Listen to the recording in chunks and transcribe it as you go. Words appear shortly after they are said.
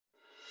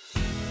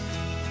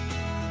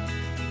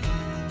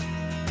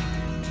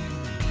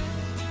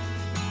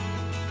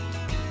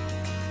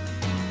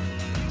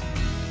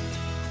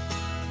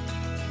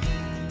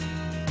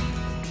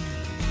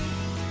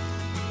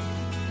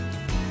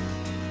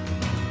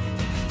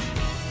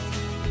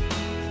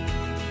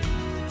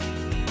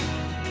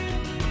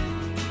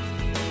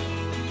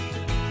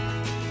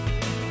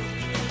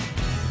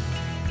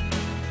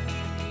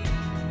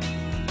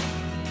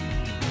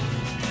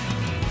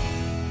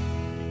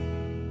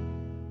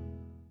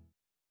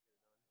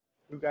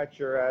Who got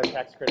your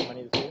tax credit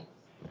money this year?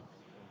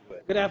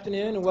 Good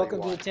afternoon and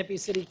welcome to the Tempe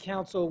City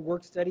Council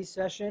work study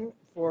session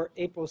for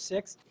April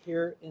 6th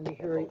here in the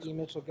Harry E.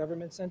 Mitchell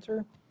Government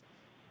Center.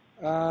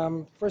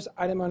 First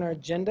item on our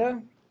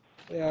agenda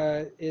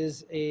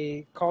is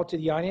a call to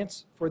the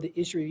audience for the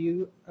issue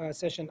review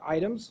session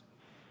items.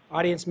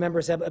 Audience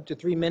members have up to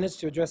 3 minutes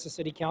to address the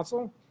City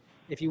Council.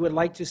 If you would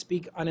like to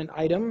speak on an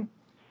item,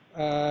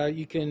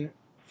 you can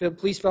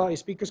please fill out your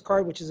speaker's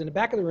card, which is in the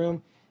back of the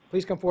room.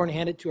 Please come forward and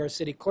hand it to our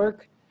city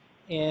clerk,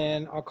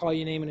 and I'll call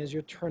your name and it's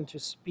your turn to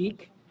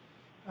speak.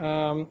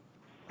 I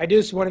do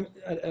just want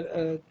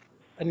to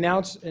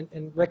announce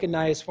and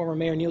recognize former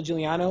Mayor Neil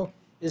Giuliano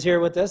is here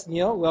with us.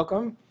 Neil,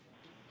 welcome.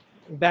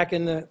 Back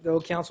in the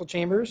old council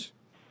chambers.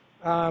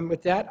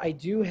 With that, I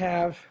do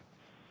have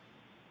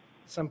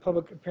some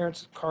public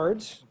appearance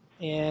cards,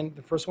 and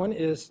the first one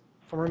is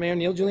former Mayor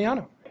Neil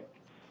Giuliano.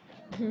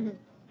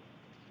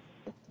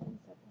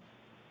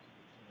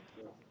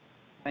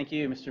 Thank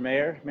you, Mr.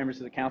 Mayor, members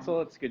of the council.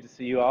 It's good to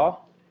see you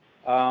all.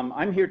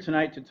 I'm here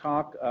tonight to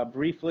talk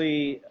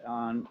briefly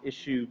on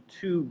issue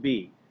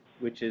 2B,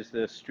 which is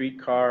the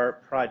streetcar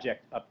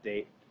project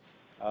update.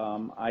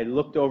 I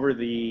looked over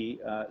the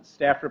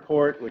staff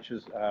report, which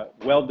was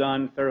well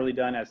done, thoroughly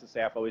done, as the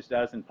staff always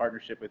does, in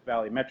partnership with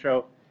Valley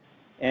Metro.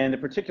 And the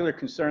particular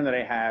concern that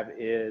I have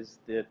is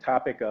the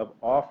topic of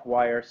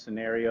off-wire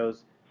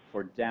scenarios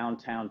for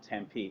downtown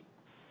Tempe,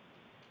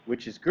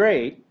 which is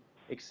great,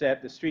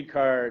 except the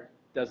streetcar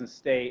doesn't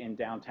stay in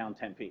downtown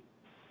Tempe.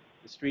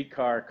 The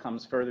streetcar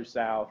comes further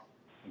south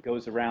and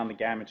goes around the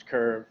Gamage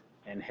curve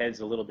and heads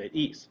a little bit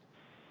east.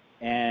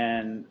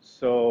 And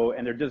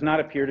there does not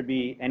appear to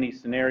be any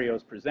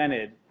scenarios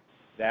presented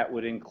that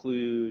would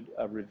include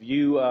a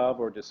review of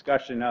or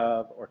discussion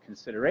of or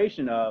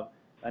consideration of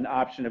an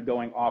option of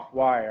going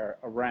off-wire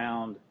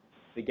around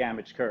the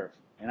Gamage curve.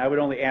 And I would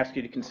only ask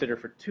you to consider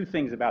for two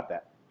things about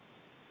that.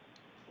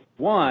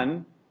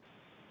 One,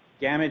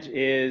 Gamage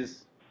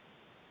is,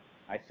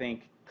 I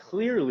think,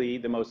 clearly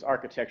the most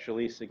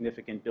architecturally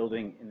significant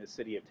building in the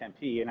city of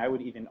Tempe, and I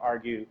would even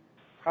argue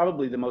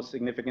probably the most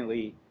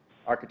significantly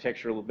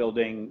architectural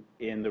building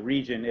in the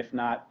region, if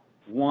not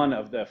one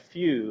of the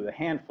few, the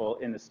handful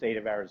in the state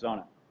of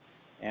Arizona.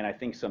 And I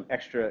think some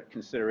extra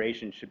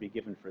consideration should be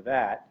given for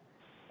that.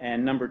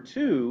 And number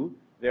two,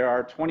 there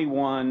are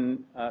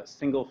 21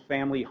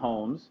 single-family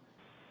homes,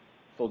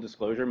 full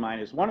disclosure, mine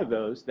is one of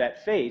those,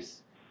 that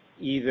face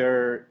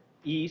either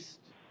east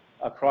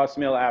across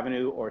Mill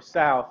Avenue or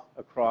south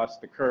across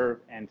the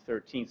curve and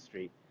 13th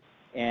Street.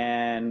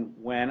 And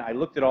when I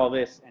looked at all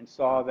this and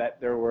saw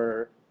that there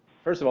were,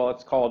 first of all,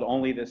 it's called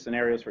only the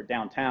scenarios for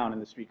downtown, and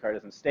the streetcar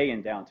doesn't stay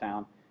in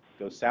downtown,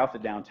 it goes south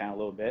of downtown a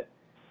little bit.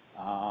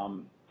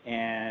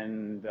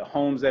 And the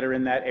homes that are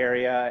in that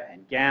area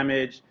and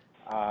Gamage,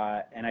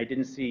 and I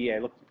didn't see, I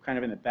looked kind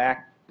of in the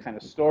back kind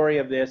of story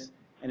of this,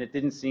 and it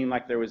didn't seem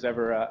like there was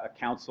ever a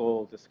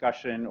council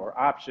discussion or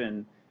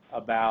option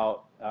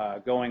about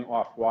going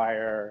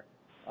off-wire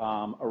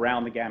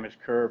around the Gamage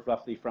curve,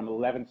 roughly from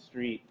 11th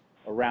Street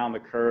around the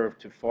curve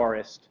to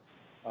Forest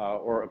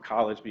or a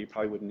College, but you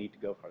probably wouldn't need to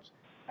go Forest.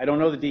 I don't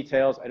know the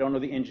details. I don't know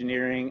the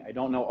engineering. I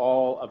don't know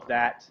all of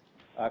that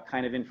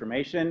kind of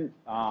information,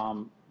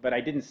 but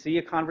I didn't see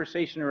a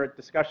conversation or a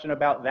discussion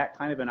about that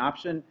kind of an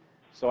option,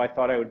 so I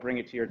thought I would bring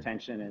it to your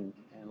attention and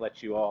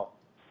let you all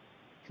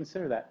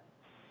consider that.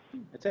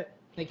 That's it.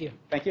 Thank you.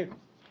 Thank you.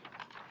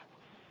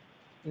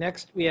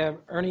 Next, we have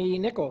Ernie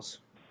Nichols.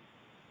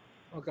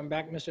 Welcome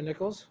back, Mr.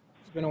 Nichols.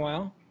 It's been a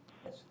while.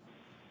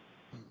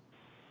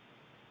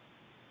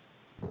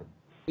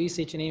 Please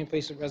state your name and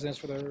place of residence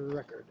for the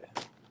record.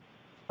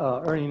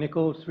 Ernie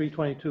Nichols,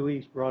 322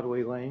 East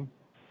Broadway Lane.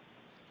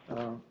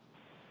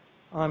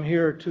 I'm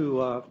here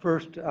to,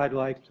 first I'd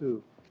like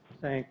to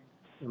thank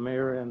the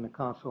mayor and the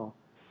council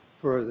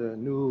for the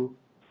new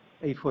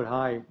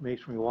 8-foot-high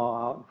masonry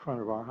wall out in front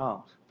of our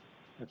house.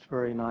 It's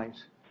very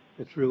nice.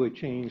 It's really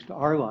changed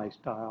our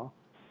lifestyle.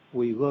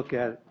 We look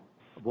at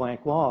a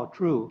blank wall,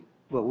 true,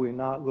 but we're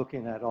not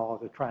looking at all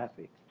the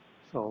traffic.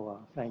 So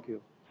thank you.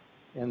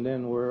 And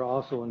then we're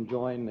also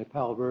enjoying the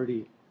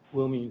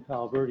Wilming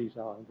Palo Verdes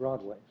out on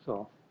Broadway.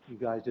 So you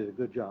guys did a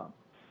good job.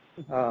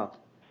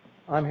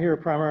 I'm here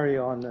primarily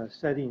on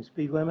setting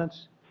speed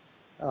limits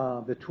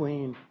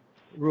between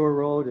Ruhr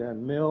Road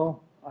and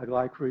Mill. I'd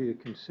like for you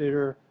to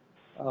consider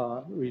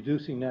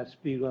reducing that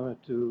speed limit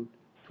to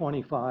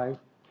 35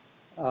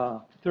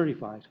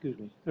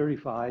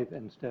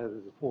 instead of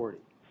the 40.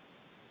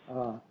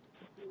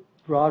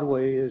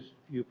 Broadway, as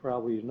you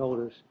probably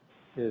noticed,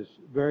 is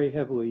very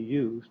heavily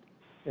used,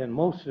 and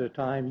most of the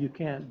time you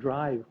can't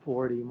drive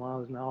 40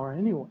 miles an hour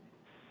anyway.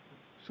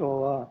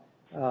 So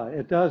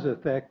it does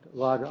affect a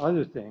lot of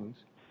other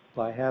things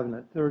by having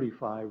it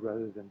 35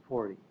 rather than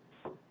 40.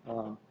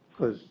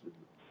 Because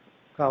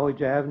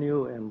College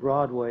Avenue and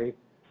Broadway,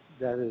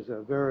 that is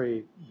a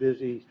very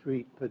busy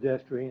street,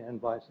 pedestrian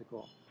and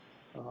bicycle.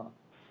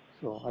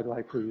 So I'd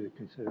like for you to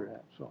consider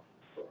that. So,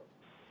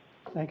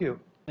 thank you.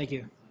 Thank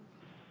you.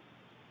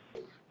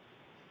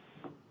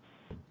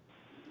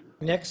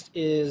 Next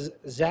is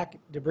Zach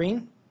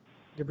DeBreen.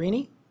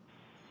 Debrini?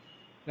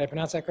 Did I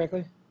pronounce that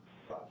correctly?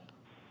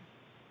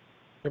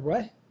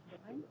 What?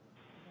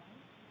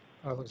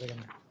 Oh, it looks like I'm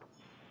there.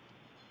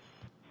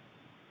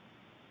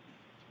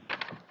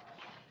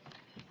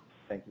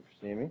 Thank you for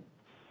seeing me.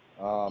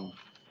 I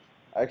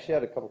actually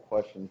had a couple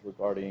questions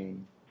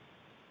regarding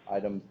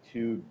item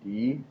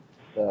 2D,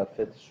 the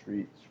Fifth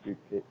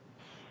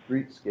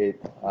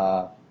Streetscape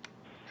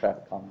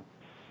traffic comment.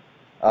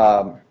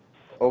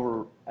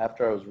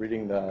 After I was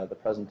reading the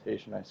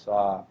presentation, I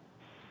saw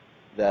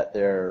that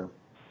they're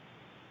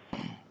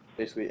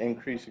basically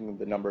increasing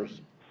the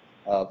numbers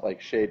of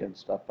like shade and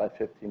stuff by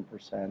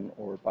 15%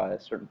 or by a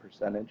certain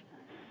percentage.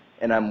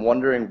 And I'm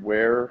wondering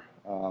where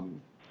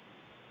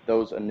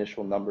those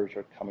initial numbers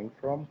are coming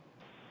from,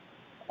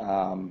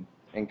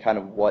 and kind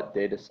of what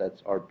data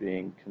sets are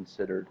being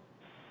considered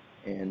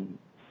in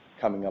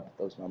coming up with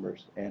those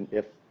numbers, and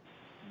if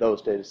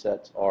those data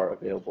sets are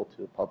available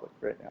to the public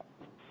right now.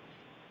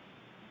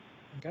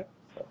 Okay.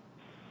 So,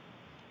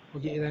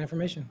 We'll get you that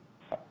information.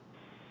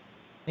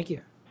 Thank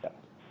you. yeah.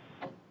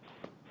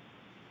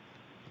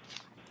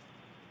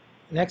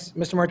 Next,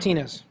 Mr.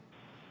 Martinez.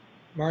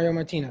 Mario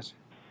Martinez.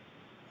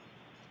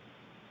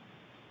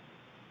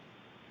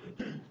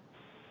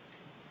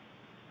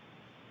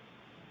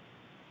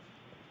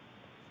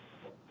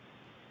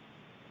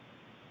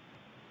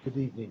 Good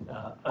evening,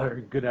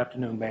 or good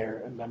afternoon,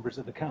 Mayor and members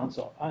of the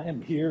council. I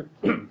am here,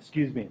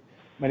 excuse me,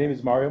 my name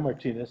is Mario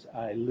Martinez.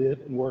 I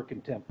live and work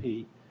in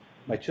Tempe.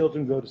 My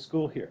children go to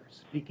school here.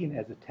 Speaking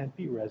as a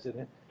Tempe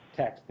resident,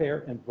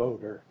 taxpayer, and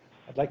voter,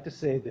 I'd like to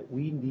say that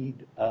we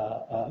need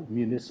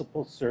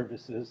municipal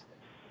services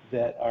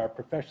that are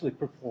professionally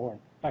performed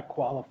by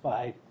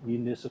qualified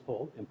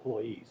municipal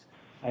employees.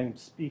 I am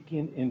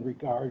speaking in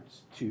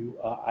regards to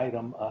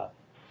item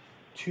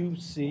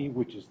 2C,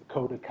 which is the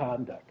code of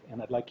conduct,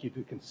 and I'd like you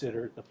to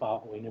consider the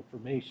following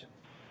information.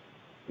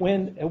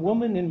 When a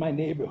woman in my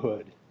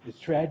neighborhood is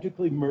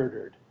tragically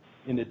murdered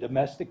in a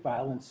domestic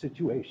violence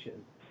situation,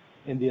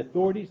 and the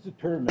authorities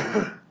determine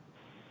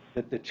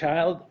that the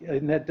child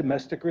in that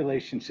domestic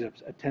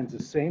relationships attends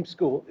the same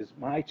school as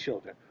my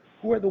children,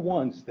 who are the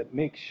ones that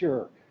make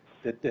sure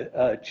that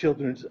the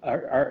children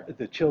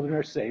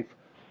are safe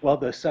while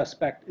the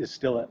suspect is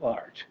still at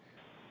large?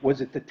 Was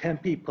it the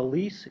Tempe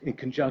police in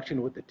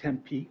conjunction with the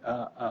Tempe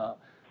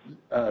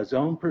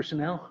zone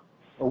personnel,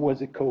 or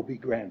was it Kobe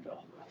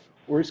Granville?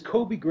 Or is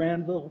Kobe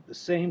Granville the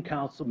same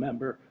council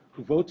member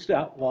who votes to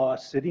outlaw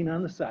sitting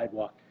on the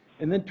sidewalk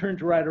and then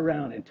turns right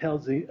around and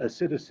tells the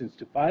citizens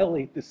to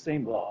violate the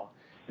same law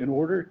in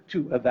order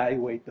to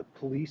evaluate the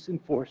police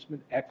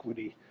enforcement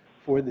equity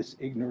for this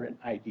ignorant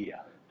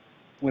idea?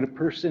 When a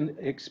person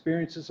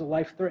experiences a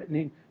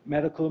life-threatening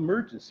medical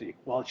emergency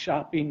while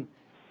shopping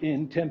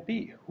in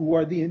Tempe, who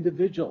are the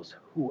individuals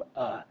who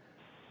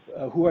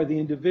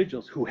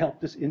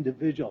helped this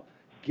individual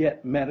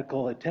get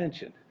medical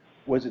attention?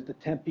 Was it the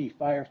Tempe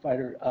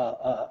firefighter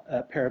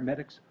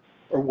paramedics,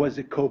 or was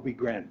it Kobe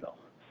Granville?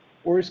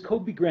 Or is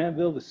Kobe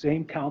Granville the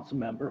same council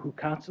member who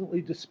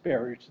constantly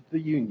disparages the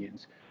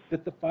unions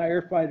that the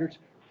firefighters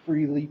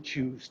freely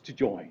choose to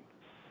join?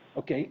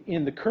 Okay,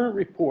 in the current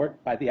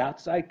report by the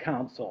outside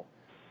counsel,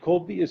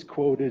 Kobe is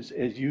quoted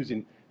as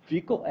using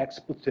fecal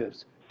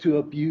expletives to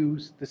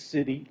abuse the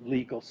city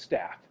legal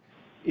staff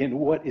in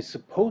what is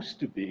supposed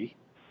to be,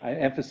 I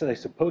emphasize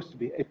supposed to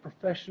be, a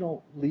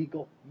professional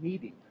legal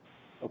meeting.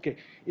 Okay,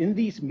 in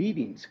these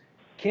meetings,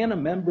 can a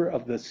member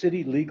of the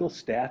city legal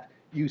staff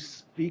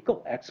use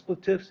fecal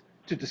expletives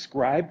to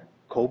describe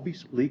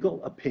Kobe's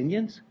legal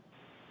opinions?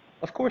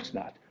 Of course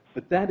not,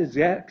 but that is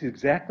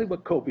exactly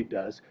what Kobe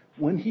does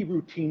when he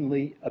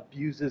routinely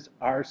abuses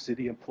our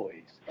city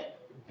employees.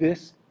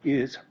 This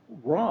is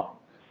wrong.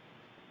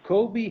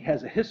 Kobe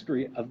has a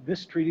history of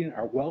mistreating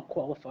our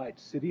well-qualified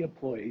city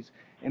employees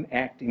and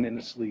acting in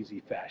a sleazy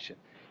fashion.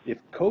 If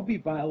Kobe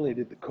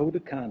violated the code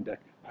of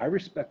conduct, I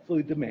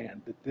respectfully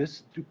demand that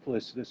this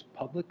duplicitous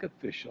public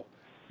official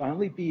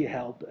finally be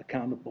held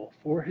accountable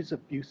for his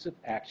abusive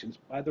actions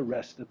by the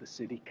rest of the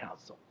city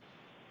council.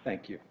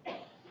 Thank you.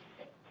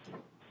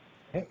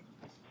 Okay.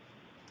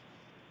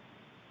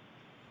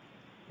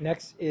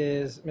 Next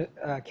is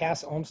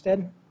Cass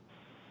Olmsted.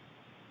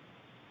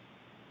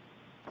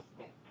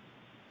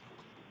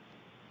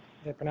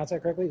 Did I pronounce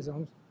that correctly? Is it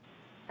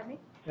Pardon me?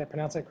 Did I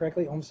pronounce that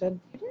correctly? Olmsted?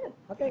 You did.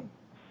 Okay.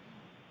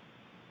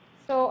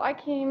 So I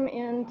came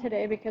in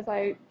today because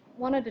I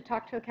wanted to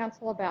talk to the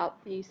council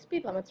about the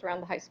speed limits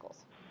around the high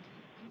schools.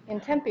 In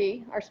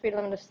Tempe, our speed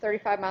limit is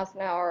 35 miles an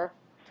hour,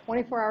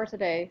 24 hours a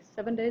day,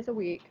 7 days a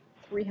week,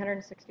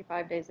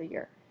 365 days a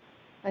year.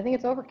 I think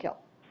it's overkill.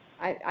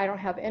 I don't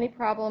have any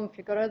problem. If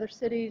you go to other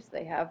cities,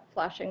 they have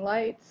flashing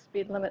lights,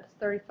 speed limit is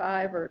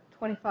 35 or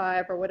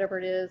 25 or whatever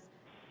it is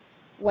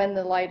when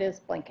the light is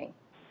blinking.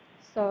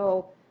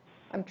 So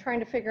I'm trying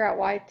to figure out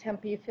why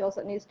Tempe feels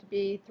it needs to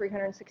be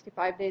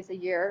 365 days a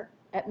year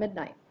at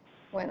midnight,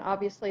 when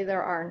obviously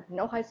there are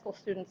no high school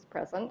students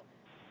present.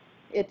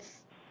 It's,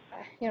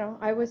 you know,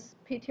 I was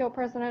PTO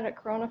president at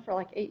Corona for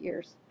like 8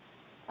 years.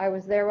 I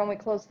was there when we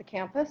closed the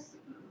campus.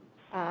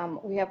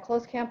 We have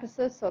closed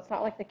campuses, so it's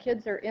not like the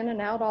kids are in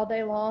and out all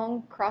day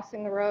long,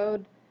 crossing the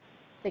road.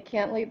 They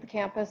can't leave the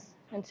campus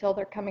until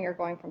they're coming or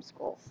going from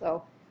school.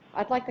 So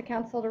I'd like the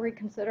council to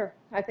reconsider.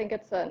 I think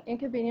it's an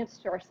inconvenience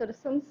to our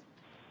citizens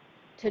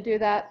to do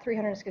that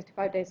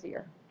 365 days a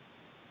year.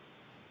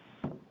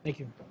 Thank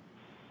you.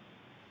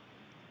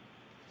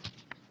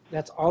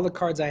 That's all the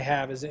cards I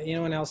have. Is there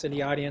anyone else in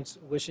the audience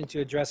wishing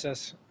to address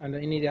us on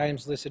any of the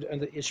items listed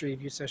under the issue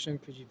review session?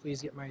 Could you please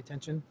get my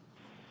attention?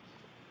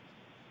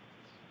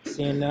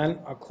 Seeing none,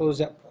 I'll close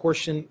that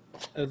portion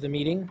of the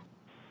meeting.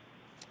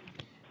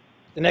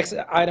 The next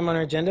item on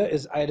our agenda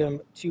is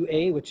item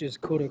 2A, which is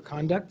code of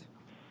conduct.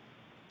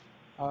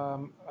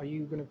 Are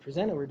you going to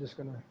present, or we're just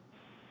going to?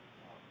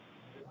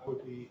 I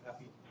would be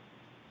happy.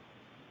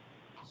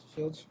 Mr.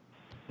 Shields?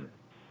 Is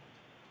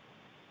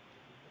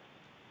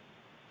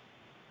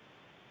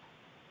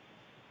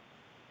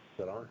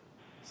that on?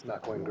 It's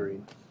not going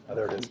green. Oh,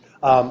 there it is.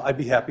 I'd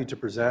be happy to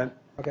present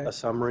Okay. a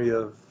summary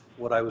of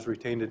what I was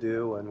retained to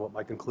do and what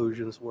my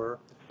conclusions were.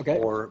 Okay.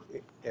 Or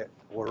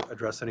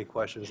address any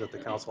questions that the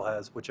council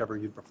has, whichever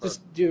you prefer.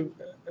 Just do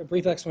a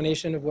brief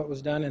explanation of what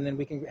was done, and then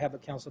we can have a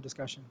council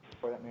discussion.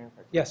 For that, Mayor?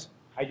 Yes.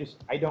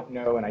 I don't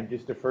know, and I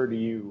just defer to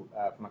you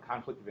from a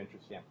conflict of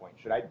interest standpoint.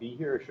 Should I be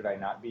here or should I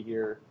not be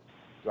here?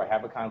 Do I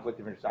have a conflict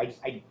of interest?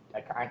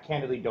 I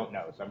candidly don't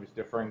know, so I'm just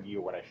deferring to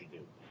you what I should do.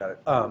 Got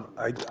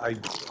it. I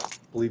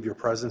believe your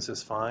presence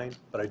is fine,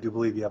 but I do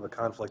believe you have a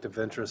conflict of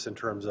interest in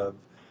terms of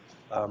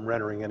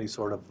rendering any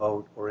sort of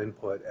vote or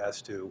input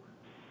as to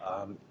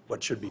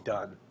what should be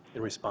done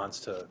in response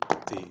to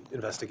the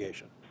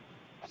investigation.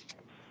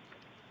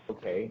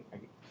 Okay,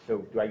 so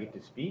do I get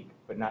to speak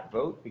but not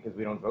vote because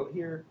we don't vote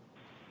here?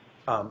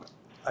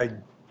 I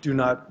do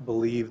not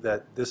believe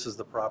that this is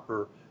the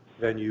proper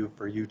venue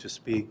for you to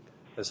speak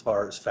as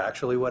far as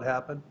factually what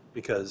happened,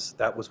 because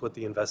that was what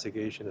the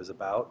investigation is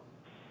about.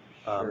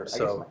 Sure.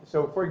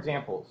 So, for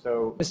example,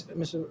 so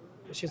Mr.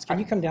 Shields, can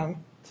you come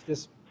down to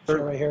this chair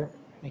right here?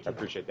 Thank I you.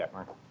 appreciate that,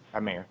 Mark.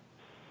 Mayor.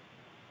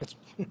 It's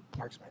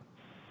Mark's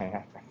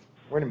man.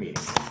 We're in a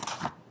meeting.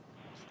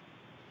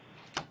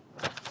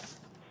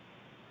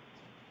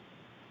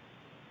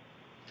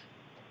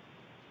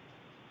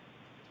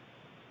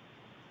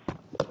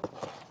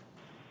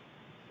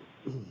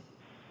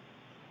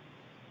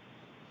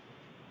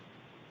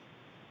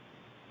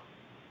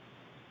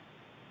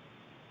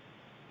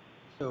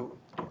 so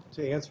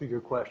to answer your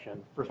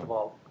question, first of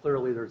all,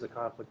 clearly there's a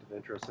conflict of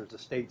interest. There's a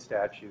state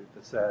statute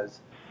that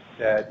says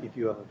that if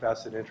you have a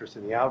vested interest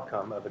in the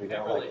outcome of an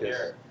event like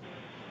this.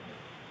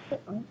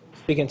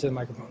 Speak into the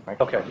microphone.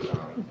 Okay.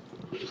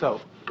 So,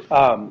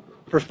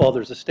 first of all,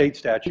 there's a state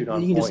statute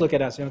on You can just point. look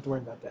at us. You don't have to worry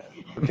about that.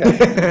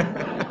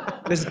 Okay.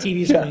 There's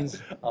TV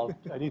screens.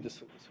 I need to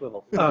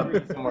swivel.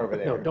 Somewhere over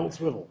there. No, don't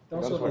swivel.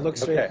 Don't sort of look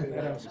straight Okay.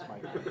 at us.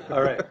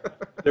 All right.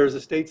 There's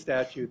a state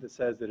statute that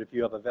says that if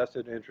you have a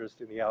vested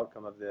interest in the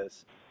outcome of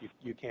this,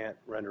 you can't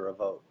render a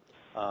vote.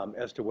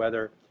 As to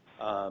whether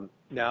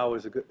now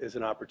is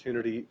an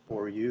opportunity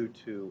for you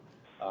to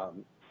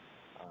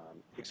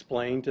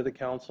explain to the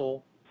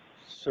council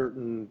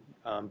certain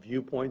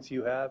viewpoints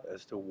you have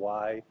as to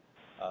why.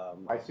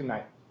 I assume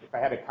that if I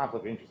had a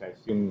conflict of interest, I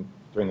assume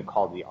during the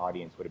call to the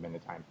audience would have been the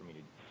time for me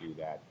to do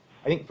that.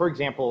 I think, for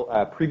example,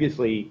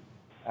 previously,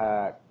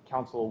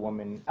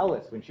 Councilwoman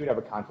Ellis, when she would have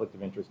a conflict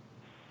of interest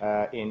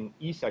in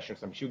E-session or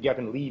something, she would get up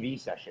and leave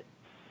E-session.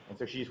 And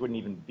so she just wouldn't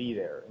even be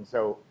there. And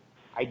so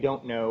I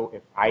don't know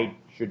if I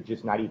should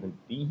just not even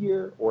be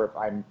here or if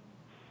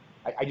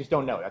I just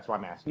don't know. That's why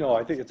I'm asking. No,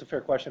 I think it's a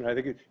fair question. I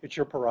think it's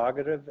your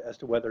prerogative as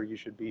to whether you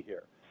should be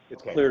here.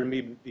 It's Okay. clear to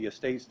me via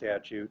state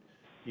statute,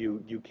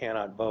 you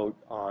cannot vote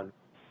on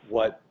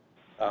what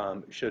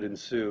should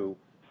ensue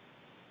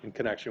in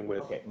connection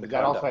with Okay. the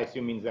That also, I conduct.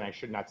 assume, means that I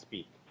should not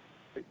speak.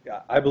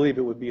 I believe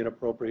it would be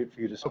inappropriate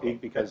for you to speak Okay.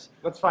 because,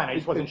 That's fine. I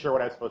just wasn't sure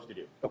what I was supposed to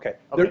do. okay,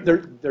 Okay.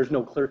 there's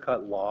no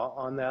clear-cut law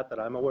on that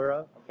I'm aware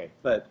of. Okay.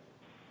 But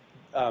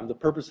the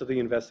purpose of the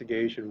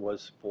investigation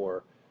was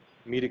for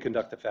me to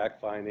conduct the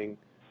fact-finding,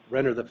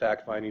 render the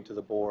fact-finding to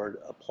the board,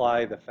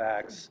 apply the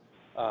facts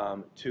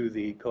to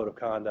the code of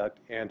conduct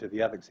and to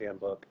the ethics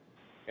handbook,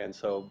 and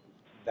so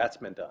that's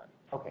been done.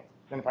 Okay.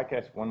 Then if I could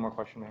ask one more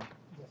question, Mayor?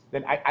 Yes.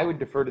 Then I would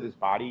defer to this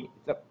body.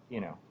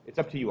 It's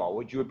up to you all.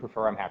 What you would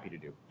prefer, I'm happy to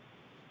do.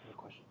 No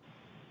question.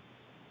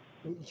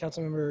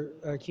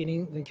 Councilmember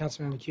Keating, then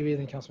Councilmember Cubey,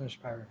 then Councilmember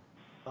Shapiro.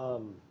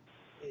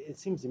 It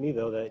seems to me,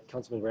 though, that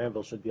Councilman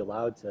Granville should be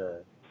allowed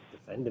to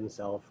defend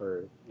himself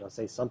or,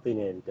 say something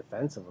in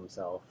defense of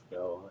himself,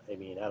 though. I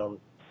mean, I don't,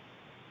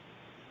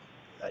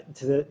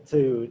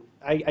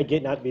 I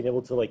get not being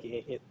able to,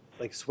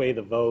 like sway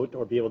the vote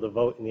or be able to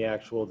vote in the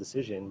actual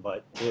decision,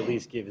 but to at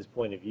least give his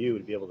point of view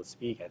to be able to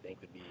speak, I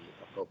think would be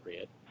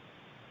appropriate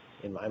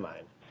in my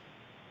mind.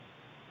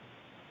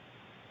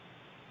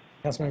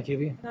 Councilmember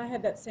Cubey. I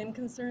had that same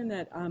concern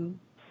that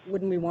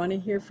wouldn't we want to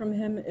hear from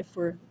him if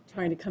we're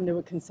trying to come to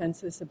a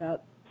consensus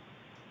about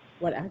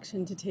what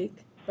action to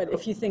take? But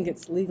if you think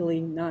it's legally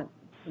not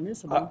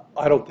permissible.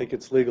 I don't think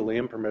it's legally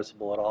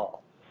impermissible at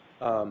all.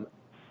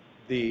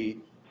 The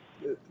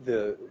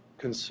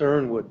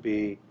concern would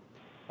be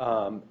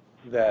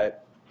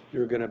that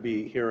you're going to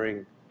be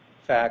hearing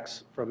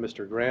facts from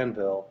Mr.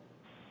 Granville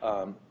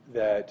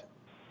that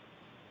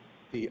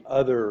the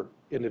other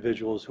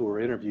individuals who were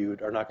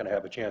interviewed are not going to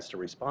have a chance to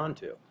respond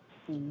to.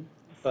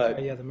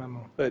 But, Yeah, the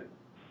memo. but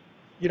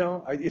you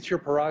know, it's your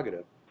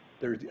prerogative.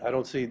 I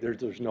don't see,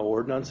 there's no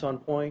ordinance on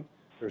point.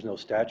 There's no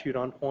statute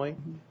on point.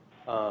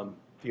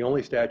 The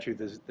only statute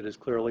that is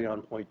clearly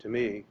on point to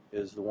me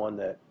is the one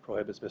that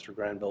prohibits Mr.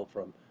 Granville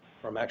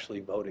from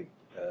actually voting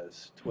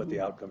as to what the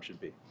outcome should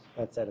be.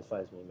 That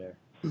satisfies me, Mayor.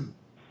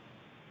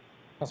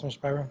 Councilman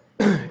Shapiro?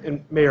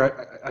 And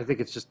Mayor, I think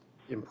it's just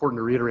important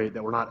to reiterate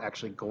that we're not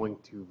actually going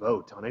to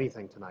vote on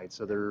anything tonight,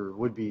 so there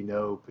would be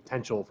no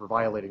potential for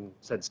violating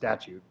said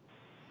statute.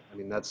 I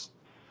mean, I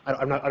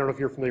don't know if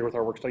you're familiar with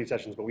our work study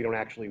sessions, but we don't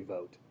actually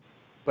vote.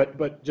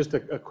 But just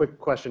a quick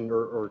question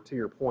or to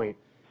your point,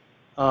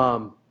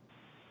 I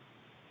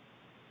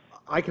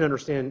can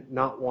understand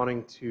not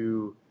wanting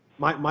to,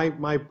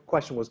 my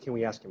question was, can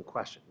we ask him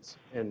questions?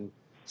 And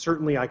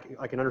certainly I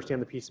can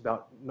understand the piece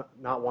about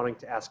not wanting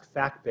to ask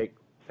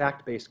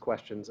fact-based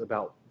questions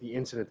about the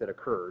incident that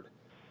occurred.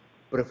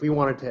 But if we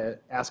wanted to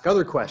ask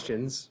other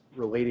questions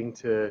relating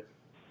to,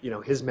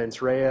 his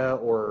mens rea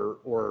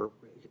or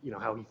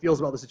how he feels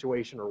about the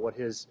situation or what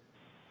his,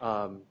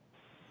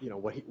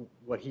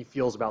 what he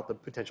feels about the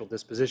potential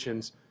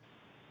dispositions,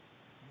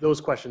 those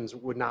questions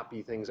would not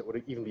be things that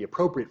would even be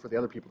appropriate for the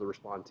other people to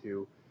respond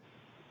to.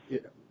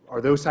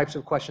 Are those types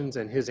of questions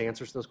and his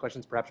answers to those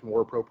questions perhaps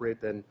more appropriate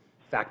than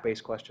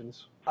fact-based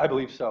questions? I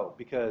believe so,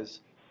 because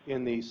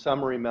in the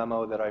summary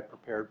memo that I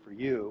prepared for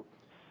you,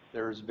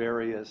 there's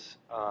various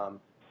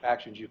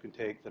actions you can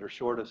take that are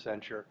short of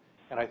censure,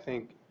 and I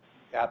think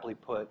aptly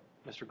put,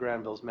 Mr.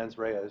 Granville's mens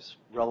rea is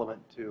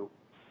relevant to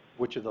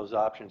which of those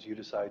options you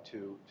decide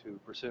to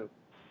pursue.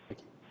 Thank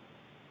you.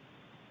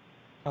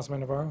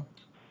 Councilman Navarro?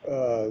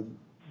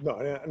 No,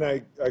 and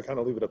I kind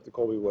of leave it up to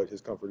Colby what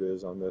his comfort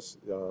is on this.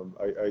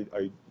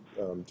 I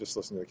just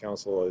listening to the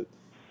council,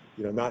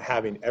 not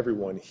having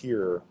everyone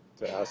here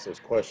to ask those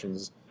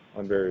questions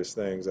on various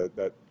things,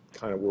 that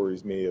kind of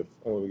worries me if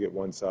only we get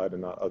one side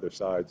and not other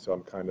sides. So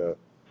I'm kind of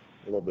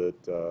a little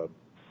bit, to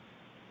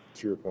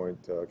your point,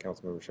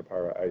 Councilmember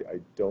Shapiro, I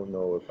don't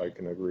know if I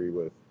can agree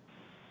with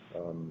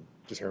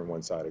just hearing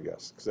one side, I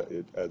guess,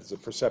 because as a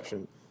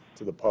perception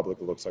to the public,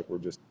 it looks like we're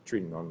just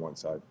treating on one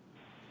side.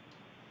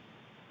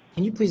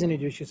 Can you please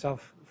introduce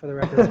yourself for the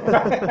record?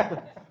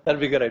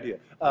 That'd be a good idea.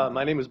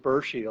 My name is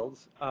Burr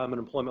Shields. I'm an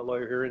employment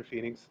lawyer here in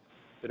Phoenix.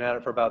 Been at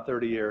it for about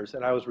 30 years,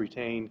 and I was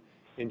retained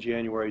in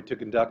January to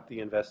conduct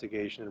the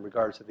investigation in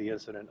regards to the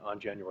incident on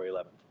January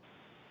 11th.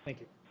 Thank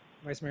you.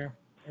 Vice Mayor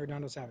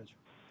Arredondo Savage.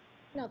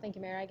 No, thank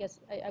you, Mayor. I guess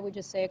I would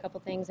just say a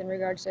couple things in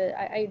regards to,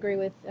 I agree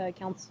with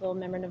Council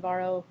Member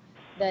Navarro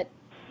that,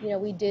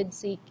 we did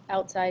seek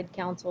outside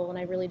counsel, and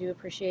I really do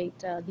appreciate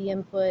the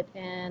input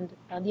and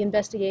the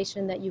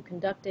investigation that you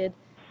conducted.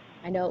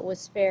 I know it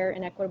was fair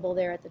and equitable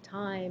there at the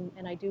time,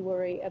 and I do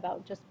worry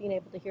about just being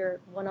able to hear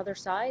one other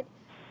side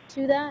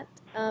to that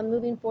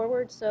moving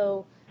forward.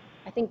 So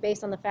I think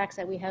based on the facts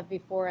that we have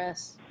before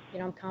us,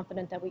 I'm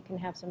confident that we can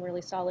have some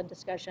really solid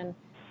discussion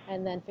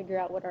and then figure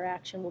out what our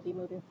action will be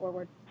moving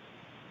forward.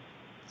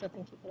 So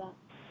thank you for that.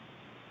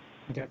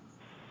 Okay.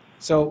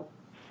 So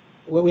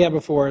what we have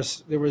before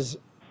us, there was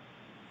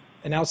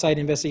an outside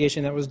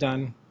investigation that was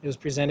done. It was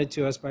presented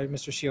to us by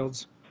Mr.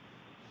 Shields.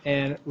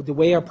 And the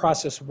way our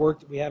process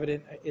worked, we have it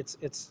in,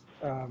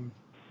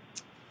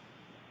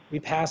 we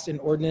passed an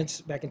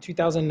ordinance back in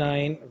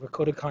 2009 of a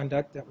code of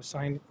conduct that was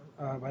signed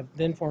by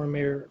then former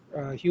Mayor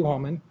Hugh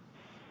Hallman.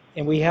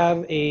 And we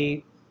have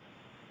a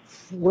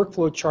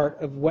workflow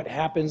chart of what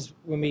happens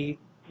when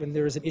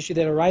there is an issue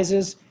that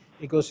arises.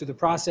 It goes through the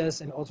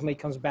process and ultimately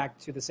comes back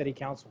to the city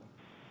council.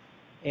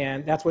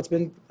 And that's what's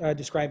been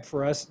described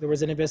for us. There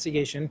was an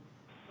investigation.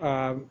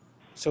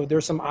 So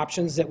there's some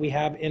options that we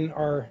have in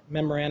our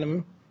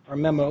memorandum, our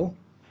memo,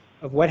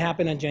 of what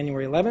happened on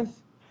January 11th.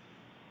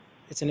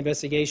 It's an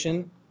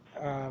investigation.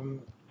 If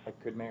I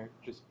could, Mayor,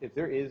 just if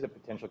there is a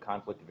potential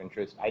conflict of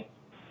interest,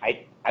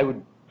 I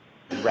would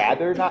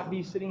rather not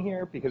be sitting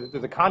here, because if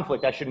there's a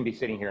conflict, I shouldn't be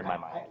sitting here in my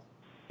mind.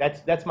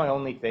 That's my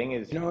only thing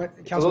is. You know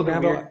what, Councilman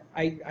Rambo,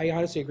 I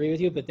honestly agree with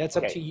you, but that's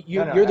up to you.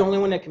 You're the only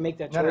one that can make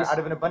that choice. No, out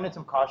of an abundance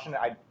of caution,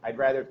 I'd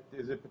rather,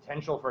 there's a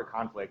potential for a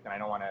conflict, and I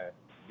don't want to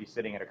be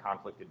sitting at a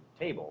conflicted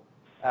table.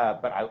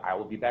 But I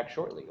will be back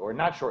shortly, or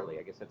not shortly.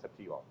 I guess that's up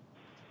to you all.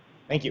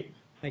 Thank you.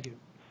 Thank you.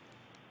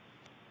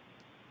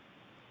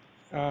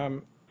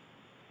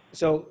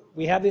 So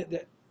we have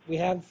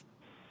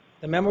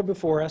the memo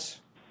before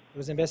us. There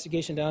was an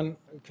investigation done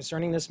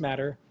concerning this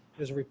matter.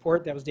 There's a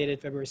report that was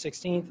dated February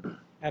 16th.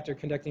 After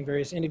conducting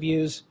various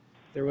interviews,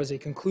 there was a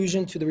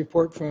conclusion to the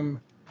report from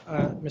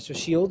Mr.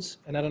 Shields,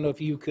 and I don't know if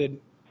you could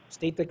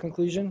state the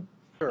conclusion.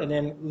 Sure. And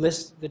then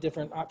list the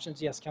different options.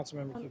 Yes,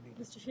 Councilmember Kuby.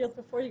 Mr. Shields,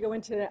 before you go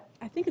into that,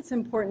 I think it's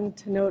important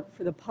to note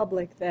for the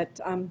public that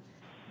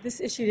this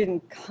issue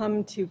didn't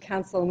come to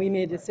council and we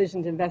made a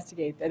decision to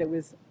investigate. That it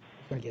was.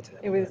 I'm going to get to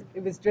that.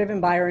 It was driven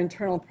by our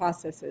internal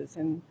processes,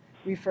 and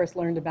we first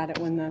learned about it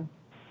when the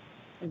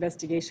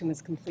investigation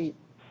was complete.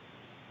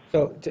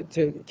 So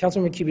to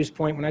Councilman McCube's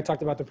point, when I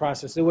talked about the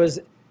process, there was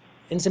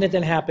incident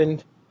that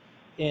happened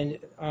in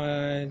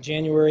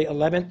January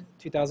 11th,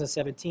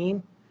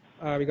 2017,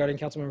 regarding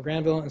Councilmember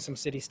Granville and some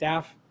city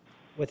staff.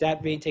 With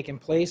that being taking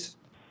place,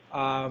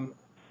 from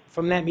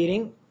that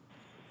meeting,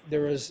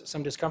 there was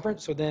some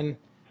discomfort. So then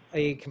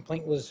a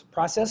complaint was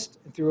processed.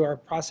 And through our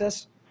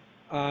process,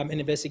 an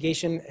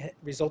investigation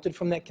resulted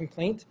from that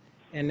complaint.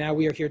 And now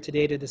we are here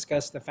today to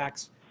discuss the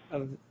facts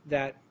of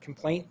that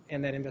complaint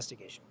and that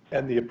investigation.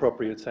 And the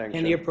appropriate sanction.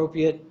 And the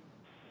appropriate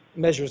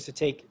measures to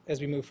take as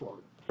we move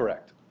forward.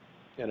 Correct.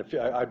 And if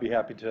I'd be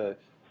happy to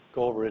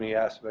go over any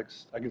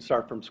aspects. I can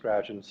start from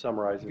scratch and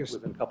summarize it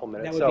within a couple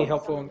minutes. That would be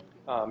helpful.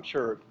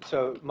 Sure.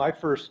 So my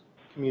first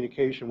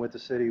communication with the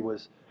city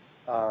was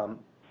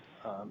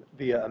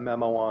via a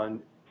memo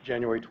on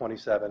January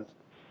 27th.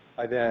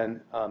 I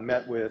then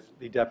met with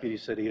the deputy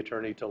city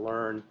attorney to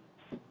learn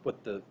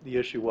what the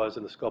issue was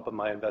and the scope of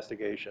my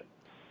investigation.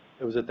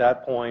 It was at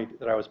that point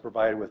that I was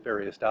provided with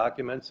various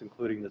documents,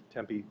 including the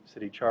Tempe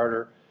City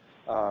Charter,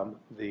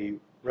 the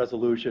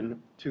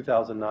Resolution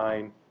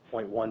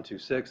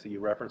 2009.126 that you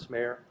referenced,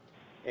 Mayor,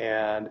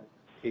 and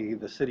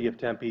the City of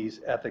Tempe's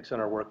Ethics in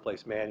Our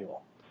Workplace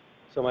Manual.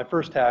 So my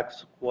first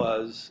task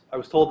was, I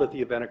was told that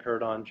the event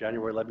occurred on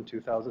January 11,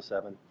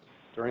 2007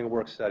 during a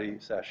work study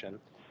session,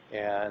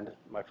 and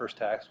my first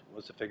task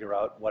was to figure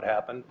out what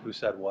happened, who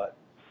said what.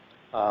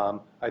 I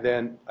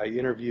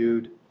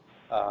interviewed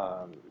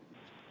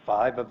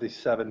 5 of the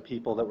 7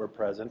 people that were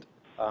present,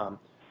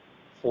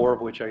 4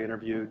 of which I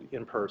interviewed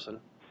in person,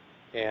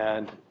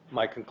 and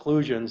my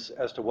conclusions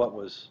as to what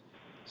was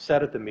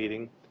said at the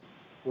meeting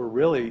were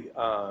really,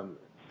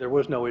 there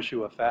was no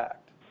issue of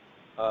fact.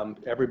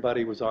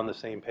 Everybody was on the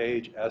same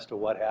page as to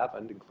what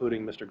happened,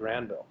 including Mr.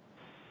 Granville.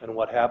 And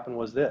what happened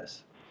was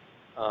this.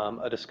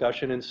 A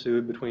discussion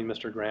ensued between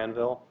Mr.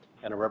 Granville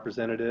and a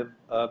representative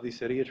of the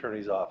city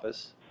attorney's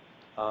office.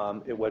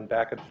 It went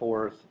back and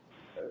forth.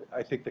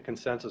 I think the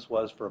consensus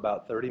was for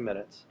about 30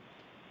 minutes.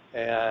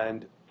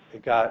 And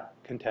it got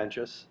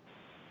contentious.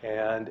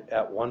 And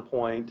at one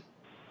point,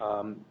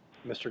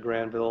 Mr.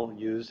 Granville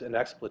used an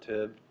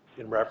expletive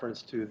in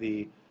reference to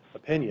the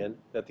opinion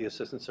that the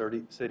assistant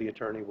city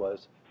attorney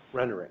was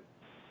rendering.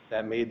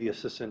 That made the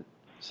assistant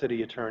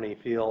city attorney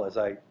feel, as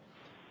I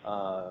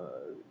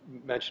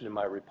mentioned in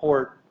my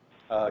report,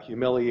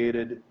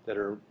 humiliated, that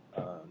her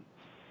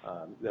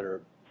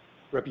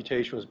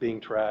reputation was being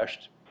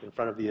trashed in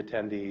front of the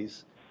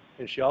attendees,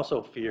 and she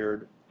also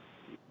feared,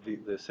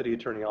 the city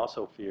attorney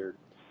also feared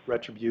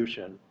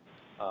retribution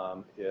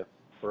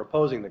for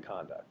opposing the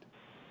conduct.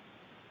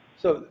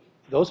 So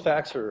those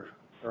facts are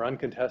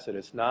uncontested.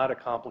 It's not a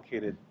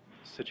complicated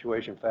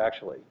situation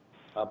factually.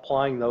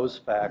 Applying those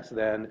facts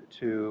then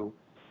to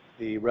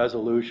the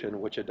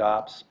resolution which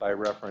adopts by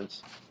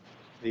reference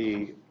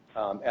the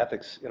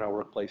ethics in our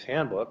workplace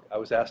handbook, I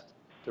was asked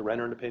to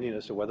render an opinion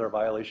as to whether a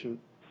violation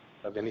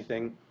of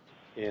anything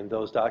in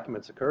those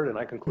documents occurred, and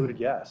I concluded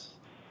yes.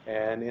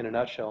 And in a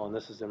nutshell, and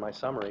this is in my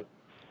summary,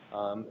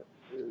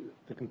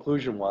 the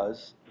conclusion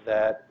was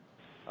that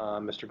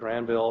Mr.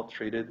 Granville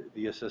treated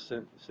the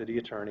assistant city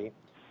attorney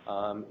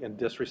in a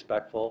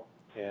disrespectful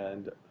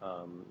and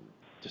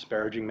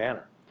disparaging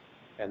manner.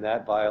 And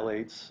that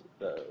violates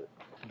the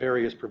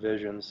various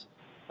provisions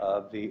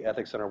of the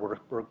Ethics in Our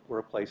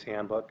Workplace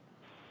Handbook.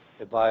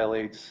 It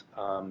violates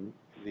an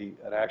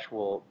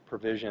actual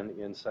provision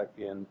in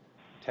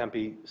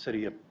Tempe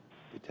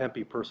the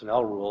Tempe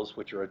personnel rules,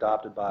 which are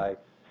adopted by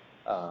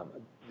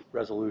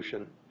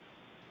Resolution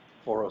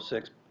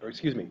 406, or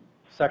excuse me,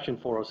 Section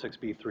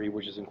 406B3,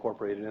 which is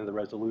incorporated into the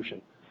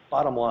resolution.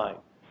 Bottom line,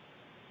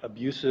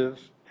 abusive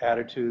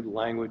attitude,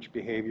 language,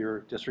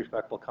 behavior,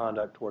 disrespectful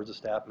conduct towards a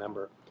staff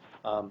member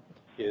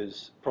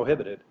is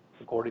prohibited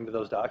according to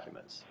those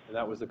documents. And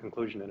that was the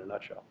conclusion in a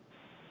nutshell.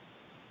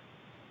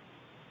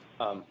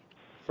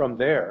 From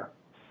there,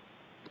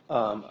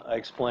 I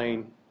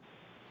explain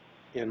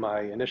in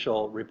my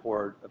initial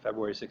report of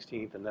February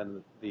 16th and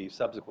then the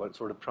subsequent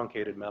sort of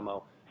truncated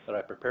memo that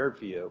I prepared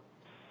for you,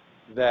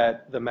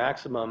 that the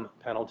maximum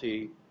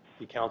penalty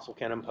the council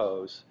can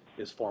impose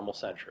is formal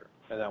censure,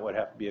 and that would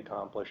have to be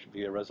accomplished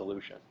via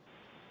resolution.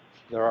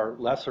 There are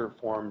lesser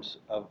forms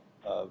of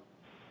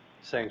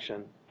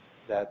sanction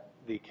that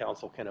the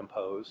council can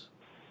impose,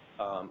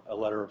 a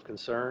letter of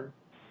concern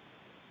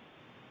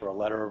or a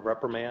letter of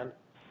reprimand,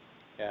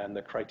 and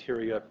the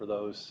criteria for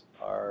those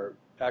are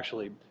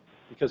actually,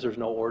 because there's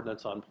no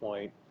ordinance on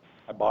point,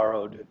 I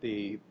borrowed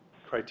the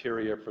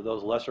criteria for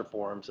those lesser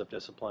forms of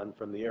discipline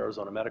from the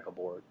Arizona Medical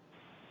Board,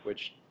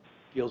 which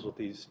deals with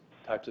these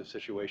types of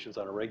situations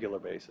on a regular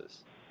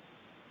basis.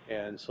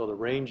 And so the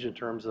range in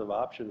terms of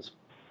options: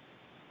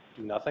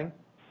 do nothing,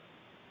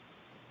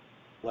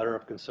 letter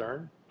of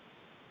concern,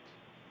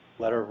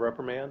 letter of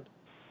reprimand,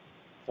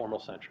 formal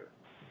censure.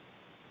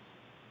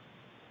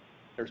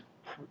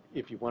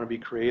 If you want to be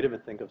creative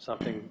and think of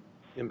something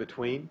in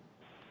between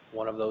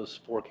one of those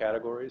 4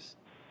 categories,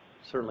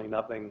 certainly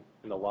nothing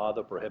in the law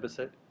that prohibits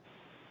it.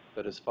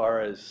 But as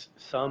far as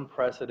some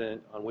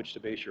precedent on which to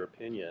base your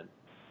opinion,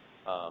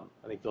 I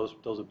think those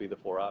would be the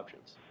 4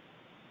 options.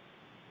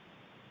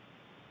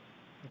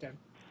 Okay,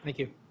 thank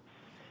you.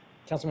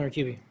 Councilmember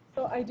Cubey.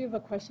 So I do have a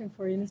question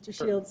for you, Mr.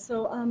 Shields.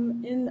 So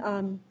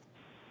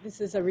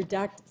this is some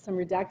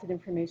redacted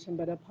information,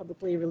 but a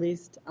publicly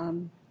released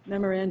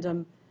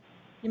memorandum.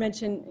 You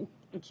mentioned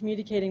in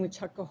communicating with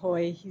Chuck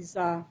Cahoy, he's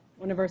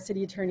one of our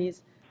city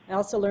attorneys. I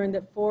also learned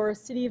that 4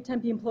 City of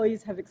Tempe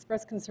employees have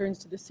expressed concerns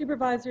to the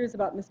supervisors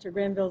about Mr.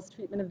 Granville's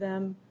treatment of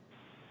them.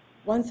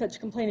 One such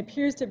complaint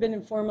appears to have been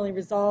informally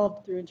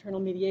resolved through internal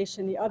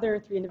mediation. The other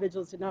 3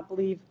 individuals did not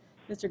believe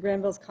Mr.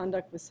 Granville's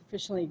conduct was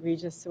sufficiently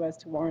egregious so as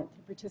to warrant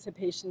their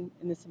participation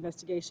in this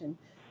investigation.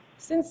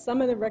 Since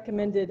some of the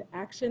recommended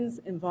actions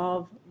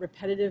involve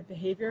repetitive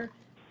behavior,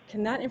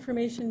 can that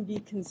information be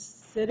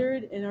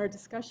considered in our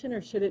discussion,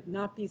 or should it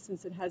not be,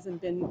 since they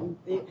haven't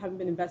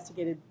been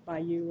investigated by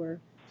you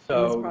or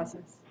in this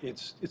process?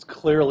 It's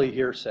clearly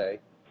hearsay,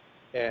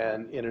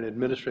 and in an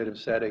administrative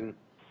setting,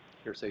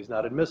 hearsay is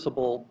not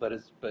admissible,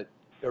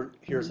 or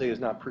hearsay is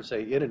not per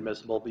se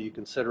inadmissible, but you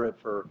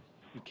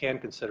can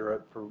consider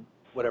it for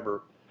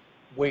whatever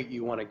weight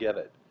you want to give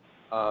it.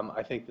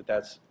 I think that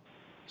that's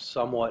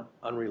somewhat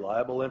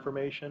unreliable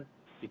information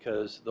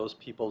because those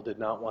people did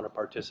not want to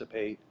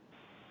participate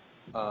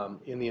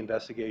in the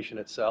investigation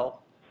itself.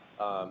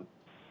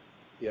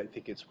 Yeah, I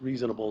think it's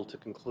reasonable to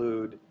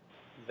conclude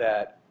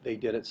that they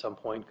did at some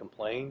point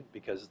complain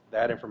because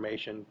that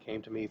information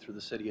came to me through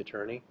the city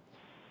attorney.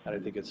 And I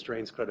think it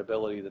strains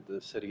credibility that the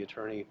city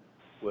attorney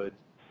would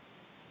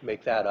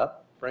make that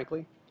up,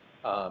 frankly.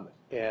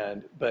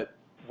 But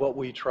what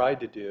we tried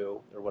to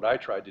do, or what I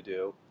tried to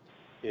do,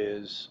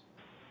 is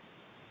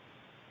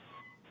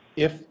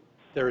if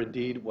there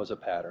indeed was a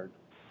pattern,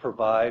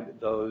 provide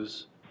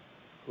those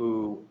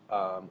who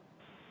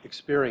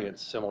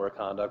experienced similar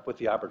conduct with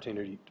the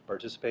opportunity to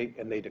participate,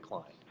 and they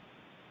declined.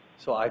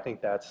 So I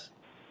think that's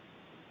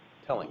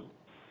telling.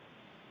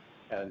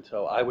 And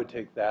so I would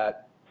take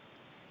that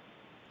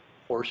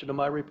portion of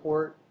my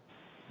report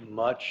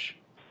much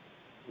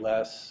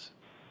less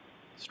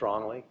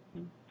strongly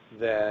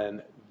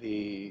than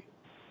the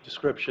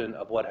description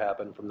of what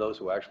happened from those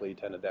who actually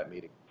attended that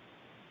meeting.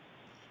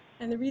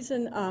 And the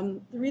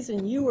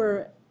reason you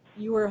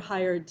were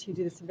hired to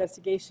do this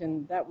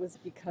investigation, that was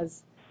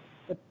because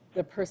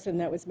the person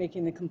that was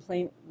making the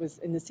complaint was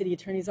in the city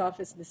attorney's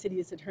office, and the city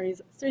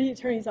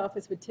attorney's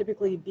office would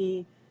typically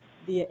be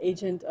the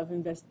agent of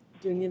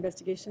doing the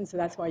investigation, so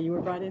that's why you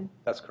were brought in?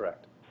 That's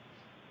correct.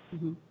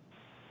 Mm-hmm.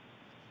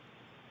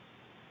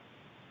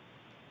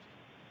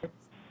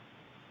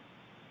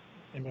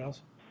 Anybody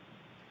else?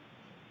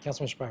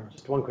 Councilman Spires.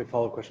 Just one quick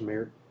follow-up question,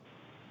 Mayor.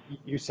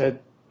 You said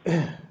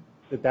that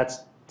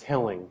that's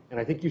telling, and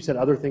I think you said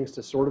other things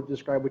to sort of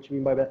describe what you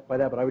mean by that,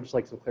 but I would just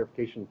like some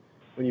clarification.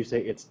 When you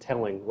say it's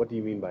telling, what do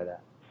you mean by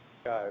that?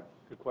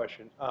 Good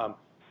question.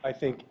 I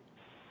think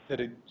that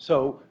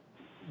so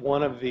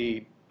one of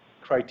the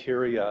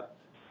criteria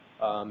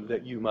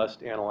that you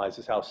must analyze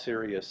is how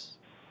serious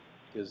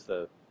is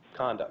the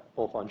conduct,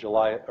 both on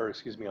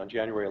on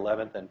January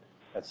 11th and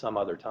at some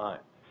other time.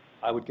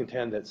 I would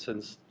contend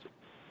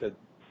that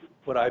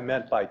what I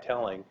meant by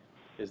telling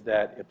is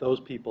that if those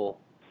people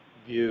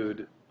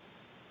viewed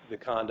the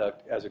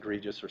conduct as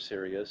egregious or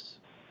serious,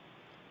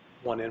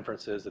 one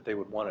inference is that they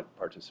would want to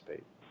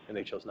participate, and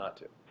they chose not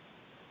to.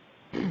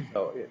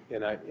 So,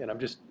 and I'm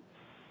just,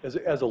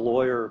 as a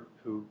lawyer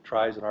who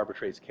tries and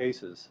arbitrates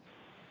cases,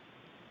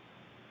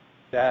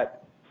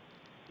 that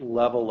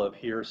level of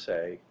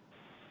hearsay,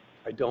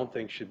 I don't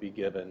think should be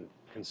given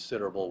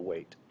considerable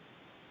weight.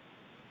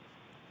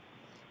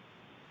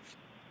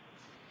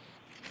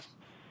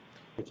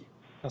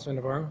 Councilman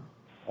Navarro?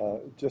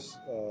 Just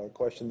a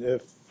question.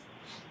 If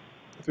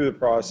through the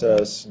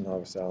process, and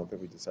obviously I don't think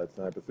we decide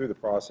tonight, but through the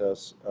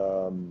process,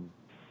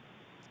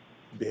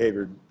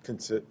 behavior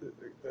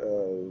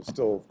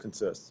still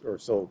consists or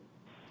still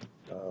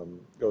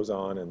goes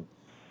on, and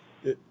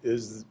it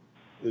is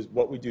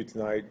what we do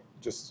tonight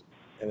just,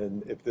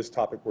 and if this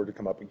topic were to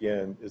come up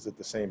again, is it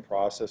the same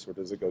process or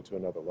does it go to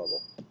another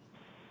level?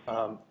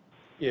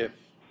 If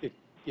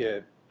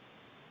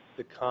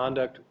the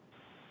conduct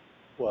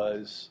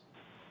was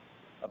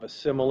of a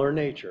similar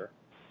nature,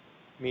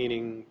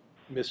 meaning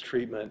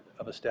mistreatment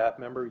of a staff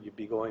member, you'd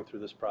be going through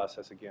this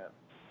process again.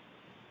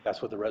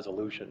 That's what the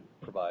resolution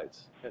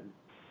provides. And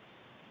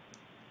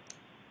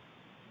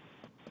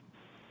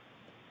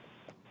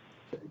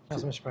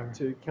Councilman Spires.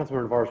 To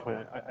Councilmember Navarro's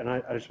point,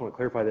 I just want to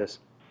clarify this.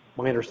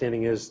 My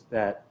understanding is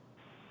that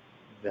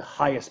the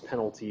highest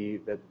penalty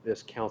that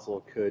this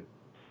council could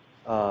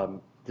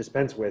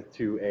dispense with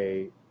to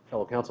a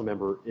fellow council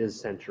member is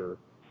censure.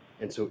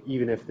 And so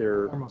even if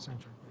they're,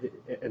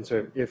 and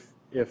so if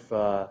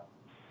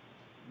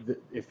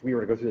we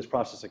were to go through this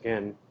process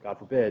again, God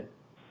forbid,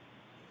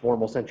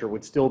 formal censure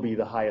would still be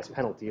the highest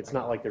penalty. It's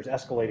not like there's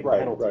escalating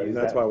penalties. Right, and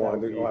that's why I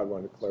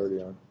wanted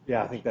clarity on.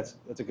 Yeah, I think that's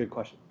a good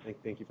question.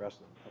 Thank you for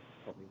asking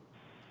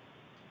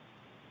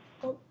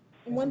that.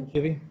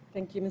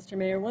 Thank you, Mr.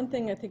 Mayor. One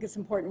thing I think is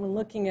important when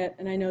looking at,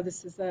 and I know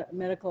this is a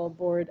medical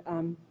board,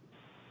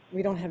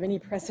 we don't have any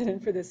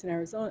precedent for this in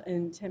Arizona,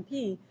 in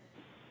Tempe,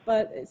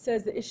 but it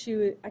says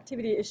the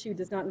activity issue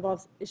does not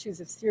involve issues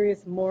of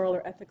serious moral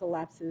or ethical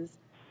lapses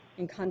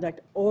in conduct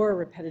or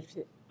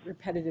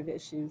repetitive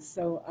issues.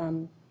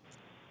 So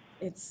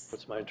it's.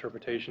 What's my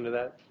interpretation of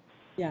that?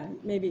 Yeah,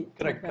 maybe.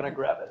 Can I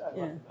grab it?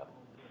 Yeah.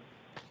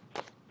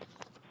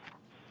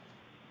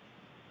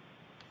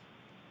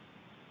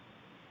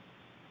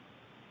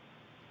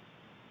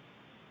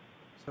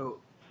 So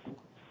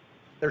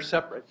they're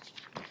separate.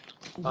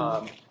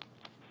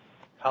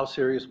 How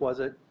serious was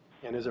it,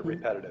 and is it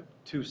repetitive?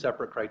 Two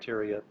separate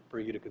criteria for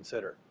you to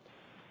consider.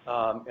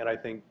 And I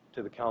think,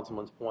 to the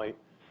councilman's point,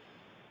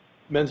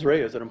 mens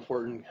rea is an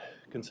important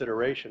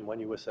consideration when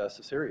you assess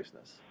the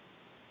seriousness.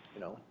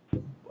 You know.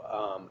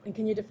 And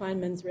can you define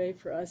mens rea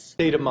for us?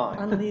 State of mind.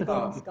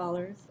 Unlegal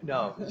scholars.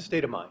 No,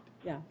 state of mind.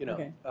 Yeah. You know.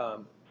 Okay.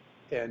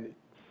 And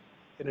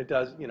it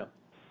does. You know.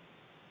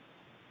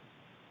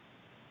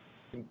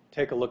 You can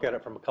take a look at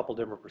it from a couple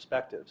different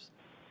perspectives.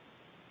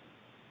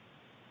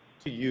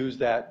 To use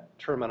that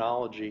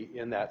terminology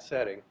in that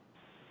setting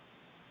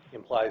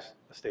implies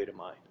a state of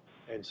mind.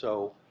 And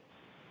so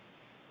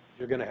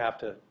you're going to have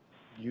to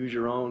use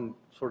your own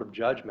sort of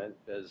judgment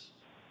as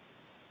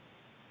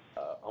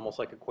almost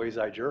like a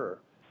quasi-juror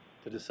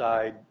to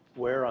decide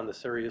where on the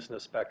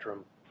seriousness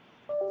spectrum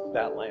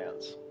that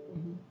lands.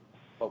 Mm-hmm.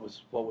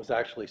 What was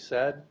actually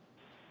said,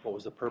 what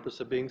was the purpose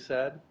of being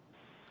said,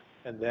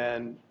 and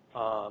then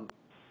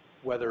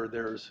whether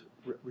there's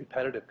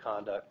repetitive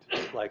conduct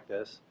like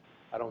this.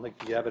 I don't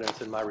think the evidence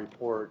in my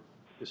report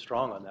is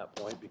strong on that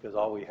point, because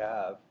all we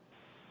have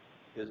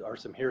are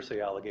some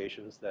hearsay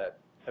allegations that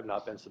have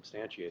not been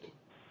substantiated.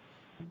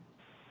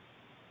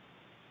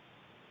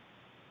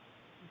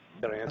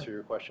 Did I answer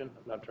your question?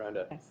 I'm not trying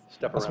to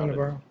step around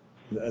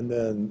it. And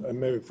then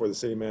maybe for the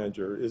city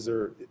manager, is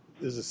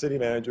the city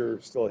manager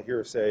still a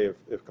hearsay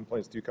if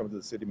complaints do come to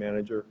the city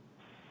manager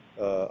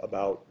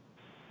about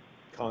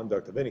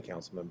conduct of any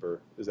council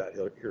member? Is that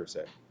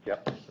hearsay?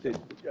 Yep.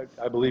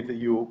 I believe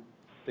that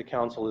the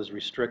council is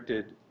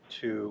restricted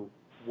to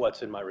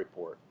what's in my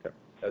report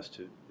as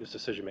to this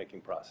decision-making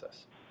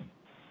process.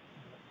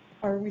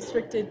 Are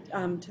restricted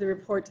to the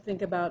report to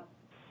think about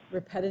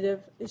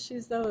repetitive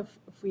issues, though?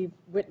 If we've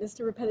witnessed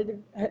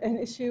an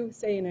issue,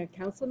 say in a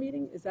council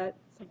meeting, is that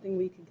something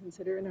we can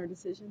consider in our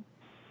decision?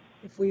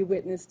 If we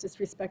witness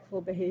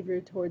disrespectful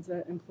behavior towards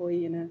an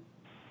employee in a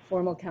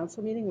formal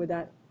council meeting, would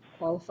that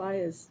qualify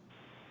as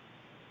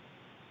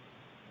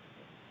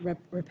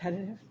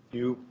repetitive?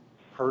 You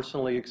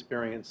personally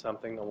experienced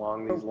something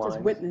along these lines?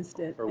 Just witnessed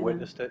it. Or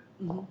witnessed it?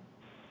 Mm-hmm.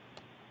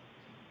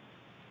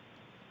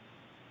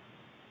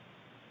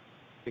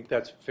 I think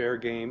that's fair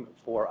game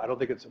I don't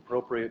think it's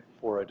appropriate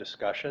for a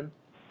discussion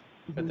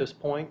at this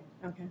point.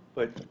 Okay.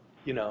 But,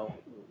 you know,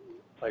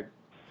 like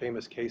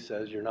famous case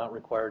says, you're not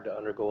required to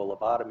undergo a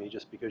lobotomy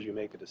just because you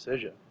make a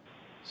decision.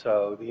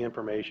 So the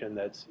information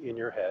that's in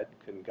your head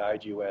can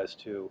guide you as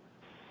to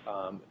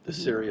the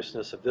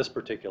seriousness of this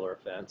particular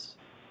offense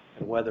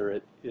and whether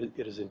it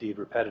is indeed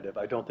repetitive.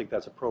 I don't think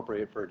that's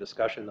appropriate for a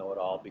discussion, though, at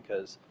all,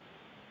 because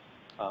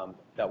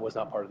that was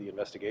not part of the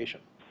investigation.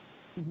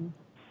 Mm-hmm.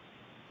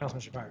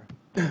 Councilman Shapiro.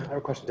 I have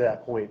a question to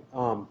that point.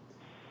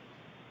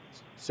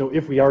 So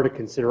if we are to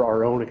consider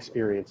our own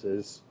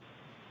experiences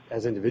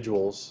as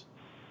individuals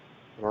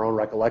and our own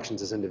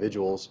recollections as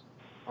individuals,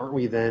 aren't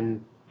we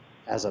then,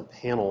 as a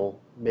panel,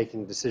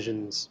 making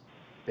decisions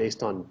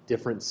based on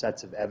different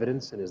sets of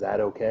evidence, and is that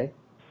okay?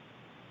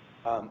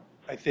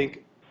 I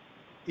think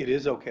it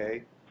is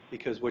okay,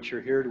 because what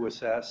you're here to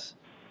assess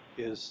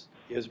is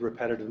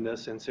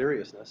repetitiveness and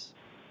seriousness,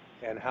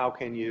 and how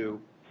can you,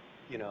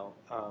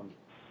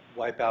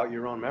 wipe out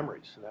your own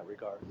memories in that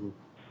regard. Mm-hmm.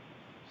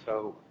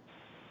 So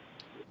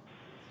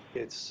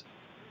it's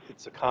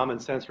a common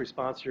sense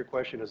response to your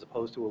question as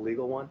opposed to a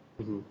legal one.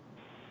 Mm-hmm.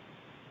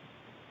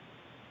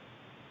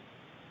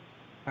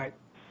 All right,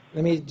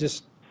 let me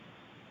just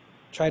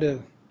try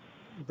to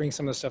bring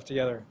some of the stuff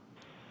together.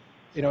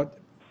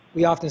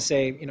 We often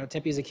say,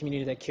 Tempe is a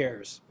community that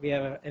cares. We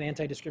have an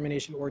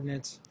anti-discrimination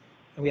ordinance,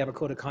 and we have a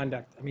code of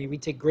conduct. I mean, we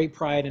take great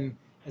pride in,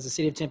 as the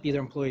city of Tempe,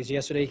 their employees.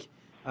 Yesterday,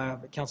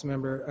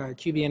 Councilmember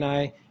Kuby and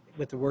I,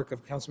 with the work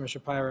of Councilmember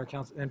Shapiro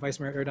and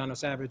Vice Mayor Erdano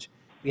Savage,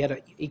 we had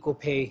an equal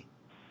pay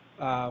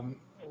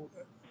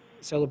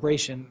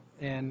celebration,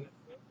 and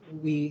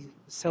we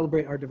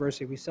celebrate our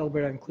diversity. We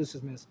celebrate our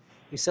inclusiveness.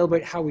 We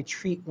celebrate how we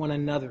treat one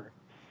another,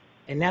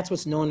 and that's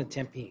what's known at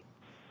Tempe.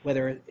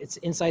 Whether it's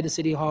inside the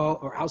city hall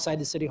or outside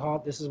the city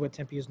hall, this is what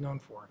Tempe is known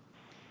for.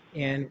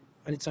 And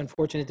it's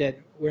unfortunate that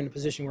we're in the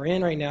position we're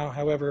in right now.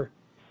 However,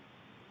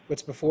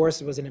 what's before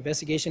us was an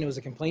investigation. It was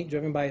a complaint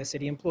driven by a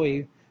city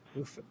employee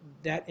who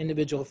that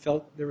individual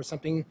felt there was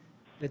something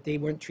that they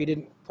weren't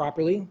treated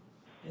properly.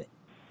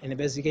 An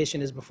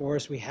investigation is before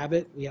us. We have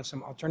it. We have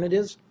some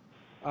alternatives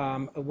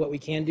of what we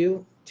can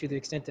do to the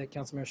extent that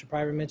Councilmember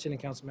Shapiro mentioned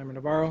and Councilmember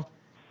Navarro.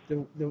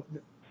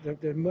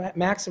 The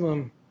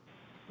maximum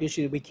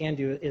issue that we can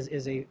do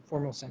is a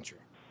formal censure.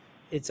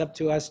 it's up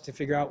to us to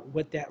figure out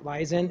what that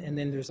lies in, and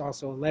then there's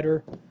also a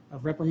letter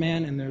of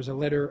reprimand, and there's a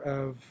letter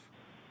of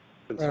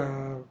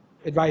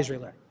advisory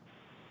letter.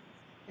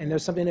 And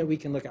there's something that we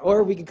can look at,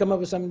 or we can come up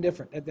with something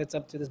different. That's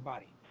up to this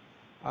body.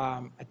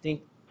 I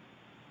think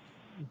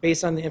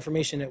based on the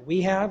information that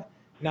we have,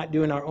 not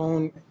doing our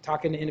own,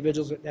 talking to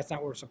individuals, that's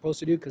not what we're supposed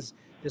to do, because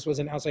this was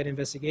an outside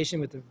investigation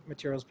with the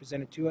materials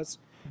presented to us,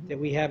 that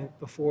we have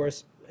before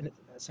us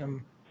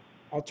some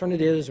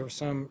alternatives or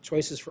some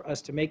choices for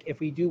us to make if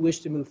we do wish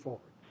to move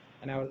forward.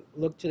 And I would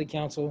look to the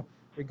council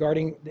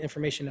regarding the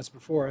information that's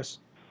before us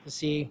to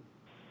see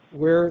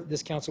where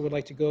this council would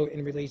like to go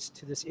in relates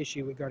to this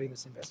issue regarding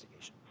this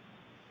investigation.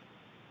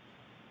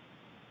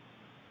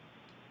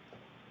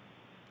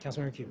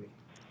 Councilmember Cubey.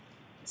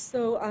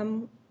 So,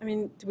 I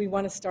mean, do we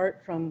want to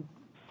start from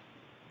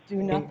do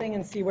nothing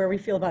and see where we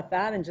feel about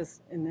that and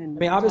just, and then? I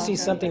mean, obviously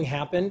something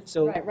happened,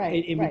 so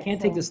Right, we can't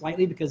take this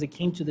lightly because it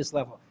came to this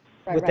level.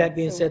 With that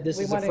being said, this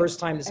is the first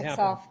time this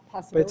happened.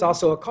 But it's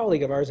also a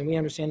colleague of ours, and we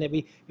understand that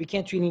we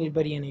can't treat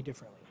anybody any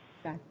differently.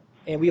 Exactly.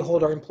 And we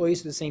hold our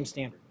employees to the same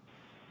standard.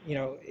 You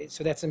know,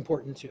 so that's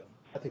important too.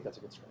 I think that's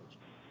a good strategy.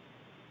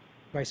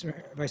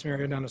 Vice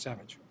Mayor Adano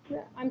Savage.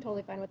 Yeah, I'm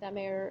totally fine with that,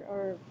 Mayor,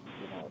 or,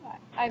 you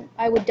know,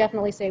 I would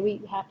definitely say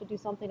we have to do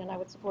something, and I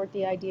would support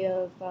the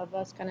idea of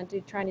us kind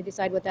of trying to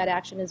decide what that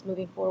action is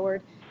moving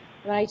forward.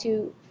 And I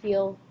too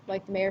feel,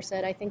 like the Mayor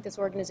said, I think this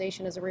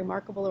organization is a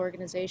remarkable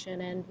organization,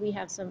 and we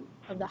have some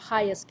of the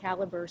highest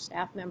caliber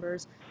staff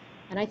members,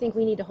 and I think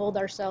we need to hold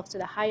ourselves to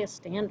the highest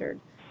standard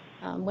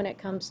when it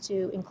comes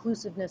to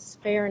inclusiveness,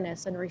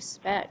 fairness, and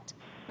respect,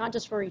 not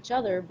just for each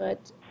other,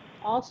 but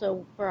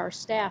also for our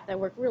staff that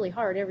work really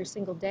hard every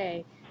single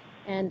day.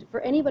 And for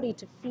anybody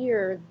to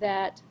fear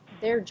that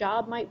their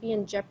job might be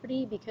in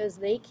jeopardy because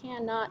they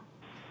cannot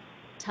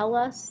tell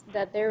us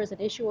that there is an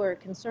issue or a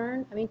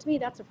concern, I mean, to me,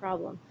 that's a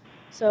problem.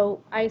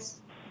 So I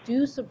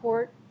do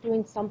support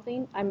doing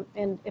something.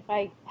 And if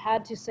I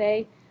had to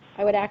say,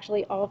 I would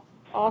actually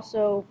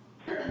also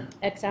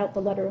X out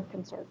the letter of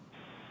concern.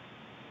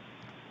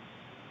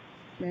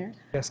 Mayor?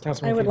 Yes,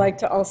 Councilman. I would like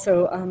to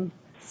also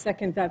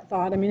second that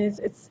thought. I mean,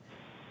 it's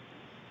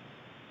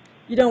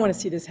you don't want to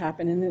see this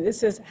happen, and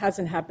this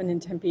hasn't happened in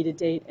Tempe to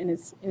date, and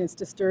it's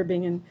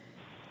disturbing.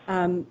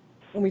 And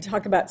when we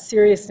talk about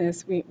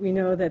seriousness, we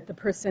know that the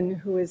person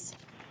who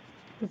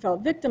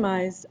felt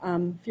victimized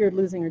feared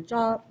losing her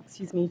job.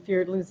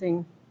 Feared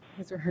losing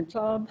his or her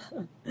job.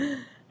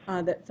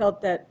 That felt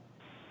that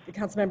the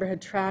council member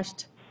had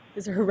trashed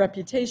his or her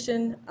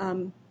reputation,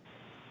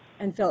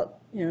 and felt,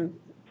 you know,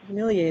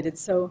 humiliated.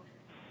 So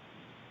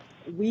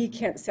we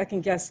can't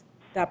second guess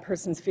that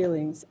person's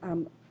feelings.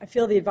 I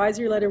feel the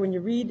advisory letter, when you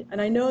read, and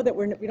I know that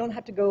we don't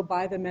have to go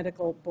by the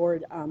medical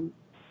board.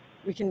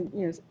 We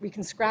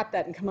can scrap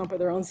that and come up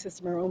with our own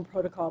system, our own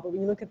protocol. But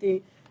when you look at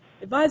the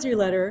advisory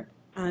letter,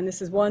 and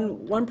this is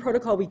one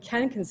protocol we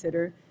can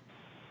consider,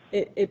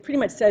 it pretty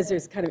much says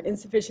there's kind of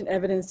insufficient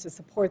evidence to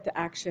support the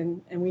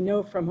action, and we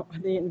know from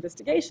the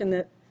investigation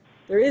that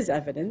there is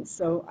evidence.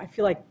 So I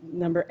feel like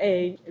number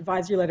A,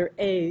 advisory letter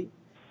A,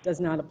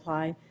 does not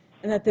apply,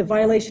 and that the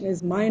violation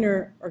is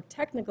minor or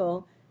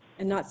technical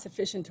and not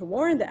sufficient to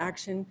warrant the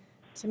action.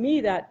 To me,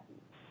 that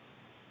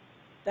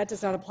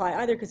does not apply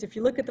either, because if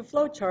you look at the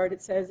flow chart,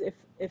 it says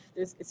if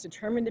it's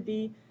determined to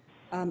be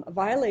a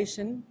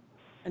violation,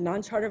 a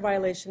non-charter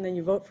violation, then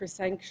you vote for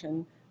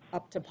sanction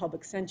up to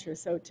public censure.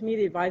 So to me,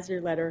 the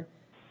advisory letter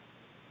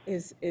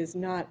is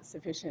not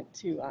sufficient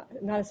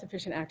not a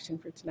sufficient action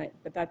for tonight,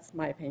 but that's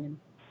my opinion.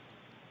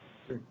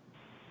 Sure.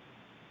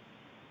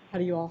 How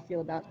do you all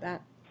feel about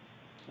that,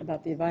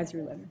 about the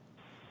advisory letter?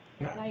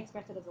 And I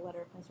expect it as a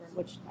letter of concern,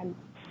 which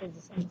is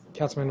the same.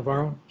 Councilman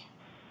Navarro.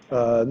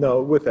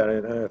 No, with that,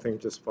 and I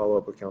think just follow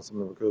up with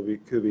Councilmember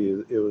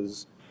Kuby, it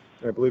was,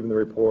 I believe in the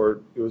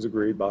report, it was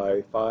agreed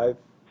by 5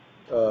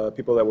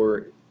 people that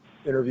were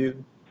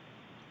interviewed.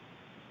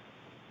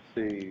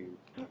 Let's see,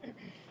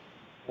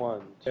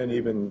 1, 2, And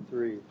even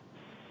 3,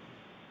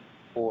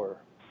 4,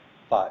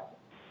 5.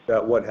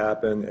 that what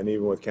happened, and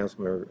even with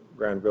Councilmember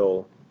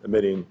Granville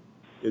admitting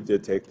it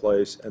did take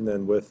place, and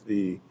then with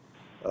the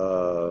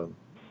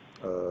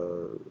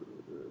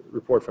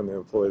report from the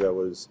employee that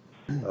was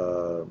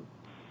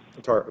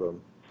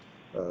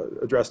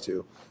addressed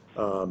to.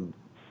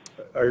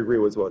 I agree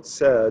with what's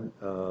said.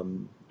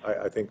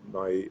 I think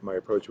my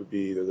approach would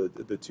be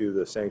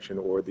the sanction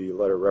or the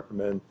letter of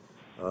reprimand.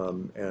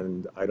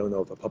 And I don't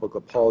know if a public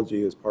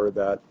apology is part of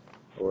that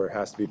or it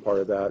has to be part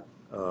of that,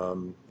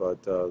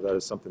 but that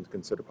is something to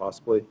consider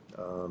possibly.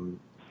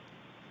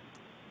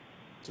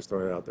 Just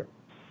throwing it out there.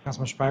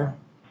 Councilman Shapiro.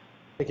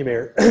 Thank you,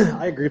 Mayor.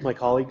 I agree with my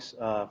colleagues.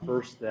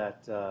 First,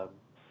 that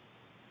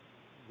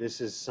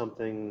this is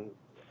something,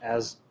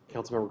 as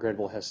Councilmember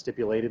Granville has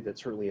stipulated, that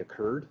certainly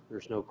occurred.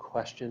 There's no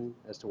question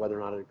as to whether or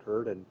not it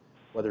occurred and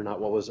whether or not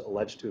what was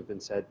alleged to have been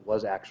said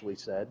was actually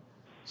said.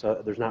 So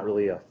there's not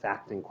really a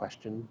fact in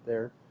question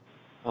there.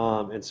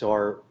 And so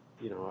our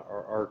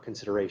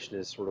consideration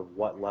is sort of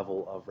what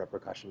level of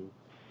repercussion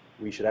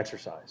we should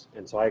exercise.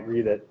 And so I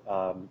agree that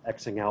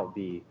Xing out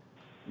the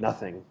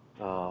nothing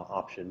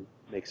option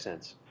makes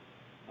sense.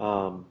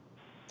 I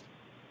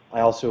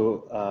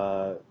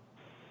also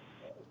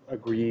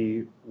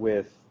agree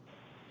with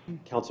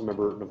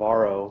Councilmember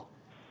Navarro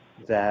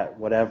that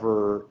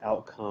whatever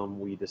outcome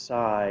we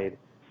decide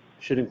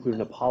should include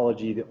an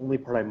apology. The only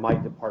part I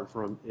might depart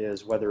from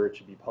is whether it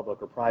should be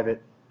public or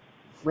private.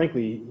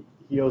 Frankly,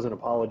 he owes an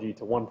apology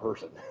to one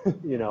person,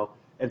 you know,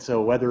 and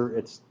so whether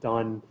it's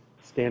done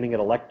standing at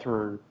a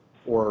lectern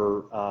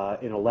or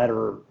in a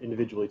letter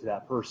individually to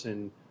that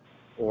person,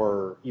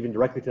 or even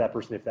directly to that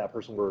person if that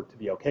person were to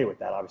be okay with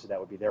that, obviously that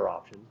would be their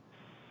option.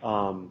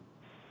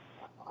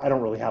 I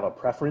don't really have a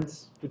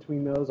preference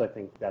between those. I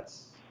think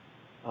that's,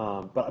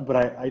 but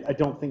I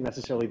don't think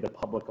necessarily the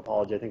public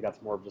apology. I think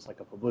that's more of just like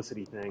a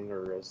publicity thing,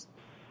 or as,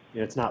 you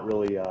know, it's not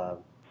really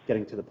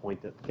getting to the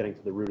point, that getting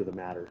to the root of the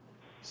matter.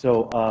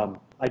 So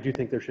I do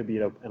think there should be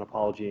an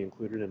apology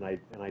included, and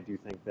I do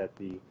think that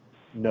the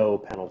no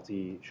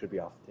penalty should be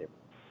off the table.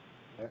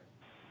 Okay.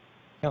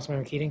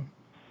 Councilmember Keating?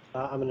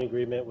 I'm in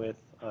agreement with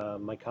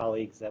my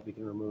colleagues that we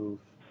can remove,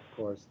 of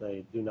course,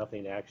 the do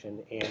nothing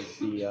action and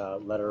the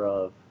letter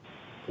of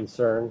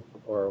concern,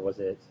 or was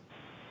it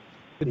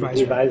Advisory.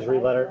 the advisory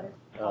letter?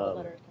 All the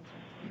letters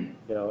concerned.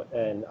 You know,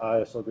 and I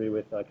also agree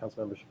with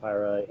Councilmember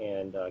Shapira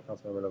and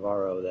Councilmember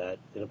Navarro that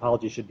an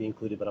apology should be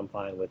included, but I'm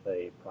fine with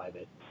a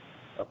private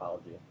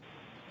apology.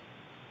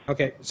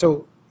 Okay,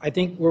 so I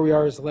think where we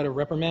are is the letter of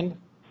reprimand.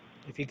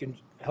 If you can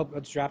help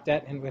us draft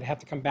that, and we'd have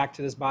to come back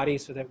to this body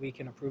so that we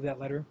can approve that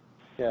letter.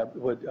 Yeah,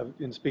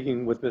 in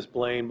speaking with Ms.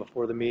 Blaine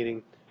before the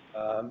meeting,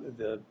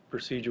 the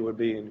procedure would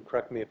be, and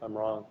correct me if I'm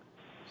wrong,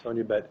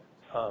 Sonia, but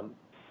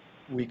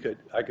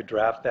I could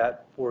draft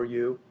that for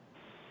you,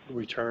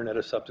 return at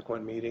a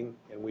subsequent meeting,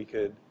 and we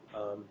could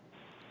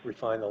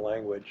refine the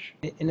language.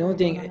 And the only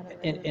thing,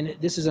 and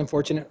this is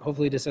unfortunate,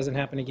 hopefully this doesn't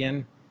happen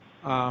again.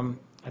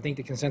 I think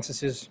the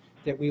consensus is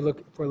that we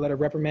look for a letter of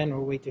reprimand.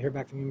 We'll wait to hear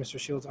back from you, Mr.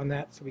 Shields, on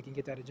that so we can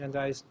get that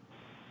agendized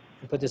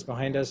and put this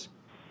behind us.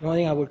 The only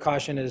thing I would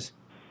caution is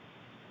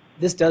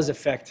this does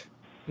affect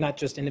not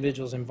just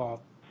individuals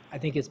involved. I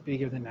think it's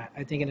bigger than that.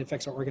 I think it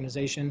affects our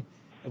organization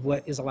of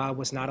what is allowed,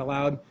 what's not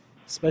allowed,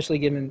 especially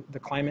given the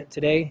climate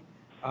today.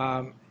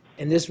 And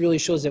this really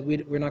shows that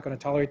we're not going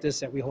to tolerate this,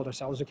 that we hold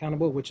ourselves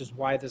accountable, which is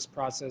why this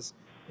process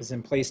is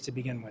in place to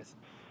begin with.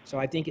 So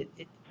I think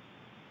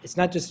it's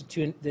not just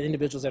the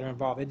individuals that are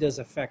involved. It does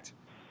affect,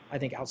 I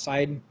think,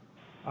 outside,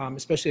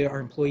 especially our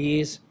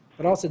employees,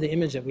 but also the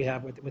image that we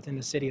have within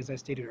the city, as I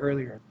stated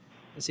earlier.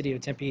 The city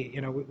of Tempe, you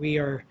know, we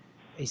are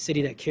a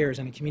city that cares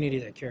and a community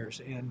that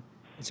cares. And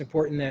it's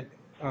important that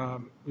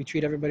we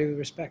treat everybody with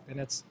respect. And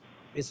that's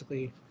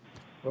basically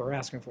what we're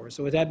asking for.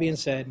 So with that being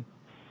said,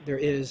 there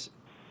is,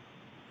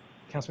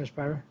 Councilman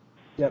Shapiro?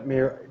 Yeah,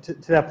 Mayor, to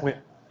that point,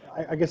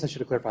 I guess I should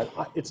have clarified.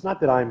 It's not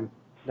that I'm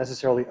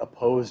necessarily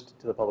opposed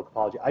to the public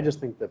apology. I just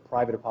think the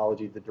private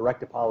apology, the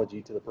direct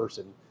apology to the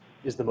person,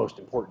 is the most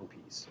important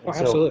piece. And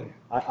absolutely.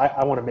 So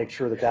I want to make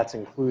sure that that's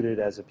included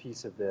as a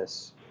piece of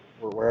this,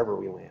 or wherever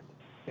we land.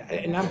 Yeah,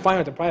 and I'm fine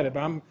with the private, but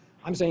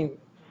I'm saying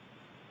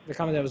the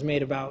comment that was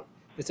made about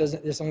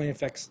this only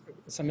affects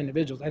some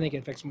individuals. I think it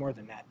affects more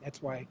than that.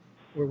 That's why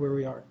we're where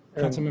we are.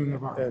 Councilmember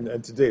Navarro.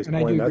 And to Dave's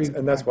point,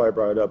 that's why I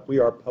brought it up. We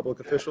are public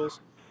officials.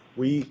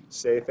 We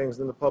say things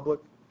in the public.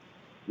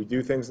 We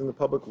do things in the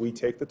public. We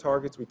take the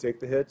targets. We take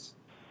the hits.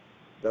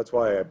 That's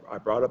why I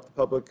brought up the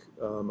public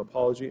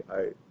apology.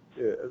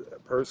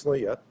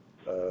 Personally, yeah,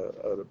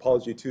 an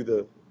apology to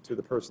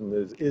the person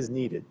is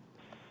needed.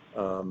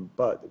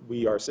 But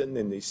we are sitting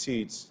in these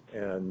seats,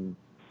 and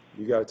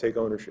you got to take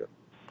ownership.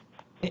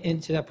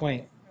 And to that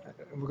point,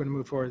 we're going to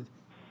move forward.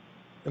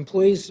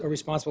 Employees are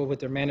responsible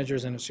with their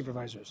managers and their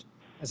supervisors.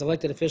 As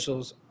elected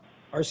officials,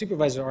 our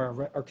supervisors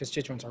are our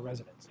constituents, our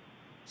residents.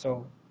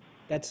 So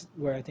that's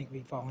where I think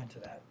we fall into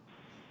that.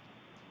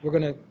 We're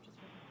going to,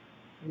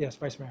 yes,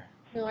 Vice Mayor.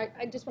 No, I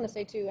just want to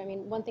say too, I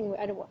mean, one thing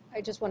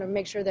I just want to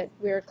make sure that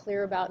we're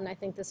clear about, and I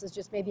think this is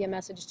just maybe a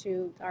message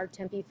to our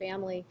Tempe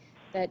family,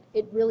 that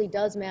it really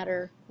does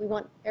matter. We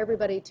want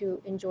everybody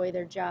to enjoy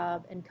their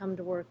job and come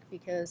to work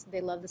because they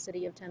love the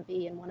city of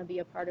Tempe and want to be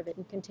a part of it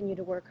and continue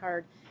to work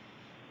hard,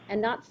 and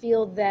not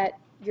feel that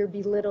you're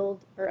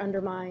belittled or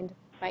undermined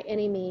by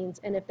any means.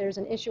 And if there's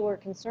an issue or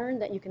concern,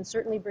 that you can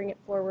certainly bring it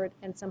forward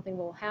and something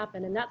will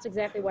happen. And that's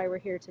exactly why we're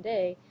here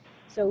today,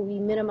 so we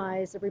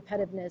minimize the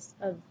repetitiveness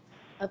of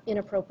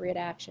inappropriate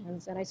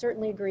actions. And I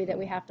certainly agree that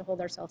we have to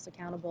hold ourselves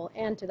accountable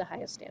and to the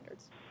highest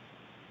standards.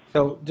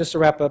 So just to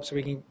wrap up so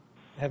we can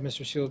have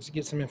Mr. Shields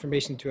get some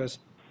information to us.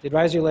 The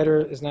advisory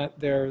letter is not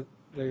there.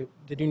 The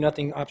do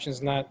nothing option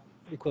is not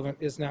equivalent,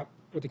 is not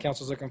what the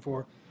council is looking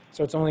for.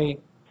 So it's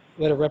only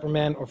letter of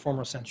reprimand or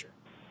formal censure.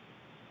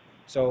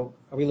 So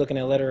are we looking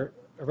at a letter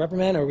of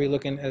reprimand, or are we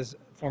looking as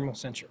formal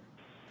censure?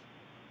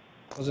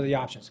 Those are the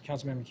options.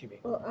 Councilmember QB.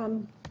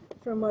 Well,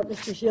 from what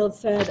Mr. Shields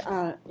said,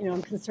 you know,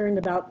 I'm concerned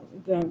about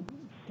the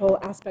whole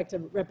aspect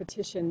of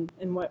repetition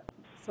and what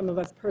some of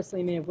us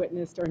personally may have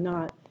witnessed or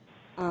not.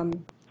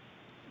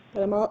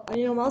 But I'm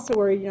also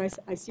worried. You know,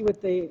 I see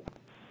what the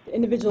the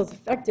individuals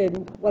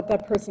affected, what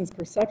that person's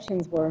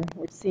perceptions were,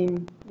 which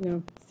seem,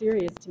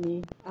 serious to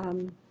me.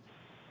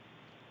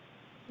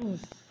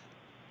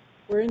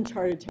 We're in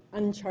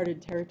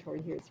uncharted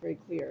territory here. It's very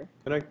clear.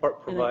 Can I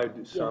provide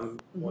yes.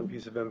 one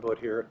piece of input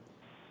here?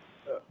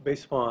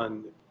 Based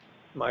upon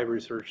my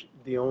research,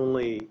 the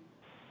only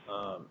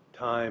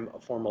time a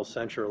formal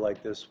censure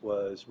like this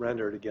was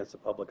rendered against a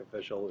public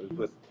official is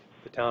with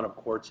the town of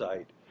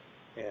Quartzsite.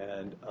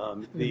 And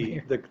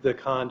the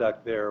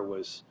conduct there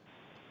was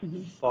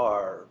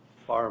far,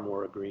 far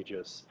more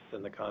egregious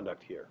than the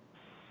conduct here.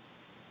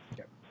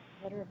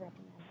 Letter of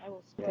reprimand. I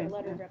will support a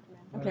letter of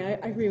reprimand. Okay,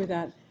 I agree with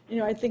that.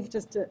 I think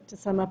just to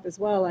sum up as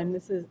well,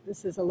 this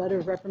is a letter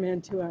of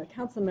reprimand to a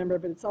council member,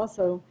 but it's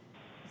also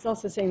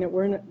saying that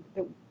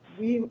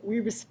we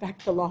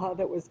respect the law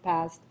that was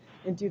passed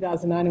in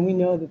 2009, and we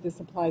know that this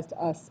applies to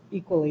us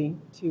equally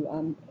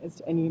as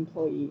to any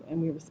employee,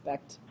 and we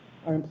respect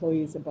our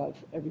employees above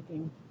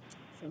everything.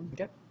 So.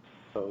 Okay.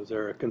 So is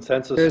there a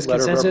consensus? There's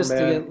letter consensus of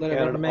to reprimand get letter of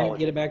and an reprimand, apology?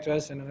 get it back to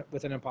us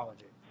with an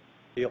apology.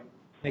 Deal.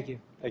 Thank you.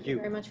 Thank Thank you you.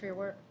 very much for your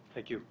work.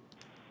 Thank you.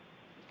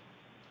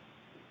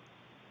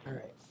 All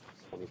right.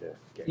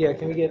 Yeah,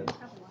 can we get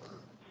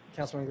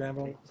Councilman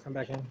Granville come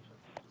back in?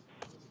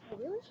 Oh,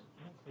 really?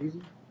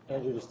 Easy.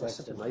 Andrew just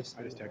texted him. I just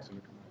texted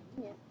him to come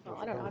Yeah. Well,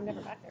 I don't know. I'm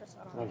never back there, so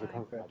I don't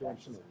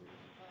know.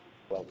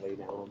 Well, lay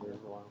down on there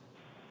for a while.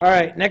 All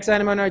right, next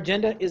item on our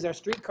agenda is our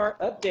streetcar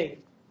update.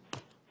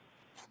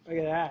 Look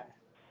at that.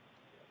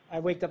 I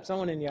waked up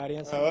someone in the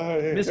audience. hey,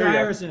 Mr. there you go.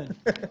 Iverson.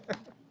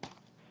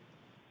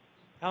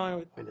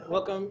 Alan,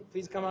 welcome.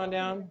 Please come on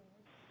down.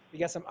 We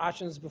got some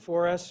options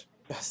before us.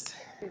 Yes.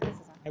 Dude, this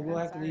is I will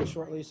have to leave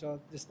shortly, so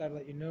I'll just thought I'd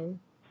let you know.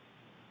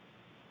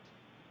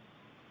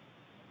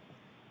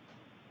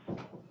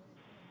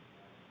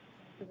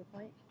 to the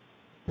point.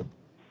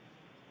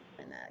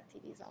 And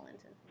TV's all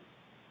into.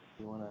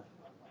 You want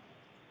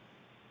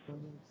to?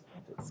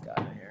 It's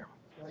Scott here.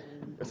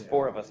 There's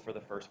 4 of us for the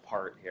first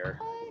part here.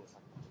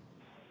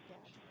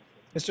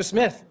 Mr.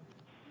 Smith.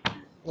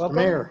 Welcome.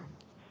 Mr. Mayor,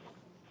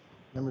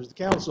 members of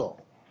the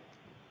council.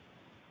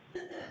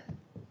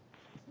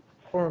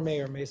 Former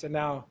Mayor Mesa,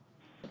 now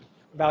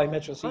Valley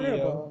Metro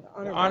CEO.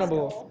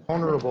 Honorable.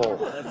 Honorable.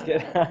 Let's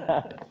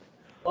get.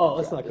 Oh,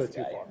 let's not go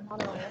too far.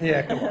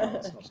 Yeah, come on.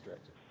 Let's not stretch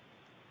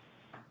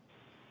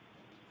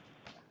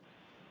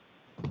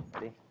it.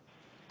 Ready?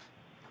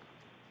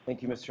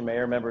 Thank you, Mr.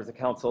 Mayor, members of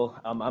council.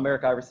 I'm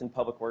Eric Iverson,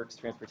 Public Works,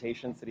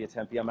 Transportation, City of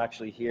Tempe. I'm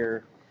actually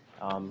here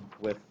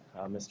with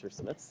Mr.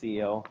 Smith,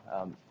 CEO,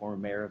 former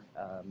Mayor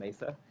of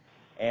Mesa,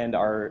 and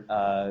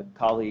our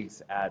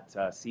colleagues at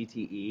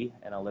CTE,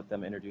 and I'll let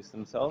them introduce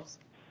themselves.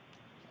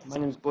 My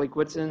name is Blake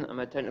Whitson. I'm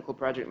a technical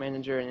project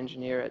manager and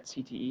engineer at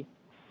CTE.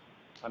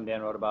 I'm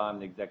Dan Rodabaugh. I'm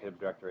the executive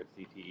director at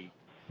CTE.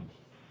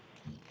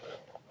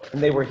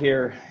 And they were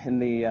here in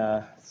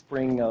the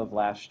spring of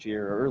last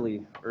year,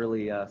 early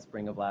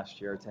spring of last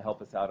year, to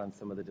help us out on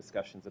some of the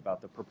discussions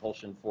about the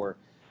propulsion for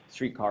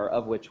streetcar,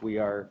 of which we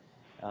are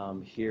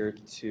here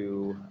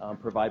to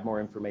provide more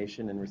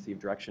information and receive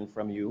direction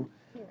from you.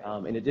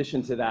 In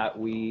addition to that,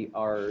 we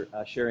are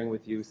sharing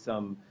with you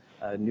some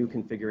new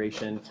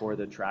configuration for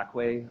the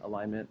trackway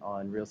alignment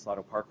on Rio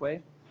Salado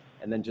Parkway,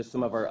 and then just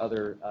some of our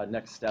other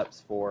next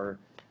steps for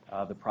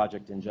the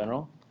project in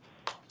general.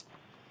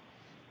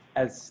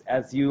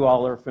 As you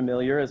all are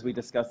familiar, as we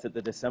discussed at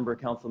the December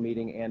council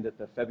meeting and at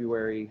the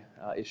February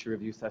issue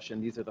review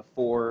session, these are the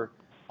 4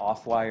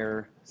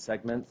 off-wire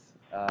segments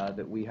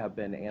that we have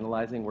been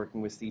analyzing,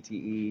 working with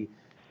CTE,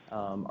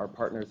 our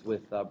partners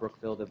with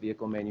Brookfield, the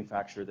vehicle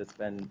manufacturer that's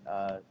been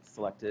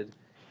selected,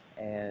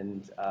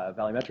 and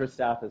Valley Metro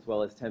staff, as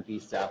well as Tempe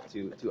staff,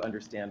 to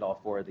understand all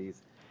 4 of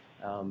these.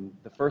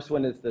 The first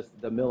one is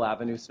the Mill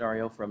Avenue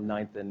scenario from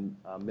 9th and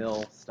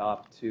Mill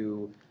stop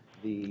to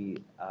the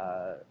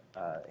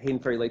Hayden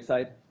Ferry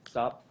Lakeside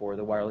stop for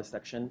the wireless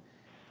section.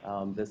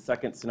 The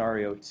second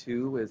scenario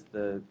 2 is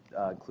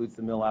includes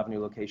the Mill Avenue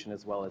location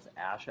as well as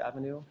Ash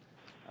Avenue,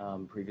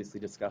 previously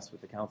discussed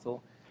with the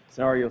council.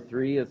 Scenario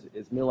 3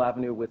 is Mill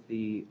Avenue with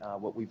the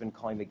what we've been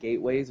calling the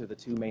gateways, or the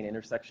 2 main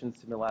intersections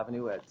to Mill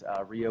Avenue at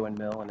Rio and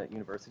Mill and at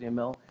University and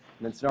Mill.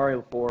 And then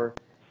scenario 4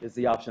 is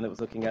the option that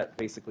was looking at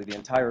basically the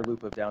entire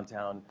loop of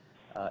downtown,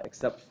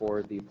 except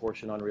for the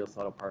portion on Rio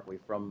Salado Parkway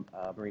from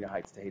Marina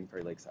Heights to Hayden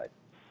Ferry Lakeside.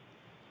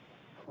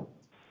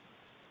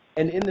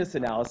 And in this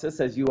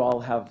analysis, as you all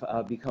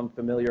have become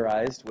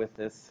familiarized with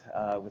this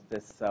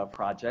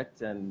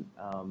project, and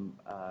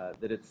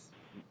that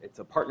it's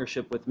a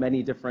partnership with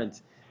many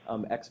different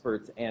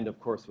experts, and of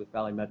course with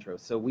Valley Metro.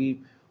 So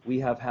we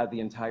have had the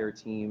entire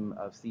team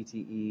of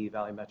CTE,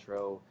 Valley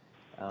Metro,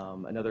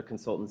 another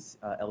consultants,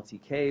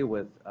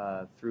 LTK,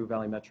 through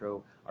Valley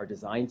Metro, our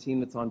design team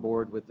that's on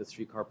board with the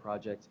streetcar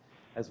project,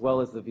 as well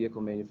as the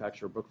vehicle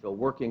manufacturer Brookfield,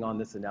 working on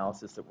this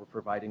analysis that we're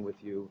providing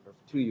with you, or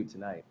to you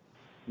tonight.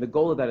 And the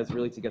goal of that is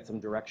really to get some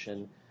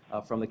direction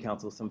from the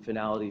council, some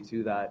finality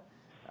to that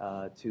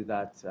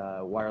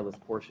wireless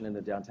portion in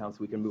the downtown, so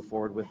we can move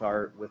forward with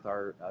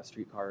our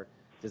streetcar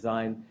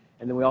design.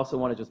 And then we also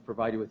want to just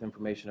provide you with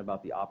information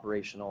about the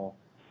operational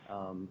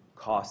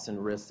costs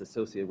and risks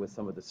associated with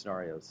some of the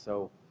scenarios.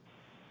 So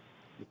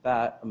with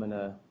that, I'm going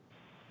to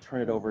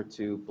turn it over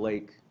to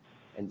Blake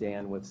and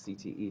Dan with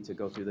CTE to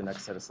go through the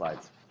next set of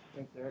slides.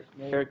 Thanks, Eric.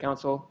 Mayor,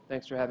 Council,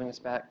 thanks for having us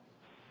back.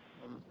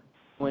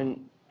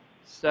 When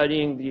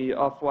studying the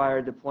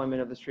off-wire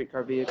deployment of the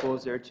streetcar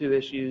vehicles, there are two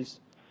issues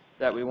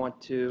that we want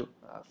to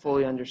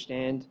fully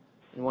understand,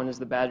 and one is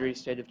the battery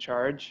state of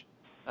charge.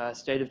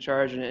 State of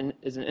charge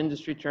is an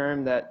industry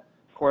term that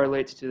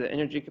correlates to the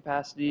energy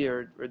capacity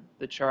or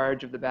the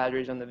charge of the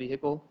batteries on the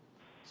vehicle.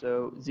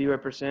 So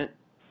 0%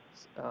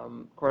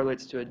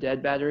 correlates to a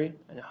dead battery,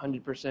 and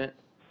 100%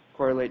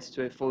 correlates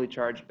to a fully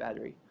charged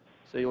battery.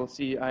 So you'll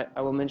see I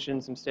will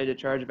mention some state of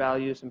charge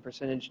values, some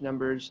percentage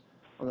numbers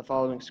on the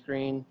following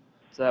screen.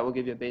 So that will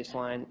give you a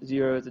baseline.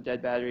 0 is a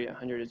dead battery,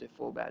 100 is a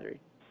full battery.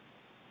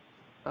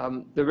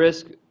 The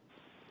risk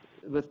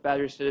with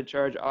battery state of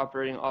charge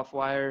operating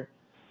off-wire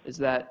is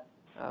that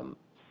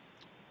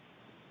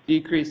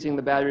decreasing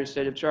the battery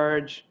state of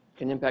charge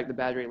can impact the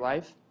battery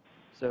life.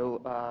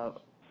 So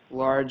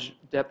large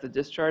depth of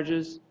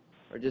discharges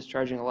or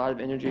discharging a lot of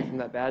energy from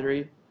that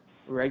battery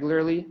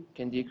regularly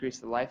can decrease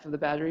the life of the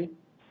battery.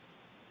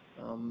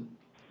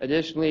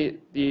 Additionally,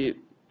 the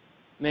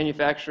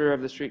manufacturer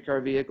of the streetcar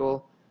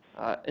vehicle,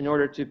 in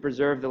order to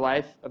preserve the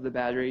life of the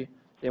battery,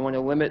 they want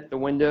to limit the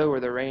window or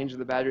the range of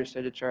the battery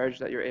state of charge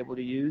that you're able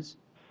to use.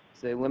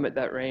 So they limit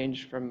that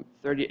range from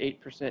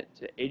 38%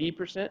 to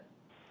 80%.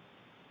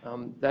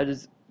 That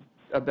is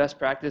a best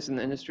practice in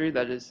the industry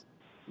that is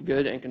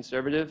good and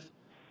conservative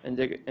and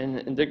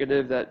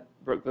indicative that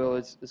Brookville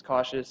is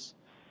cautious,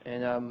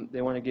 and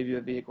they want to give you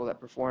a vehicle that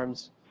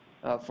performs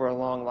for a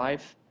long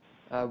life.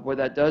 What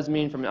that does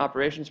mean from an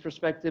operations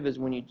perspective is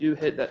when you do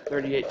hit that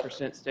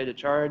 38% state of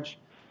charge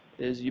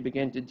is you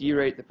begin to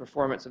derate the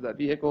performance of that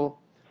vehicle.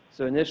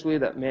 So initially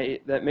that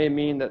may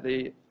mean that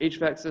the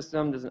HVAC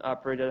system doesn't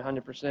operate at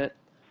 100%,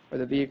 or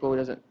the vehicle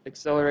doesn't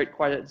accelerate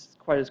quite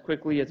as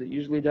quickly as it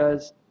usually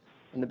does,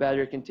 and the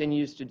battery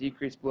continues to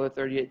decrease below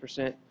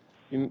 38%.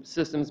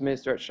 Systems may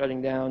start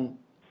shutting down,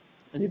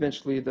 and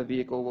eventually the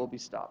vehicle will be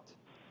stopped.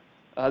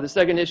 The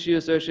second issue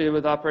associated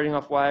with operating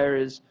off-wire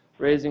is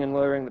raising and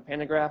lowering the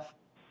pantograph.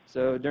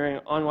 So during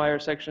on-wire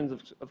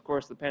sections, of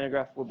course, the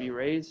pantograph will be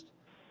raised,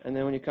 and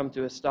then when you come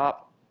to a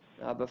stop,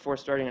 before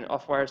starting an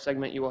off-wire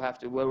segment, you will have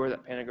to lower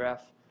that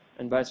pantograph,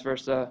 and vice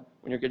versa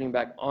when you're getting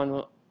back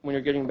on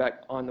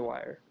the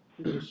wire.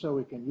 Just so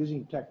we can,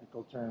 using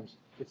technical terms,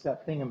 it's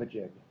that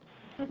thingamajig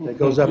that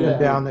goes up and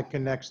down that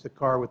connects the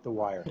car with the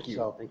wire. Thank you.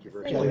 So, Thank you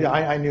for yeah, explaining.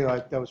 I knew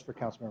that was for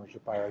Councilmember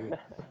Shapiro.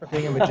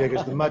 Thingamajig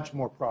is the much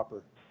more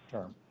proper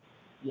term.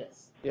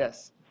 Yes.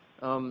 Yes.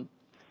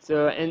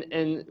 So,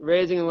 and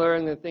raising and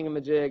lowering the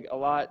thingamajig a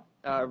lot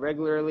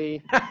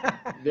regularly.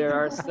 There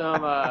are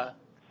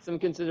some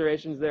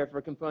considerations there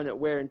for component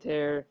wear and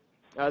tear.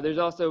 There's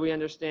also, we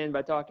understand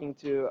by talking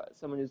to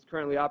someone who's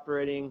currently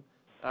operating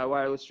a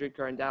wireless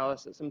streetcar in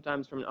Dallas, that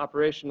sometimes from an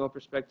operational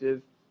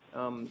perspective,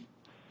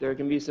 there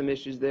can be some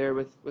issues there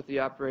with the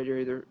operator,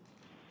 either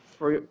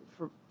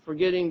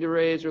forgetting to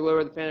raise or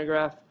lower the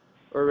pantograph,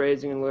 or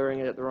raising and lowering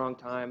it at the wrong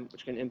time,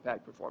 which can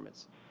impact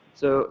performance.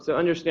 So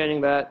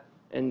understanding that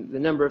and the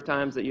number of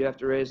times that you have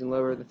to raise and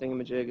lower the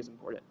thingamajig is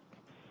important.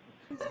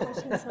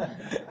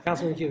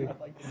 Councilman Keeley.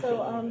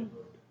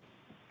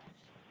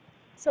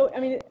 So, I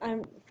mean,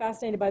 I'm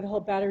fascinated by the whole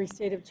battery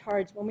state of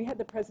charge. When we had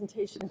the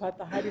presentation about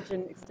the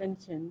hydrogen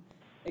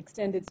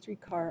extended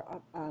streetcar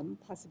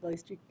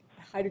possibility,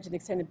 hydrogen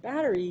extended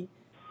battery,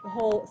 the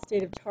whole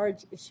state of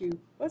charge issue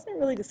wasn't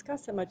really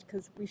discussed so much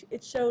because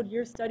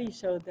your study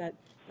showed that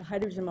the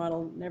hydrogen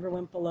model never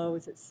went below,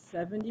 is it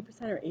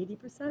 70% or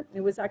 80%?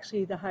 It was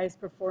actually the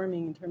highest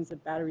performing in terms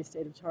of battery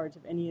state of charge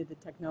of any of the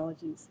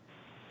technologies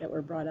that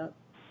were brought up.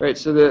 Right,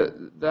 so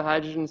the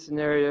hydrogen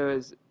scenario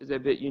is a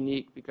bit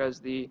unique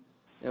because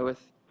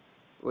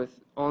with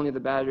only the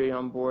battery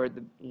on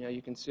board,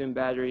 you consume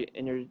battery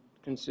energy,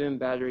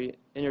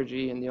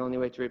 and the only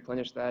way to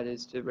replenish that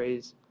is to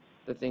raise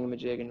the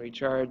thingamajig and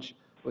recharge.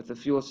 With the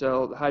fuel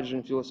cell, the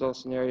hydrogen fuel cell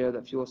scenario,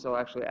 the fuel cell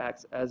actually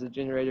acts as a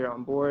generator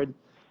on board.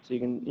 So you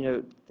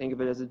can think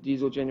of it as a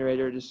diesel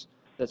generator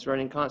that's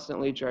running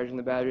constantly, charging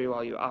the battery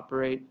while you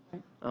operate.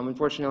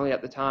 Unfortunately,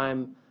 at the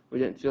time, we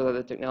didn't feel that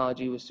the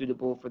technology was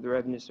suitable for the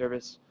revenue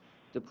service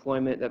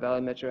deployment that Valley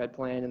Metro had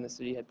planned and the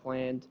city had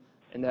planned,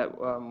 and that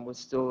was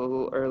still a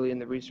little early in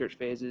the research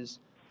phases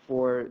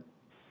for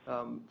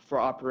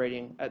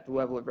operating at the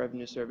level of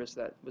revenue service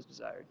that was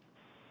desired.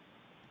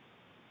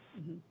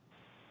 Mm-hmm.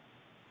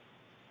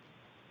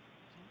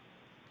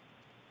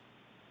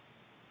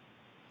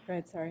 Go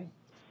ahead, sorry.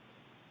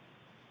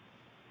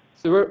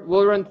 So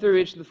we'll run through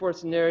each of the 4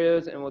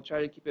 scenarios, and we'll try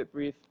to keep it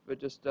brief,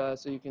 but just so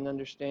you can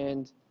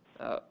understand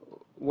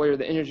what are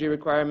the energy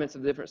requirements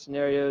of the different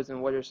scenarios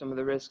and what are some of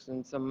the risks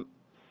and some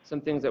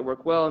things that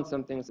work well and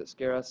some things that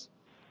scare us.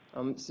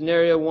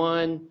 Scenario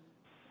 1,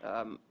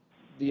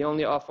 the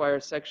only off-wire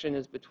section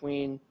is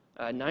between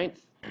 9th,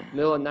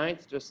 middle of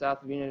 9th, just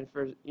south of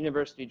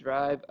University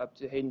Drive, up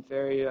to Hayden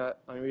Ferry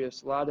on Rio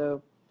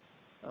Salado.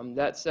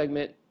 That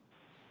segment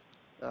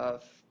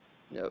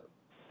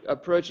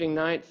approaching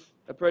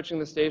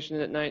the station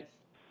at 9th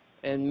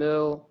and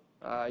Mill,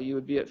 you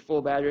would be at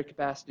full battery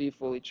capacity,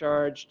 fully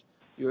charged.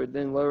 You would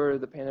then lower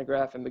the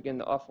pantograph and begin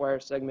the off-wire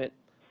segment,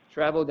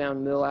 travel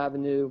down Mill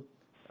Avenue,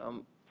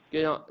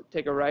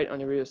 take a right on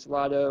Rio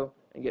Salado,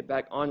 and get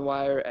back on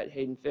wire at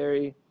Hayden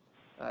Ferry.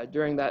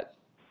 During that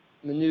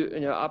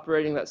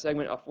operating that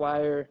segment off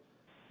wire,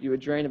 you would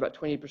drain about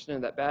 20%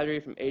 of that battery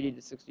from 80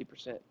 to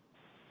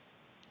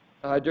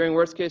 60%. During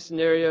worst case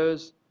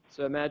scenarios,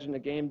 so imagine a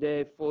game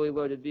day, fully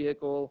loaded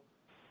vehicle,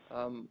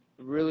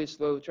 really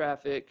slow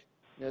traffic.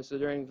 So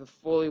during the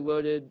fully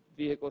loaded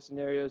vehicle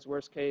scenarios,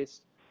 worst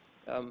case,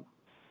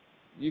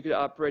 you could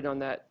operate on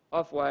that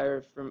off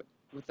wire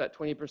with that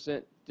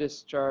 20%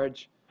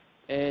 discharge,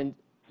 and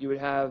you would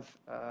have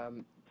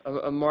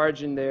a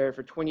margin there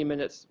for 20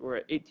 minutes or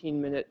an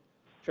 18-minute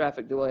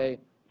traffic delay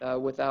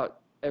without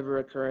ever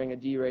occurring a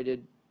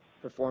derated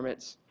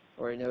performance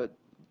or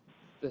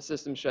the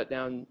system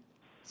shutdown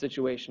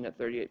situation at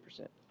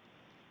 38%.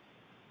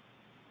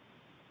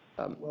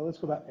 Well, let's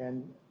go back.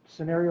 And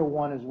scenario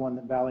one is one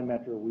that Valley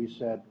Metro, we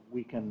said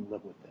we can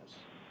live with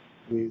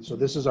this. So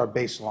this is our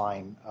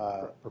baseline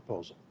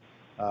proposal.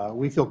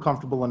 We feel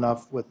comfortable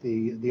enough with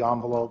the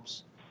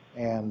envelopes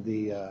and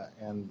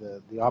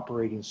the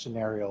operating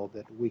scenario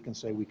that we can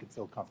say we could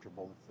feel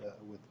comfortable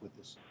with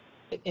this.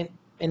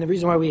 And the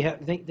reason why we have,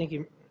 thank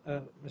you,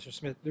 Mr.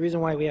 Smith, the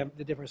reason why we have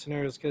the different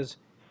scenarios is because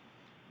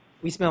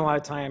we spend a lot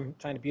of time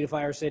trying to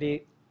beautify our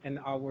city, and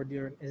all we're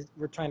doing is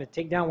we're trying to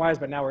take down wires,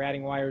 but now we're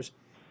adding wires.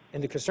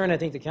 And the concern I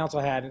think the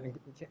council had, and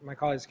my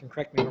colleagues can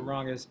correct me if I'm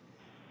wrong, is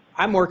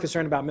I'm more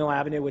concerned about Mill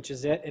Avenue, which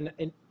is it.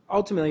 And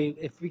ultimately,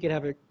 if we could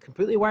have it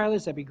completely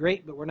wireless, that'd be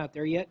great, but we're not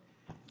there yet.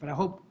 But I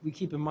hope we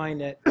keep in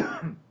mind that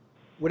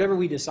whatever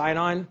we decide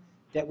on,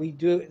 that we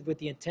do it with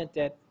the intent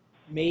that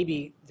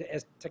maybe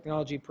as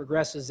technology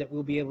progresses, that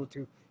we'll be able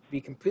to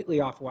be completely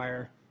off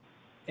wire,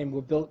 and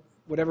we'll build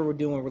whatever we're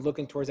doing, we're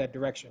looking towards that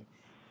direction.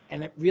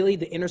 And really,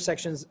 the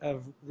intersections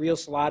of Rio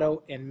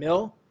Salado and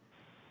Mill,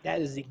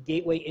 that is the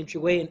gateway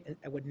entryway, and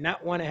I would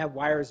not want to have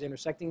wires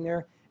intersecting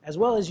there, as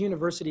well as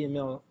University and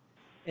Mill,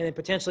 and then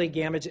potentially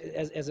Gamage,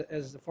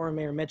 as the former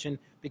mayor mentioned,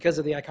 because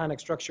of the iconic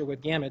structure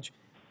with Gamage.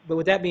 But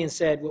with that being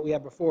said, what we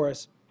have before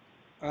us,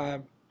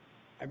 I'm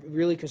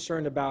really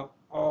concerned about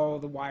all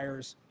the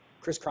wires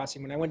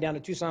crisscrossing. When I went down to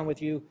Tucson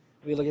with you,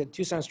 we looked at the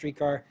Tucson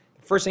streetcar,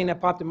 the first thing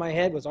that popped in my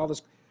head was all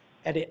this,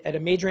 at a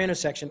major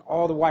intersection,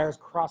 all the wires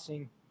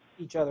crossing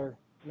each other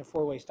in a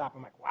four-way stop.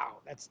 I'm like, wow,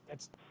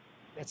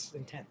 that's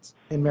intense.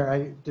 And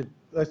Mayor,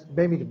 let's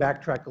maybe to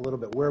backtrack a little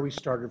bit where we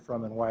started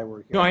from and why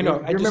we're here. No, I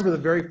know. You remember the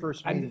very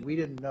first meeting, we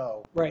didn't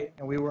know. Right.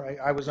 And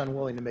I was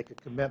unwilling to make a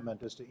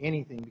commitment as to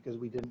anything because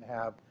we didn't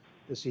have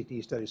the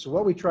CTE study. So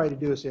what we tried to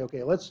do is say,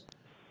 okay, let's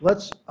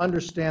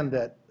understand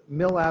that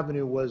Mill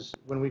Avenue was,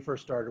 when we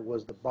first started,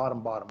 was the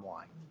bottom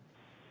line.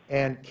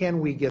 And can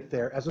we get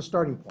there as a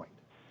starting point?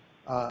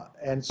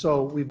 And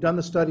so we've done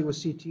the study with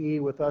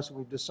CTE with us, and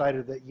we've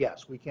decided that,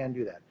 yes, we can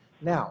do that.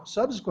 Now,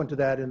 subsequent to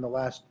that, in the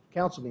last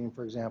council meeting,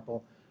 for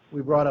example,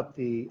 we brought up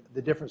the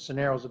different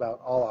scenarios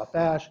about all off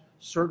ash,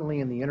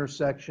 certainly in the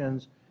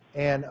intersections,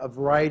 and a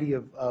variety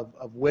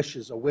of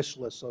wishes, a wish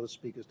list, so to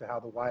speak, as to how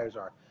the wires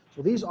are.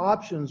 So these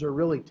options are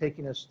really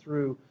taking us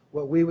through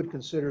what we would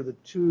consider the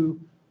two,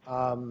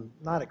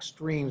 not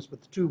extremes,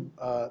 but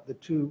the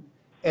two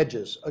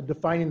edges,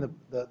 defining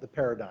the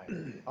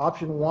paradigm.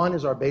 Option one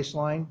is our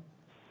baseline,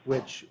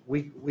 which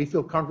we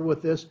feel comfortable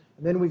with this.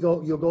 And then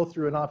you'll go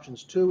through in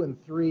options 2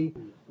 and 3,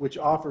 which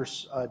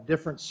offers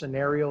different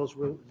scenarios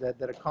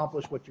that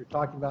accomplish what you're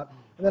talking about.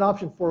 And then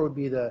option 4 would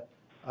be the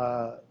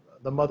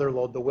mother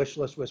lode, the wish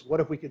list. What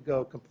if we could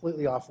go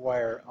completely off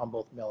wire on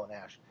both Mill and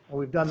Ash? And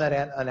we've done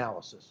that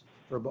analysis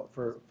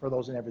for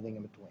those and everything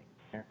in between.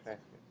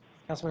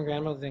 Councilman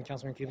Granville, then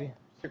Councilman Kuby.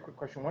 Just a quick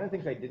question. One of the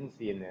things I didn't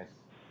see in this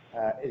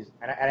is,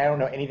 and I don't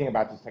know anything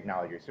about this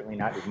technology, certainly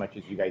not as much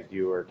as you guys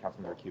do or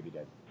Councilman Kuby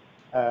does.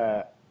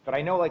 But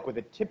I know, like with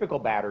a typical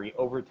battery,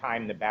 over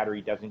time the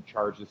battery doesn't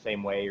charge the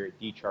same way or it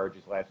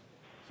decharges less.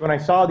 So when I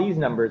saw these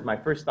numbers, my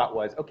first thought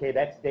was, okay,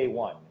 that's day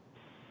one.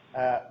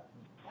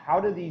 How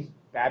do these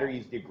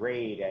batteries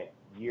degrade at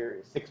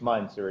 6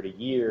 months or at a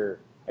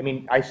year? I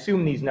mean, I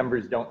assume these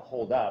numbers don't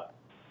hold up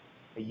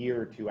a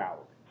year or 2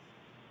 out.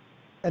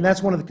 And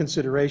that's one of the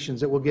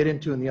considerations that we'll get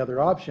into in the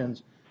other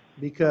options,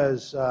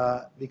 because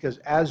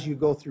as you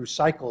go through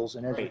cycles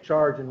and as you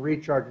charge and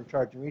recharge and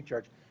charge and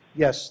recharge,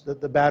 yes,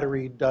 the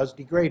battery does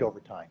degrade over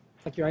time.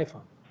 Like your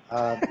iPhone.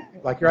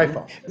 Like your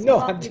iPhone. No,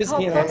 I'm just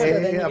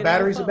kidding. A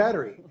battery's a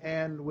battery.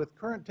 And with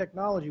current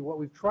technology, what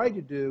we've tried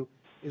to do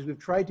is we've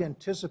tried to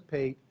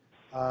anticipate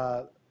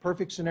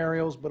perfect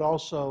scenarios, but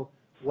also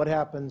what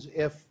happens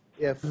if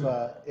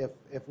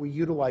we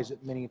utilize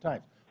it many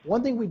times.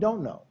 One thing we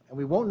don't know, and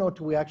we won't know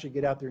until we actually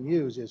get out there and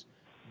use, is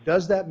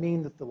does that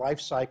mean that the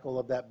life cycle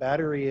of that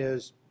battery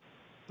is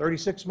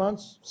 36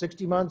 months,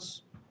 60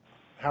 months,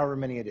 however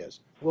many it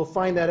is? We'll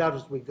find that out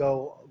as we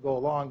go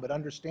along, but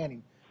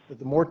understanding that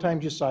the more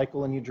times you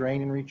cycle and you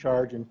drain and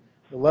recharge and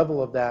the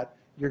level of that,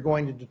 you're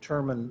going to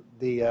determine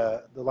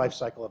the life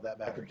cycle of that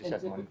battery.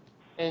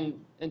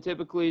 And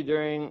typically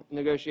during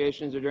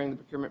negotiations or during the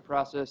procurement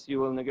process, you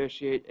will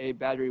negotiate a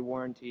battery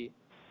warranty.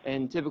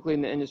 And typically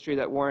in the industry,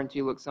 that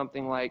warranty looks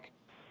something like,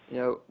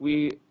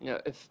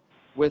 if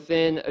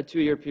within a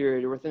 2-year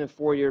period or within a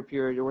 4-year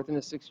period or within a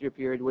 6-year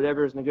period,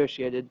 whatever is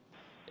negotiated,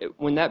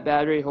 when that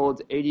battery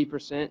holds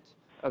 80%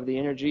 of the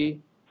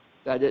energy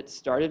that it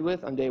started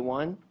with on day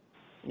one,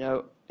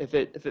 if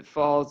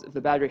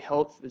the battery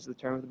health is the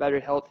term, if the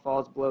battery health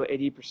falls below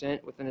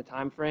 80% within a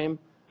time frame,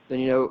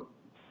 then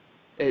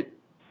it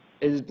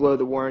is below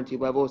the warranty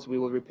level, so we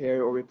will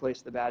repair or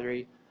replace the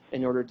battery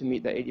in order to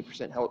meet that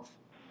 80% health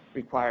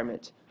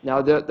requirement.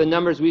 Now, the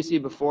numbers we see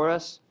before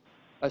us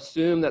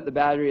assume that the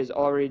battery is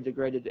already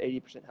degraded to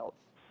 80% health.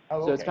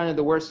 Oh, so it's okay. kind of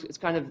the worst, it's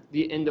kind of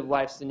the end of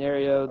life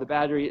scenario. The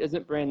battery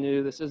isn't brand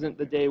new. This isn't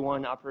the day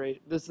one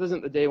operation. This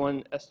isn't the day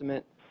one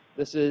estimate.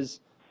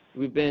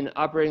 We've been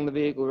operating the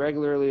vehicle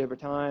regularly over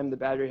time. The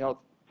battery health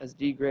has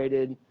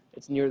degraded.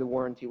 It's near the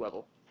warranty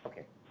level.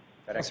 Okay.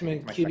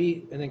 Councilman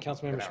Cubey, and then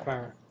Councilmember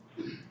Shapiro,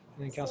 and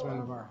then Councilmember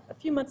Navarro. A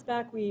few months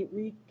back, we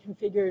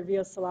reconfigured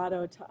Rio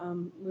Salado to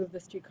move the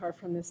streetcar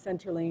from the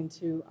center lane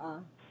to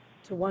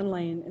one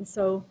lane. And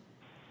so,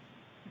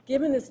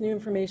 given this new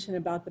information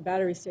about the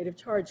battery state of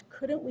charge,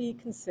 couldn't we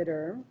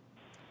consider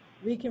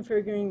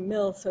reconfiguring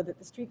Mill so that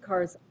the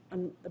streetcars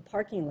on the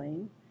parking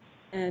lane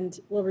and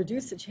will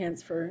reduce the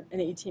chance for an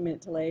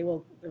 18-minute delay?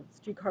 The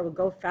streetcar will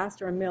go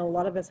faster on Mill. A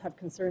lot of us have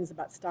concerns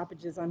about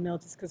stoppages on Mill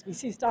just because we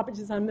see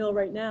stoppages on Mill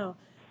right now.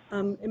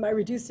 It might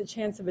reduce the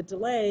chance of a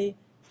delay.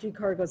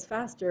 Streetcar goes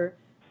faster.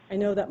 I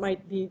know that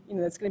might be,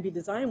 that's going to be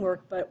design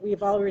work, but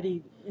we've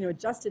already,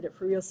 adjusted it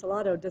for Rio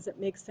Salado. Does it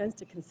make sense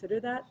to consider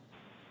that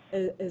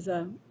as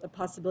a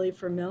possibility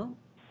for Mill?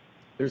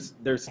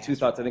 There's two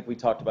thoughts. I think we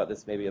talked about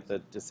this maybe at the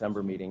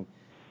December meeting.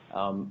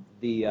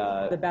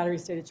 The battery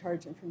state of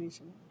charge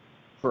information.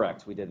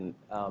 Correct, we didn't.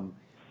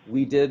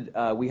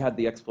 We had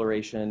the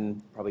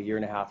exploration probably a year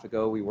and a half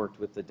ago. We worked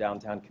with the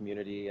downtown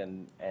community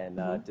and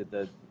did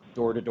the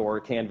door-to-door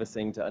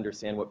canvassing to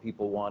understand what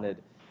people wanted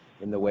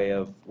in the way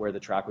of where the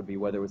track would be,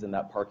 whether it was in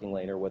that parking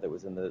lane or whether it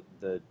was in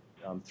the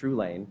through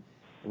lane.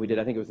 And we did,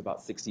 I think it was about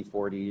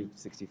 60-40,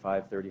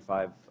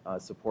 65-35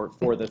 support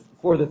for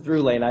the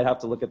through lane. I'd have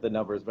to look at the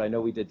numbers, but I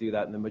know we did do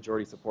that, and the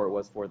majority support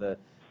was for the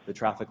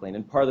traffic lane.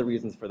 And part of the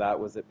reasons for that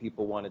was that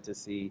people wanted to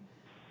see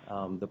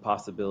the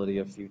possibility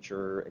of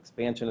future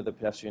expansion of the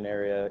pedestrian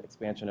area,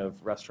 expansion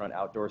of restaurant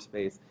outdoor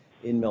space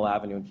in Mill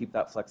Avenue, and keep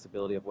that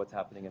flexibility of what's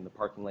happening in the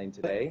parking lane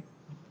today.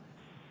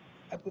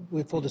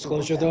 With full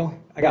disclosure, though,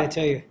 I got to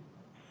tell you,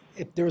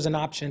 if there was an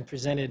option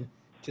presented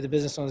to the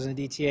business owners in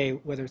the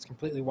DTA, whether it's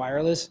completely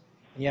wireless,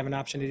 and you have an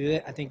option to do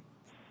that, I think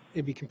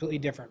it'd be completely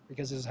different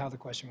because this is how the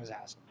question was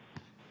asked.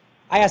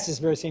 I asked this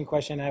very same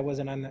question.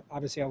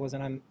 Obviously I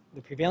wasn't on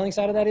the prevailing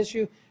side of that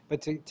issue,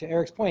 but to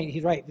Eric's point,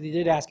 he's right. He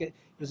did ask it.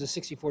 It was a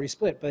 60-40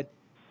 split. But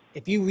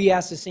if you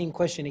re-ask the same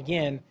question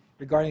again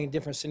regarding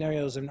different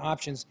scenarios and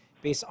options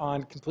based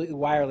on completely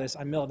wireless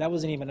on Mill, that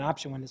wasn't even an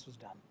option when this was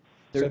done.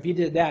 So if you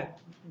did that,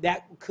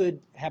 that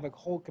could have a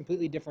whole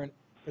completely different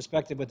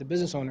perspective with the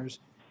business owners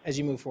as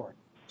you move forward.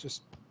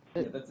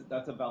 Yeah,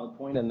 that's a valid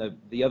point. And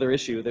the other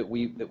issue that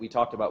we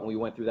talked about when we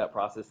went through that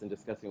process and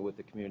discussing it with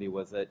the community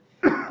was that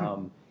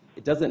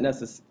it doesn't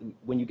necessarily,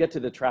 when you get to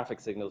the traffic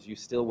signals, you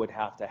still would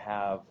have to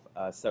have,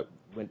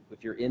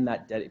 if you're in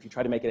that, if you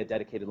try to make it a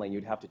dedicated lane,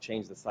 you'd have to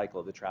change the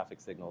cycle of the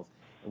traffic signals.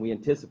 And we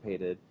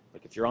anticipated,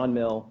 like if you're on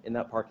Mill, in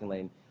that parking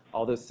lane,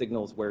 all those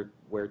signals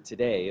where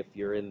today, if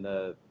you're in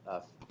the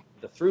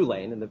through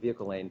lane, in the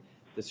vehicle lane,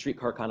 the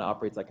streetcar kind of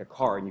operates like a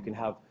car, and you can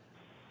have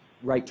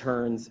right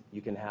turns,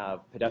 you can have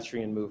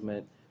pedestrian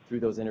movement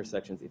through those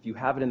intersections. If you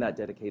have it in that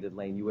dedicated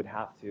lane, you would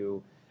have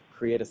to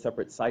create a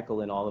separate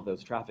cycle in all of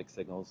those traffic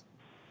signals,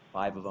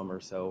 5 of them or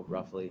so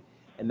roughly,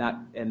 and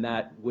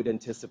that would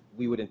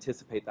we would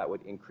anticipate that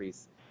would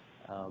increase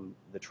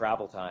the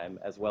travel time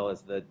as well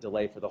as the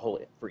delay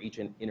for each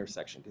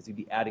intersection, because you'd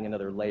be adding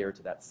another layer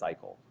to that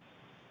cycle.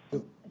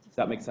 Does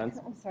that make sense?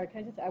 I'm sorry, can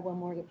I just add one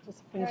more to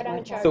just finish I'm my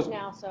in charge thought?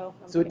 now, so.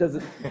 So it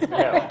doesn't.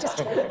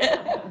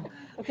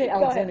 Okay,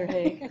 Alexander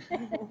Haig.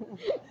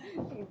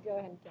 Go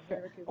ahead.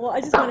 Well, I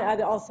just want to add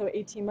that also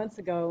 18 months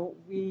ago,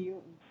 we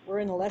were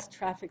in a less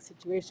traffic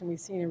situation. We've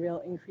seen a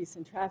real increase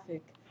in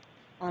traffic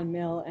on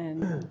Mill,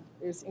 and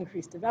there's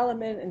increased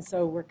development, and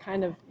so we're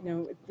kind of,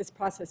 this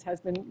process has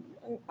been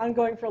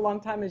ongoing for a long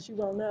time, as you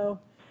well know.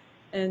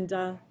 And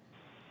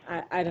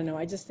I don't know,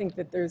 I just think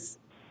that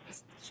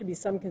should be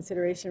some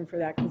consideration for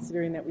that,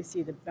 considering that we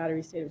see the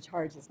battery state of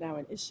charge is now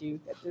an issue,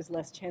 that there's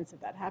less chance of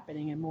that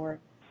happening and more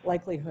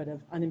likelihood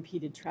of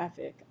unimpeded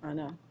traffic on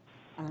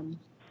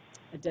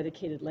a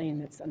dedicated lane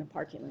that's on a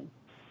parking lane.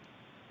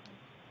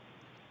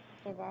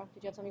 Navarro,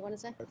 did you have something you want to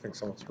say? I think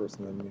someone's first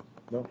and then me.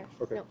 No?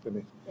 Okay, No. then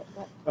me.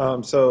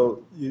 Yeah,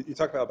 So you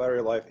talked about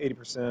battery life,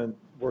 80%,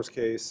 worst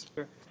case.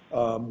 Sure.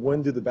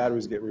 When do the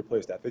batteries get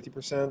replaced? At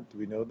 50%? Do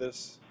we know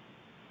this?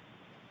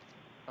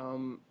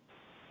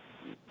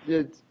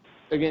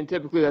 Again,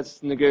 typically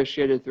that's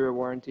negotiated through a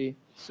warranty.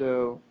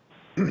 So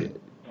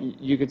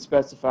you could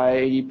specify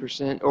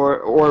 80%,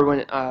 or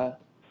when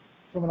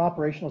from an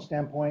operational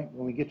standpoint,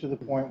 when we get to the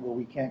point where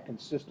we can't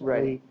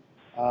consistently,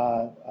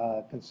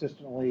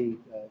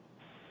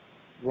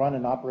 run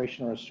an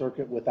operation or a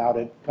circuit without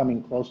it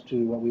coming close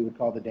to what we would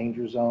call the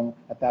danger zone,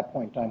 at that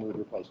point in time, we would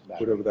replace the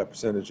battery. Whatever that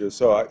percentage is.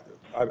 So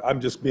I'm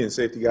just being a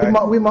safety guy.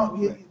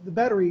 The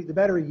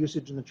battery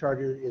usage in the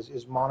charger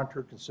is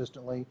monitored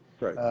consistently.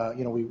 Right.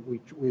 You know,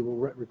 we will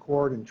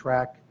record and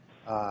track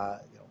you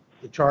know,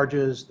 the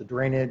charges, the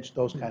drainage,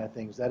 those kind of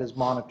things. That is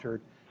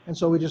monitored, and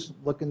so we just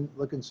look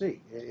and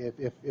see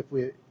if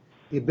the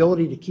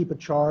ability to keep a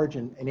charge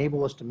and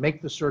enable us to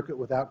make the circuit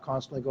without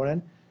constantly going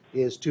in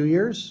is 2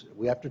 years.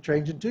 We have to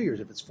change in 2 years.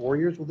 If it's 4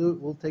 years,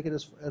 we'll take it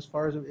as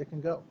far as it can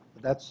go.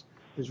 But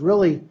there's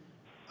really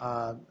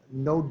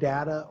no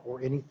data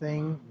or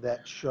anything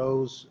that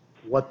shows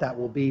what that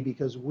will be,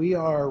 because we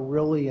are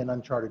really in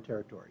uncharted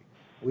territory.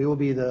 We will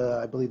be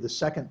I believe, the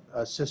second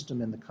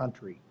system in the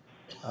country.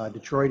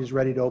 Detroit is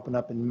ready to open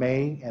up in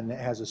May, and it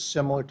has a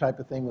similar type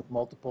of thing with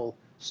multiple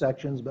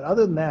sections. But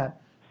other than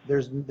that,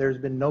 there's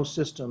been no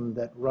system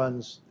that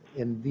runs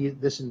in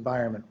this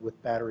environment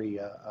with battery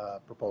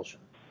propulsion.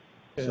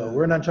 So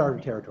we're in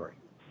uncharted territory.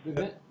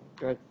 Go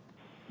ahead.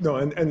 No,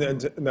 and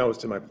that was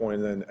to my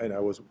point, and I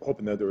was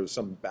hoping that there was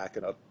some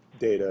backing up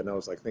data, and I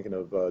was like thinking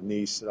of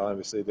Nice.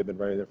 Obviously, they've been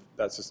running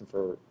that system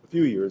for a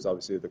few years.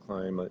 Obviously, the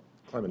climate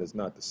is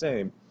not the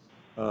same,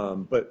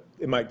 but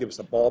it might give us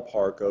a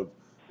ballpark of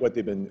what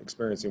they've been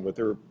experiencing with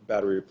their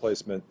battery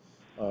replacement,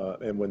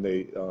 and when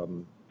they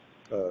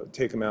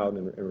take them out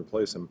and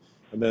replace them.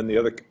 And then the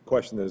other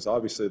question is,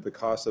 obviously, the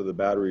cost of the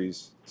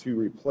batteries to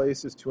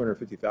replace is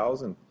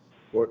 $250,000,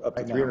 or up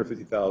to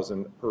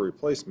 $350,000 per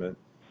replacement.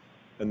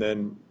 And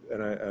then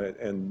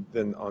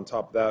on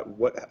top of that,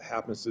 what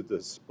happens to the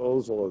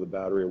disposal of the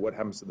battery, or what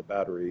happens to the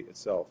battery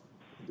itself?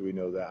 Do we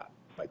know that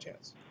by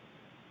chance?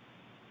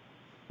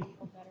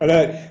 And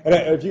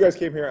if you guys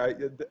came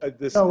here,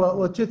 No,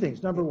 well, two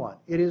things. Number one,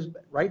 it is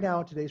right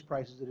now at today's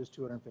prices, it is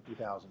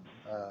 $250,000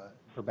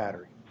 per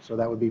battery. So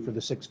that would be for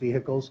the 6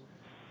 vehicles.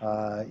 You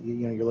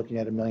know, you're looking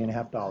at $1.5 million.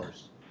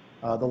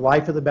 The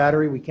life of the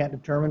battery we can't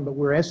determine, but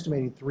we're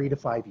estimating 3 to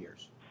 5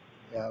 years.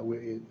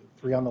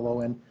 3 on the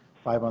low end,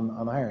 5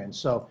 on the higher end.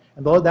 So,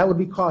 and that would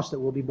be cost that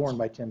will be borne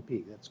by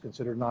Tempe. That's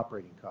considered an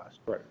operating cost.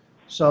 Right.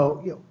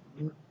 So, you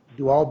know,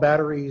 do all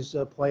batteries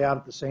play out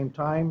at the same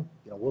time?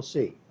 You know, we'll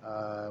see.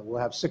 We'll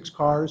have 6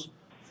 cars.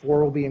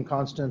 4 will be in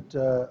constant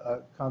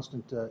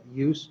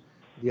use.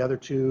 The other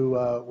 2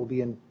 will be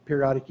in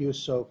periodic use.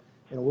 So,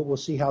 you know, we'll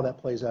see how that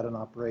plays out in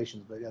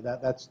operations. But yeah,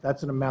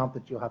 that's an amount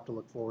that you'll have to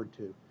look forward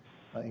to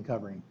in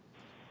covering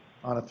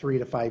on a 3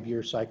 to 5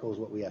 year cycle is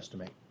what we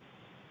estimate.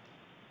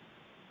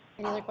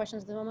 Any other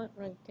questions at the moment?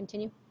 We're going to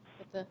continue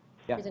with the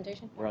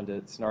presentation? We're on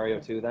to scenario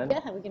 2 then?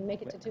 Yeah, we can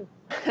make it to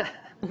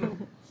 2.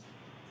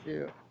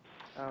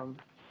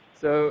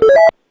 So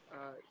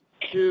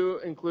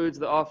 2 includes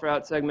the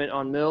off-route segment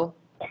on Mill,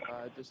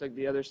 just like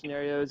the other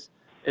scenarios.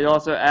 It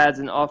also adds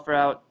an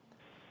off-route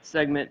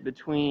segment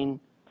between,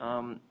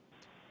 along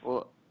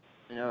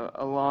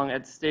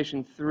at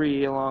Station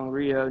 3 along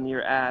Rio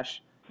near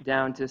Ash,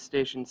 down to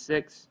Station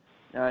 6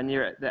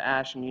 near the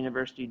Ash and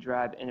University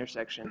Drive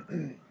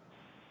intersection.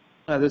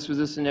 This was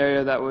a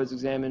scenario that was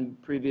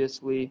examined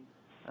previously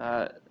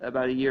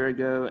about a year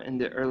ago in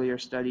the earlier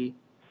study.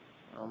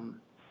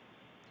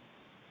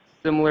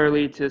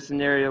 Similarly to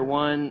scenario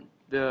 1,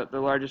 the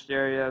largest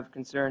area of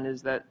concern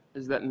is that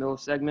Mill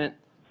segment.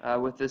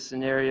 With this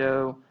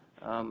scenario,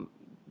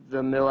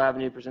 the Mill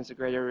Avenue presents a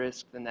greater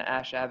risk than the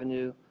Ash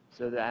Avenue,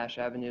 so the Ash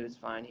Avenue is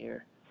fine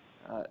here.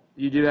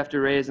 You do have to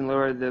raise and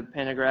lower the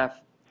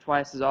pantograph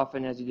twice as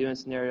often as you do in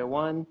scenario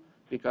 1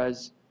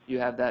 because you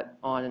have that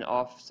on and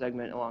off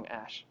segment along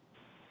Ash.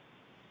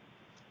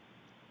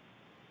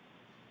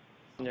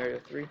 Scenario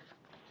 3.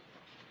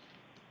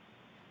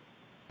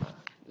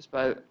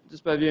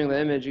 Just by viewing the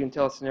image, you can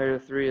tell scenario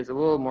 3 is a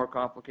little more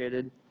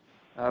complicated.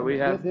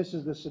 This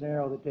is the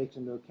scenario that takes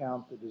into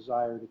account the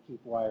desire to keep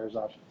wires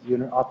off the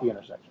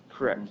intersection.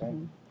 Correct. Okay?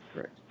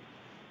 Correct.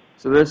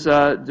 So this,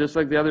 just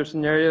like the other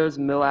scenarios,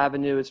 Mill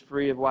Avenue is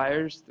free of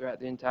wires throughout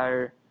the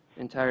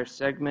entire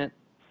segment.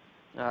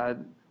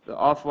 The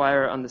off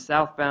wire on the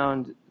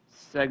southbound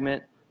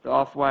segment, the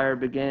off wire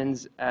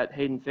begins at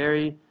Hayden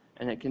Ferry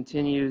and it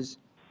continues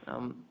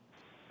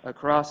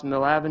across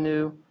Mill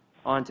Avenue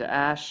onto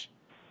Ash,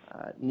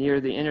 near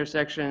the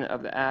intersection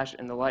of the Ash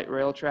and the light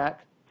rail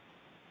track.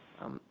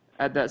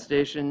 At that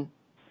station,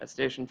 at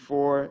Station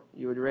 4,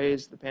 you would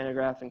raise the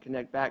pantograph and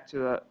connect back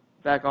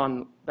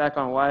on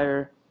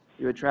wire.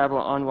 You would travel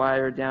on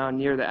wire down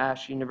near the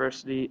Ash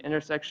University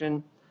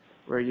intersection,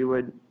 where you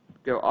would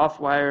go off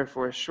wire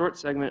for a short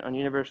segment on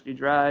University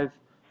Drive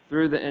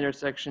through the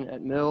intersection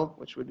at Mill,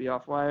 which would be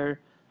off wire,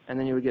 and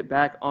then you would get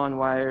back on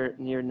wire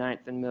near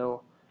 9th and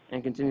Mill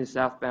and continue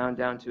southbound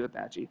down to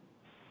Apache.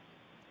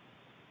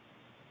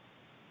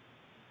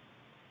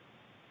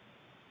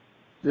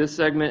 This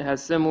segment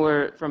has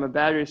similar, from a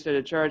battery state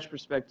of charge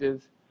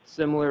perspective,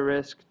 similar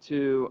risk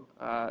to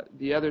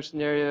the other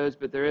scenarios,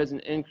 but there is an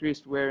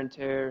increased wear and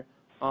tear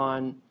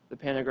on the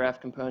pantograph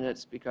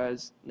components,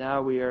 because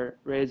now we are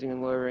raising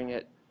and lowering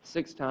it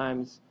 6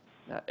 times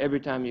every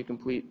time you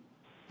complete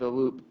the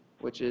loop,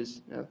 which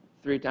is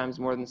 3 times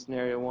more than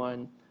scenario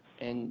 1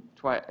 and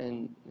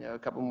a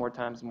couple more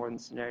times more than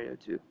scenario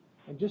 2.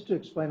 And just to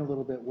explain a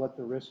little bit what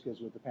the risk is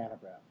with the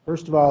pantograph.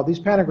 First of all, these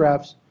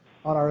pantographs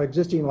on our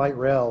existing light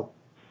rail,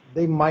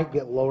 they might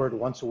get lowered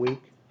once a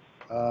week,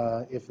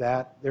 if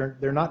that.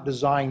 They're not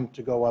designed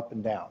to go up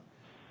and down.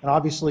 And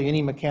obviously,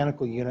 any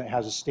mechanical unit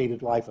has a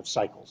stated life of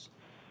cycles.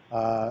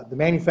 The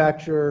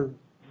manufacturer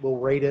will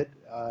rate it,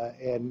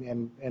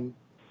 and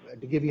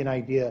to give you an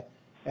idea,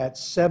 at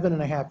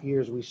 7.5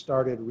 years, we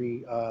started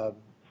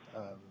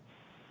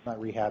not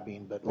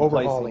rehabbing, but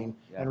overhauling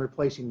and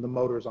replacing the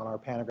motors on our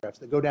pantographs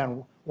that go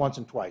down once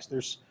and twice.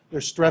 There's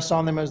stress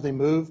on them as they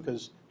move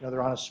because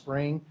they're on a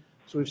spring.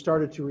 So we've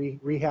started to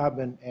rehab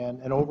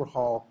and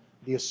overhaul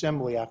the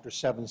assembly after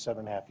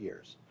 7.5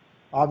 years.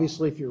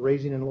 Obviously, if you're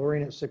raising and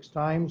lowering it 6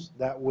 times,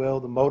 the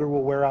motor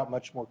will wear out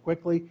much more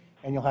quickly,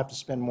 and you'll have to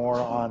spend more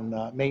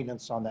on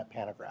maintenance on that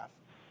pantograph.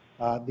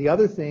 The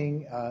other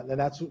thing, and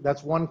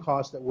that's one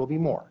cost that will be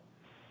more.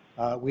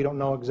 We don't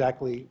know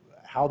exactly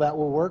how that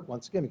will work,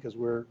 once again, because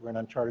we're in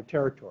uncharted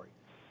territory.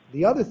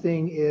 The other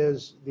thing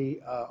is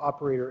the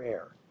operator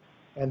error,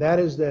 and that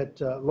is that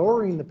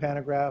lowering the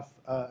pantograph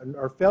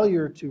or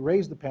failure to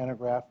raise the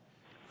pantograph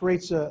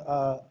creates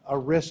a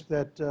risk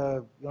that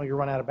you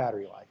run out of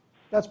battery life.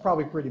 That's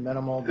probably pretty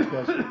minimal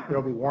because there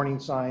will be warning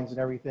signs and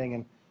everything,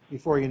 and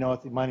before you know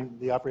it,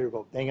 the operator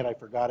will go, dang it, I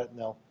forgot it, and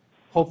they'll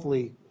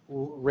hopefully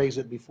raise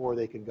it before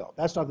they can go.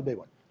 That's not the big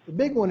one. The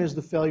big one is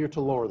the failure to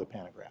lower the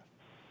pantograph.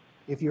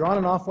 If you're on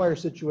an off-wire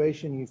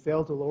situation, you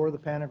fail to lower the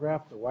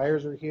pantograph, the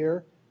wires are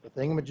here, the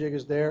thingamajig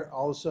is there,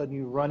 all of a sudden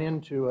you run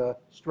into a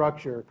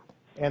structure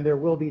and there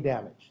will be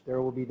damage.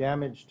 There will be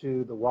damage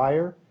to the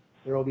wire,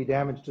 there will be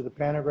damage to the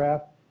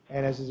pantograph,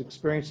 and as is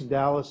experienced in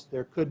Dallas,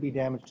 there could be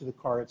damage to the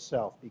car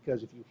itself,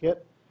 because if you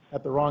hit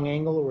at the wrong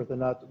angle or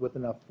with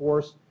enough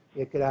force,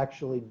 it could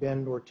actually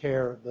bend or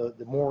tear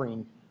the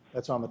mooring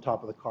that's on the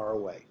top of the car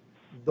away.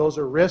 Those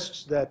are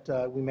risks that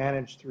we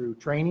manage through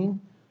training,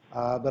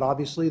 but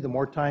obviously the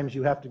more times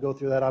you have to go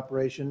through that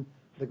operation,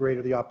 the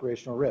greater the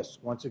operational risk.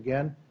 Once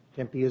again,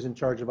 Tempe is in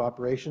charge of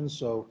operations,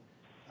 so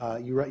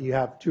you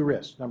have 2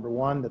 risks. Number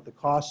one, that the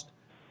cost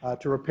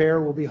to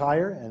repair will be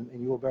higher, and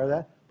you will bear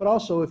that. But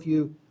also, if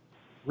you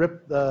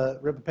rip the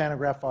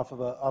pantograph off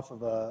of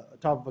a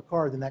top of a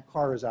car, then that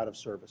car is out of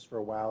service for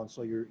a while, and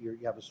so you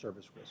have a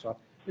service risk. So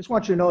I just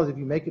want you to know that if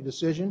you make a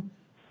decision,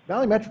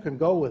 Valley Metro can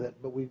go with it,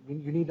 but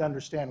you need to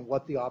understand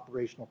what the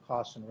operational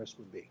costs and risks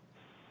would be.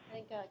 I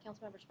think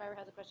Councilmember Shriver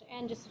has a question.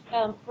 And just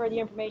for the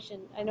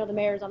information, I know the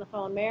mayor is on the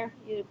phone. Mayor,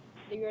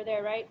 you're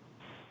there, right?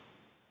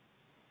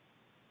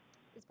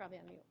 He's probably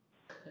on mute.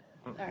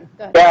 All right,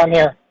 go ahead. Yeah, I'm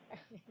here.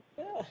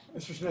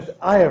 Mr. Smith,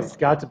 I have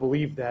got to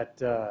believe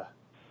that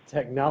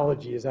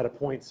technology is at a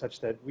point such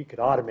that we could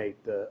automate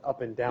the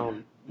up and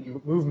down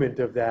movement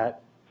of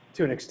that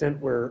to an extent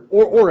where,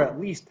 or at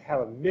least have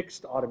a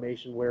mixed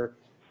automation where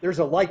there's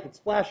a light that's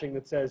flashing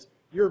that says,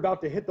 you're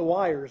about to hit the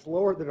wires,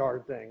 lower the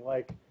darn thing.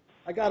 Like,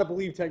 I got to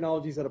believe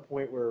technology is at a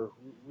point where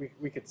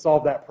we could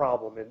solve that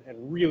problem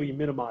and really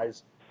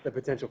minimize the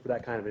potential for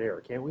that kind of an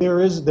error, can't we? There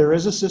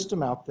is a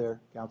system out there,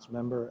 Council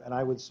Member, and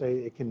I would say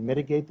it can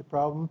mitigate the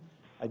problem.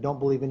 I don't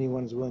believe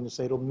anyone is willing to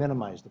say it'll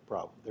minimize the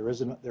problem. There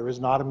is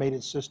an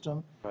automated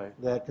system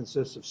that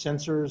consists of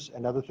sensors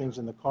and other things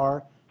in the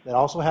car that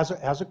also has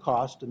a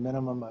cost, a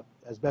minimum,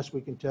 as best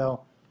we can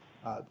tell,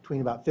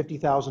 between about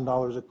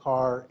 $50,000 a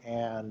car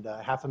and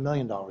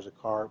 $500,000 a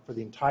car for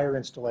the entire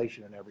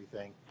installation and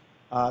everything.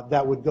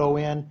 That would go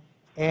in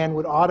and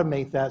would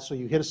automate that, so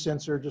you hit a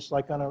sensor just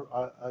like on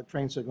a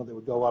train signal that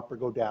would go up or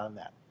go down in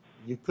that.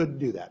 You could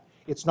do that.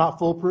 It's not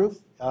foolproof.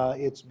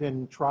 It's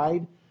been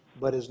tried,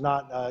 but does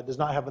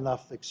not have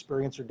enough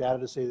experience or data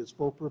to say that it's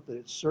foolproof. But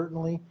it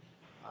certainly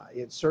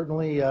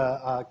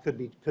could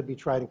be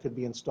tried and could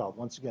be installed.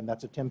 Once again,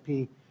 that's a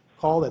Tempe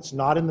call. That's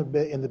not in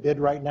the bid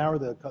right now, or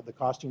the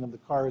costing of the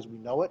car as we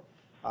know it.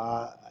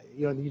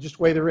 You just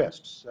weigh the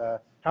risks.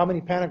 How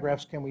many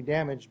pantographs can we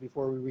damage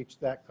before we reach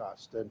that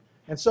cost?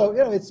 And so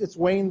it's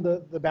weighing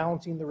the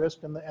balancing the risk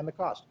and the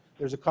cost.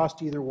 There's a cost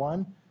to either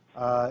one,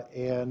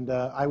 and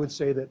I would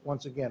say that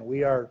once again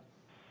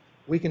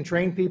we can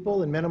train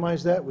people and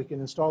minimize that. We can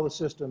install the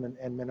system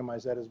and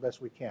minimize that as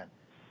best we can.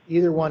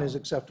 Either one is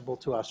acceptable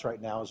to us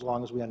right now, as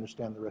long as we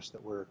understand the risk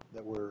that we're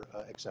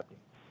accepting.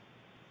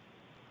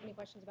 Any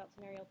questions about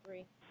scenario 3?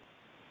 I'm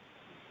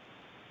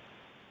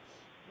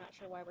not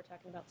sure why we're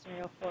talking about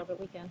scenario 4, but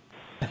we can.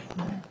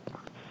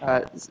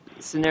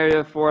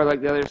 Scenario 4,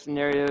 like the other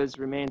scenarios,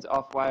 remains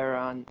off-wire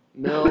on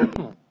Mill,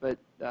 but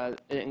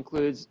it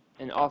includes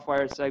an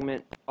off-wire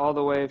segment all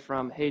the way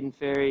from Hayden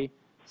Ferry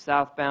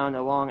southbound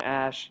along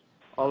Ash,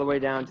 all the way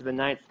down to the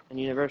 9th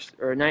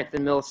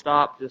and Mill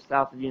stop just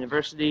south of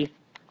University.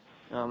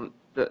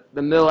 The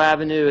Mill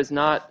Avenue is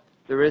not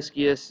the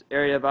riskiest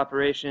area of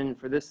operation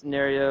for this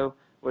scenario.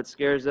 What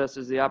scares us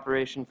is the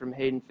operation from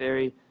Hayden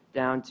Ferry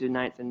down to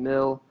 9th and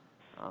Mill.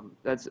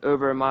 That's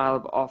over a mile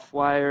of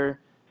off-wire.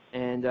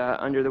 And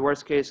under the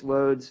worst case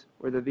loads,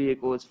 where the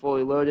vehicle is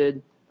fully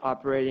loaded,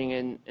 operating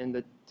in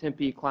the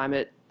Tempe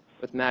climate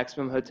with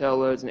maximum hotel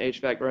loads and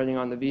HVAC running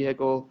on the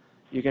vehicle,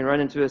 you can run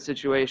into a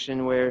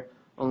situation where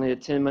only a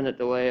 10-minute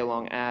delay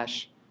along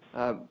Ash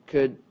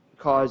could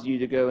cause you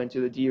to go into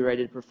the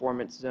derated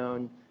performance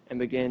zone and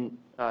begin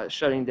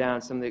shutting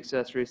down some of the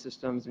accessory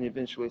systems and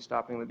eventually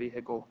stopping the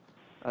vehicle.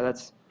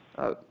 That's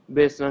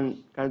based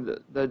on kind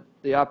of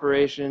the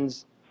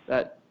operations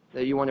that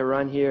you want to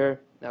run here.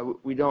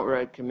 We don't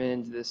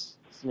recommend this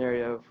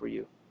scenario for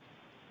you.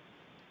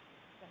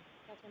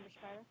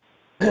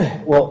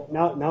 Well,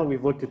 now that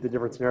we've looked at the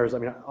different scenarios, I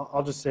mean,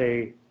 I'll just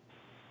say,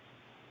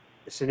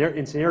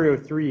 in scenario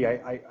 3,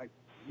 it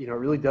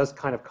really does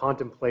kind of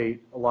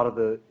contemplate a lot of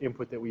the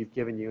input that we've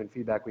given you and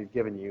feedback we've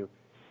given you.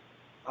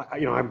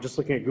 I'm just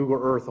looking at Google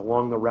Earth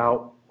along the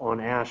route on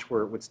Ash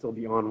where it would still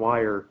be on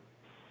wire.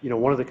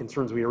 One of the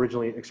concerns we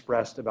originally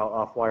expressed about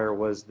off wire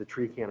was the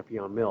tree canopy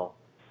on Mill.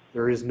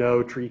 There is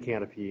no tree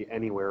canopy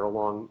anywhere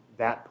along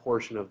that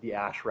portion of the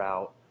Ash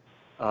route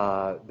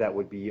that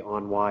would be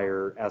on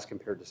wire as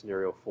compared to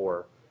scenario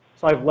 4.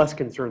 So I have less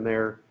concern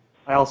there.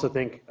 I also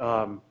think,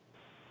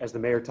 as the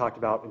mayor talked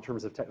about in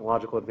terms of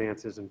technological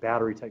advances and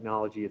battery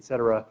technology, et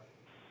cetera,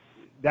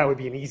 that would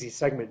be an easy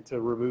segment to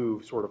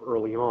remove sort of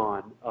early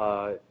on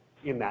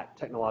in that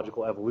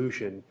technological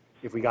evolution.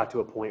 If we got to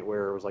a point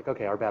where it was like,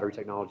 okay, our battery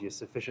technology is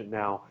sufficient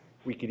now,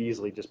 we could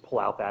easily just pull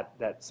out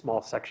that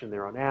small section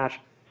there on Ash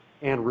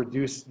and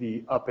reduce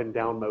the up and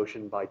down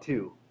motion by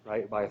 2,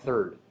 right, by a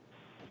third.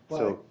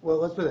 Well,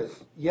 let's put it.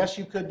 Yes,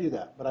 you could do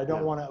that, but I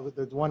don't want to.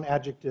 There's one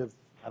adjective.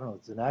 I don't know.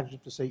 It's an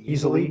adjective to say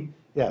easily.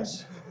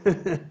 Yes,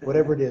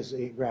 whatever it is,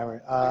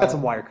 grammar. Got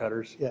some wire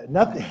cutters. Yeah,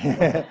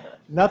 nothing.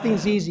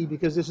 Nothing's easy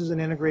because this is an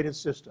integrated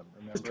system.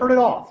 Remember? Just turn it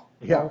off.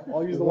 Yeah.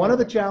 I'll use the one of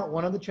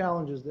the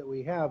challenges that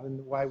we have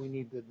and why we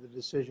need the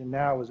decision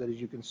now is that,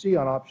 as you can see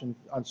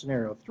on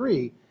scenario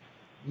 3,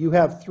 you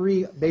have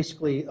 3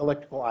 basically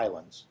electrical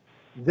islands.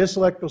 This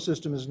electrical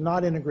system is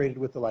not integrated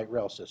with the light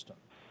rail system.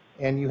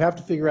 And you have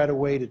to figure out a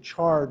way to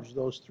charge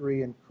those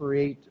 3 and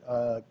create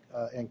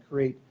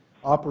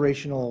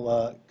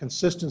operational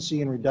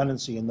consistency and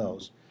redundancy in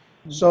those.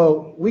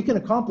 So we can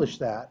accomplish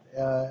that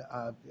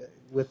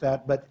with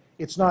that, but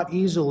it's not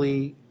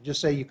easily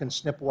just say you can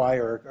snip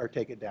wire or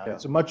take it down. Yeah.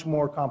 It's a much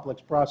more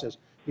complex process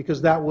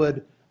because that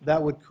would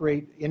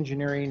create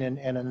engineering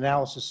and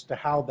analysis to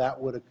how that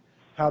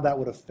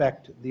would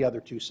affect the other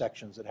 2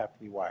 sections that have to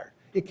be wired.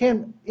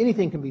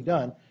 Anything can be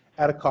done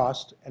at a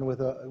cost and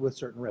with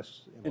certain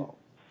risks involved.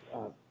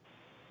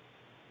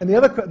 And the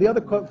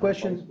other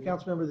question,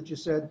 Councilmember, that you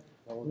said,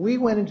 we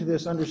went into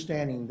this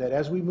understanding that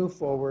as we move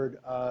forward,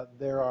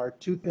 there are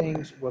 3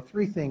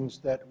 things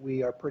that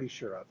we are pretty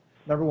sure of.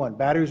 Number 1,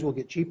 batteries will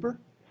get cheaper,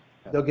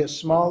 they'll get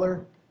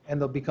smaller,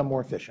 and they'll become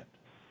more efficient.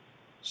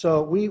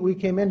 So we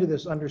came into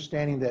this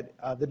understanding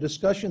that the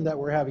discussion that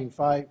we're having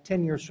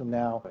 10 years from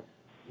now,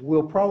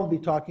 we'll probably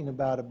be talking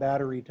about a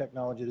battery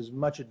technology that is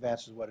much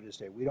advanced as what it is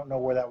today. We don't know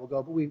where that will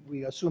go, but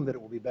we assume that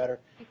it will be better.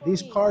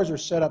 These cars are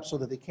set up so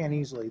that they can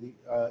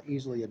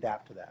easily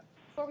adapt to that.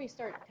 Before we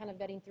start kind of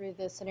vetting through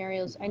the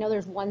scenarios, I know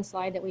there's one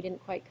slide that we didn't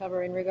quite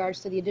cover in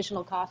regards to the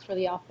additional cost for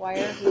the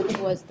off-wire, which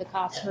was the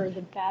cost for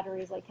the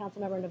batteries, like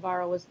Councilmember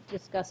Navarro was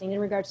discussing. In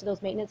regards to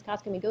those maintenance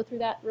costs, can we go through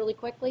that really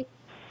quickly?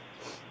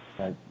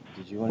 Did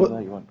you want to do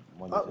that? You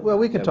want well,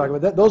 we can talk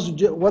about that.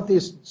 What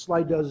this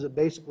slide does is it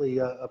basically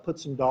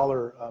puts some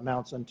dollar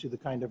amounts into the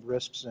kind of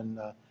risks and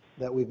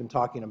that we've been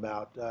talking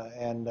about,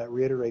 and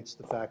reiterates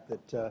the fact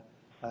that,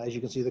 as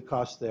you can see, the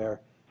cost there,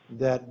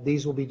 that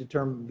these will be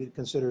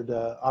considered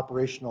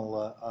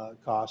operational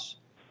costs,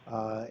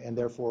 and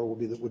therefore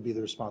would be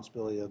the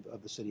responsibility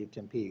of the city of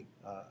Tempe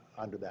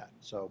under that.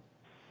 So.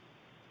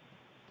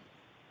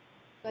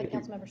 Go ahead,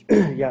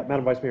 Councilmember. Yeah,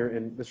 Madam Vice Mayor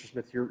and Mr.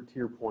 Smith, to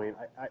your point,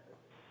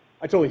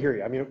 I totally hear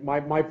you. I mean,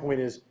 my point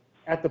is,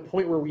 at the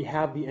point where we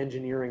have the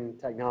engineering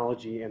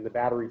technology and the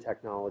battery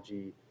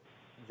technology,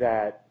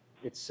 that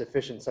it's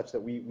sufficient such that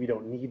we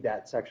don't need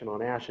that section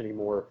on Ash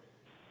anymore.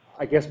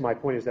 I guess my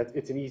point is that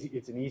it's an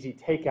easy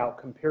takeout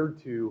compared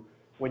to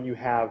when you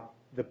have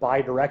the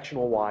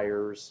bidirectional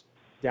wires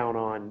down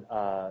on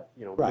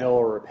right. Mill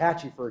or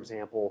Apache, for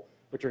example,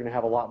 which are going to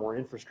have a lot more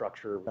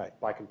infrastructure right.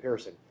 by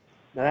comparison.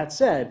 Now that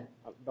said,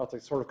 I'm about to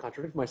sort of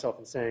contradict myself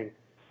in saying,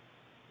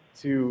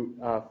 to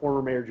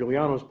former Mayor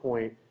Giuliano's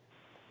point,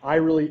 I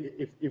really,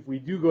 if we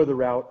do go the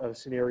route of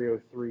scenario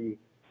 3,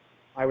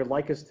 I would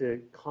like us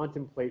to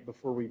contemplate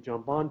before we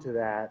jump onto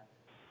that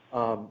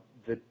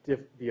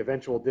the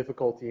eventual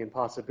difficulty and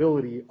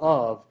possibility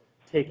of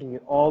taking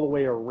it all the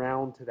way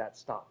around to that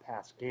stop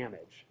past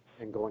Gamage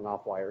and going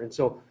off wire. And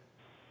so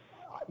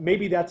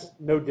maybe that's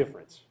no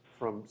difference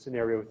from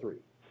scenario 3.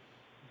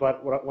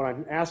 But what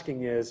I'm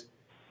asking is,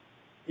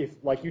 if,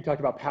 like you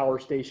talked about power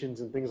stations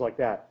and things like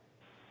that,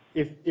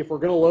 if we're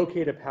going to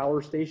locate a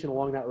power station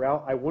along that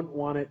route, I wouldn't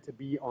want it to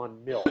be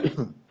on Mill,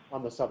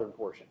 on the southern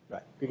portion.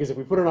 Right. Because if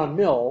we put it on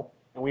Mill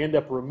and we end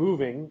up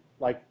removing,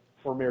 like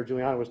former Mayor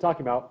Giuliano was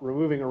talking about,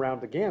 removing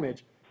around the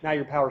Gamage, now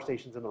your power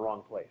station's in the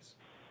wrong place.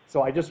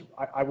 So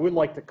I would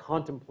like to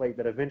contemplate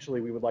that eventually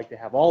we would like to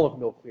have all of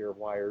mill clear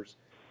wires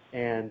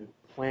and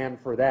plan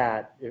for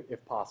that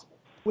if possible.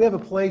 We have a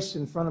place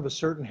in front of a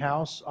certain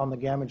house on the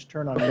Gamage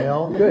turn on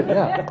Mill. Good,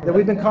 yeah. That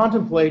we've been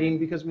contemplating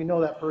because we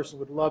know that person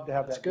would love to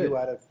have that view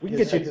out of. We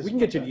can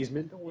get you an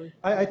easement, don't worry.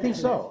 I think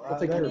so.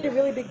 We need a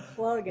really big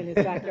plug in his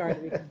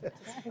backyard.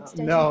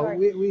 No,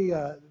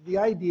 the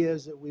idea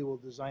is that we will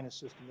design a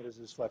system that is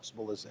as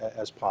flexible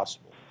as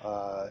possible.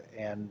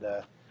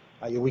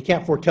 We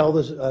can't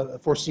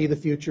foresee the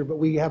future, but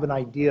we have an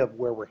idea of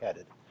where we're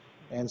headed.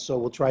 And so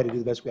we'll try to do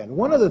the best we can.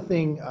 One other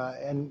thing,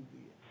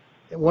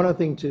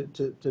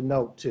 to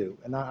note too,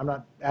 and I'm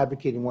not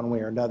advocating one way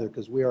or another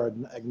because we are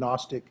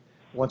agnostic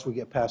once we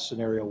get past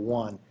scenario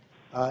one,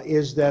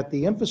 is that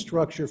the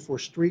infrastructure for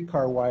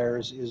streetcar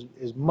wires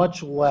is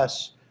much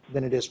less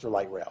than it is for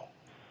light rail.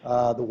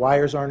 The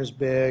wires aren't as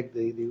big,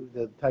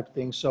 the type of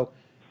things. So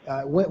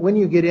when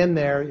you get in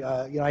there,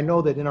 I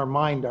know that in our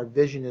mind, our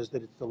vision is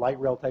that it's the light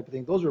rail type of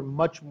thing. Those are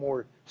much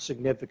more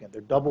significant.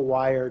 They're double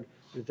wired,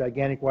 they're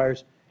gigantic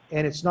wires,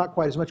 and it's not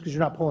quite as much because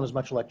you're not pulling as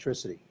much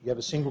electricity. You have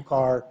a single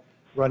car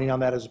running on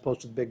that as opposed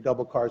to the big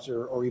double cars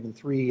or even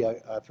three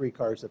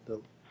cars that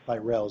the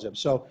light rails have.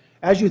 So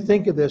as you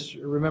think of this,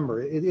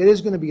 remember, it is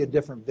going to be a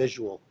different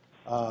visual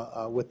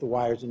with the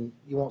wires, and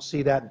you won't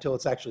see that until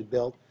it's actually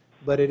built,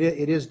 but it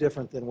is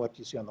different than what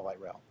you see on the light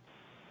rail.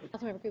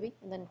 Councilmember Kuby,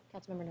 and then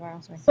Councilmember Navarro,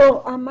 sorry.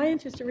 So my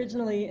interest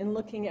originally in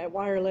looking at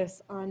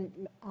wireless on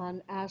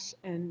Ash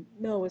and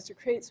Mill was to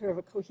create sort of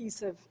a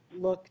cohesive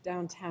look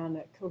downtown,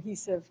 a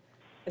cohesive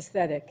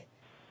aesthetic.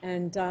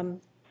 And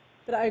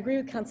but I agree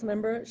with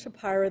Councilmember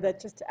Shapira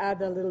that just to add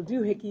the little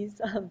doohickeys,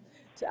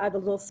 to add the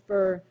little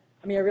spur,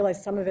 I mean, I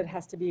realize some of it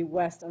has to be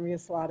west on Rio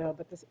Salado,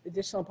 but this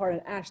additional part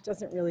on Ash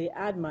doesn't really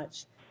add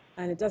much,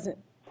 and it doesn't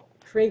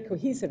create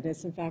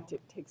cohesiveness. In fact,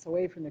 it takes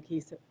away from the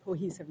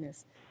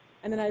cohesiveness.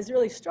 And then I was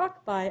really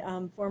struck by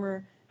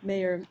former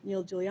Mayor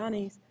Neil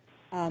Giuliani's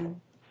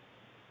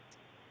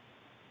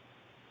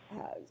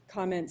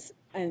comments,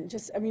 and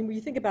just, I mean, when we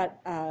think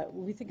about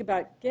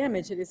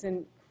Gamage, it is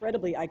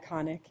incredibly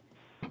iconic,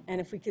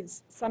 and if we could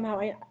somehow,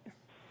 can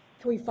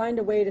we find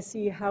a way to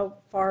see how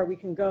far we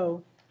can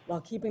go while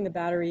keeping the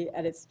battery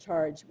at its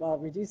charge, while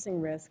reducing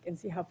risk, and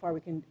see how far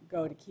we can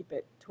go to keep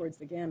it towards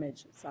the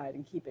Gamage side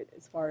and keep it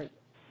as far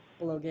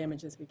below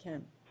Gamage as we can.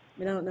 I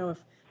mean, I don't know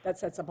if that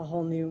sets up a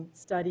whole new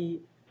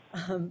study,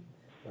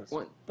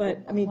 but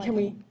I mean, can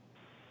we?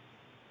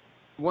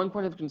 One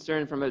point of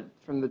concern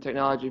from the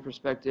technology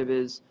perspective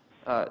is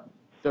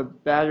the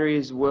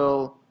batteries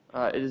will,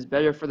 it is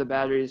better for the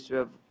batteries to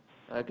have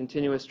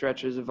continuous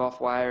stretches of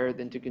off-wire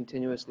than to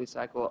continuously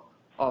cycle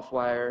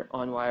off-wire,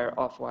 on-wire,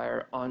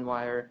 off-wire,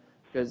 on-wire,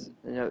 because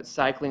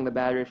cycling the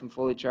battery from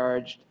fully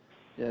charged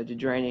to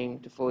draining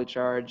to fully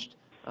charged,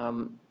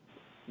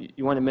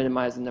 you want to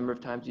minimize the number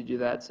of times you do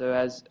that. So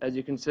as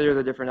you consider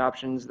the different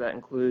options that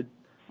include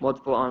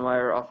multiple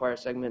on-wire or off-wire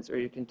segments, or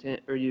you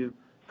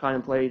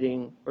contemplate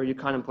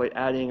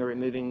adding or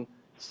removing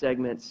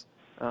segments,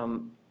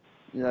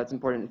 that's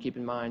important to keep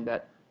in mind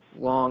that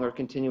long or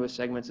continuous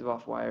segments of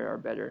off-wire are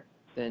better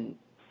than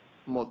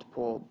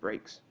multiple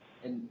breaks.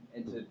 And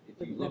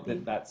if you looked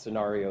at that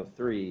scenario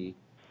 3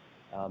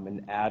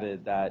 and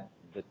added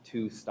the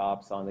 2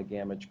 stops on the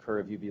Gamage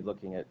curve, you'd be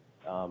looking at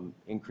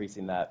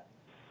increasing that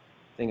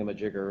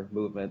thingamajigger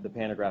movement, the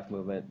pantograph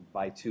movement,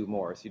 by 2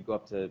 more. So you'd go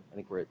up to, I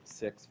think we're at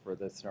 6 for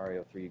the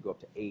scenario 3, you'd go up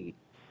to 8.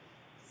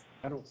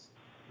 I'm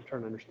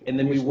trying to understand. And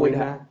then we would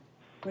have.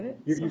 Would it?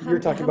 You're So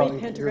talking how about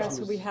many pantographs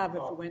would we have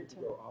if we went to?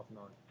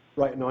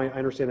 Right, no, I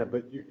understand that,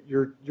 but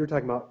you're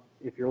talking about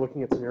if you're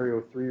looking at scenario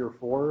 3 or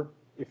 4,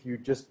 if you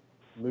just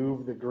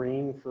move the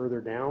green further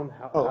down,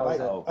 how is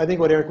that? I think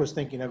what Eric was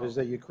thinking of is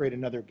that you create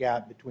another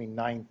gap between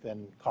 9th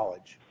and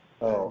College.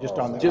 Just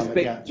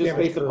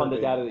based upon the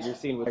data that you're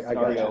seeing with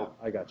scenario.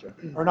 I got you.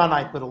 Or not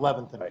 9th, but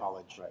 11th in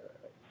College. Right.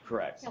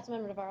 Correct.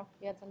 Councilmember Navarro,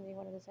 you had something you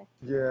wanted to say?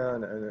 Yeah,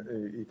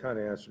 and you kind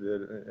of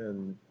answered it,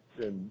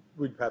 and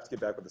we'd have to get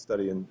back with the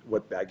study and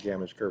what that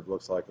Gamage curve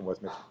looks like and what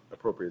makes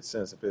appropriate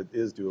sense, if it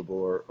is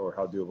doable or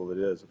how doable it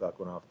is without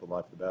going off the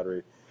life of the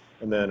battery.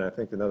 And then I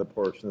think another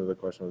portion of the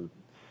question was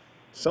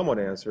somewhat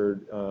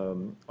answered.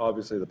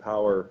 Obviously, the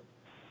power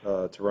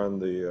to run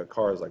the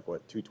car is like,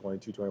 what, 220,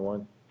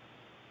 221?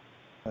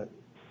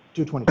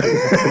 222.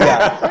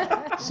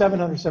 Yeah.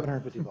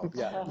 750 volts.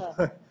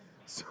 Yeah.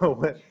 So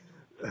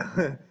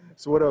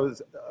what I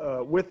was,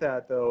 with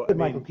that though. Good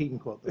Michael Keaton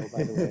quote though,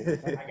 by the way.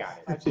 I got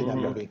it. I've seen that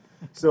movie.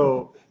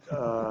 So,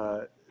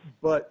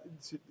 but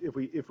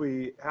if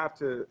we have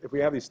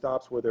these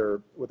stops where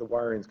the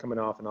wiring's coming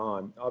off and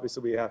on,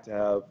 obviously we have to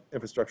have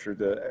infrastructure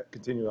to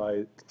continue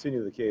the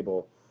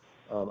cable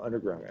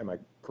underground. Am I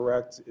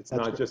correct? It's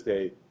not just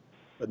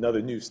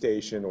another new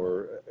station,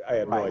 or I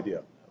have no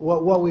idea.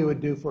 What we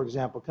would do, for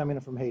example, coming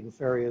in from Hayden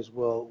Ferry is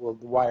the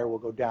wire will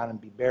go down and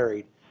be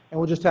buried, and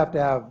we'll just have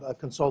to have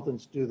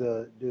consultants do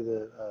the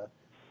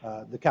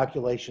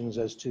calculations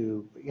as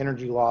to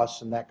energy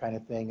loss and that kind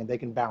of thing, and they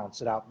can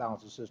balance it out,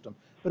 balance the system.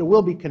 But it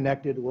will be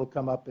connected. It will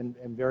come up in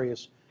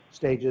various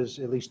stages,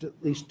 at least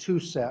two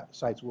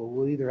sites.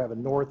 We'll either have a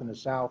north and a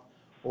south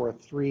or a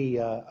three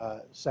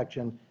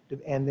section.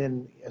 And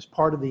then as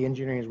part of the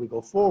engineering as we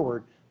go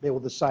forward, they will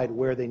decide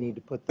where they need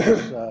to put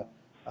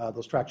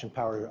those traction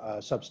power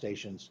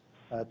substations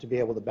to be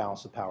able to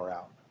balance the power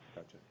out.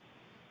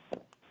 Do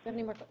you have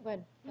any more? Go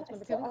ahead.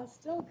 I'm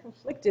still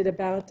conflicted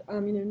about,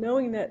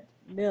 knowing that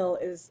Mill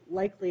is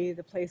likely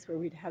the place where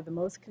we'd have the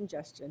most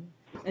congestion,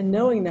 and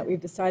knowing that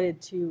we've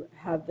decided to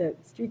have the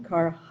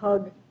streetcar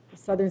hug the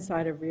southern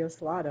side of Rio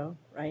Salado,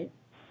 right,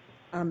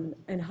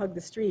 and hug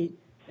the street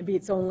and be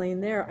its own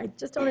lane there. I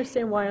just don't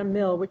understand why on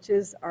Mill, which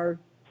is our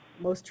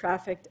most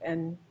trafficked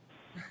and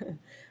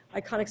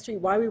iconic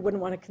street, why we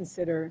wouldn't want to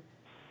consider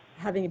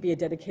having it be a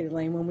dedicated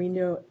lane when we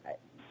know.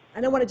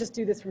 I don't want to just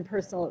do this from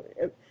personal.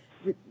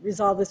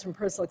 Resolve this from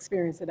personal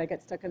experience that I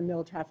get stuck in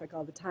middle traffic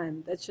all the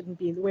time. That shouldn't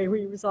be the way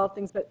we resolve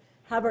things, but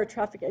have our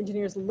traffic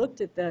engineers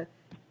looked at the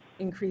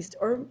increased,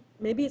 or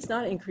maybe it's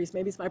not increased,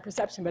 maybe it's my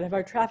perception, but have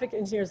our traffic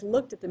engineers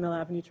looked at the Mill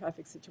Avenue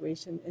traffic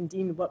situation and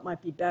deemed what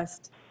might be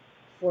best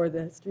for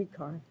the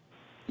streetcar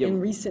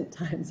in recent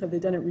times? Have they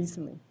done it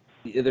recently?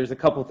 There's a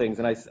couple things,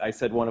 and I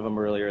said one of them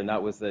earlier, and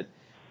that was that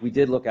we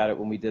did look at it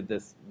when we did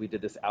this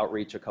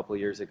outreach a couple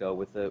of years ago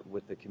with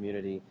the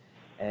community,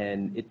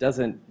 and it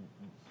doesn't.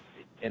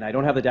 And I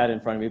don't have the data in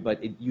front of me,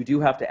 but you do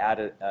have to add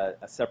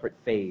a separate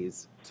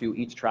phase to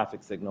each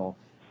traffic signal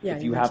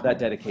if you have that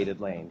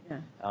dedicated lane.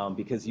 Yeah.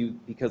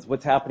 Because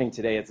what's happening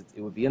today is it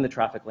would be in the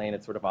traffic lane,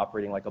 it's sort of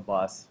operating like a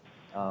bus,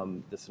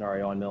 the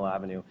scenario on Mill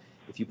Avenue.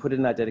 If you put it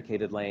in that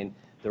dedicated lane,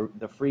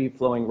 the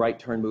free-flowing right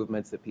turn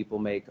movements that people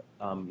make,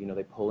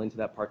 they pull into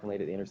that parking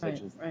lane at the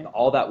intersections,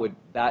 all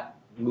that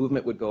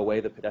movement would go away,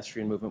 the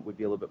pedestrian movement would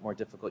be a little bit more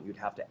difficult. You'd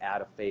have to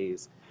add a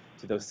phase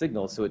to those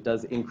signals, so it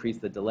does increase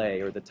the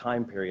delay or the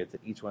time periods at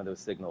each one of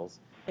those signals.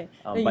 Okay.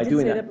 You did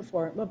say that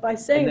before, but by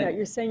saying that,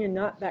 you're saying you're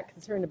not that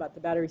concerned about the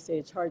battery state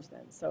of charge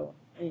then, so.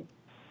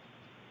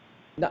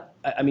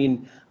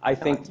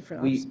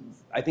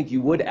 I think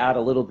you would add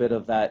a little bit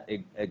of that,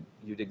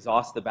 you'd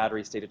exhaust the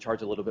battery state of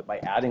charge a little bit by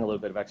adding a little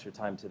bit of extra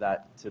time to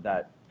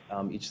that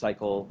each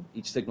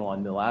signal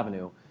on Mill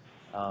Avenue.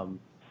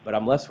 But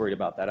I'm less worried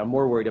about that. I'm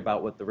more worried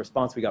about what the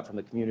response we got from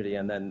the community,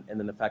 and then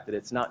the fact that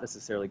it's not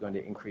necessarily going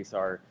to increase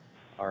our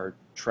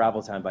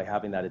travel time by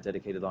having that a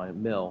dedicated line at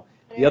Mill.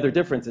 The other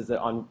difference is that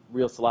on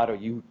Rio Salado,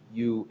 if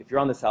you're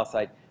on the south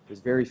side, there's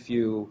very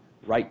few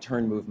right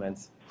turn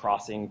movements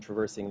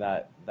traversing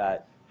that.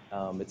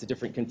 It's a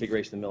different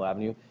configuration than Mill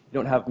Avenue. You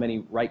don't have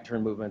many right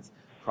turn movements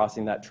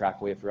crossing that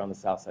trackway if you're on the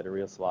south side of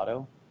Rio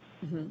Salado.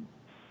 Mm-hmm.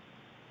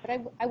 But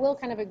I will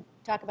kind of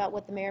talk about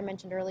what the mayor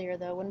mentioned earlier,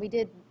 though. When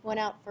we went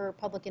out for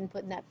public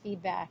input and that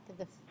feedback,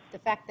 the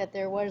fact that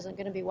there wasn't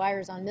going to be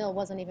wires on Mill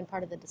wasn't even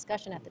part of the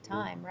discussion at the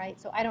time, right?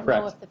 So I don't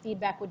know if the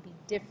feedback would be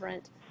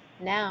different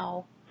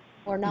now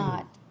or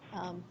not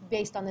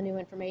based on the new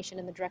information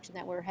and the direction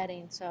that we're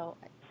heading. So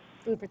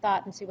food for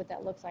thought and see what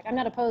that looks like. I'm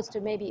not opposed to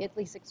maybe at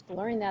least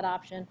exploring that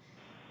option,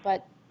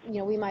 but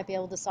we might be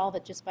able to solve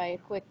it just by a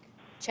quick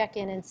check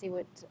in and see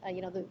what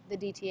the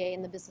DTA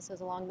and the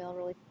businesses along Mill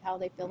really how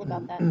they feel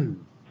about that.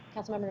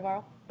 Councilmember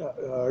Navarro.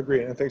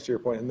 Agree, and thanks to your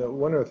point. And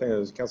one other thing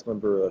is,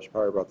 Councilmember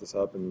Shapiro brought this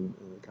up, and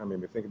it kind of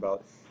made me think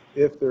about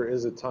if there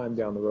is a time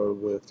down the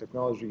road with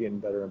technology getting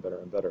better and better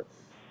and better,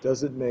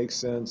 does it make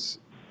sense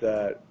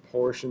that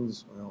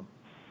portions? Well,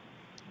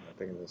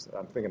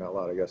 I'm thinking out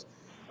loud, I guess.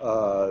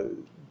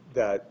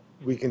 That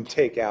we can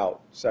take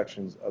out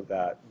sections of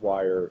that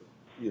wire,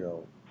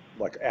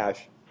 like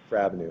Ash for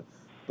Avenue,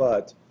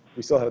 but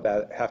we still have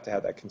to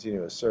have that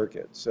continuous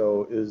circuit.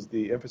 So is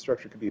the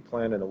infrastructure could be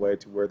planned in a way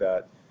to where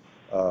that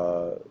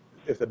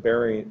if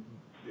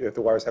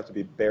the wires have to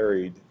be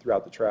buried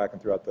throughout the track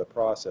and throughout the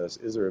process,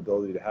 is there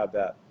ability to have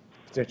that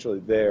potentially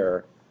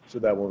there so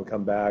that when we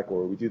come back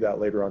or we do that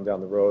later on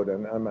down the road?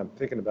 And I'm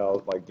thinking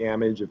about like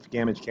Gamage. If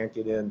Gamage can't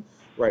get in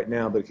right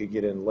now, but it could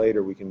get in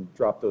later, we can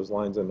drop those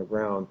lines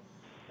underground.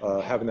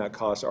 Having that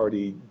cost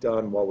already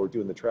done while we're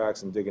doing the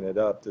tracks and digging it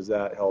up, does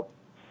that help?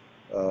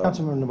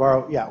 Councilmember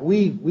Navarro, yeah,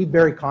 we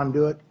bury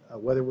conduit,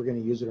 whether we're going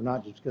to use it or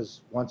not, just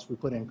because once we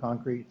put in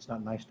concrete, it's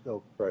not nice to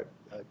go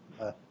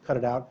cut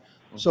it out.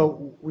 Mm-hmm.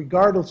 So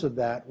regardless of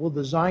that, we'll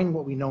design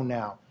what we know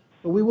now,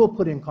 but we will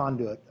put in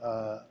conduit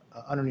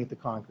underneath the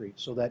concrete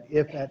so that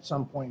if at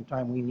some point in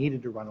time we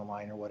needed to run a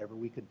line or whatever,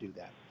 we could do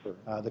that.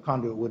 Sure. The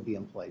conduit would be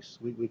in place.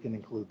 We can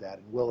include that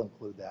and will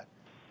include that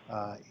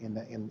in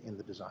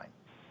the design.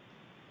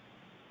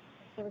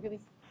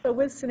 So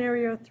with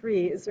scenario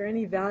 3, is there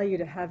any value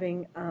to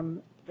having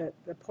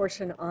the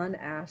portion on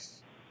Ash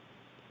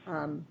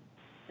and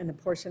the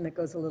portion that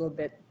goes a little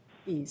bit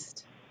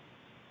east?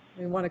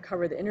 We want to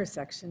cover the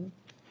intersection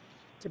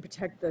to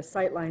protect the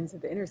sight lines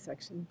of the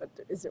intersection, but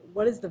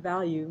what is the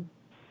value,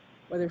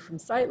 whether from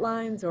sight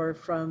lines or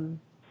from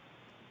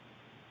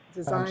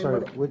design? I'm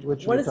sorry,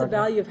 what is the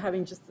value of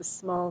having just the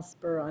small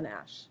spur on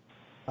Ash?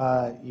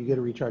 You get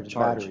to recharge the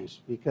batteries,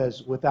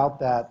 because without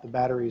that, the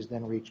batteries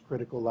then reach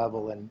critical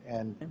level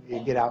and you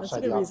get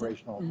outside the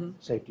operational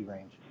safety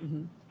range.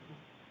 Mm-hmm.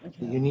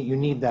 Okay. You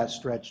need that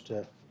stretch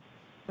to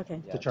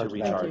Okay. Yeah, To charge to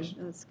batteries. recharge. Thank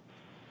you. That's-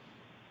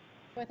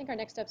 So I think our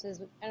next steps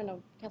is, I don't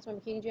know,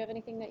 Councilmember Keenan, do you have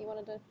anything that you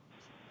wanted to,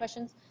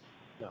 questions?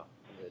 No.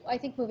 I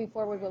think moving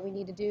forward, what we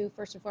need to do,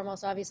 first and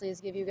foremost, obviously,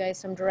 is give you guys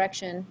some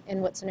direction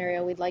in what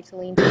scenario we'd like to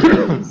lean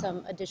to, maybe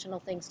some additional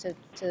things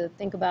to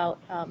think about.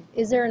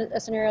 Is there a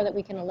scenario that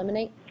we can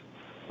eliminate?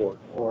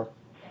 Or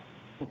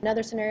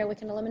Another scenario we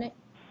can eliminate?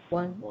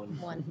 One.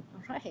 One.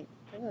 All right.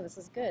 Oh, this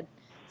is good.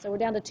 So we're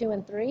down to 2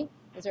 and 3.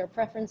 Is there a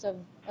preference of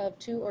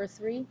 2 or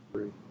 3?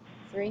 3.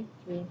 3.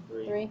 3.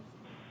 3.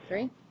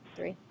 3.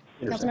 3.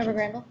 Councilmember Intersections.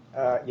 Granville?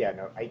 Yeah,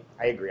 no,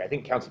 I agree. I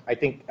think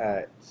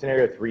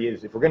scenario 3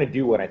 is, if we're going to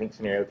do one, I think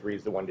scenario 3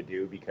 is the one to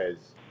do,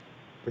 because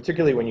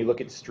particularly when you look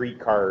at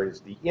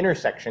streetcars, the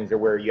intersections are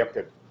where you have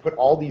to put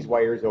all these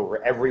wires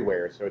over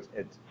everywhere, so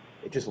it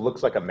just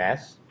looks like a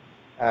mess.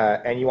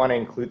 And you want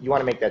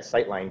to make that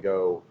sight line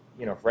go,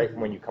 right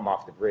from when you come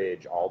off the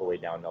bridge all the way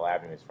down Mill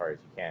Avenue as far as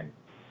you can.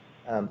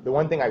 The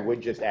one thing I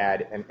would just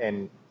add,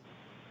 and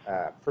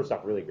first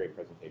off, really great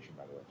presentation,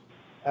 by the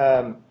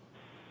way.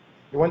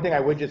 The one thing I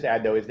would just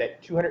add, though, is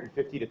that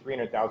 $250,000 to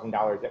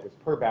 $300,000, that was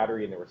per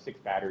battery, and there were 6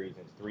 batteries,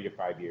 and it's 3 to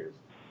 5 years.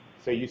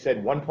 So you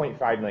said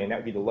 1.5 million, that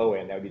would be the low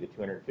end, that would be the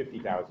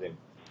 250,000.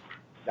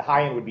 The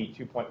high end would be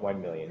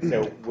 2.1 million.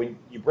 So when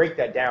you break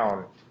that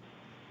down,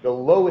 the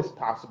lowest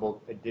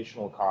possible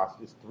additional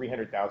cost is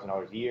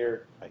 $300,000 a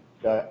year.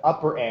 The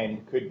upper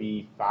end could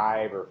be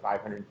 $500,000 or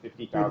 $550,000.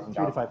 $300,000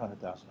 to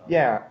 $500,000.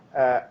 Yeah,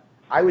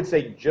 I would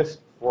say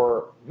just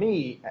for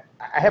me,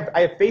 I have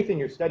faith in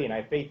your study, and I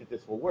have faith that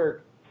this will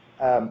work.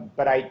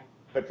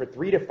 But for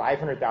 $300,000 to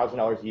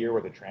 $500,000 a year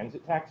worth of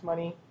transit tax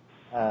money,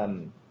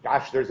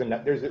 gosh, there's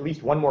at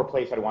least one more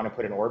place I'd want to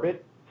put an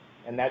orbit,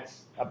 and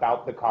that's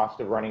about the cost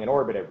of running an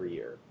orbit every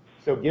year.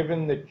 So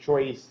given the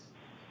choice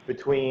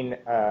between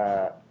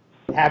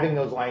having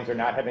those lines or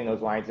not having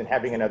those lines, and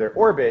having another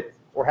orbit,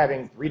 or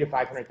having $300,000 to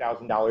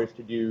 $500,000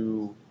 to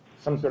do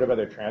some sort of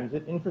other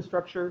transit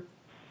infrastructure,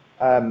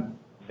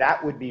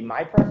 that would be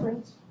my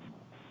preference.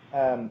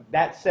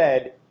 That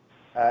said,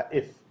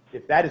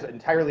 if that is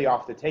entirely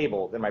off the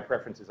table, then my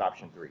preference is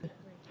option 3.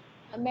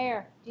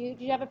 Mayor, do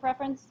you have a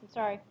preference? I'm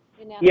sorry.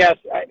 Didn't ask. Yes,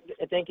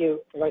 thank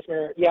you, Vice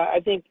Mayor. Yeah, I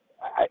think,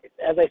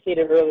 as I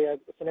stated earlier,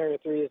 scenario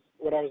 3 is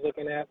what I was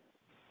looking at.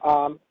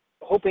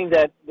 Hoping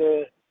that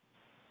the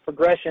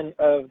progression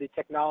of the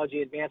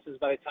technology advances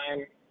by the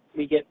time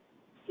we get,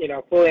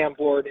 fully on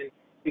board, and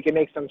we can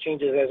make some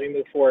changes as we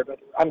move forward. But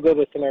I'm good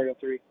with scenario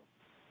 3.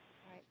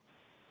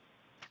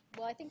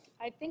 Well,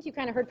 I think you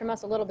kind of heard from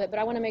us a little bit, but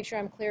I want to make sure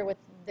I'm clear with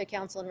the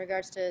council in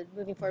regards to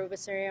moving forward with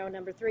scenario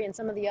number 3 and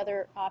some of the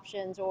other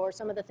options or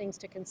some of the things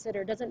to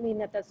consider. Doesn't mean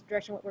that that's the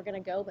direction what we're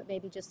going to go, but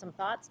maybe just some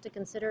thoughts to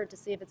consider to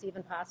see if it's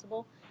even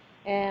possible.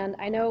 And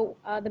I know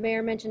the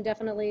mayor mentioned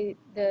definitely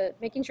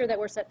making sure that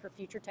we're set for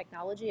future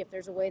technology. If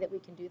there's a way that we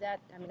can do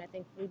that, I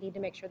think we need to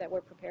make sure that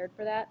we're prepared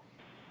for that.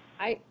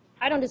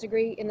 I don't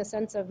disagree in the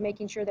sense of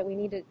making sure that we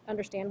need to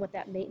understand what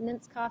that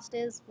maintenance cost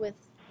is with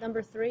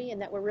number 3,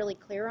 and that we're really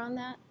clear on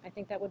that. I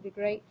think that would be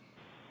great.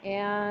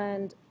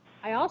 And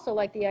I also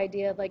like the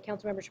idea, like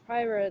Councilmember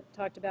Shapira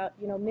talked about,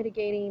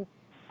 mitigating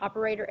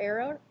operator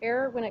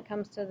error when it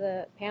comes to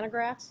the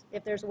pantographs.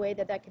 If there's a way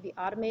that could be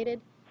automated,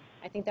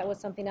 I think that was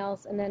something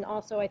else. And then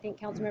also, I think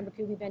Councilmember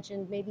Kuby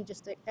mentioned maybe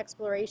just the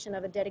exploration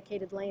of a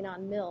dedicated lane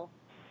on Mill.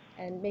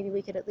 And maybe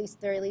we could at least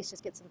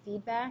just get some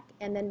feedback,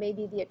 and then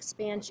maybe the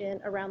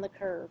expansion around the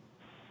curve,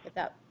 if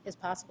that is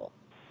possible.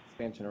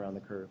 Expansion around the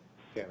curve.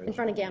 In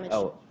front of Gamage.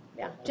 Oh.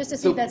 Yeah, just to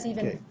see if that's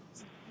even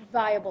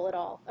viable at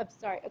all. I'm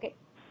sorry. Okay.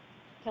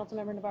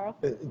 Councilmember Navarro?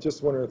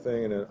 Just one other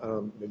thing,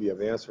 and maybe you have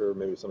the answer, or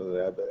maybe something to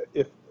that. But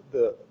if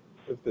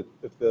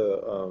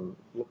the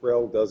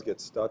rail does get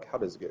stuck, how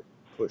does it get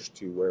pushed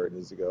to where it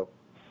needs to go?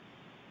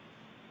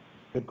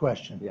 Good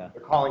question. Yeah.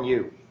 They're calling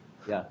you.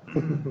 Yeah.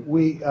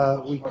 We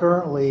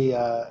currently,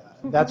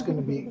 that's going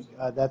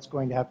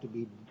to have to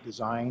be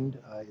designed.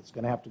 It's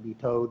going to have to be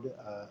towed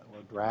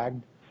or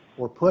dragged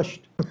or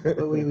pushed.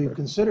 But we've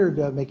considered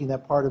making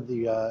that part of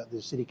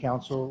the city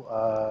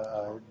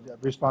council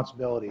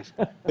responsibilities.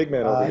 Big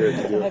man over here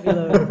to do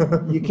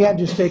it. You can't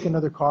just take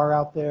another car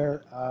out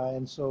there,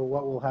 and so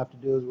what we'll have to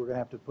do is we're going to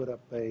have to put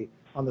up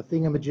on the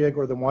thingamajig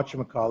or the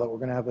whatchamacallit, we're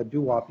going to have a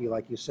doo-woppy,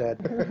 like you said,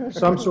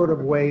 some sort of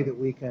way that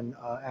we can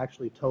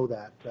actually tow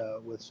that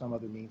with some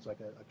other means, like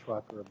a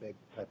truck or a big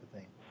type of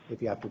thing,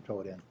 if you have to tow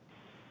it in.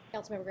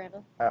 Councilmember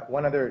Granville?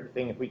 One other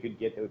thing, if we could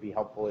get that would be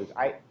helpful, is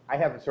I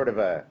have a sort of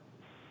a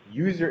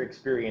user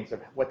experience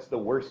of what's the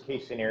worst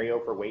case scenario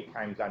for wait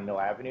times on Mill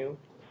Avenue,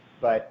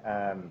 but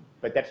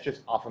that's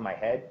just off of my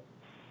head.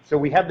 So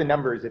we have the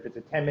numbers, if it's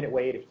a 10-minute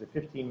wait, if it's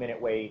a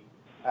 15-minute wait,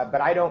 but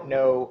I don't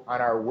know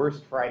on our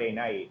worst Friday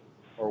night,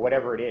 or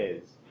whatever it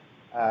is,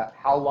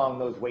 how long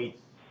those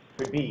waits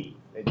could be.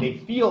 They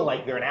feel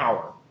like they're an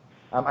hour.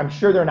 I'm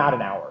sure they're not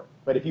an hour,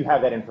 but if you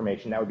have that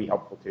information, that would be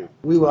helpful too.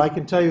 I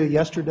can tell you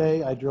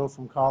yesterday I drove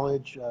from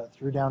college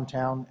through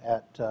downtown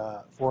at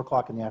 4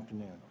 o'clock in the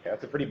afternoon. Yeah,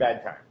 that's a pretty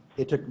bad time.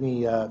 It took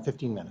me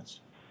 15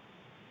 minutes.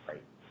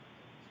 Right.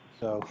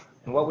 So.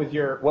 And what was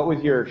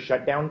your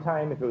shutdown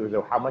time? If it was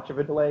how much of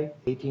a delay?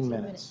 18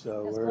 minutes.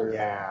 So we're.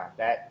 Yeah,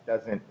 that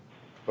doesn't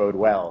bode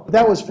well.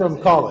 That was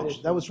from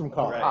college. That was from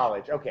college.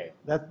 College, okay.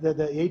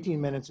 The 18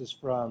 minutes is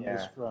from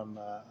Yeah.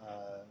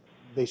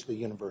 basically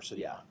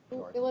university.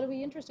 It would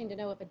be interesting to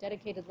know if a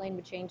dedicated lane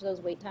would change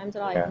those wait times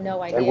at all. I Yeah. have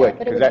no It idea. would,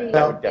 But it 'cause would that- be,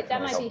 that would that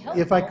definitely might be help.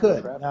 helpful. If I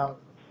could. Now,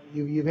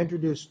 you've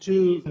introduced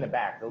two. In the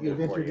back, they'll do You've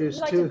it for you.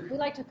 introduced We two.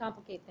 like to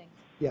complicate things.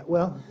 Yeah,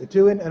 well, the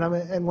two,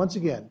 and once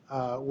again,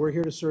 we're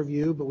here to serve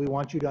you, but we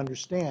want you to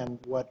understand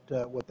what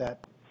that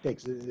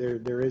takes.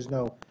 There is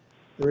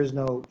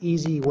no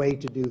easy way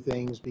to do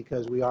things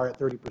because we are at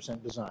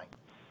 30% design.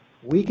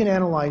 We can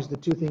analyze the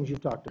two things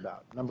you've talked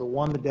about. Number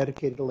one, the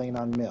dedicated lane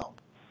on Mill.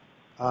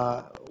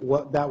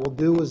 What that will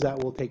do is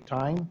that will take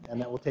time and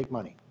that will take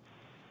money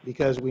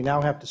because we now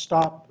have to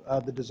stop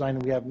the design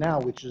that we have now,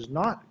 which does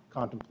not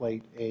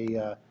contemplate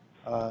a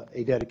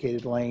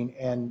dedicated lane,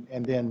 and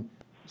then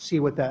see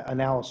what that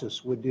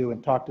analysis would do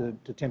and talk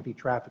to Tempe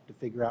traffic to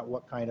figure out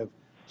what kind of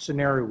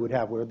scenario we would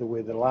have, whether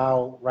we would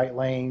allow right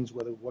lanes,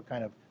 what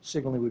kind of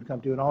signaling we would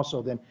come to, and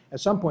also then at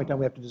some point in time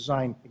we have to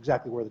design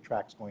exactly where the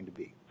track's going to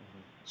be.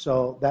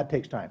 So that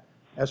takes time.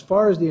 As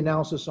far as the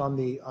analysis on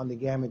the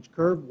damage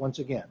curve, once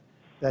again,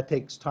 that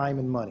takes time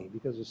and money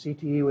because the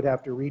CTE would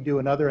have to redo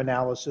another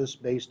analysis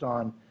based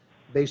on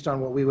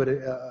what we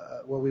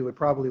would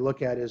probably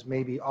look at as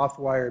maybe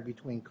off-wire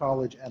between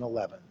College and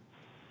 11.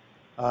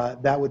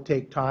 That would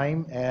take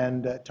time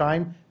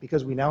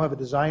because we now have a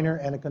designer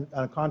and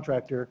a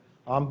contractor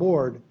on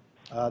board.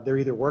 They're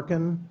either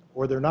working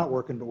or they're not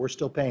working, but we're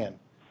still paying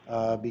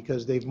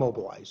because they've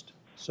mobilized.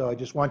 So I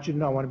just want you to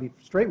know, I want to be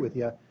straight with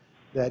you,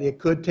 that it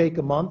could take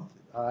a month.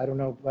 I don't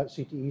know what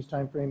CTE's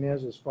time frame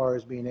is as far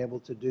as being able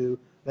to do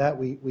that.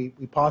 We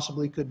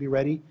possibly could be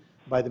ready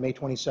by the May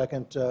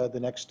 22nd, the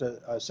next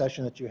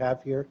session that you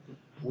have here.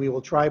 We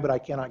will try, but I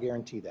cannot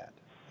guarantee that.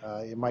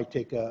 It might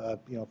take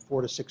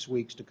 4 to 6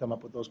 weeks to come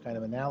up with those kind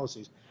of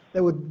analyses.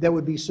 That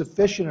would be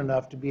sufficient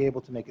enough to be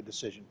able to make a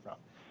decision from.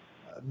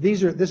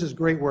 This is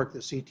great work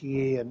that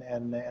CTE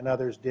and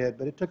others did,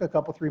 but it took a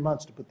couple, 3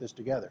 months to put this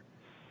together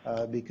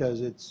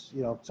because it's,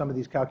 some of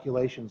these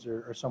calculations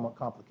are somewhat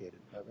complicated.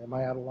 Am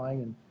I out of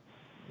line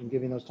in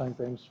giving those time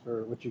frames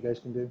for what you guys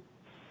can do?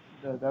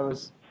 No, that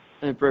was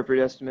an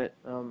appropriate estimate.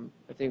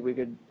 I think we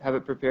could have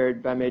it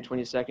prepared by May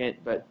 22nd,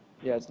 but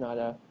yeah, it's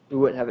not we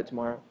wouldn't have it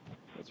tomorrow.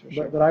 That's for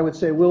sure. But I would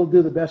say we'll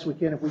do the best we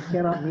can. If we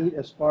cannot meet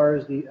as far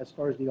as the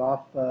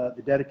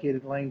the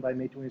dedicated lane by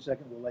May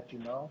 22nd, we'll let you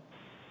know.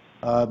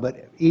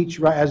 But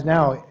as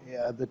now,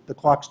 the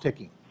clock's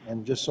ticking,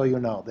 and just so you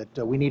know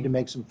that we need to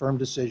make some firm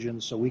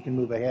decisions so we can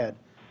move ahead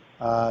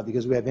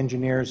because we have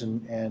engineers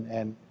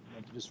and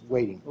just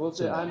waiting. Well,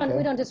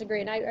 We don't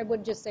disagree, and I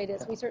would just say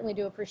this: we certainly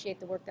do appreciate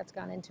the work that's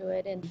gone into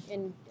it,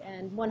 and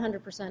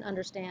 100%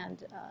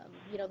 understand,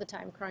 the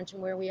time crunch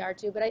and where we are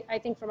too. But I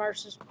think from our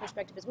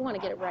perspective is we want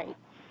to get it right,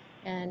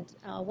 and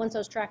once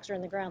those tracks are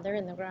in the ground, they're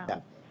in the ground. Yeah.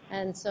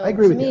 And so, I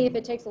agree to with me, you. if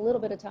it takes a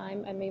little bit of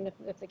time, I mean,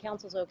 if the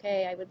council's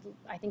okay,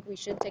 I think we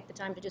should take the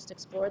time to just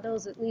explore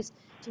those, at least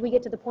till we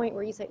get to the point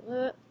where you say,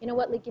 you know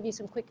what, let's give you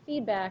some quick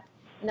feedback,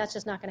 and that's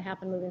just not going to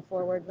happen moving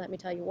forward. Let me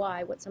tell you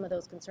why, what some of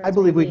those concerns I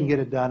believe may we be. can get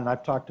it done, and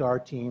I've talked to our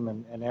team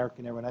and Eric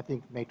and everyone. I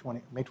think May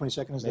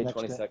 22nd is the May next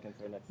 22nd is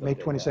our next May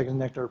update, 22nd is the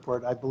next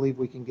report. I believe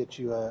we can get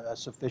you a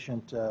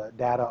sufficient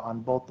data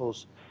on both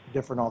those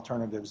different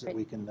alternatives that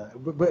we can.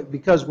 But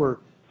because we're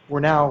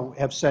now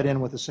have set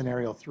in with the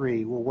scenario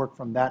 3, we'll work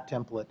from that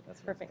template.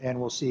 That's perfect. And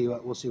we'll see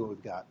what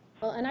we've got.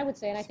 Well, and I would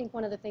say, and I think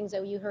one of the things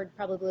that you heard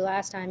probably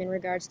last time in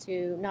regards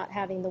to not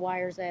having the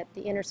wires at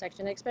the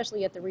intersection,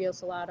 especially at the Rio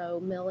Salado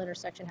Mill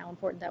intersection, how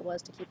important that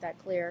was to keep that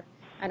clear.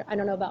 I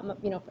don't know about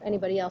for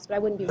anybody else, but I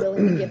wouldn't be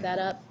willing to give that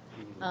up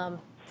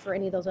for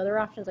any of those other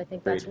options. I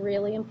think that's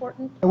really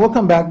important. And we'll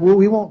come back.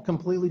 We won't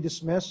completely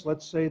dismiss.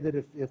 Let's say that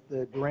if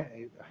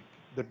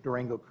the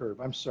Durango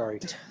curve, I'm sorry.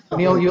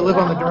 Neil, you live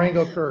on the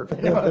Durango curve.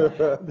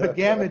 The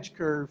Gamage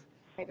curve.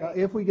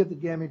 If we get the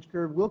Gamage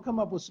curve, we'll come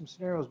up with some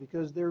scenarios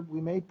because we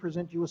may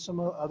present you with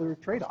some other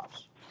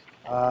trade-offs.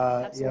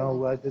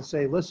 To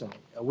say, listen,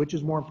 which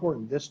is more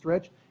important, this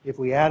stretch? If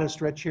we add a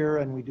stretch here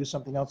and we do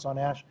something else on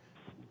Ash,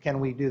 can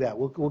we do that?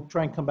 We'll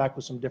try and come back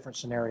with some different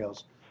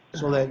scenarios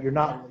so that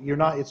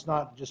it's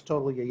not just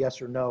totally a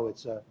yes or no.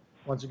 It's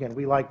once again,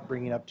 we like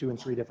bringing up 2 and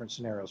 3 different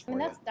scenarios for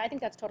you. I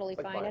think that's totally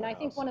fine. And I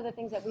think one of the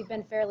things that we've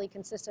been fairly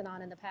consistent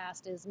on in the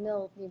past is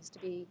Mill needs to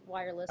be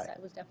wireless. Right.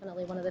 That was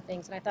definitely one of the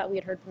things. And I thought we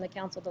had heard from the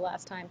council the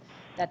last time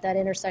that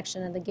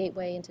intersection and the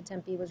gateway into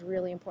Tempe was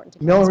really important to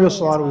keep Mill as and Rio clean as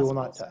Salado we will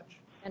possible. not touch.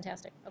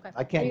 Fantastic. Okay.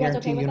 I can't Are you guys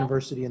guarantee okay with that?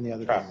 university and the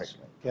other Traffic. things.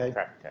 Okay.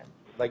 Traffic time.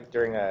 Like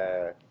during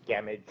a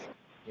Gamage,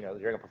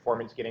 during a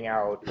performance getting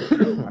out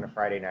on a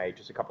Friday night,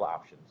 just a couple of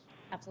options.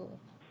 Absolutely.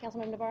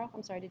 Councilmember Navarro,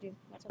 I'm sorry, did you?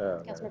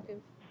 Councilmember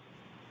Kuhn?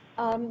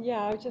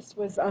 Yeah, I just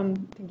was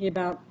thinking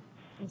about,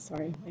 I'm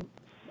sorry,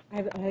 I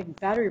have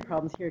battery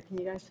problems here. Can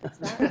you guys fix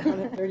that? I'm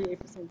at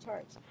 38%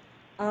 charge.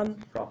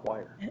 Drop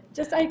wire.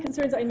 Just I had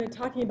concerns,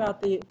 talking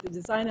about the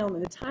design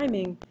element, the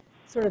timing.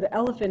 sort of the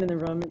elephant in the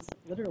room, it's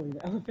literally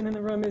the elephant in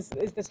the room, is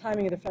the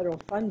timing of the federal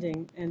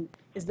funding. And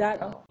is that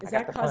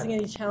causing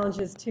any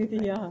challenges to the,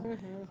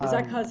 is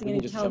that causing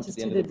any challenges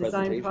to the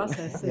design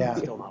process? Yeah,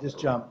 just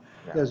jump,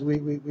 because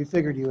we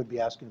figured you would be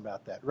asking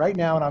about that. Right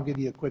now, and I'll give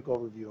you a quick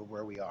overview of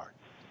where we are.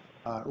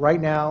 Right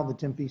now, the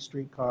Tempe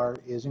streetcar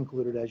is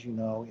included, as you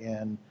know,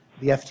 in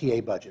the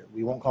FTA budget.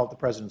 We won't call it the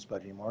president's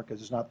budget anymore because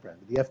it's not the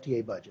president, the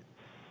FTA budget.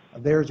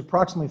 There's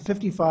approximately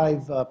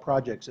 55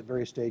 projects at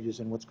various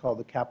stages in what's called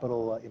the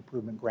Capital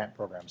Improvement Grant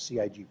Program,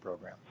 CIG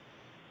program.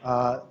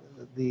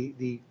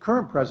 The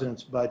current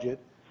president's budget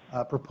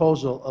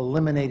proposal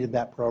eliminated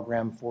that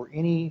program for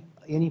any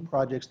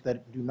projects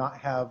that do not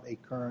have a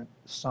current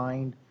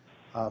signed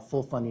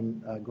full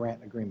funding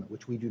grant agreement,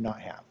 which we do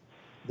not have.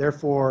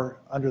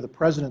 Therefore, under the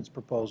president's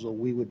proposal,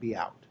 we would be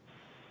out.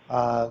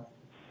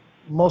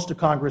 Most of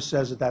Congress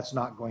says that that's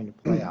not going to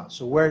play out.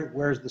 So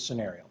where's the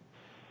scenario?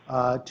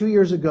 2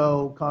 years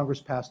ago,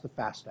 Congress passed the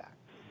FAST Act,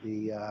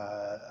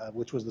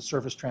 which was the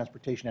Surface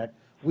Transportation Act,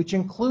 which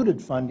included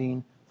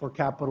funding for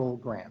capital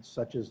grants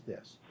such as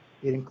this.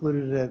 It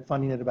included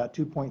funding at about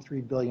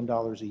 $2.3 billion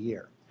a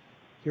year.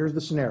 Here's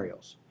the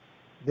scenarios.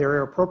 There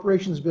are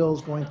appropriations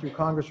bills going through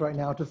Congress right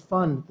now to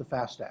fund the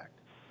FAST Act.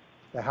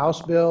 The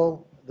House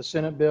bill, the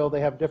Senate bill,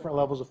 they have different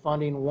levels of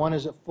funding. One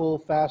is at full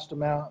FAST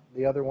amount,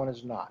 the other one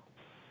is not.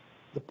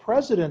 The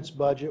president's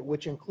budget,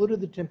 which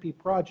included the Tempe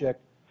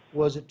project,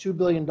 was at $2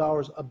 billion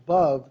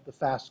above the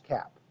FAST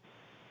cap.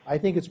 I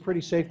think it's pretty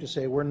safe to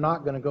say we're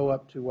not going to go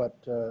up to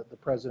what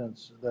President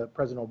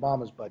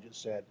Obama's budget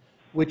said,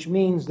 which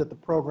means that the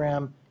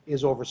program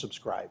is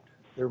oversubscribed.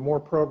 There are more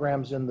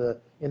programs in the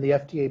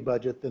FTA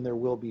budget than there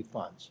will be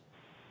funds.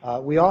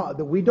 We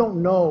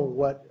don't know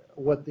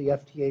what the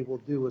FTA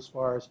will do as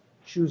far as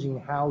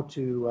choosing how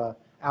to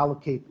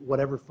allocate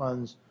whatever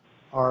funds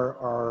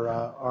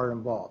are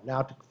involved.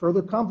 Now, to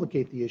further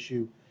complicate the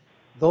issue,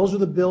 those are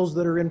the bills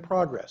that are in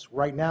progress.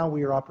 Right now,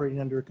 we are operating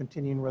under a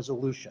continuing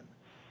resolution.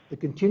 The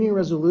continuing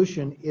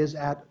resolution is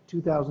at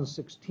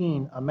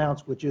 2016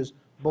 amounts, which is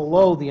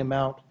below the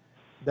amount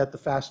that the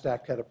FAST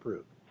Act had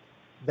approved.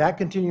 That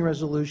continuing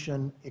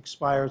resolution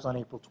expires on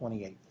April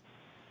 28th.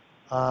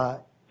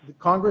 The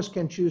Congress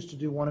can choose to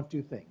do one of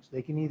two things.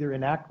 They can either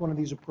enact one of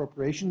these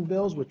appropriation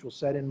bills, which will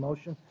set in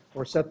motion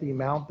or set the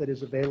amount that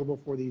is available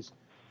for these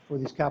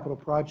capital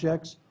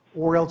projects,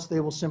 or else they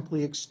will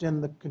simply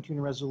extend the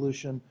continuing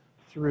resolution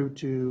through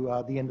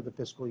to the end of the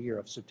fiscal year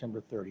of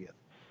September 30th.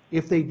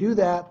 If they do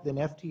that, then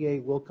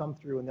FTA will come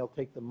through and they'll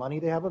take the money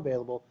they have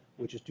available,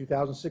 which is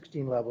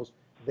 2016 levels.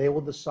 They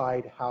will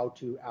decide how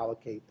to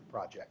allocate the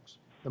projects,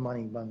 the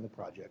money among the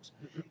projects.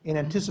 In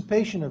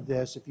anticipation of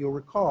this, if you'll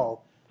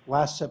recall,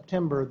 last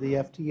September, the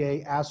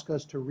FTA asked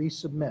us to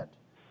resubmit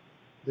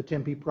the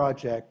Tempe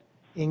project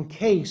in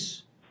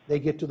case they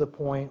get to the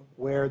point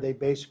where they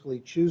basically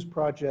choose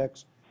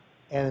projects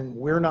and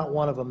we're not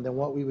one of them. Then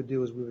what we would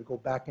do is we would go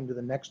back into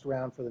the next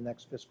round for the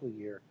next fiscal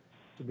year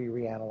to be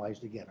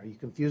reanalyzed again. Are you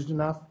confused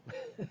enough?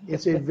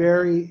 It's a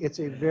very,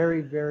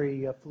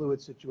 very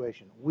fluid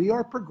situation. We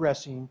are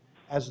progressing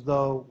as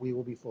though we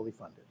will be fully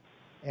funded.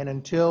 And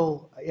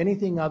until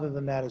anything other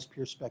than that is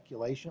pure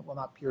speculation, well,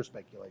 not pure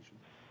speculation,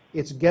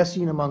 it's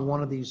guessing among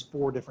one of these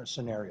four different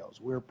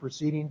scenarios. We're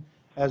proceeding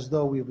as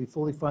though we will be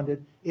fully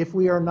funded. If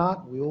we are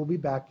not, we will be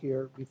back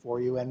here before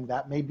you, and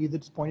that may be the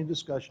point of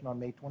discussion on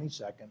May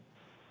 22nd.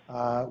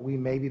 We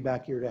may be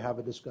back here to have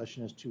a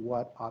discussion as to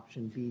what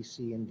option B,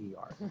 C, and D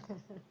are.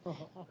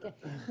 Okay,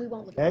 we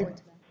won't look Okay. forward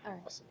to that. All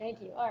right,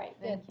 thank you. All right,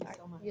 good. Thank you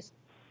so much.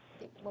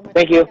 One more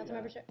Thank time, you.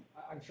 Councilmember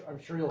Sher-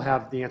 I'm sure you'll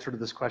have the answer to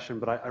this question,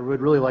 but I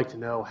would really like to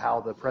know how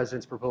the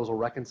president's proposal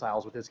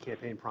reconciles with his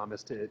campaign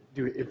promise to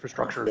do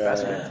infrastructure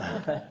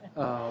investment.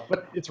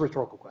 But it's a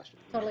rhetorical question.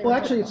 Totally Well,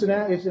 actually, it's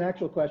an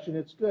actual question.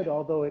 It's good,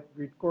 although it's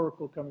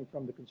rhetorical coming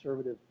from the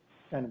conservative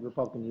kind of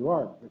Republican you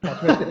are.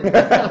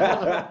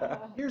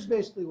 Here's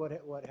basically what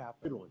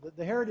happened.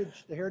 The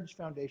Heritage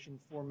Foundation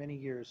for many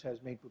years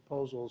has made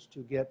proposals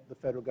to get the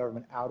federal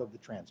government out of the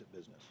transit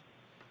business.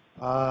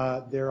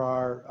 There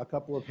are a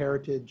couple of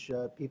heritage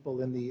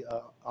people in the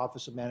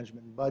Office of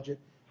Management and Budget,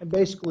 and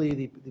basically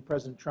the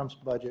President Trump's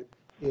budget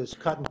is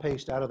cut and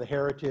paste out of the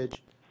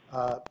heritage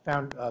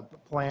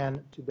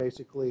plan to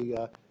basically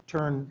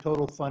turn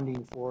total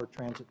funding for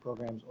transit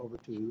programs over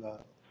to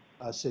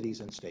cities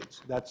and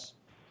states. That's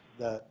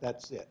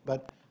it.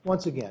 But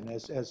once again,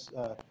 as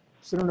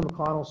Senator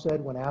McConnell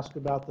said when asked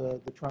about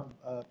the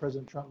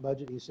President Trump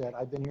budget, he said,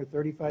 "I've been here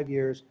 35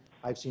 years.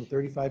 I've seen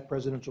 35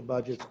 presidential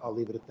budgets. I'll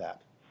leave it at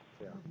that."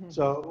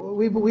 So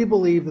we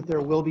believe that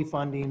there will be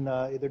funding.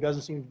 There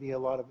doesn't seem to be a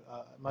lot of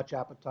much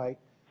appetite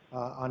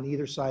on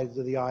either sides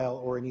of the aisle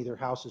or in either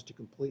houses to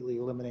completely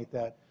eliminate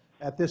that.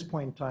 At this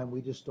point in time, we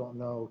just don't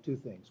know two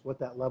things: what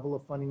that level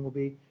of funding will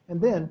be,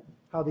 and then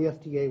how the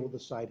FTA will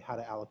decide how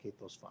to allocate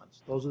those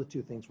funds. Those are the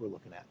two things we're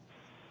looking at.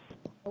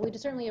 Well, we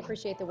certainly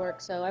appreciate the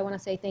work, so I want to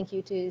say thank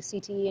you to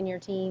CTE and your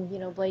team. You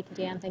know, Blake and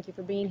Dan, thank you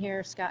for being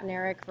here. Scott and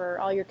Eric for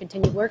all your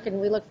continued work, and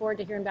we look forward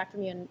to hearing back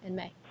from you in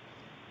May.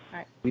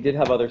 right. We did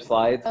have other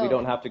slides. We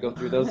don't have to go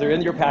through those. They're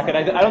in your packet.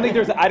 I don't think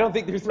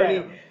there's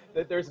any,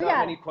 that there's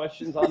not many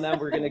questions on them.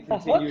 We're going to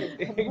continue.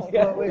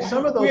 Well, wait,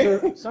 some of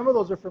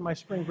those are for my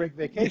spring break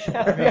vacation.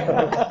 I mean,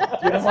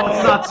 Let's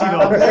not see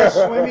those. I'm there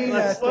swimming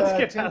Let's at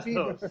get past Tempe.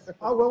 those.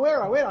 Oh,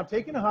 well, wait, I'm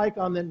taking a hike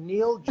on the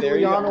Neil There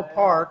you Giuliano go.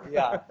 Park.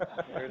 Yeah,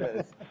 there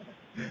it is.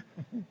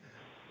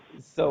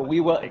 So we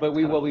will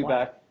be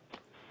back.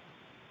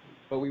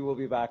 But we will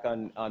be back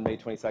on May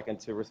 22nd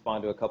to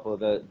respond to a couple of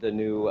the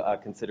new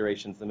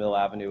considerations, the Mill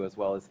Avenue as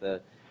well as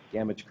the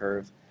damage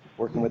curve,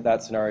 working with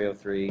that scenario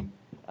 3.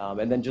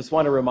 And then just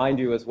want to remind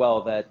you as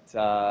well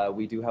that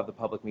we do have the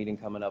public meeting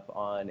coming up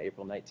on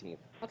April 19th.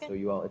 Okay.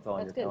 So it's all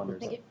on your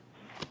calendars. Thank you.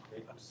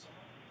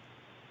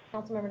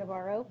 Councilmember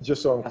Navarro.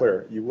 Just so I'm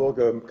clear, you will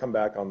come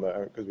back on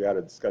the, because we had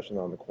a discussion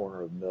on the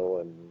corner of Mill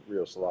and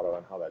Rio Salado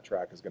on how that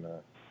track is going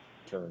to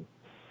turn.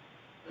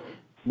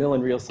 Mill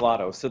and Rio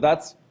Salado. So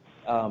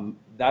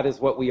that is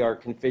what we are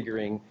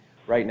configuring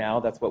right now.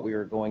 That's what we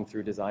are going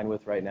through design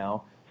with right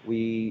now.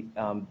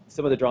 Some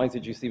of the drawings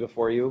that you see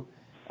before you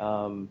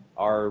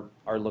are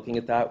looking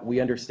at that. We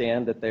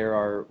understand that there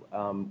are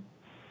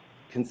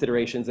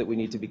considerations that we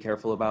need to be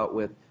careful about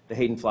with the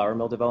Hayden Flour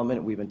Mill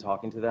development. We've been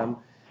talking to them.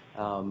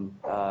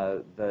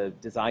 The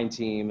design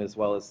team as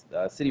well as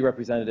city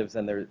representatives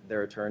and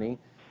their attorney.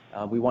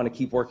 We want to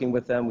keep working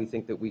with them. We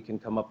think that we can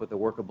come up with a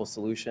workable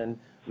solution.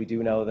 We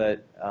do know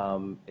that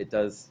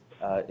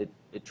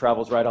it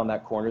travels right on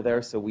that corner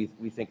there, so we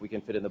think we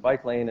can fit in the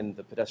bike lane and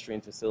the pedestrian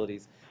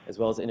facilities as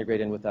well as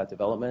integrate in with that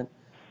development.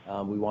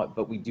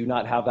 But we do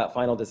not have that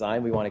final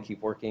design. We want to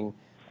keep working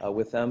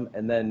with them.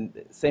 And then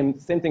same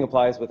thing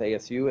applies with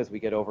ASU as we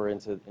get over in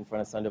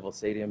front of Sun Devil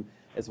Stadium,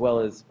 as well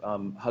as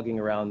hugging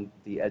around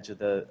the edge of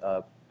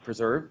the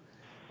preserve,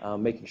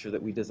 making sure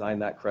that we design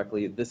that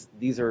correctly.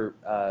 These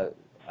are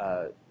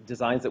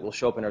designs that will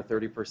show up in our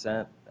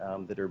 30%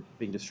 that are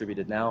being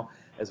distributed now,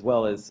 as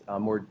well as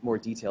more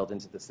detailed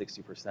into the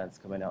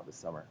 60% coming out this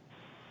summer.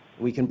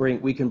 We can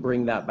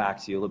bring that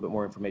back to you, a little bit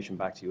more information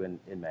back to you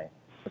in May.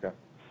 Okay.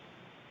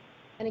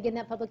 And again,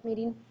 that public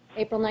meeting,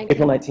 April 19th?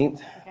 April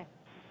 19th. Okay.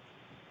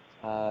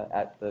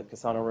 At the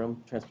Casano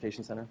Room,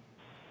 Transportation Center.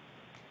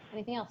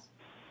 Anything else?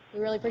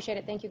 We really appreciate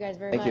it. Thank you guys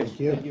very Thank much.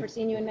 you. Look for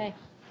seeing you in May.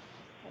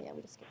 Oh yeah,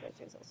 we just skipped right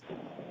through those.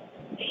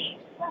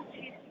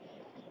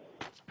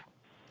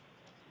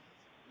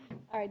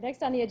 All right,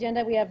 next on the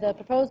agenda, we have the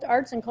proposed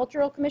Arts and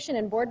Cultural Commission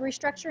and board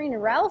restructuring.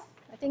 And Ralph,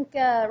 I think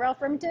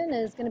Ralph Remington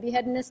is going to be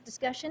heading this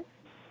discussion.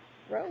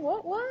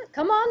 What?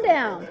 Come on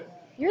down.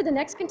 You're the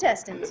next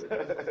contestant.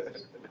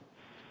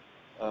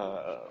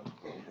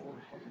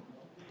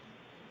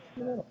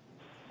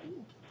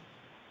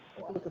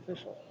 Look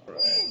official.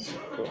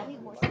 I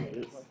need more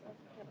space.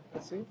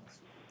 Let's see.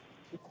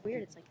 It's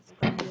weird. It's like it's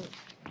brand new.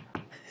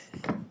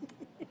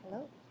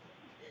 Hello.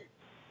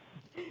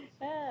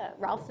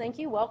 Ralph, thank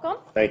you. Welcome.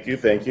 Thank you.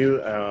 Thank you.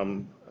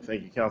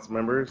 Thank you, council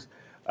members.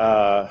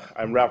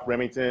 I'm Ralph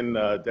Remington,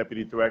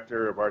 Deputy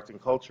Director of Arts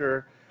and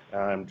Culture.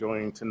 I'm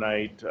joined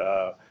tonight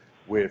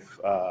with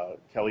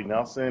Kelly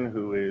Nelson,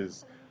 who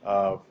is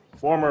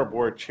former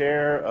board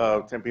chair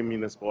of Tempe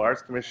Municipal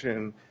Arts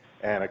Commission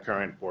and a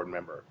current board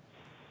member.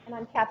 And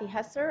I'm Kathy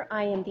Hesser.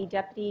 I am the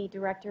Deputy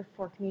Director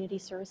for Community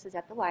Services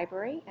at the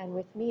library, and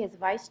with me is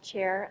Vice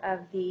Chair of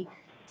the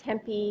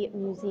Tempe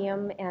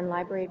Museum and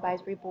Library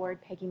Advisory Board,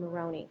 Peggy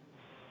Maroney.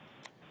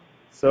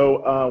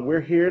 So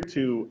we're here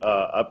to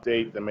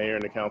update the mayor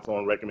and the council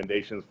on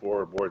recommendations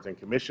for boards and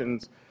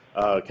commissions.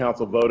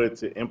 Council voted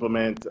to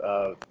implement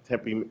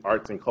Tempe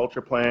Arts and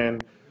Culture Plan,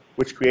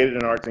 which created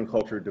an Arts and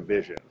Culture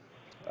Division.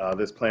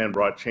 This plan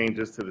brought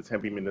changes to the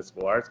Tempe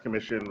Municipal Arts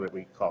Commission that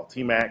we call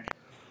TMAC,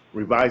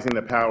 revising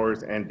the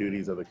powers and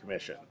duties of the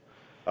commission.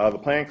 The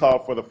plan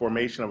called for the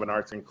formation of an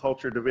Arts and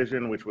Culture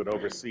Division, which would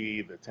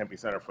oversee the Tempe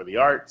Center for the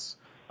Arts,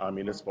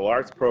 Municipal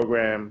Arts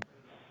Program,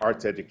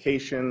 Arts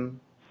Education,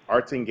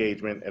 Arts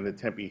Engagement, and the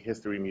Tempe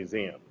History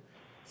Museum.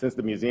 Since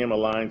the museum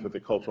aligns with the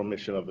cultural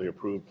mission of the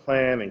approved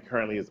plan and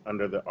currently is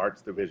under the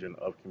Arts Division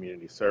of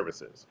Community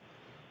Services.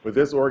 With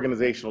this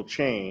organizational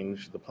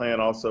change, the plan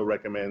also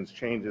recommends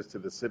changes to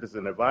the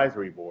citizen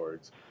advisory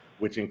boards,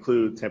 which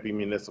include Tempe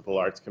Municipal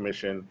Arts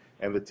Commission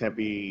and the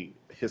Tempe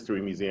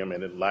History Museum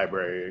and the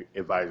Library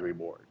Advisory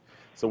Board.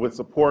 So with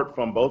support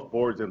from both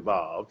boards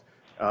involved,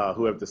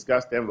 who have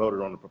discussed and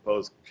voted on the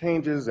proposed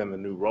changes and the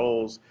new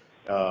roles,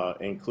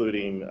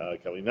 including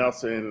Kelly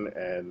Nelson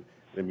and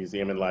the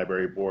Museum and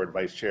Library Board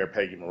Vice Chair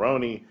Peggy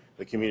Maroney,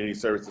 the Community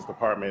Services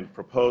Department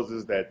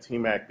proposes that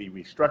TMAC be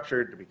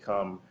restructured to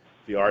become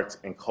the Arts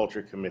and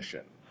Culture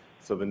Commission.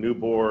 So the new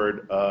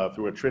board,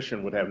 through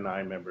attrition, would have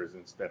 9 members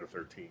instead of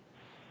 13.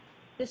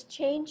 This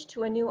change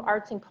to a new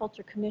Arts and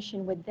Culture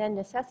Commission would then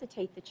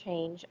necessitate the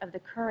change of the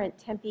current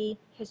Tempe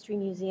History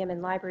Museum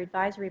and Library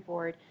Advisory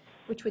Board,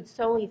 which would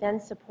solely then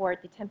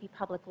support the Tempe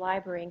Public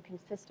Library and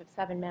consist of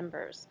 7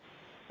 members.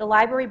 The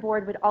Library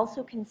Board would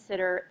also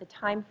consider the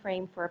time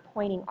frame for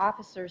appointing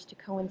officers to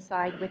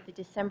coincide with the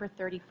December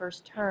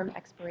 31st term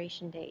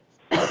expiration dates.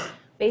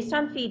 Based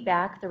on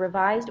feedback, the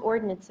revised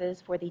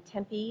ordinances for the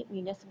Tempe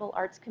Municipal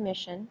Arts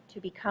Commission to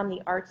become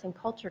the Arts and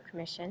Culture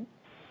Commission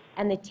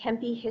and the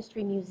Tempe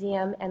History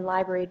Museum and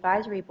Library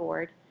Advisory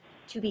Board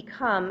to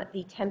become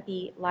the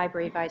Tempe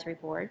Library Advisory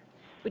Board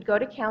would go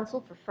to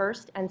council for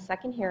first and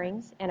second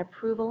hearings and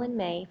approval in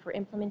May for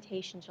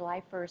implementation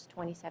July 1st,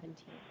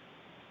 2017.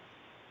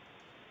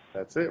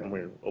 That's it, and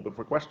we're open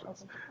for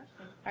questions.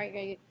 All right,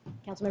 great.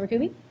 Councilmember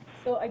Kuby?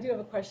 So I do have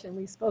a question.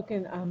 We've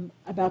spoken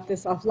about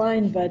this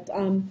offline, but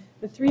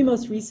the three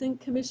most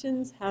recent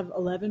commissions have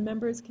 11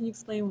 members. Can you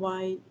explain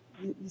why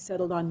you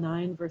settled on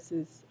 9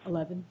 versus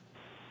 11?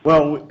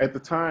 Well, at the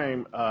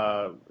time,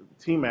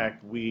 TMAC,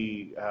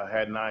 we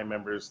had 9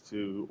 members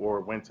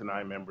went to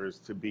 9 members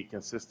to be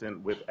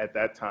consistent with, at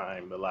that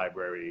time, the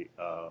library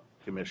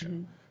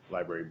commission,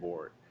 library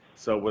board.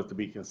 So it was to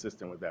be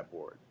consistent with that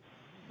board.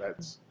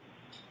 That's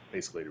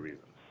basically the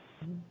reason.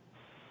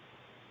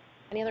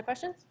 Any other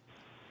questions?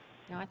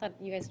 No, I thought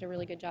you guys did a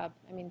really good job.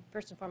 I mean,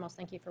 first and foremost,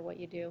 thank you for what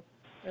you do.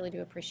 Really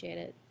do appreciate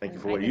it. Thank you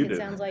And for what I you think do. it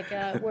sounds like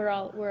we're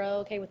all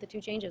okay with the 2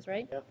 changes,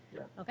 right? Yep.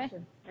 Okay,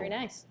 very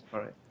nice.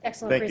 All right.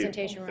 Excellent Thank you.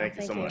 presentation, Ron. Thank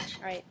you so much.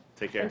 All right.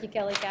 Take care. Thank you,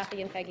 Kelly,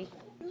 Kathy, and Peggy.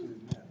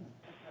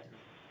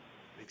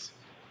 Thanks.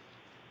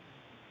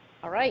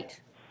 All right.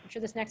 I'm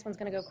sure this next one's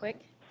going to go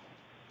quick.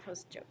 That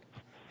was a joke.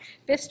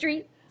 Fifth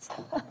Street,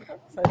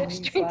 Fifth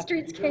Street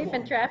Streetscape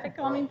and Traffic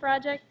Calming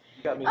Project.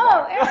 Got me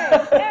Oh,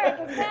 back.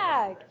 Eric is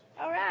back.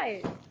 All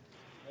right.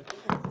 I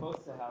think I'm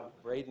supposed to have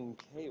Braden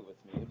K with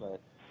me, but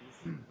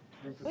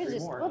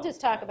We'll just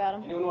talk about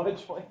them. anyone want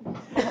to join?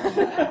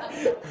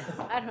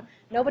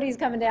 Nobody's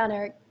coming down,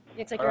 Eric.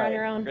 Looks like you're on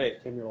your own.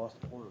 Great. Tim, you lost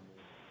a corner.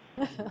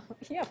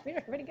 Yeah,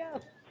 we're ready to go.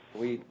 Are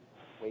we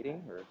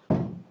waiting or?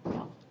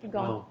 Keep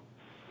going.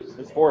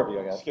 There's 4 of you,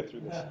 I guess. Skip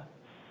through this.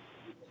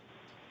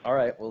 All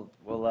right,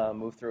 we'll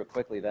move through it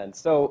quickly then.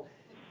 So,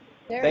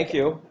 There thank we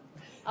go. you.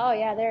 Oh,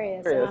 yeah, there he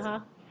is. There he is. Uh-huh.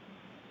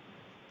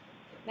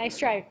 Nice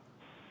try.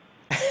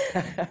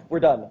 We're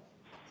done.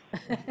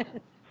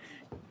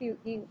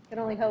 You could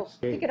only hope.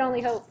 You could only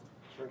hope.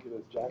 Shrinking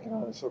his jacket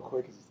on so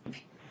quick.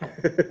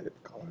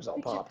 Collar's all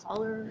popped.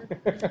 Collar.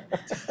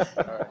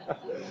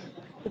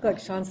 Look like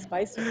Sean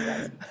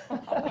Spicer.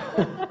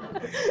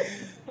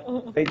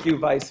 Thank you,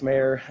 Vice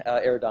Mayor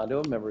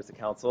Arredondo, members of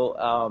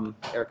council.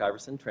 Eric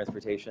Iverson,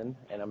 Transportation,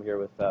 and I'm here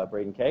with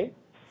Braden Kay,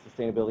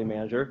 Sustainability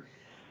Manager.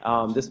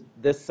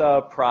 This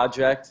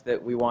project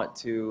that we want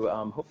to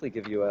hopefully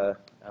give you a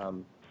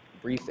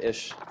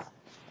brief-ish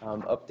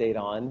update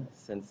on,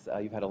 since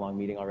you've had a long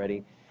meeting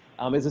already,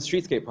 is a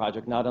streetscape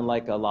project, not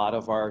unlike a lot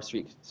of our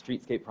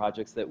streetscape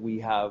projects that we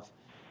have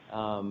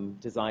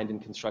designed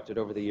and constructed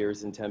over the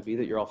years in Tempe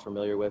that you're all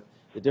familiar with.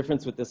 The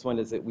difference with this one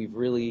is that we've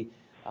really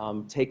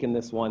taken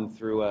this one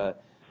through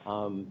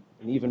an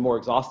even more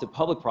exhaustive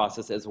public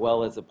process, as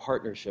well as a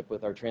partnership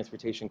with our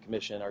Transportation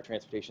Commission, our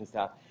transportation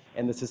staff,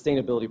 and the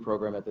sustainability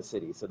program at the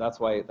city. So that's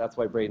why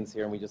Braden's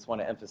here, and we just want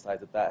to emphasize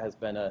that has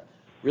been a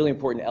really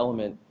important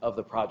element of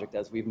the project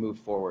as we've moved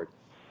forward.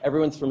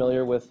 Everyone's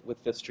familiar with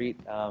Fifth Street.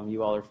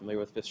 You all are familiar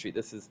with Fifth Street.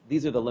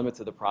 These are the limits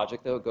of the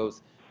project, though. It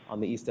goes on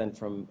the east end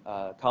from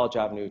College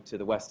Avenue to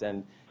the west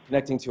end,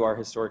 connecting to our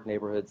historic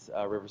neighborhoods,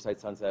 Riverside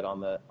Sunset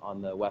on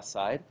the west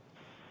side.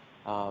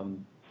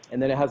 And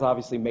then it has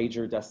obviously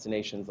major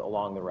destinations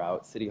along the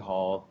route: City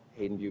Hall,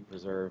 Hayden View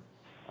Preserve,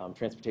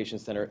 Transportation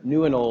Center,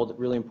 new and old,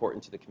 really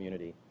important to the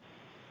community.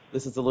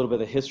 This is a little bit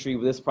of the history.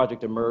 This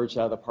project emerged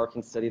out of the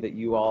parking study that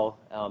you all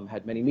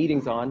had many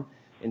meetings on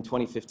in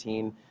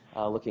 2015,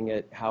 looking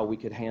at how we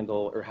could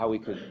handle or how we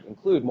could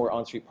include more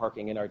on-street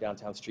parking in our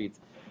downtown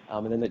streets.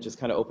 And then that just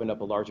kind of opened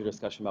up a larger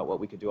discussion about what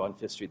we could do on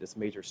Fifth Street, this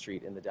major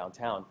street in the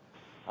downtown.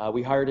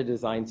 We hired a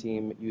design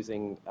team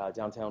using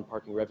downtown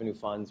parking revenue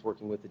funds,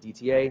 working with the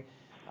DTA.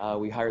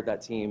 We hired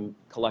that team,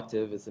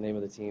 Collective is the name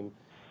of the team,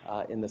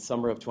 in the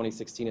summer of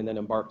 2016, and then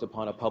embarked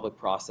upon a public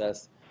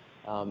process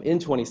in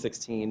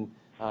 2016.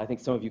 I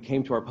think some of you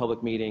came to our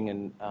public meeting,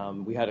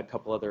 and we had a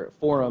couple other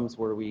forums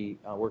where we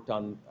worked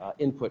on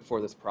input for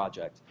this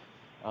project.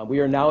 We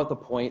are now at the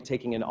point,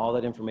 taking in all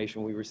that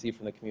information we received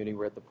from the community,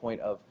 we're at the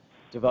point of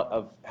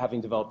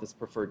having developed this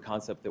preferred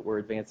concept that we're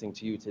advancing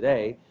to you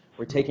today.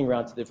 We're taking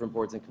around to different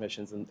boards and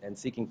commissions and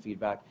seeking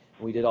feedback.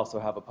 And we did also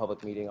have a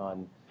public meeting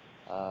on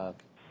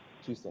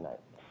Tuesday night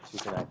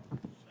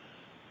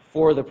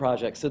for the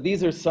project. So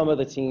these are some of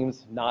the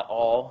teams, not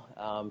all,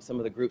 some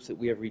of the groups that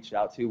we have reached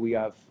out to. We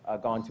have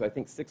gone to, I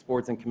think, 6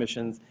 boards and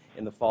commissions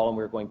in the fall, and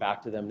we're going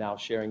back to them now,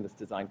 sharing this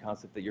design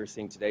concept that you're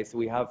seeing today. So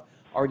we have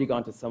already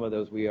gone to some of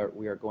those. We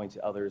are going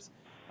to others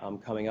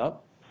coming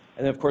up.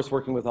 And then, of course,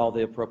 working with all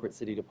the appropriate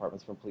city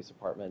departments, from police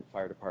department,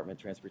 fire department,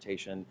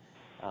 transportation,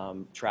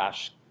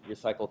 trash,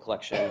 recycle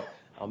collection,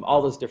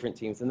 all those different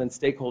teams, and then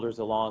stakeholders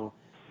along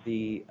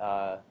the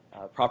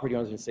property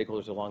owners and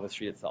stakeholders along the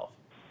street itself.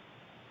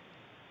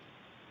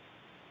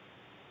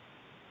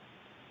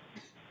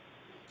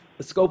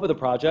 The scope of the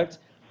project,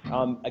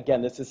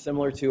 again, this is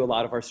similar to a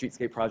lot of our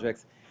streetscape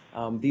projects.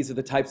 These are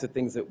the types of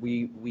things that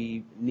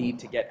we need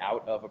to get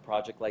out of a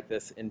project like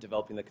this in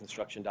developing the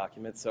construction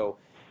documents. So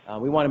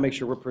we want to make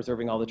sure we're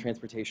preserving all the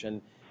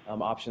transportation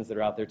options that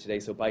are out there today.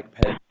 So bike,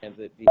 ped,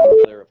 transit,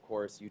 vehicular, of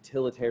course,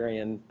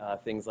 utilitarian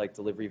things like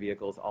delivery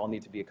vehicles all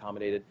need to be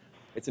accommodated.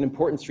 It's an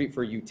important street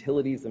for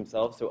utilities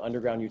themselves, so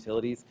underground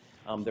utilities.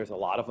 There's a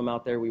lot of them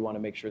out there. We want to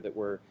make sure that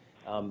we're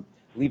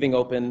leaving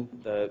open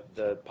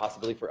the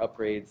possibility for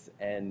upgrades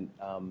and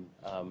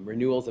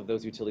renewals of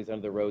those utilities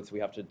under the road, so we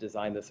have to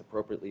design this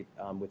appropriately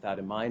with that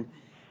in mind.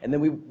 And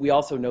then we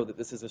also know that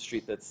this is a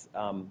street that's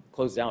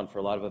closed down for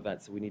a lot of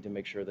events, so we need to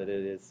make sure that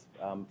it is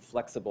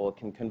flexible. It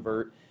can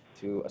convert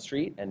to a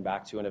street and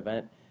back to an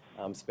event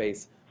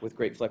space with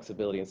great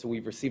flexibility. And so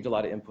we've received a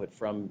lot of input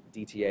from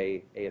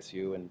DTA,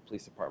 ASU, and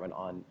police department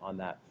on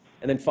that.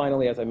 And then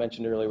finally, as I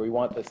mentioned earlier, we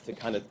want this to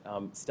kind of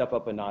step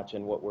up a notch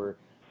in what we're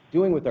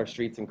doing with our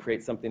streets and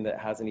create something that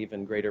has an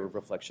even greater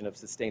reflection of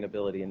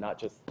sustainability, and not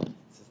just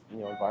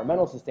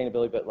environmental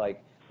sustainability, but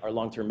like our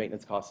long-term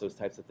maintenance costs, those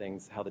types of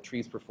things, how the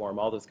trees perform,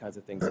 all those kinds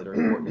of things that are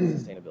important to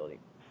sustainability.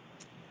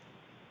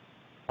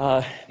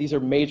 These are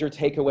major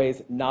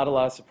takeaways. Not a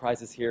lot of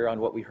surprises here on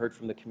what we heard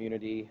from the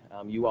community.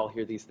 You all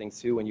hear these things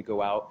too when you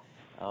go out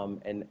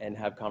and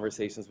have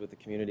conversations with the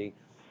community.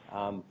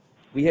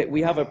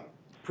 We have a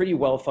pretty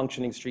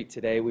well-functioning street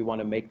today. We want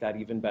to make that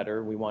even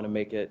better. We want to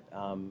make it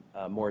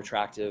more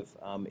attractive,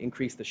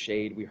 increase the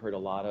shade we heard a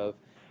lot of.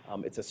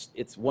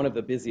 It's one of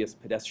the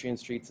busiest pedestrian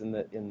streets in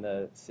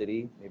the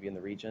city, maybe in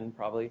the region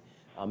probably.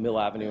 Mill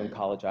Avenue and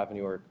College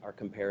Avenue are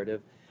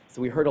comparative.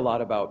 So we heard a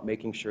lot about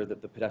making sure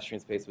that the pedestrian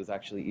space was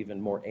actually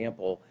even more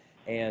ample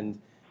and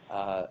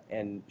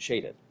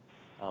shaded.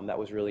 That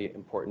was really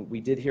important. We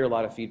did hear a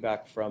lot of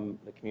feedback from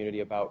the community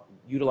about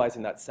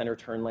utilizing that center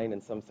turn lane in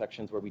some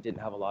sections where we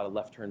didn't have a lot of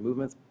left turn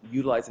movements,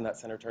 utilizing that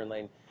center turn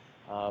lane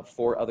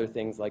for other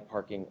things like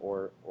parking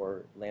or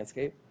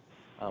landscape.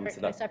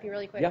 Can I stop you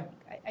really quick? Yeah.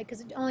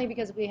 Only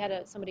because we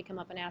had somebody come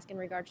up and ask in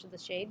regards to the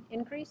shade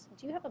increase.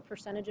 Do you have a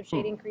percentage of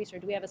shade increase, or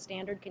do we have a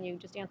standard? Can you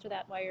just answer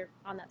that while you're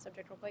on that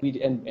subject real quick?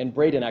 And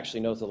Braden actually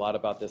knows a lot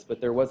about this, but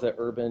there was an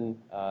urban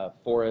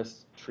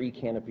forest tree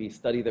canopy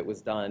study that was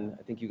done.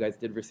 I think you guys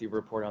did receive a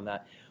report on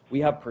that. We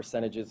have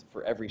percentages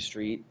for every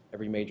street,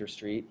 every major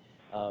street,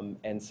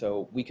 and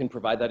so we can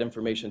provide that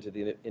information to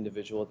the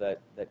individual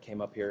that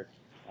came up here.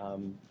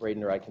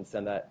 Braden or I can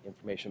send that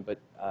information, but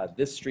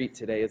this street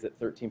today is at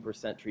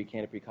 13% tree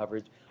canopy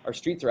coverage. Our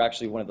streets are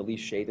actually one of the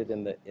least shaded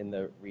in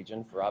the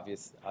region for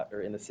obvious,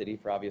 or in the city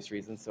for obvious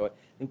reasons. So I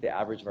think the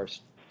average of our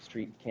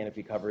street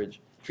canopy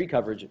coverage, tree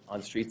coverage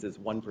on streets is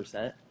 1%.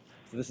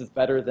 So this is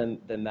better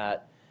than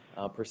that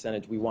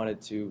percentage. We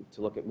wanted to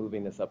look at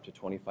moving this up to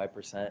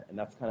 25%, and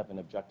that's kind of an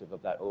objective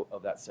of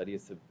that study,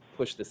 is to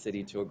push the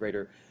city to a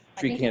greater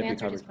tree canopy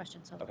coverage. His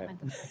question, so okay.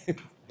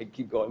 I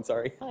keep going.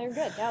 Sorry. Oh, you're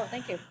good. No,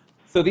 thank you.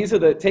 So these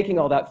are taking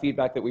all that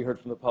feedback that we heard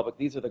from the public,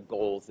 these are the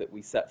goals that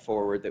we set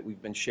forward that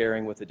we've been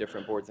sharing with the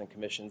different boards and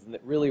commissions, and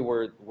that really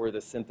were the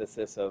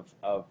synthesis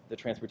of the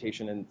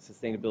Transportation and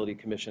Sustainability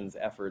Commission's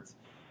efforts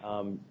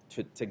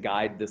to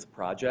guide this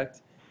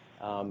project.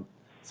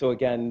 So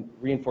again,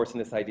 reinforcing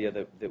this idea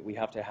that we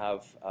have to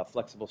have a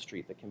flexible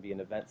street that can be an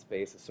event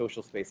space, a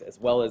social space, as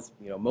well as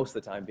most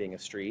of the time being a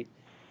street.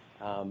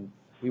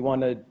 We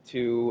wanted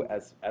to,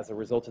 as a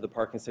result of the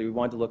parking study, we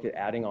wanted to look at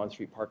adding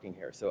on-street parking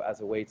here. So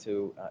as a way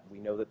to, we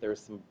know that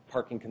there's some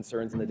parking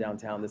concerns in the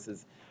downtown. This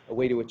is a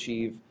way to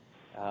achieve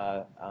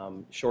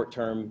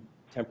short-term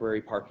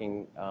temporary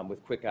parking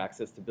with quick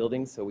access to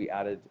buildings. So we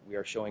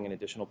are showing an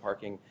additional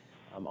parking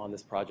on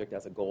this project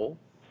as a goal.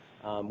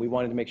 We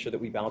wanted to make sure that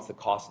we balance the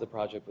cost of the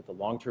project with the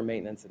long-term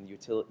maintenance and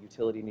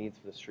utility needs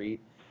for the street.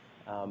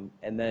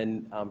 And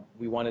then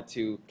we wanted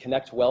to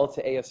connect well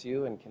to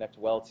ASU and connect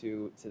well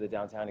to the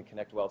downtown and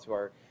connect well to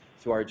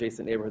our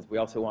adjacent neighborhoods. We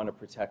also want to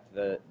protect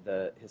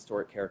the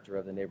historic character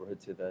of the neighborhood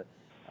to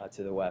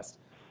the west.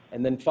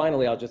 And then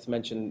finally, I'll just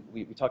mention,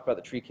 we talked about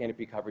the tree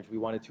canopy coverage. We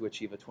wanted to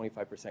achieve a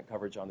 25%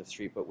 coverage on the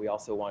street, but we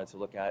also wanted to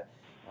look at,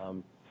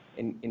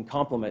 in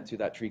complement to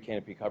that tree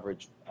canopy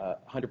coverage,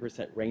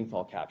 100%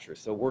 rainfall capture.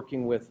 So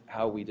working with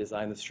how we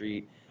design the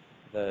street,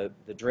 the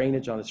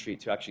drainage on the street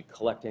to actually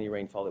collect any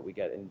rainfall that we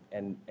get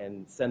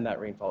and send that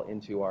rainfall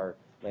into our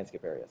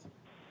landscape areas.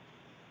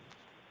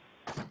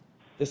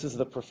 This is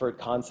the preferred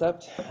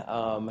concept.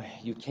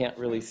 You can't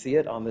really see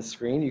it on the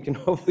screen. You can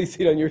hopefully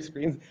see it on your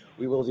screens.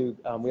 We will do,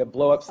 we have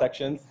blow up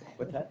sections.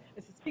 What's that?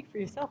 Speak for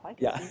yourself, I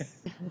can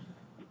see.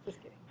 Just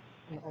kidding.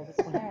 I'm the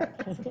oldest one.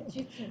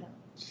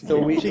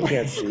 So she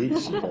can't see.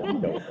 She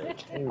don't know.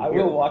 I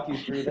will walk you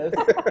through this.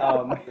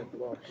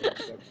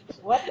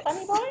 What,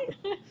 Sunny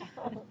Boy?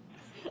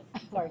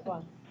 Sorry, go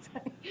on.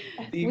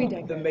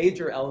 The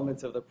major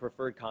elements of the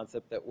preferred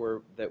concept that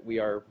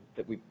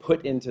we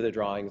put into the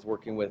drawings,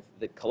 working with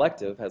the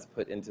collective has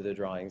put into the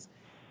drawings,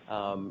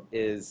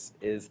 is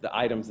the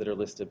items that are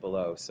listed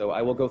below. So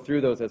I will go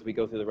through those as we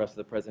go through the rest of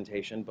the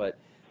presentation, but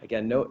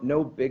again,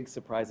 no big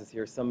surprises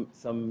here.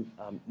 Some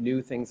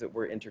new things that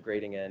we're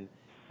integrating in,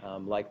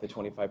 like the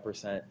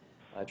 25%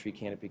 tree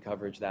canopy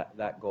coverage,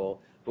 that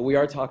goal. But we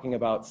are talking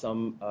about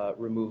some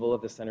removal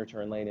of the center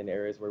turn lane in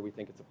areas where we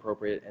think it's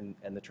appropriate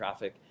and the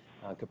traffic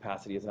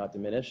capacity is not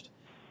diminished.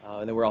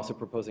 And then we're also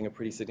proposing a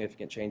pretty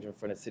significant change in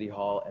front of City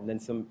Hall, and then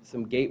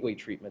some gateway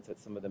treatments at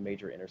some of the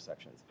major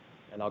intersections.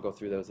 And I'll go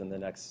through those in the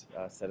next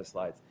set of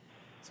slides.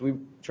 So we're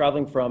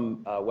traveling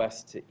from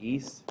west to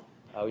east.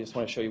 We just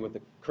want to show you what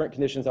the current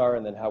conditions are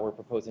and then how we're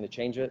proposing to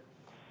change it.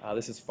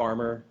 This is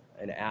Farmer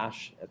and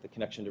Ash at the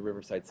connection to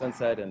Riverside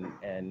Sunset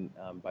and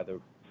by the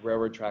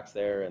railroad tracks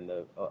there and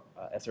the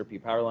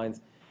SRP power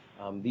lines.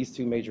 These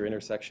two major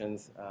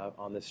intersections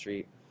on this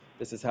street.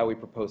 This is how we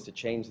propose to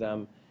change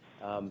them.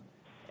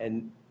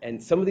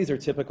 And some of these are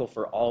typical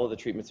for all of the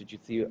treatments that you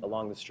see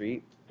along the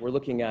street. We're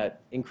looking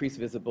at increased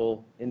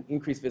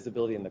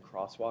visibility in the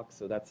crosswalks,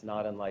 so that's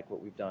not unlike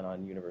what we've done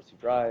on University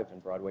Drive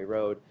and Broadway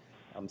Road.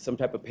 Some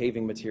type of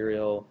paving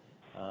material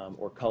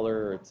or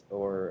color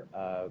or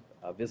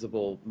a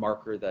visible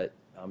marker that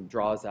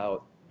draws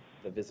out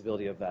the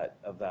visibility of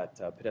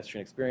that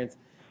pedestrian experience.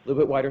 A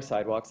little bit wider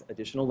sidewalks,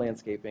 additional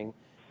landscaping,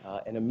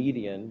 and a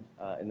median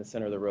in the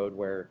center of the road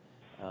where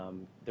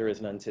there is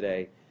none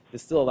today.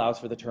 This still allows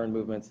for the turn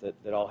movements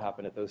that all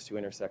happen at those two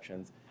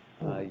intersections.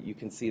 You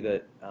can see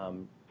that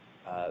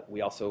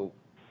we also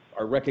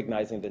are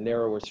recognizing the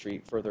narrower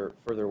street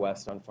further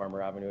west on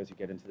Farmer Avenue as you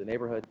get into the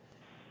neighborhood.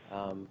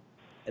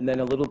 And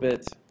then a little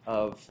bit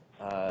of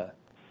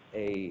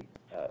a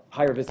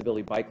higher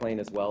visibility bike lane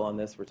as well on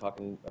this. We're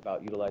talking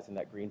about utilizing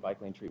that green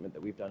bike lane treatment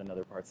that we've done in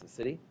other parts of the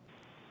city.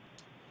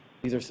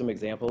 These are some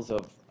examples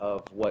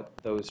of what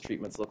those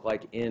treatments look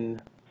like in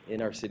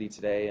our city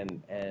today,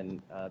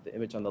 and the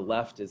image on the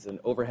left is an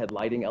overhead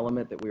lighting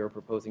element that we are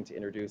proposing to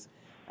introduce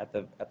at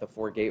the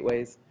four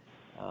gateways.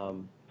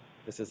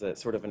 This is a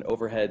sort of an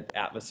overhead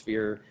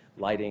atmosphere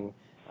lighting.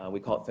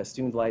 We call it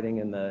festooned lighting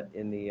in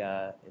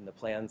the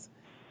plans,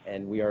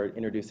 and we are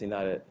introducing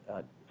that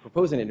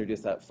proposing to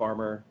introduce that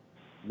Farmer,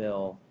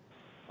 Mill,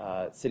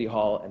 City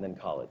Hall, and then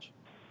College.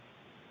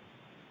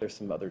 There's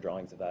some other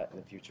drawings of that in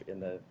the future in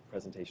the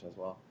presentation as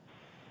well.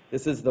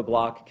 This is the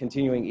block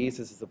continuing east.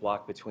 This is the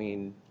block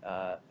between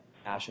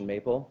Ash and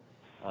Maple.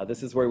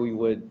 This is where we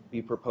would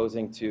be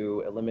proposing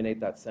to eliminate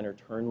that center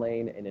turn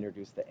lane and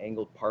introduce the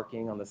angled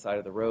parking on the side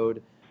of the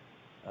road,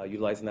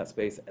 utilizing that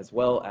space, as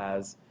well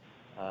as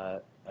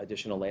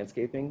additional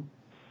landscaping.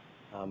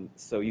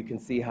 So you can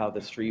see how the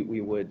street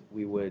we would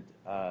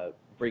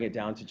bring it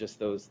down to just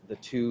the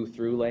two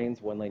through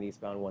lanes, one lane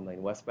eastbound, one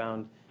lane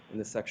westbound in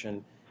this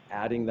section,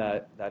 adding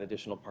that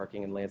additional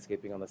parking and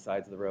landscaping on the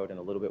sides of the road and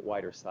a little bit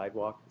wider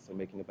sidewalk, so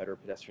making a better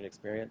pedestrian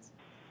experience.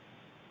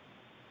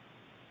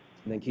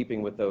 And then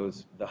keeping with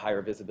the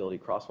higher visibility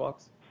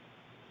crosswalks.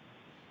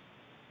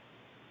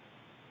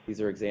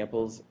 These are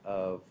examples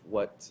of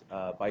what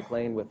bike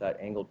lane with that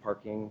angled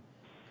parking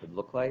could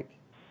look like,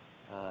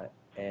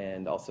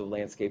 and also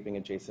landscaping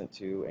adjacent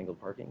to angled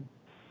parking.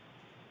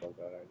 Love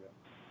that idea,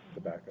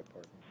 the backup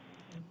parking.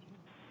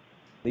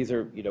 These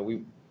are,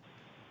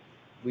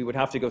 we would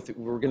have to go through,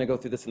 we're going to go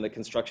through this in the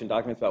construction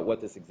documents about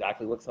what this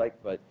exactly looks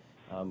like, but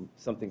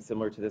something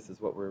similar to this is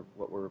what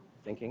we're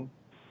thinking.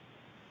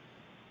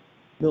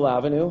 Mill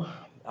Avenue,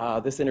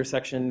 this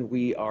intersection,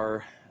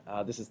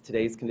 this is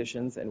today's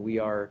conditions, and we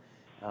are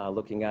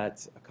looking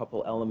at a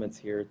couple elements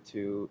here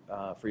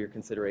for your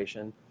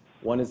consideration.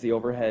 One is the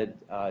overhead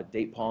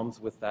date palms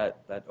with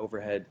that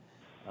overhead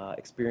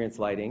experience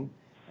lighting.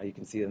 You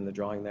can see it in the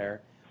drawing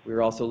there. We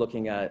were also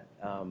looking at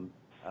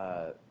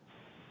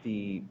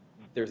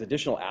there's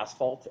additional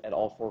asphalt at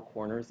all four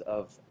corners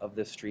of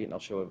this street, and I'll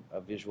show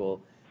a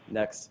visual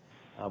next.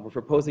 We're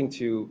proposing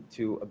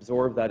to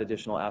absorb that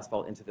additional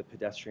asphalt into the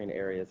pedestrian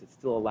areas. It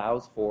still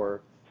allows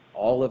for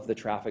all of the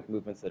traffic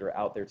movements that are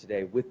out there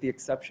today, with the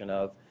exception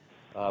of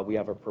we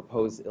have a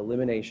proposed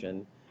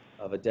elimination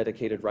of a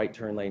dedicated right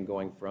turn lane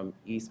going from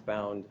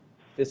eastbound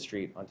 5th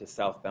Street onto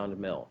southbound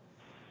Mill.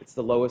 It's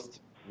the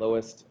lowest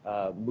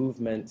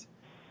movement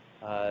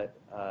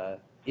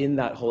in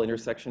that whole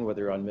intersection,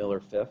 whether you're on Mill or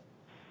 5th.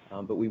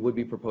 But we would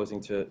be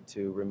proposing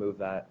to remove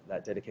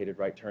that dedicated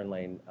right turn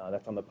lane.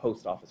 That's on the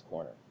post office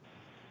corner,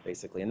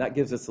 basically. And that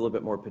gives us a little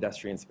bit more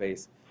pedestrian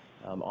space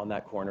on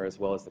that corner, as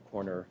well as the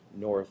corner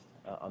north,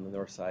 on the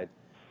north side,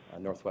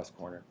 northwest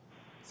corner.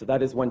 So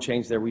that is one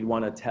change there. We'd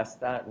want to test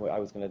that. We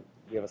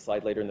have a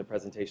slide later in the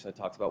presentation that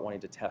talks about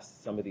wanting to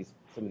test some of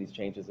these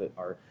changes that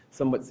are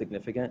somewhat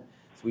significant.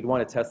 So we'd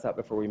want to test that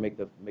before we make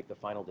the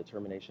final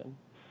determination.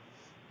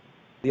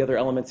 The other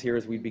elements here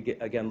is we'd be,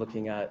 again,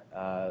 looking at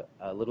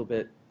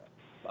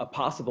a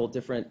possible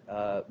different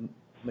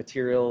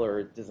material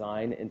or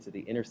design into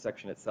the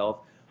intersection itself,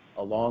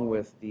 along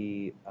with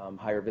the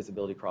higher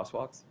visibility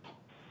crosswalks.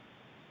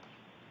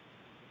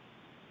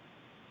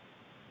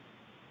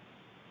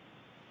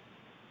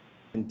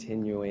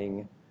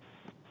 Continuing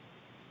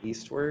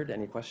eastward,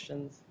 any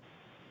questions?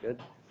 Good.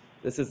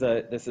 This is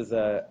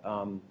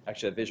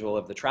actually a visual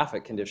of the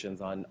traffic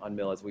conditions on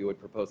Mill as we would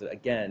propose it.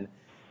 Again,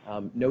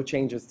 no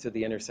changes to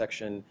the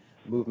intersection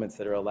movements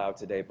that are allowed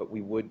today, but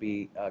we would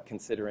be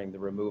considering the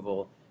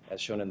removal, as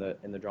shown in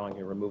the drawing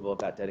here, removal of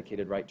that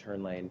dedicated right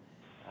turn lane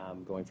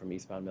going from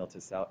eastbound Mill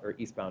to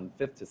eastbound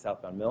 5th to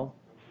southbound Mill.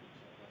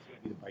 That's going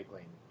to be the bike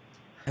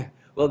lane.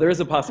 Well, there is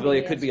a possibility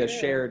it could be a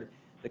shared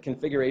The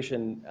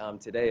configuration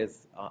today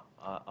is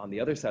on the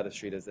other side of the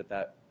street is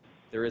that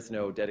there is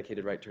no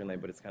dedicated right turn lane,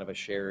 but it's kind of a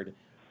shared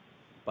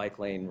bike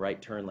lane,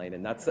 right turn lane,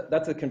 and that's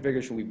a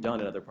configuration we've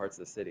done in other parts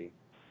of the city.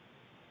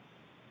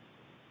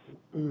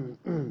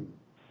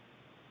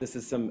 This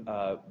is some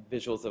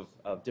visuals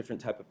of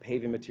different type of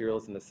paving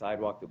materials in the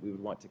sidewalk that we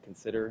would want to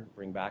consider,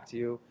 bring back to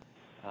you.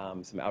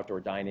 Some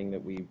outdoor dining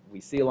that we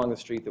see along the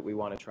street that we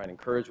want to try and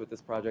encourage with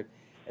this project.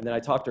 And then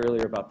I talked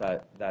earlier about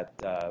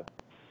that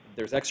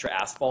there's extra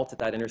asphalt at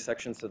that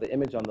intersection. So the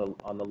image on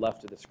the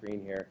left of the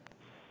screen here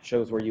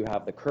shows where you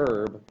have the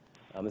curb.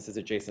 This is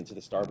adjacent to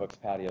the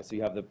Starbucks patio. So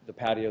you have the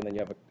patio, and then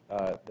you have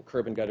the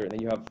curb and gutter, and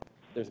then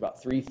there's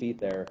about 3 feet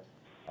there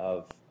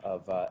of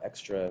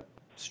extra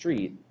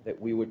street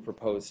that we would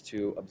propose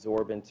to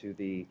absorb into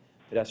the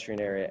pedestrian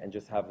area and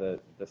just have the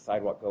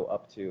sidewalk go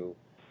up to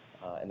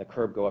and the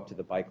curb go up to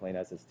the bike lane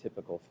as is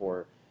typical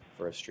for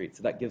a street.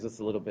 So that gives us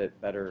a little bit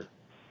better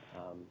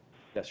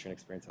pedestrian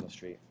experience on the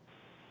street.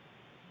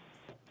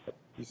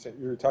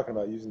 You were talking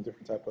about using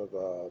different type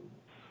of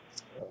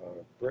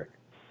brick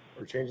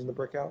or changing the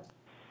brick out?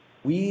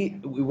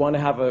 We want to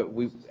have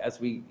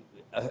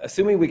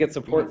assuming we get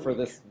support for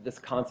this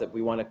concept,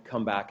 we want to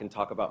come back and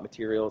talk about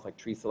materials like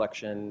tree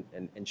selection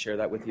and share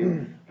that with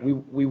you.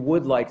 We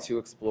would like to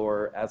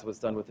explore, as was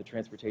done with the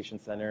Transportation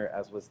Center,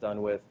 as was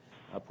done with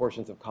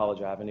portions of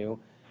College Avenue,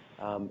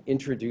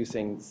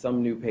 introducing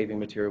some new paving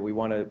material. We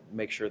want to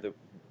make sure that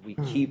we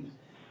keep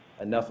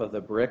enough of the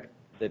brick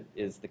that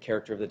is the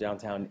character of the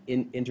downtown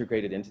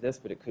integrated into this,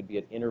 but it could be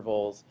at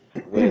intervals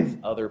with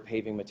other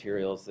paving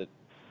materials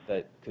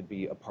that could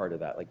be a part of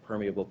that, like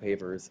permeable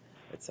pavers,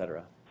 et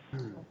cetera.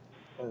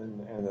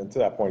 And then to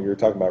that point, you were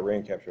talking about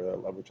rain capture,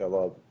 which I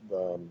love,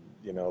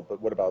 but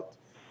what about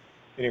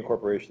any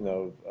incorporation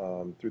of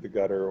through the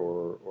gutter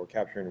or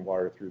capturing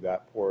water through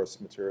that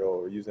porous material,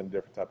 or using a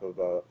different type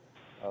of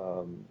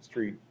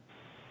street,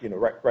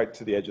 right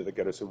to the edge of the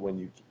gutter, so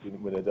when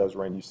it does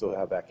rain, you still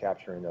have that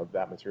capturing of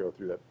that material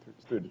through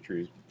the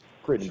trees,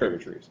 creating bigger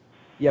trees.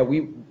 Yeah,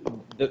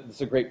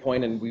 that's a great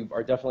point, and we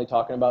are definitely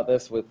talking about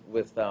this through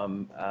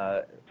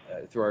our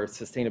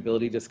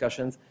sustainability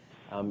discussions.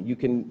 You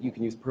can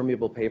use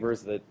permeable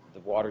pavers that the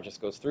water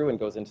just goes through and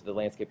goes into the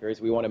landscape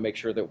areas. We want to make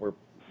sure that we're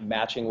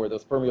matching where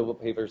those permeable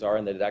pavers are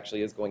and that it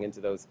actually is going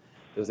into those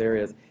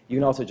areas. You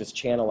can also just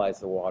channelize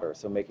the water,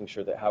 so making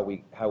sure that how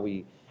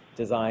we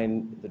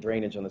design the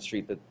drainage on the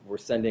street, that we're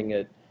sending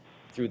it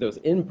through those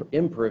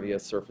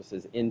impervious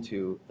surfaces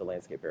into the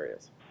landscape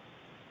areas.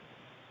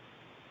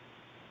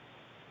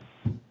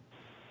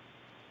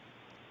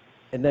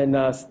 And then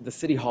the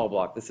City Hall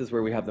block, this is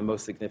where we have the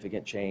most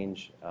significant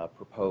change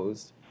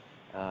proposed.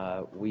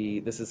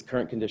 This is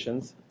current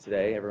conditions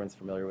today, everyone's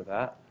familiar with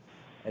that.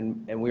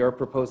 And we are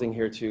proposing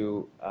here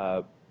to,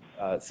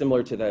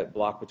 similar to that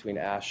block between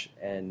Ash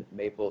and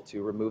Maple,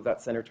 to remove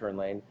that center turn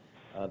lane.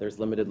 There's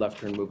limited left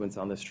turn movements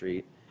on the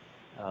street.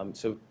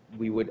 So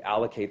we would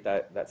allocate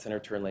that center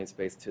turn lane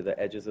space to the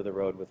edges of the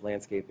road with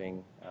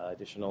landscaping,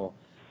 additional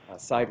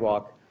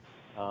sidewalk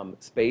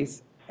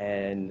space,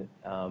 and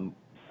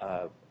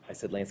I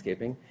said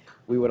landscaping.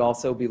 We would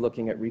also be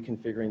looking at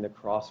reconfiguring the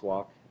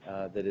crosswalk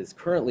that is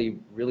currently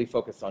really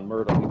focused on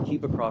Myrtle. We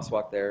keep a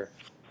crosswalk there,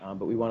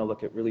 but we want to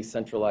look at really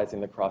centralizing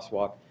the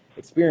crosswalk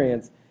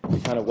experience to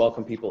kind of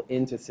welcome people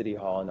into City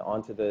Hall and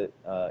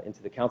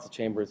into the council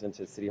chambers,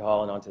 into City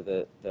Hall, and onto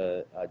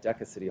the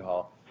deck of City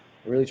Hall.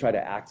 And really try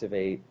to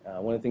activate.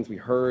 One of the things we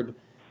heard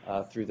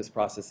through this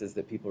process is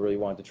that people really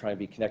wanted to try and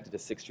be connected to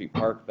 6th Street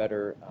Park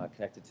better,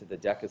 connected to the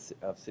deck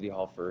of City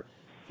Hall for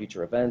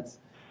future events.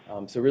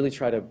 So really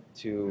try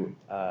to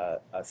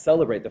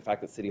celebrate the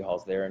fact that City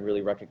Hall's there and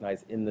really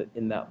recognize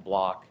in that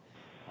block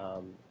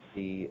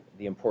the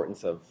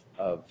importance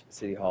of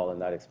City Hall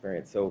and that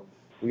experience. So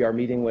we are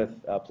meeting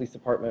with Police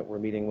Department. We're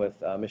meeting with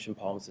Mission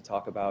Palms to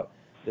talk about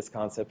this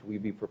concept.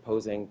 We'd be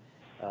proposing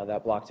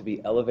that block to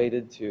be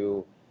elevated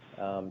to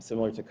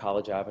similar to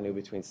College Avenue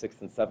between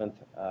 6th and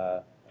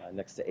 7th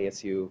next to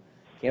ASU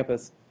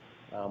campus.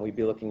 We'd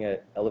be looking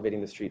at elevating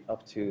the street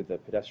up to the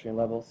pedestrian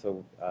level.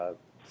 So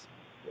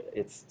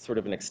it's sort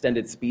of an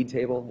extended speed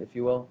table, if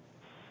you will,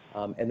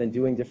 and then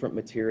doing different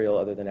material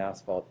other than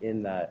asphalt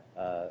in that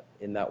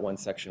one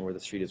section where the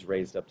street is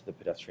raised up to the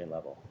pedestrian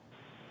level.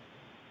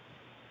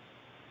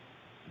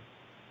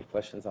 Any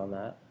questions on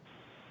that?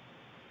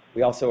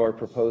 We also are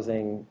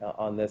proposing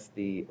on this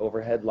the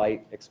overhead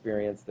light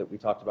experience that we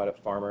talked about at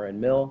Farmer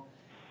and Mill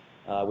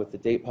with the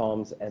date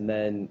palms, and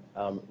then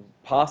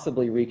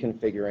possibly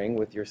reconfiguring,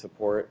 with your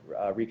support,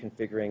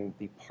 reconfiguring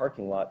the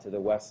parking lot to the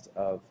west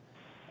of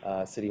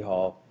City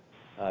Hall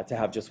to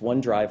have just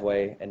one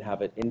driveway and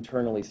have it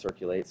internally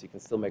circulate, so you can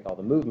still make all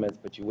the movements,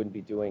 but you wouldn't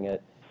be doing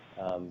it.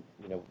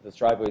 Those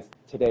driveways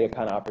today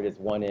kind of operate as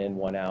one in,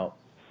 one out.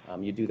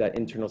 You do that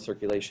internal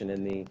circulation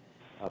in the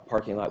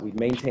parking lot. We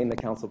maintain the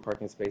council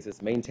parking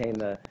spaces, maintain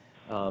the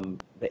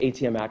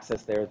ATM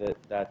access there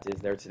that is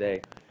there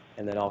today,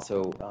 and then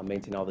also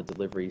maintain all the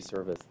delivery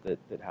service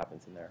that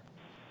happens in there.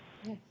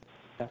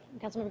 Yeah.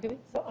 Councilmember Kuby?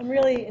 So I'm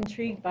really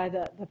intrigued by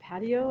the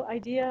patio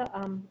idea,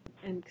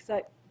 and because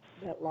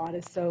that lot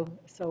is so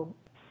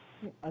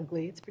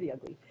ugly. It's pretty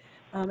ugly.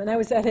 And I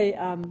was at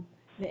an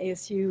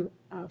ASU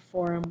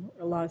forum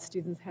where a lot of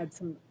students had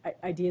some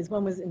ideas.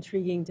 One was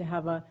intriguing to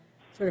have a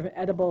sort of an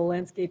edible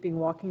landscaping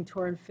walking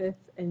tour on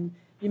Fifth, and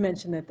you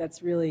mentioned that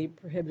that's really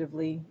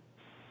prohibitively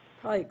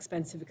probably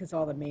expensive because of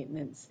all the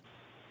maintenance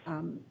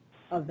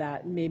of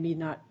that, and maybe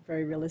not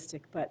very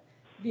realistic, but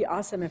it'd be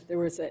awesome if there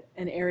was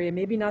an area,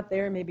 maybe not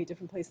there, maybe a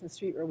different place in the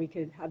street where we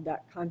could have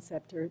that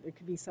concept, or there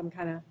could be some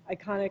kind of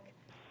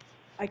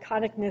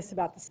iconicness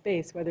about the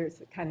space, whether it's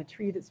the kind of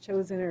tree that's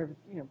chosen, or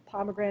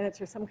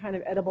pomegranates, or some kind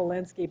of edible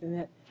landscaping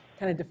that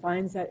kind of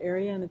defines that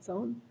area on its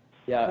own.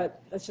 Yeah.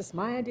 But that's just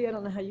my idea. I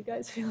don't know how you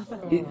guys feel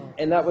about it.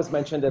 And that was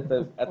mentioned at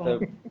the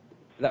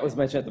that was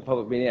mentioned at the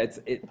public meeting.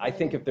 I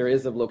think if there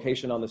is a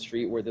location on the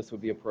street where this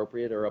would be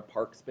appropriate, or a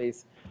park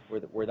space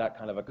where that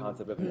kind of a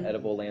concept of an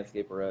edible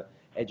landscape or a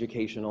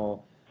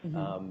educational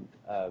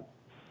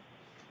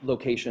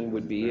location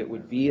would be, it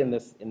would be in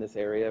this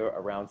area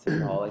around City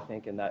Hall, I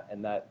think, and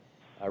that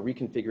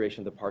reconfiguration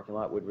of the parking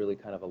lot would really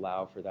kind of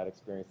allow for that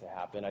experience to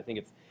happen. I think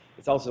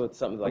it's also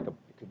something like it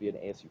could be an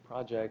ASU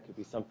project, could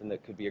be something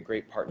that could be a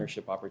great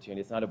partnership opportunity.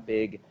 It's not a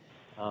big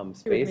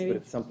space, but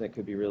it's something that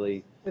could be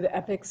really... With the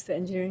EPICS, the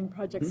engineering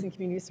projects and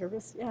community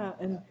service, yeah.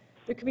 And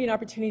there could be an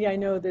opportunity. I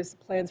know there's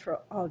plans for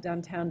all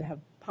downtown to have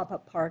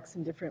pop-up parks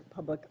and different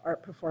public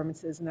art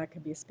performances, and that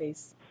could be a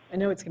space. I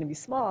know it's going to be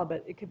small,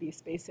 but it could be a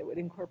space that would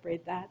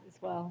incorporate that as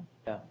well.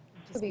 Yeah.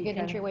 It would be a good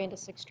entryway into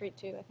 6th Street,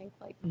 too, I think,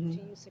 like to use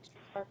 6th Street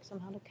Park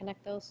somehow to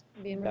connect those. It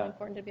would be really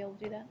important to be able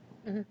to do that.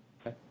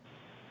 Okay.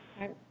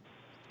 All right.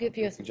 Give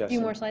you a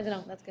few more slides,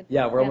 and that's good.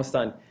 Yeah, we're almost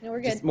done. No,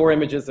 we're good. Just more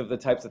images of the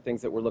types of things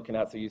that we're looking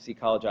at. So you see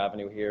College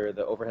Avenue here,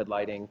 the overhead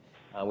lighting.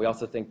 We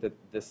also think that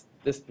this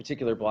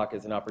particular block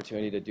is an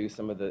opportunity to do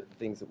some of the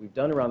things that we've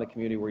done around the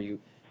community where you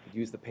could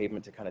use the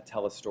pavement to kind of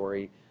tell a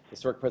story.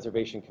 Historic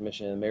Preservation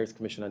Commission, the Mayor's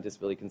Commission on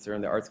Disability Concern,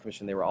 the Arts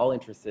Commission, they were all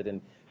interested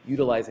in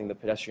utilizing the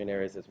pedestrian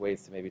areas as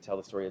ways to maybe tell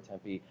the story of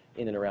Tempe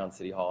in and around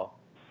City Hall.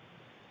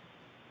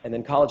 And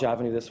then College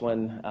Avenue, this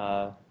one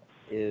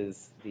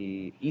is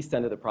the east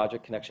end of the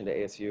project, connection to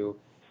ASU.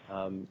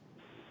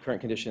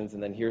 Current conditions,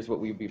 and then here's what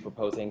we'd be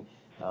proposing.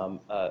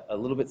 A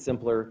little bit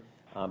simpler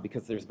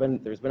because there's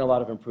been a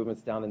lot of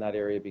improvements down in that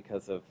area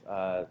because of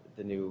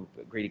the new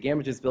Grady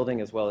Gamages building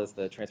as well as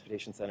the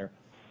transportation center.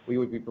 We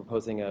would be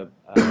proposing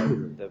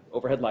the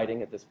overhead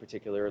lighting at this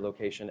particular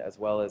location as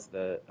well as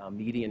the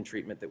median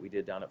treatment that we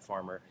did down at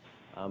Farmer.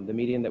 The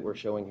median that we're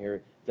showing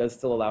here does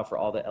still allow for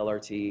all the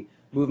LRT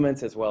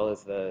movements as well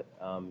as the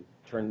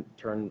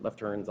left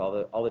turns, all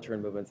the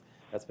turn movements.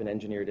 That's been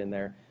engineered in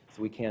there.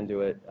 So we can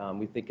do it.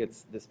 We think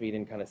this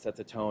median kind of sets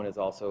a tone, as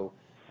also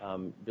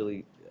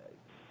really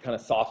kind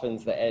of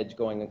softens the edge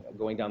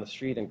going down the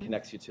street and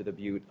connects you to the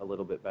butte a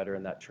little bit better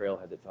in that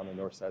trailhead that's on the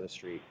north side of the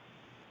street.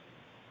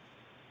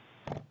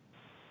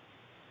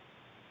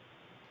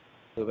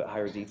 A little bit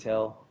higher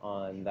detail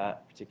on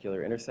that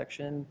particular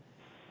intersection.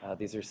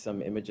 These are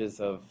some images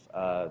of,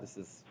 this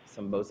is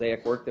some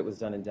mosaic work that was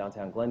done in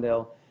downtown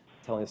Glendale,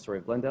 telling the story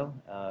of Glendale.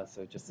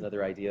 So just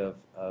another idea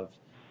of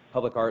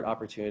public art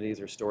opportunities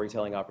or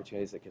storytelling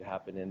opportunities that could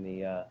happen in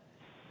the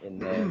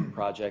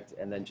project,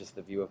 and then just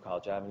the view of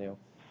College Avenue.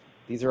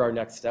 These are our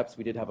next steps.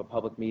 We did have a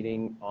public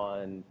meeting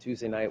on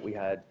Tuesday night. We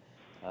had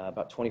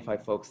about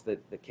 25 folks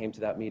that came to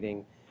that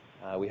meeting.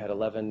 We had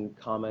 11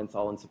 comments,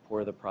 all in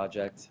support of the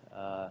project,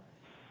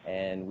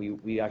 and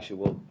we actually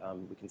will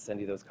we can send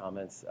you those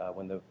comments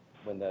when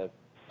the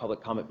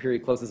public comment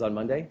period closes on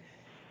Monday.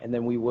 And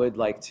then we would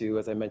like to,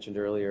 as I mentioned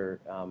earlier,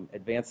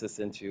 advance this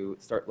into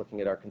start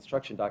looking at our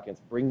construction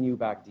documents, bring you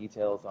back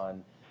details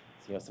on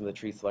some of the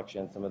tree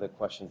selection, some of the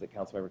questions that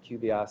Councilmember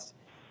Cubey asked,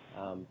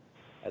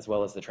 as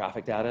well as the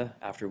traffic data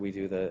after we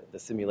do the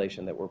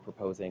simulation that we're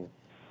proposing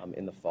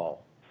in the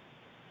fall.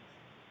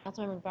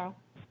 Councilmember Barrow.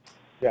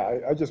 Yeah,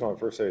 I just want to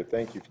first say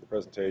thank you for the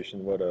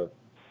presentation. What a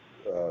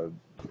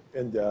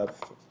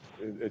in-depth,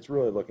 it's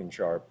really looking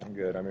sharp and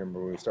good. I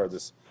remember when we started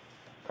this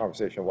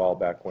conversation a while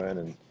back when,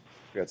 and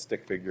we had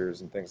stick figures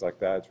and things like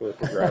that. It's really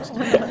progressed.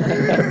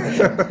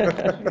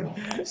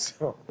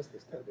 So,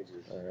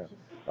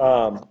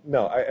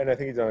 no, and I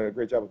think he's done a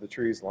great job with the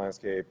trees, the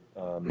landscape,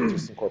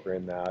 just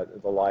incorporating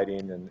that, the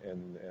lighting,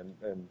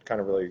 and kind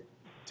of really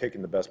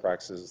taking the best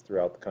practices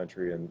throughout the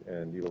country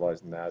and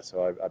utilizing that.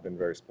 So I've been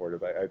very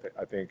supportive.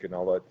 I think, and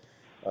I'll let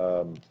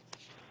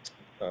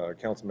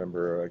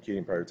Councilmember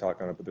Keating probably talk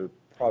on it, but there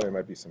probably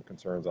might be some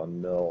concerns on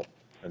Mill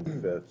and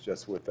Fifth,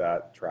 just with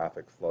that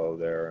traffic flow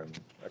there, and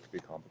that could be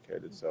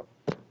complicated. So,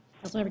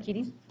 Councilmember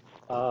Keating.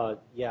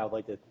 Yeah, I'd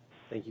like to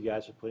thank you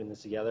guys for putting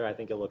this together. I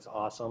think it looks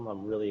awesome.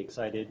 I'm really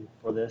excited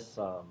for this.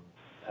 I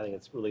think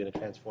it's really going to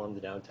transform the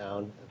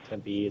downtown of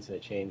Tempe. It's going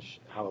to change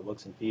how it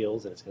looks and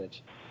feels, and it's going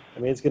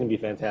to, it's going to be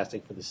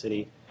fantastic for the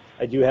city.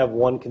 I do have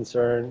one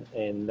concern,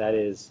 and that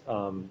is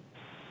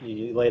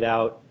you laid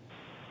out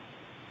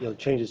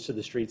changes to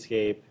the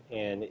streetscape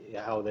and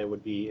how they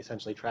would be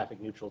essentially traffic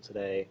neutral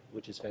today,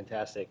 which is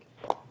fantastic.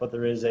 But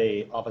there is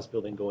a office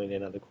building going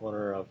in on the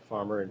corner of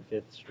Farmer and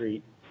 5th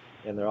Street,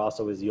 And there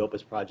also is the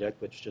Opus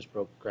project, which just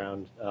broke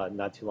ground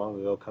not too long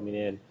ago coming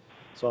in.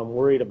 So I'm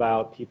worried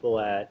about people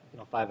at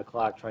 5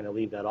 o'clock trying to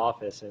leave that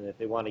office, and if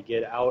they want to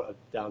get out of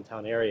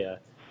downtown area,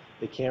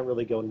 they can't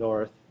really go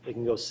north. They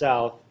can go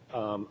south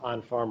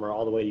on Farmer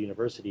all the way to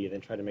University and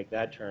then try to make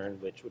that turn,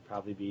 which would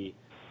probably be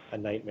a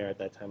nightmare at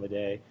that time of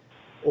day.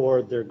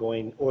 Or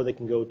they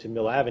can go to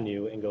Mill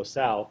Avenue and go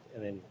south,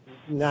 and then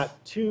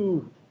not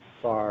too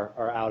far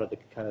are out of the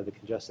kind of the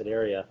congested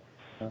area.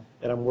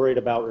 And I'm worried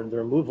about the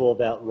removal of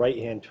that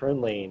right-hand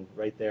turn lane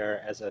right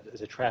there as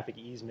a traffic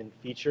easement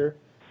feature.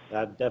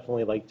 I'd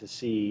definitely like to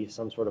see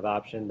some sort of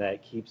option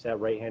that keeps that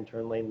right-hand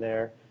turn lane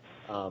there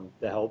to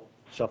help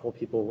shuffle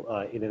people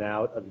in and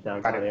out of the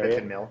downtown area. Fifth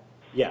and Mill?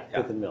 Yeah,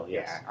 Fifth and Mill,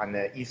 yes. Yeah, on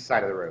the east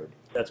side of the road.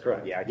 That's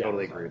correct. Yeah, I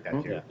totally agree with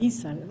that, too. Yeah.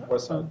 East side of the road.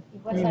 West side.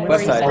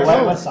 West side.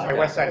 West side.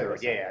 West side of the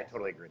road. Yeah, I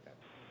totally agree with that.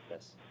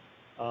 Yes.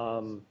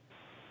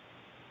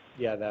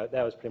 Yeah,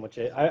 that was pretty much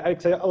it.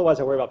 I'd say otherwise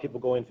I worry about people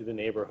going through the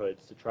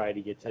neighborhoods to try to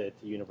get to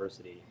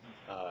University,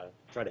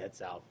 try to head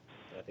south.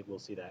 And I think we'll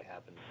see that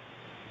happen.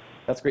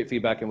 That's great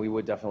feedback, and we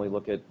would definitely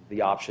look at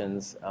the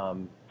options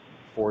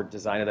for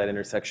design of that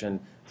intersection,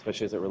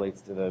 especially as it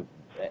relates to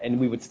and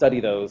we would study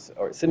those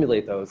or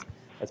simulate those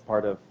as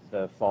part of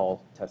the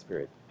fall test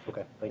period.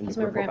 Okay, thank you.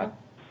 Councilmember Granville.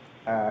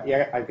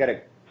 Yeah, I've got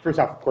first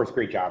off, of course,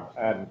 great job.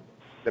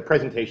 The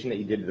presentation that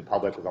you did to the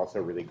public was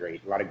also really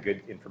great. A lot of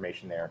good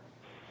information there.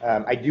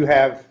 I do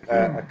have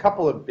a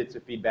couple of bits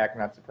of feedback,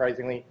 not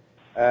surprisingly.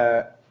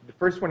 The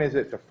first one is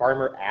at the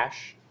Farmer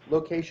Ash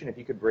location. If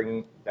you could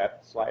bring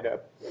that slide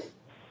up.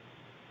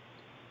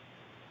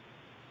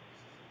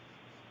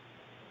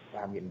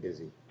 Wow, I'm getting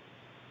busy.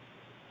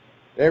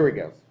 There we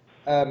go.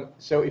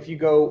 So if you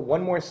go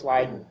one more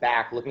slide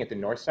back, looking at the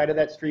north side of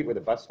that street where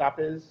the bus stop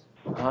is,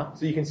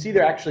 so you can see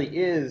there actually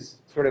is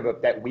sort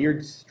of that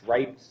weird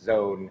striped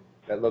zone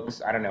that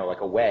looks, I don't know,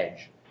 like a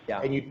wedge.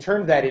 Yeah. And you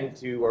turned that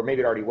into, or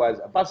maybe it already was,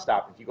 a bus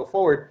stop if you go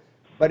forward,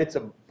 but it's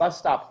a bus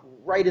stop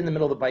right in the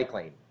middle of the bike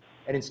lane.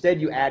 And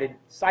instead you added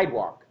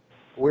sidewalk,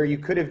 where you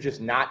could have just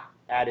not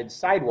added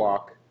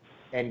sidewalk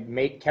and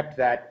kept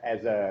that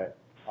as a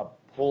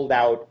pulled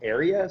out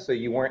area, so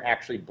you weren't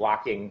actually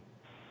blocking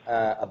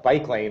a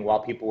bike lane while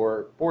people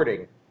were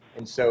boarding.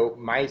 And so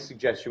my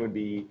suggestion would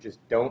be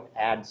just don't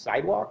add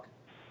sidewalk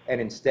and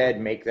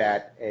instead make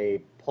that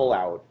a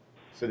pull-out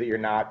so that you're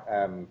not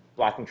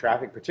blocking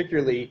traffic,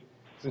 particularly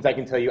since I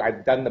can tell you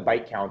I've done the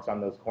bike counts on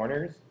those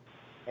corners,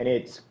 and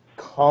it's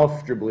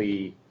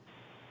comfortably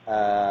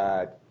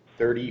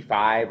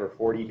 35 or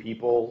 40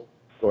 people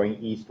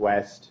going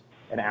east-west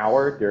an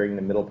hour during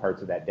the middle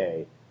parts of that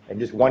day. And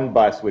just one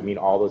bus would mean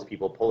all those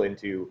people pull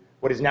into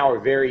what is now a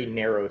very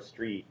narrow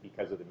street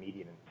because of the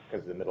median,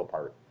 because of the middle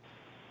part.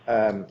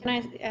 Can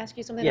I ask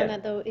you something yeah. on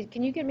that, though?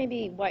 Can you get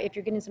maybe, if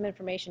you're getting some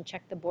information,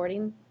 check the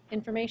boarding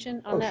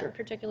information on that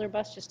particular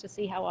bus, just to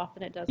see how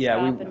often it does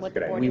stop and what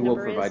the boarding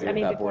number is? Provide you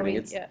with that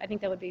boarding. Yeah, I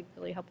think that would be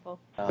really helpful.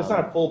 That's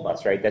not a full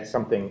bus, right? That's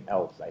something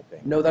else, I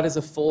think. No, that is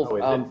a full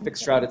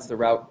fixed route. It's the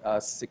Route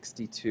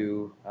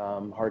 62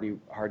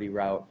 Hardy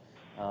route,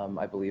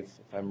 I believe,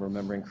 if I'm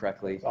remembering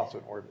correctly. There's also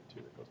an Orbit,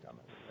 too, that goes down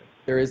that way, right?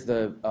 There is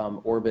the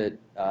Orbit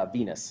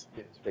Venus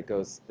that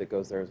goes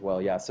there as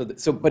well. Yeah.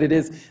 But it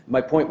is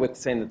my point with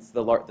saying it's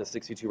the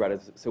 62 route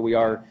is so we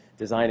are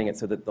designing it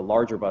so that the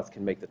larger bus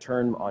can make the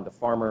turn onto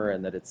Farmer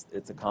and that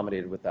it's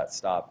accommodated with that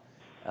stop.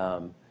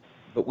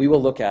 But we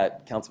will look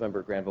at,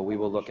 Councilmember Granville, we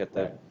will look at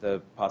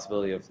the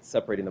possibility of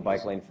separating the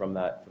bike lane from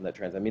that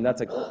transit. I mean,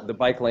 the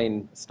bike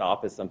lane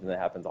stop is something that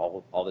happens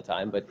all the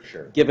time, but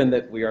given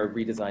that we are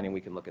redesigning, we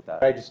can look at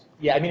that.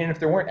 I mean, and if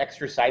there weren't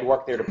extra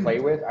sidewalk there to play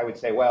with, I would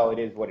say, well, it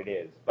is what it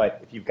is. But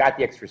if you've got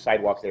the extra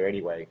sidewalk there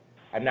anyway,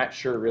 I'm not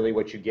sure really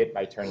what you get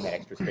by turning that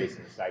extra space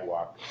in the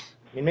sidewalk.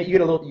 I mean, you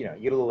get a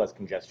little less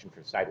congestion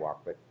for the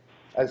sidewalk. But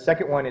the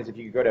second one is if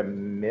you could go to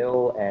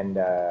Mill and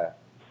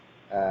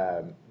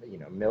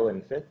Mill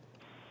and Fifth.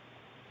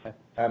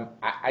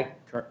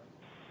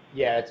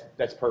 Yeah,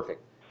 that's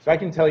perfect. So I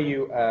can tell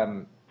you,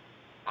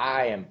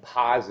 I am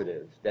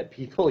positive that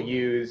people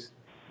use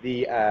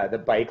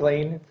the bike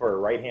lane for a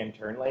right-hand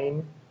turn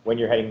lane when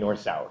you're heading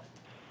north-south.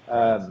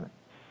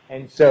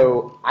 And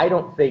so I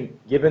don't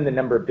think, given the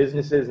number of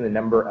businesses and the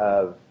number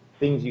of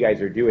things you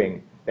guys are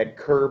doing, that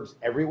curbs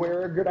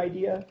everywhere are a good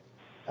idea.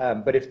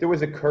 But if there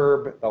was a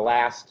curb the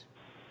last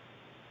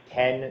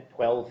 10,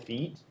 12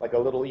 feet, like a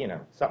little,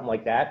 something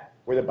like that,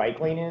 where the bike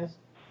lane is,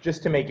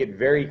 just to make it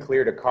very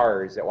clear to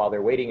cars that while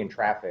they're waiting in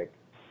traffic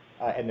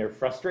and they're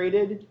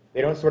frustrated,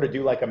 they don't sort of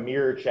do like a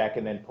mirror check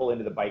and then pull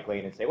into the bike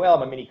lane and say, well,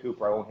 I'm a Mini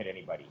Cooper, I won't hit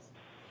anybody.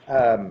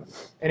 And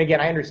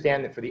again, I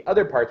understand that for the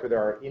other parts where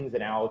there are ins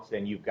and outs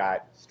and you've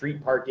got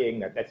street parking,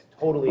 that's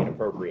totally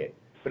inappropriate.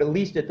 But at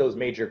least at those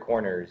major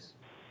corners,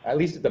 at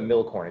least at the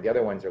Mill corner, the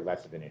other ones are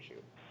less of an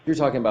issue. You're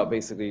talking about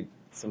basically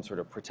some sort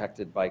of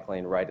protected bike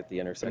lane right at the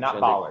intersection. But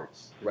not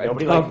bollards. Right.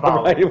 Nobody likes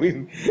bollards.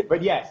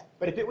 But yes,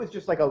 but if it was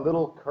just like a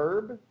little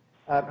curb,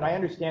 and I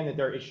understand that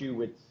there are issues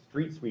with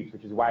street sweeps,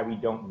 which is why we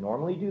don't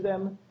normally do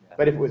them,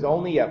 but if it was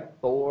only a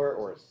 4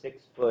 or a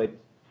 6 foot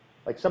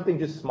like something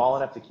just small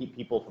enough to keep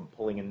people from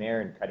pulling in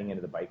there and cutting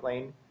into the bike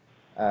lane.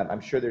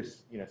 I'm sure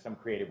there's some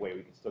creative way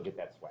we can still get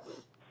that swept.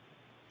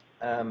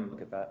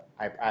 Look at that.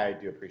 I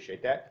do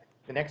appreciate that.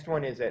 The next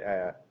one is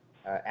at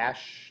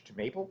Ash to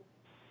Maple.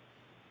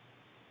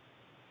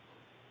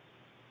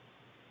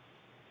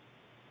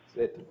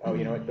 Is it, oh,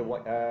 you know what? The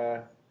one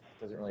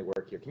doesn't really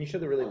work here. Can you show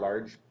the really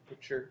large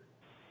picture?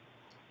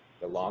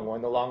 The long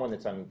one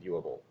that's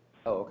unviewable.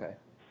 Oh, okay.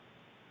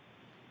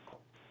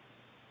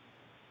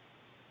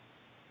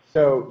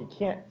 So you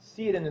can't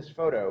see it in this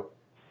photo,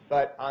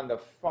 but on the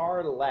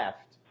far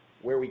left,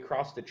 where we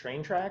cross the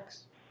train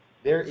tracks,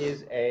 there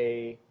is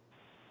a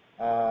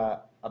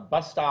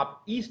bus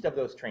stop east of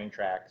those train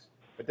tracks,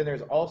 but then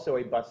there's also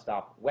a bus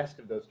stop west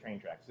of those train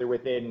tracks. They're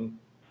within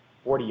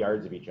 40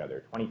 yards of each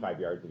other,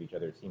 25 yards of each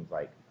other, it seems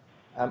like.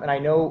 And I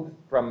know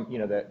from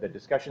the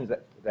discussions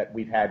that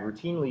we've had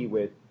routinely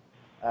with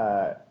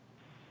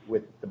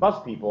the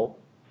bus people,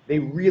 they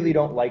really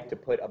don't like to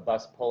put a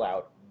bus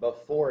pullout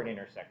before an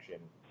intersection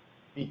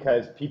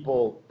because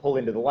people pull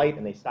into the light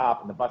and they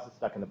stop and the bus is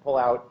stuck in the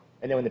pullout,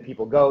 and then when the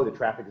people go, the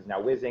traffic is now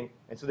whizzing,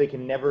 and so they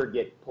can never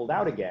get pulled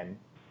out again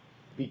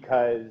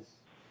because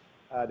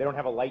they don't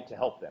have a light to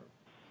help them.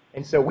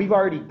 And so we've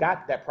already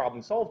got that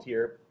problem solved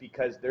here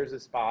because there's a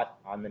spot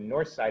on the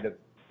north side of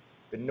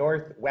the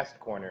northwest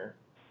corner,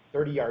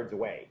 30 yards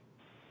away,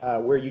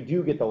 where you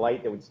do get the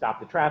light that would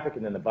stop the traffic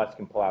and then the bus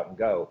can pull out and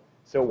go.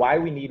 So why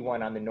we need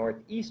one on the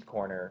northeast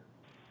corner,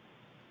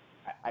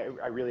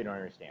 I really don't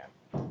understand.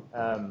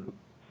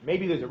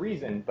 Maybe there's a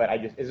reason, but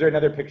is there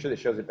another picture that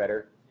shows it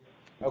better?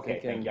 Okay,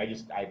 thank you.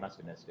 I must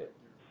have missed it.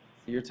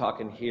 You're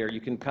talking here.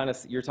 You can kind of,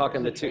 you're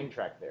talking There's the train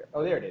track there.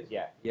 Oh, there it is,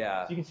 yeah.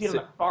 Yeah. So you can see it on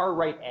the far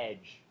right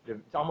edge.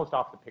 It's almost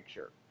off the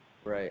picture.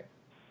 Right.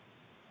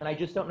 And I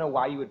just don't know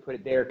why you would put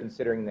it there,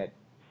 considering that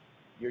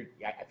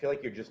I feel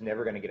like you're just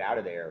never going to get out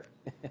of there.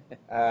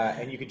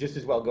 And you could just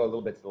as well go a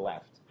little bit to the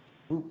left.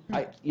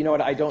 You know what?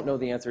 I don't know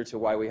the answer to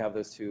why we have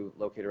those two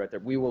located right there.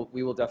 We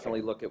will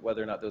definitely look at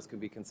whether or not those can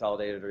be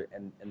consolidated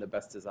and the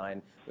best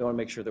design. We want to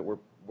make sure that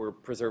we're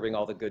preserving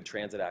all the good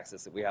transit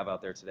access that we have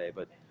out there today.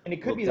 And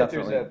it could be that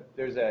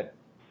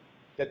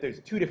there's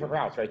two different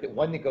routes, right? That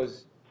one that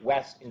goes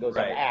west and goes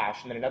up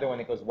Ash, and then another one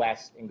that goes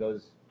west and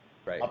goes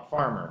up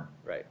Farmer.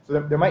 Right. So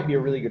there might be a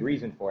really good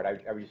reason for it.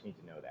 I just need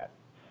to know that.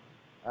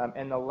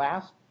 And the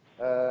last.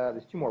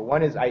 There's two more.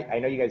 One is, I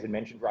know you guys had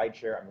mentioned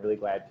rideshare. I'm really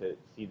glad to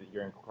see that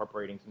you're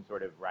incorporating some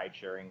sort of ride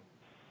sharing.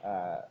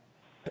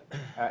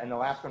 And the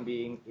last one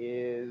being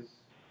is,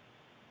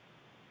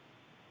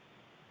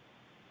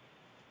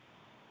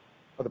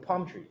 the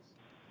palm trees.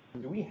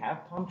 Do we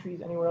have palm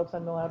trees anywhere else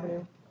on Mill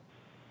Avenue?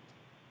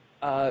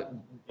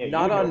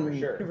 Not on for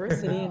sure.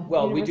 University.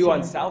 Well, we do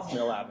on South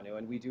Mill Avenue,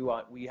 and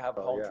we have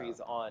palm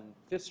trees on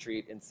 5th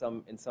Street in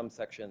some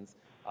sections.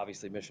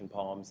 Obviously, Mission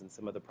Palms and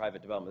some of the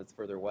private developments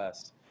further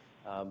west.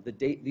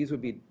 These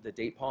would be the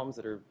date palms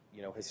that are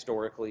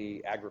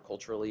historically,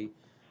 agriculturally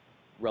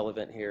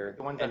relevant here.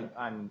 The ones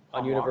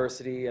on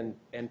University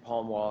and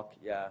Palm Walk,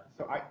 yeah.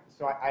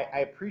 So I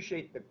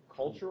appreciate the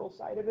cultural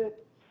side of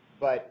it,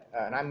 but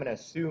and I'm going to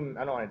assume,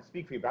 I don't want to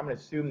speak for you, but I'm going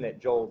to assume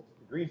that Joel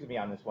agrees with me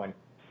on this one,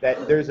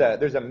 that there's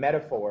a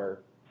metaphor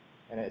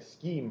and a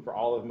scheme for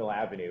all of Mill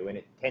Avenue, and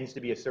it tends to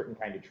be a certain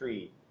kind of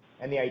tree.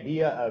 And the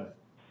idea of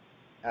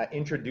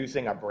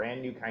introducing a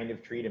brand new kind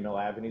of tree to Mill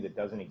Avenue that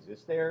doesn't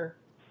exist there,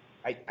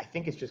 I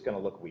think it's just going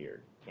to look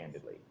weird,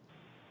 candidly.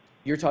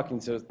 You're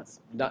talking, so it's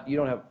not, you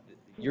don't have,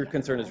 your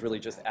concern is really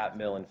just at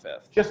Mill and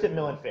 5th. Just at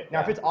Mill and 5th.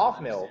 Now, if it's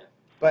off Mill,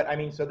 but I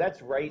mean, so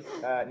that's right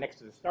next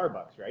to the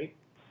Starbucks, right?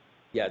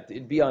 Yeah,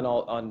 it'd be on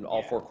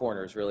all four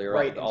corners, really, or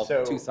Right, on all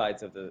so two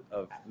sides of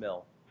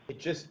Mill.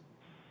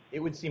 It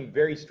would seem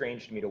very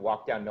strange to me to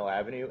walk down Mill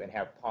Avenue and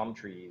have palm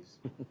trees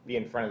be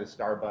in front of the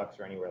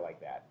Starbucks or anywhere like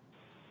that.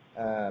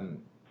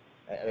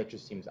 That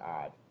just seems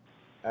odd.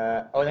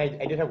 Oh, and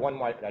I did have one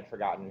more that I'd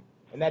forgotten,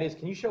 and that is,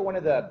 can you show one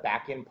of the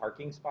back-end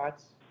parking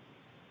spots?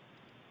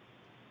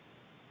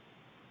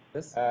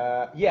 This?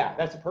 Yeah,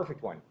 that's a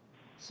perfect one.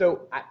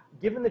 So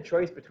given the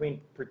choice between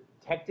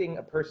protecting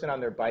a person on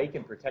their bike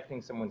and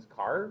protecting someone's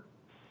car,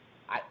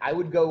 I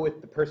would go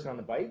with the person on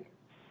the bike.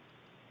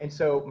 And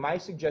so my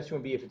suggestion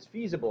would be, if it's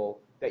feasible,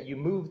 that you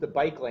move the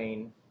bike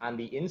lane on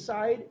the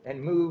inside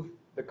and move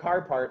the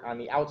car part on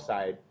the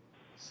outside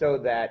so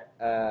that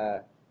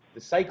the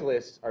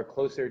cyclists are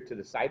closer to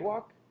the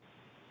sidewalk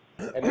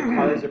and the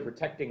cars are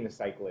protecting the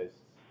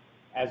cyclists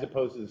as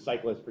opposed to the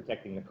cyclists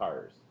pracking the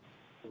cars.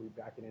 Are we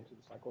backing into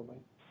the cycle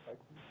lane?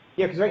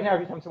 Yeah, because right now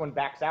every time someone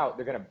backs out,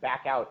 they're going to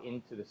back out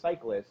into the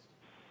cyclist.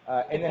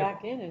 And then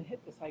back in and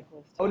hit the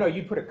cyclist. Oh, no,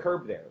 you'd put a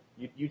curb there.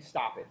 You'd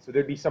stop it. So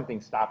there'd be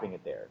something stopping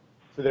it there.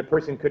 So that a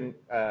person couldn't,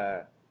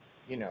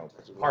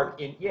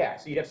 park in. Yeah,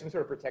 so you'd have some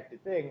sort of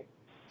protected thing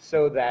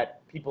so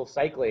that people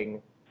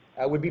cycling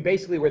would be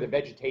basically where the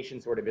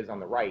vegetation sort of is on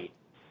the right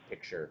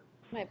picture.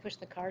 Might push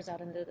the cars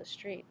out into the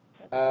street.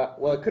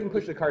 Well, it couldn't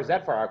push the cars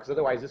that far out because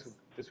otherwise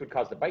this would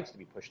cause the bikes to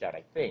be pushed out,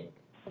 I think.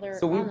 Well, they're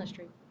So on the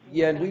street.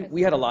 Yeah, and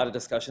we had a lot of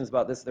discussions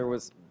about this. There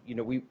was,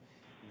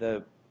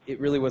 the it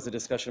really was a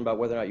discussion about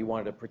whether or not you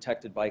wanted a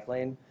protected bike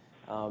lane.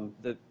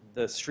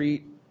 The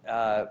street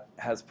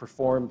has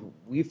performed,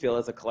 we feel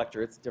as a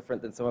collector, it's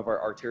different than some of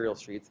our arterial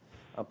streets,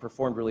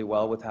 performed really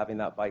well with having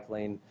that bike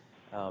lane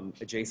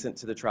adjacent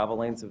to the travel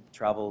lanes. The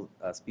travel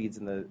speeds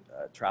in the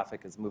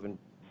traffic is moving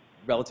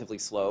relatively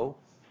slow.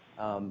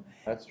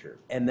 That's true.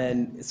 And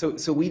then,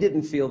 so we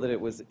didn't feel that it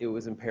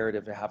was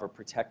imperative to have a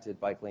protected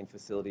bike lane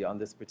facility on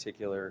this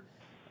particular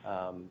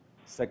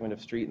segment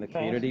of street in the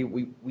community.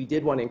 We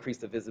did want to increase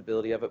the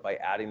visibility of it by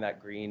adding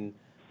that green,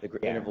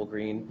 interval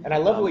green. And I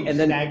love the way you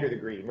stagger the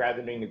green rather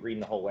than doing the green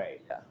the whole way.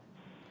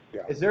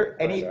 Yeah. Is there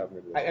any?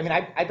 I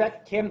mean,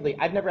 candidly,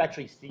 I've never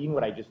actually seen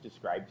what I just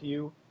described to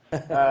you.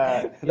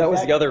 That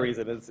was the other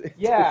reason.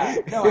 Yeah.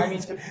 No, I mean,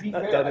 to be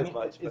not fair, done I as mean,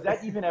 much, is but-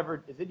 that even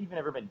ever? Is it even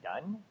ever been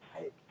done?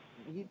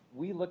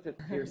 We looked at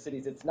peer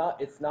cities. It's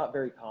not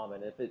very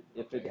common.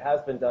 If it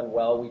has been done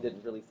well, we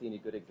didn't really see any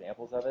good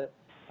examples of it.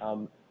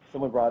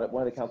 Someone brought up,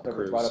 one of the council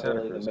members brought up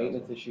earlier the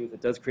maintenance issues. It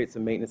does create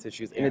some maintenance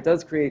issues, and it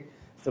does create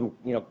some,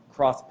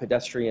 cross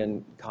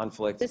pedestrian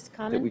conflict. Is this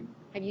common?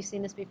 Have you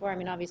seen this before? I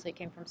mean, obviously it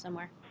came from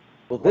somewhere.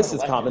 Well, this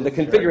is common. The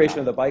configuration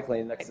of the bike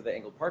lane next to the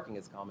angled parking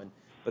is common,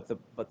 but the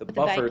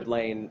buffered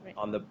lane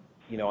on the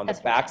on the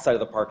back side of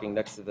the parking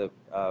next to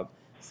the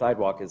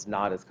sidewalk is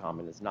not as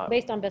common. Is not.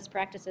 Based on best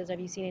practices, have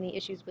you seen any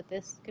issues with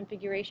this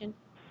configuration?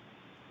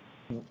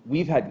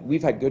 We've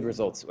had good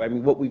results. I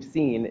mean, what we've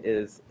seen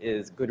is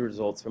good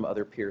results from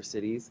other peer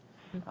cities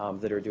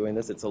that are doing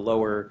this. It's a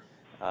lower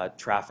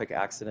traffic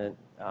accident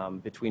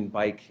between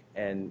bike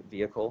and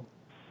vehicle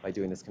by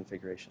doing this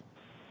configuration.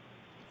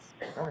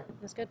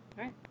 That's good.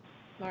 All right.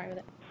 I'm all right with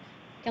it.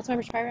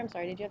 Councilmember Shapiro, I'm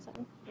sorry. Did you have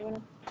something you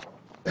want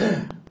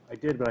to? I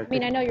did, but I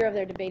mean, I know you're over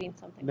there debating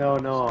something. No,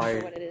 I'm no, not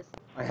sure what it is.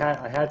 I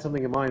had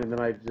something in mind, and then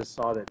I just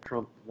saw that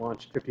Trump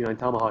launched 59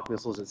 Tomahawk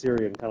missiles at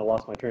Syria and kind of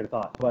lost my train of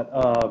thought. But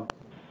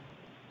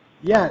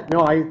yeah,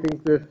 no, I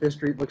think the Fifth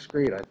Street looks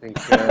great. I think,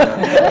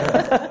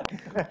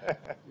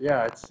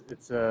 yeah,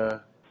 it's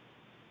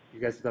you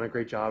guys have done a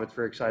great job. It's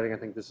very exciting. I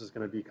think this is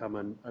going to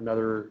become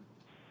another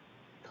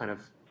kind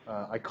of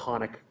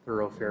iconic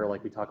thoroughfare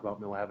like we talk about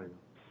Mill Avenue,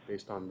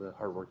 based on the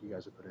hard work you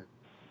guys have put in.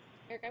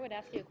 Eric, I would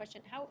ask you a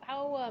question. How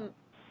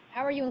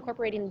are you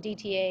incorporating the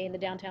DTA in the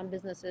downtown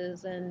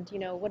businesses, and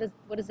what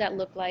does that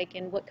look like,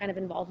 and what kind of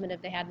involvement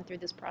have they had through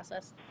this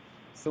process?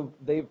 So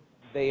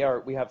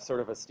we have sort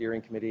of a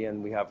steering committee,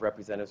 and we have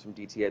representatives from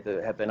DTA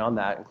that have been on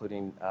that,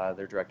 including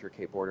their director,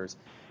 Kate Borders.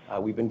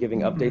 We've been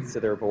giving updates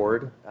to their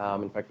board.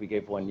 In fact, we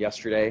gave one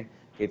yesterday,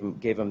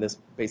 gave them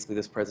basically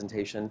this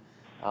presentation.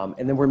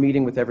 And then we're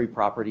meeting with every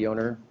property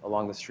owner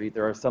along the street.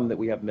 There are some that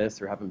we have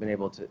missed or haven't been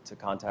able to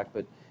contact,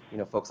 but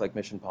folks like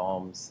Mission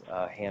Palms,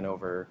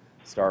 Hanover,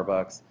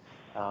 Starbucks,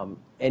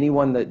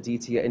 anyone that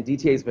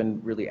DTA has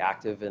been really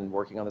active in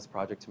working on this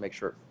project to make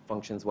sure it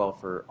functions well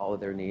for all of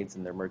their needs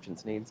and their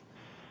merchants' needs.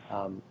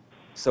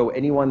 So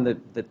anyone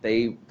that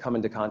they come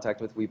into contact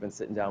with, we've been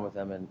sitting down with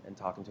them and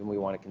talking to them. We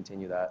want to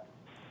continue that.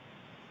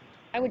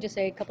 I would just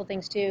say a couple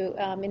things too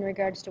in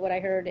regards to what I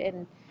heard,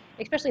 and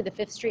especially the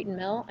 5th Street and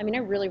Mill. I mean, I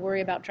really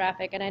worry about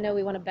traffic, and I know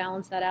we want to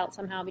balance that out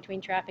somehow between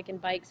traffic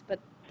and bikes, but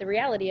the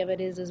reality of it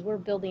is we're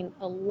building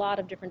a lot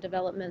of different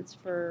developments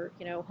for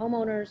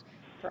homeowners,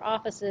 for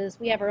offices.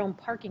 We have our own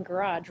parking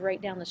garage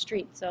right down the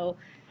street, so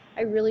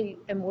I really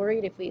am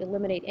worried if we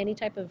eliminate any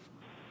type of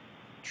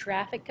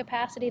traffic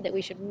capacity that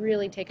we should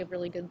really take a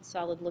really good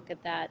solid look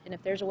at that, and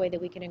if there's a way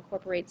that we can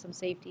incorporate some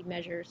safety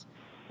measures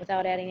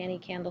without adding any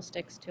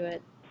candlesticks to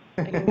it,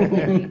 I can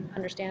really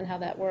understand how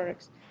that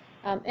works.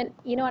 And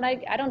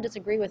I don't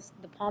disagree with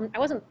the palm. I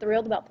wasn't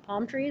thrilled about the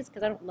palm trees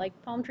because I don't like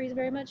palm trees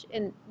very much.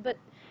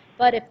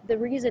 But if the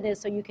reason is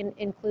so you can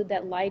include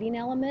that lighting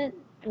element,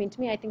 I mean,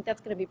 to me, I think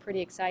that's going to be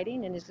pretty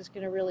exciting, and it's just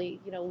going to really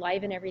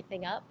liven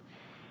everything up.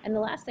 And the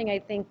last thing I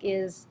think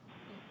is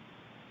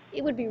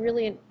it would be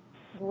really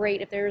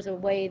great if there is a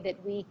way that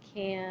we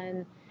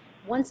can,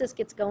 once this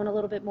gets going a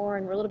little bit more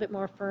and we're a little bit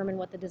more firm in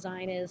what the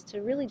design is,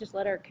 to really just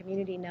let our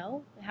community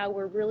know how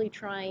we're really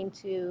trying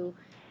to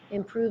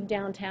improve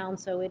downtown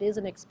so it is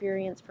an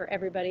experience for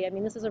everybody. I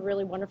mean, this is a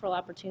really wonderful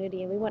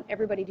opportunity, and we want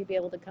everybody to be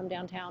able to come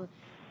downtown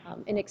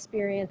and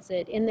experience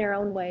it in their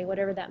own way,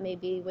 whatever that may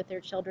be, with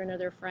their children or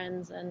their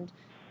friends. And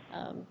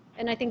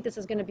I think this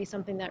is going to be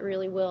something that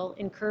really will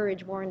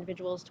encourage more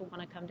individuals to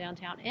want to come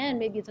downtown. And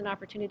maybe it's an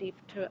opportunity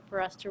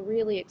for us to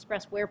really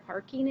express where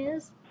parking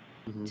is,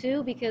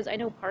 too, because I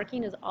know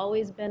parking has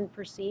always been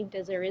perceived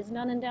as there is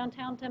none in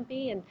downtown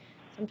Tempe, and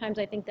sometimes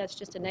I think that's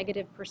just a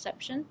negative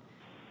perception.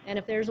 And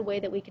if there's a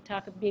way that we could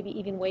talk of maybe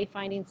even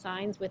wayfinding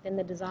signs within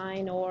the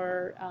design,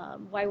 or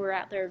while we're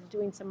out there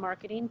doing some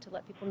marketing to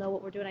let people know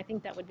what we're doing, I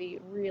think that would be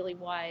really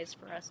wise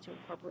for us to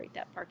incorporate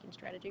that parking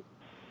strategy.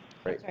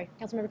 Great. Sorry,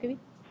 Councilmember Kuby?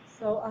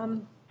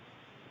 So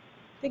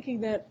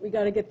thinking that we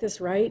got to get this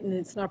right, and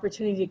it's an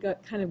opportunity to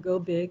kind of go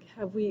big,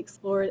 have we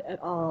explored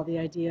at all the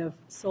idea of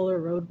solar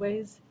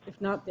roadways, if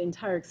not the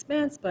entire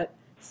expanse, but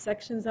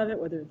sections of it,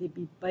 whether they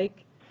be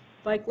bike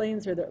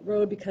lanes or the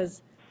road?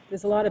 Because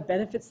there's a lot of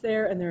benefits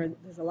there, and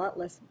there's a lot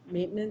less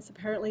maintenance.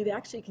 Apparently, they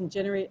actually can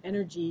generate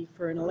energy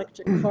for an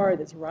electric car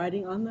that's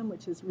riding on them,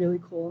 which is really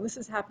cool. And this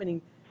is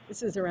happening,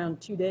 this is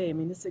around today. I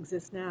mean, this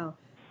exists now.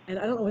 And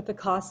I don't know what the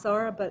costs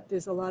are, but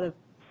there's a lot of,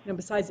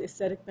 besides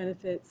aesthetic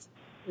benefits,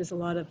 there's a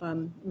lot of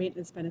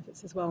maintenance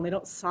benefits as well. And they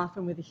don't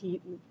soften with the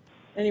heat. And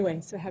anyway,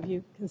 so have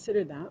you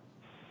considered that?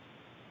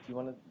 Do you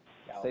want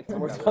to say some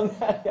words on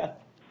that? Yeah.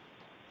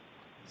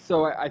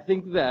 So I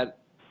think that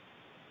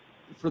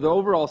for the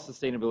overall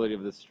sustainability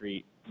of the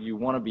street, you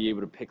want to be able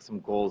to pick some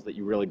goals that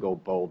you really go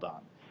bold on.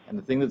 And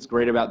the thing that's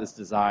great about this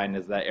design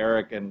is that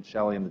Eric and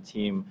Shelley and the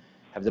team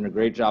have done a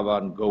great job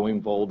on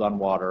going bold on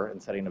water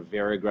and setting a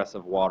very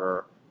aggressive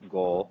water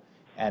goal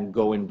and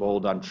going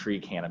bold on tree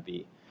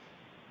canopy.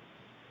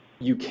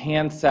 You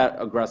can set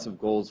aggressive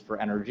goals for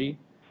energy.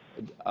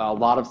 A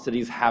lot of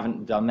cities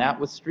haven't done that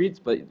with streets,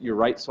 but you're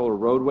right, solar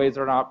roadways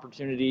are an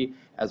opportunity,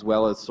 as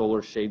well as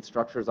solar shade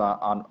structures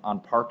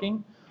on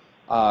parking.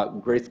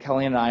 Grace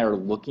Kelly and I are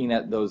looking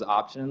at those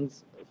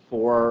options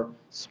for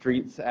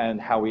streets and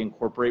how we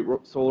incorporate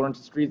solar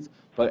into streets,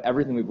 but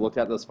everything we've looked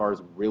at thus far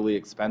is really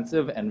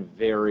expensive and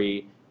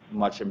very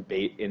much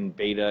in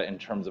beta in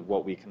terms of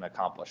what we can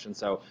accomplish. And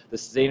so the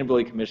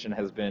Sustainability Commission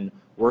has been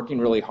working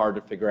really hard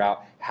to figure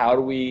out how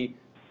do we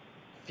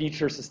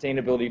feature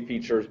sustainability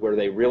features where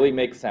they really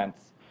make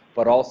sense,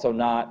 but also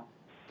not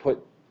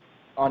put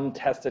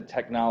untested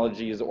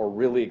technologies or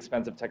really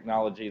expensive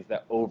technologies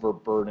that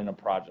overburden a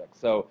project.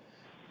 So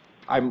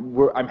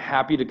I'm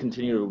happy to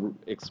continue to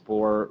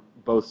explore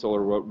both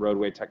solar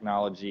roadway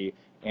technology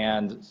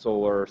and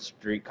solar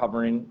street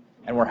covering,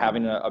 and we're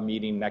having a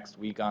meeting next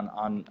week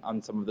on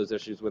some of those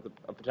issues with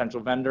a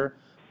potential vendor.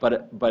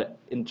 But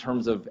in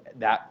terms of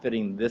that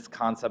fitting this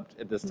concept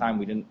at this time,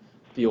 we didn't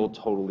feel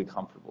totally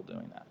comfortable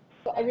doing that.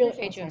 I really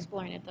appreciate you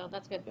exploring it, though.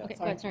 That's good. Yeah, okay,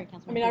 sorry. go ahead. Sorry,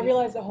 Councilman. I mean, I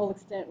realize the whole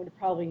extent would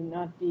probably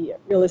not be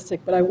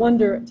realistic, but I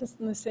wonder, just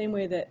in the same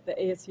way that the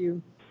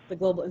ASU, the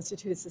Global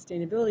Institute of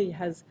Sustainability,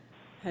 has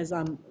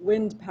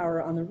wind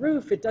power on the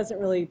roof, it doesn't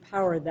really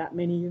power that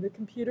many of the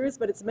computers,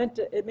 but it's meant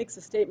to, it makes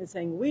a statement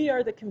saying, we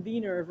are the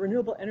convener of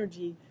renewable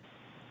energy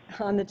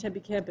on the Tempe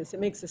campus. It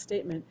makes a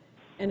statement.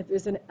 And if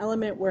there's an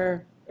element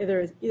where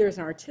either is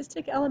an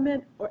artistic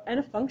element and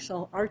a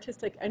functional,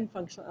 artistic and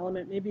functional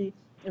element, maybe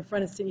in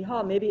front of City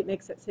Hall, maybe it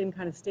makes that same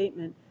kind of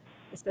statement,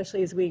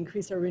 especially as we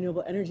increase our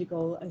renewable energy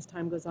goal as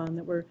time goes on,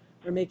 that we're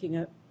making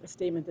a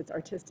statement that's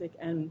artistic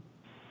and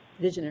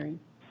visionary.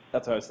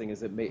 That's what I was thinking,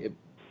 is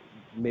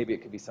maybe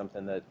it could be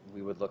something that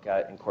we would look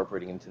at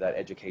incorporating into that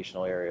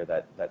educational area,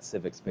 that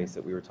civic space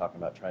that we were talking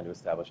about trying to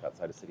establish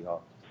outside of City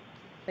Hall.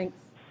 Thanks.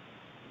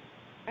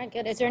 All right,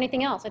 good. Is there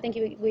anything else? I think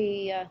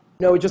we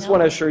No, we just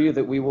want to assure you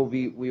that we will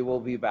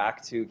be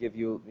back to give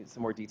you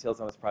some more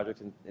details on this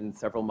project in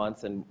several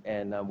months,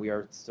 and we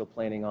are still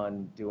planning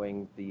on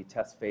doing the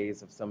test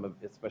phase of some of,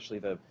 especially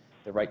the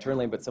right turn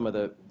lane, but some of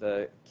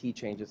the key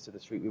changes to the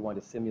street. We want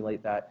to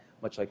simulate that,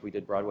 much like we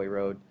did Broadway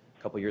Road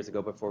a couple years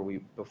ago before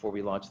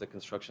we launched the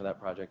construction of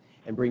that project,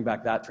 and bring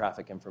back that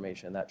traffic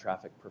information, that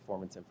traffic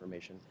performance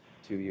information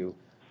to you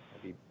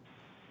maybe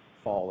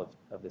fall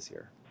of this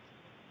year.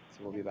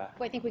 So we'll be back.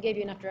 Well, I think we gave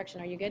you enough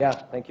direction. Are you good? Yeah,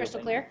 thank you. Crystal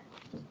clear?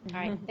 All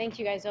right. Thank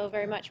you guys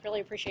very much.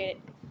 Really appreciate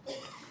it.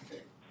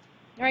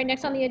 All right,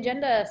 next on the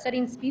agenda,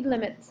 setting speed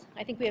limits.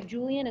 I think we have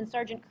Julian and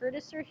Sergeant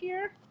Curtis are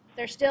here.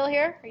 They're still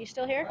here? Are you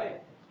still here?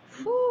 Right.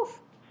 Whew.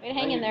 Way to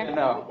hang in there.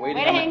 No, way to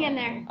hang in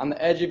there. On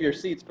the edge of your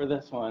seats for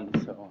this one.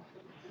 So.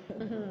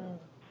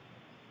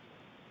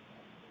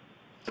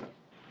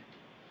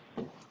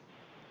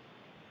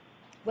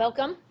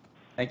 Welcome.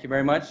 Thank you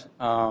very much.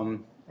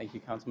 Thank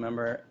you,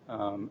 Councilmember,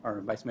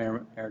 or Vice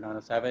Mayor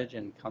Arredondo Savage,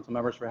 and council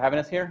members for having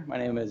us here. My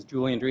name is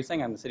Julian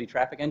Driesing. I'm the city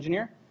traffic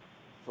engineer.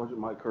 Sergeant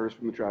Mike Curtis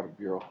from the Traffic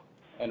Bureau.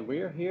 And we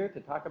are here to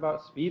talk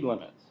about speed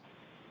limits.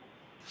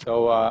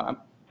 So I'm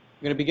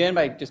going to begin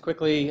by just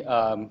quickly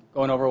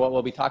going over what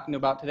we'll be talking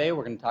about today.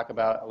 We're going to talk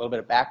about a little bit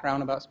of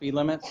background about speed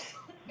limits,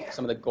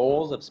 some of the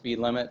goals of speed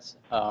limits,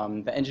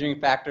 the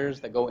engineering factors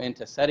that go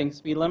into setting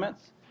speed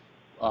limits.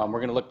 We're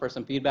going to look for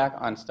some feedback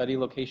on study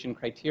location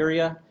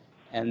criteria,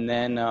 and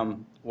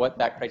then what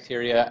that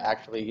criteria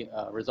actually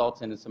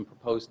results in is some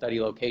proposed study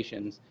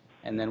locations.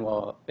 And then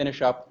we'll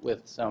finish up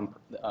with some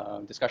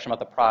discussion about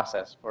the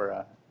process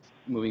for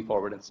moving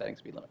forward and setting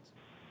speed limits.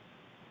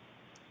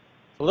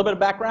 A little bit of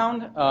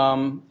background.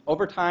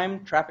 Over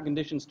time, traffic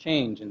conditions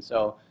change, and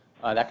so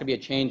that could be a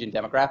change in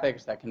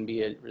demographics. That can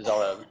be a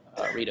result of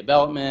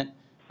redevelopment.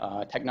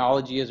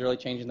 Technology is really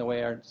changing the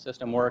way our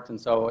system works,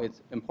 and so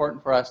it's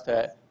important for us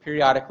to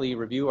periodically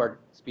review our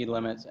speed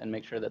limits and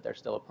make sure that they're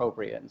still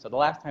appropriate. And so the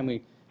last time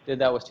we did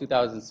that was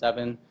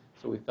 2007,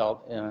 so we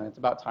felt it's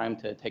about time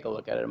to take a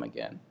look at them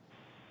again.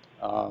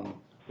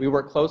 We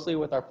work closely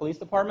with our police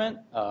department.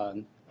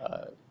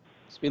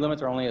 Speed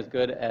limits are only as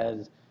good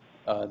as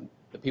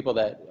the people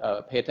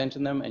that pay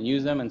attention to them and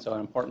use them, and so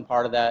an important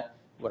part of that,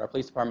 what our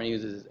police department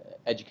uses, is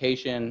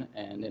education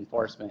and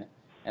enforcement,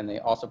 and they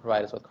also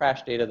provide us with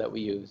crash data that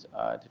we use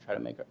to try to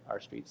make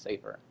our streets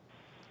safer.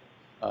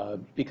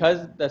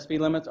 Because the speed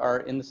limits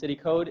are in the city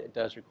code, it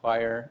does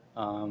require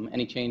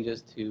any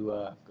changes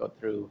to go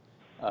through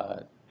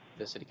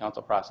the city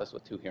council process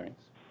with 2 hearings.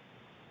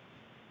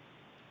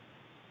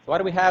 So why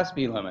do we have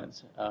speed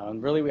limits?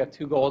 Really, we have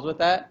 2 goals with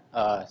that.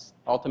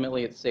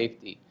 Ultimately, it's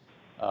safety.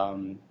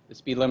 The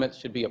speed limits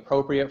should be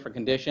appropriate for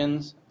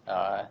conditions.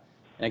 An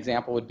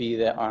example would be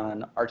that on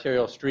an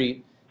arterial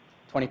street,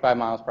 25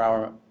 miles per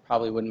hour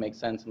probably wouldn't make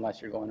sense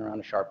unless you're going around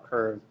a sharp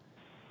curve.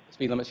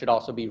 Speed limit should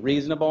also be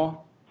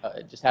reasonable.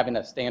 Just having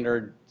a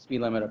standard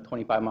speed limit of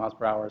 25 miles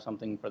per hour or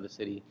something for the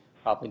city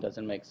probably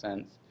doesn't make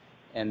sense.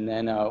 And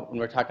then when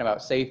we're talking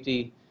about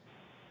safety,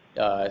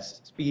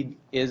 speed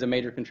is a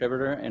major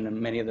contributor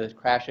in many of the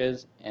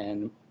crashes,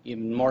 and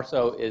even more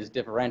so is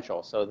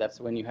differential. So that's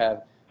when you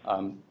have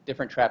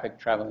different traffic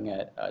traveling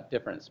at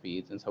different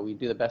speeds. And so we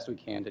do the best we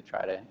can to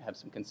try to have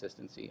some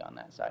consistency on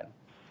that side.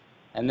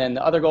 And then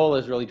the other goal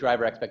is really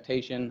driver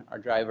expectation. Our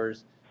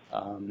drivers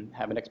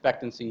have an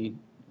expectancy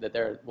that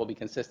there will be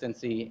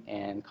consistency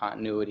and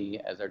continuity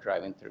as they're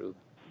driving through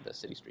the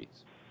city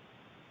streets.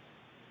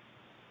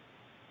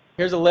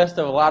 Here's a list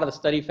of a lot of the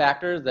study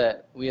factors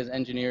that we as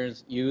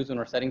engineers use when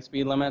we're setting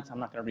speed limits. I'm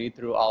not going to read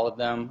through all of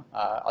them.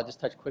 I'll just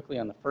touch quickly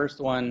on the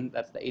first one.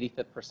 That's the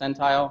 85th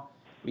percentile.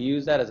 We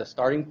use that as a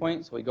starting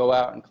point, so we go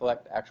out and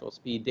collect actual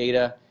speed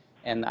data.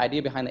 And the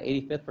idea behind the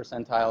 85th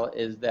percentile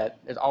is that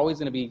there's always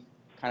going to be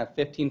kind of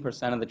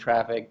 15% of the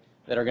traffic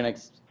that are going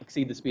to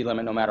exceed the speed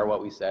limit no matter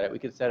what we set it. We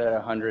could set it at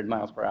 100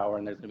 miles per hour,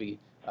 and there's going to be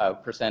a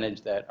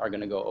percentage that are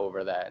going to go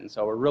over that. And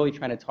so we're really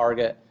trying to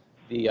target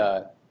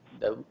the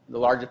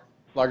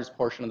largest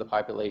portion of the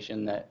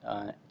population that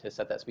to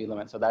set that speed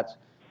limit. So that's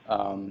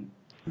the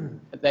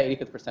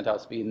 85th percentile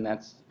speed, and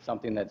that's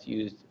something that's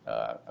used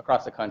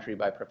across the country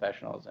by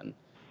professionals and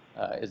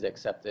is the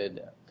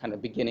accepted kind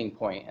of beginning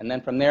point. And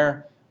then from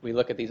there, we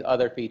look at these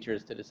other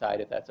features to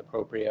decide if that's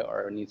appropriate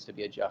or needs to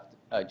be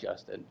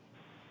adjusted.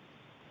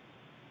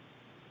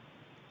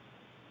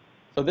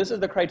 So this is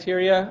the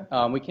criteria.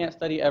 We can't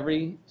study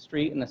every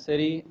street in the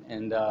city,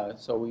 and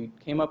so we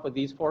came up with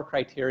these 4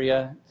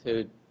 criteria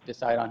to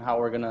decide on how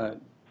we're going to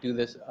do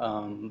this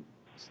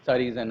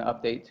studies and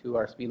update to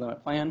our speed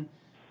limit plan.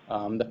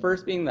 The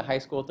first being the high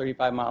school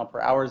 35 mile per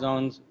hour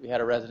zones. We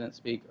had a resident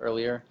speak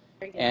earlier,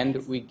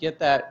 and we get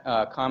that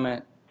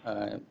comment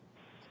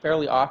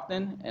fairly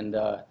often, and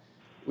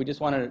we just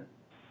wanted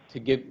to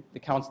give the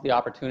council the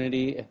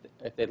opportunity,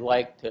 if they'd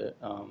like, to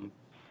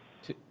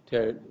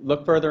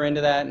look further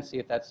into that and see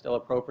if that's still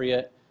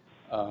appropriate.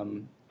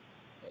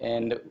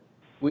 And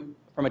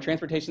from a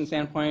transportation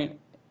standpoint,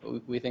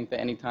 we think that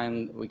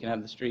anytime we can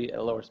have the street at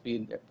a lower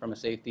speed from a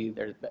safety,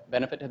 there's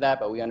benefit to that,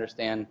 but we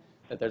understand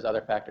that there's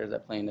other factors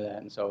that play into that,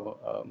 and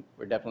so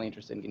we're definitely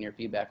interested in getting your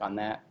feedback on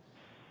that.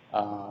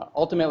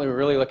 Ultimately, we're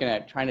really looking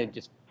at trying to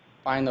just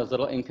find those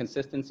little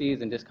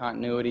inconsistencies and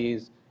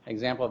discontinuities. An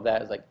example of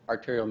that is like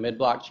arterial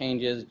mid-block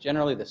changes.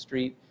 Generally, the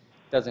street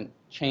doesn't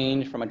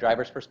change from a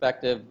driver's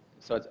perspective,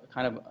 so it's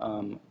kind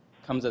of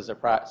comes as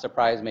a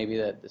surprise maybe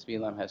that the speed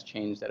limit has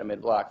changed at a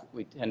mid-block.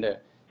 We tend to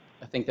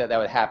think that that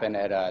would happen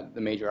at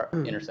the major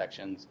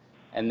intersections.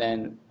 And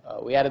then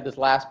we added this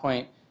last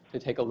point to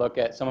take a look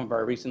at some of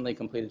our recently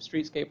completed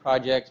streetscape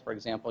projects, for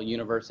example,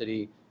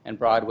 University and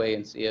Broadway,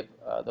 and see if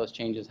those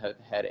changes have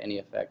had any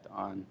effect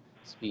on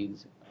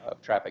speeds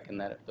of traffic in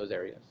those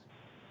areas.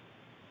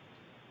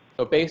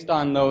 So based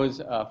on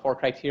those 4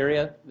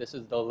 criteria, this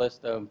is the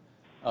list of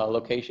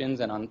locations,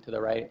 and on to the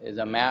right is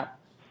a map.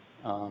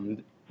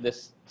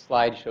 This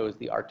slide shows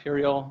the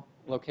arterial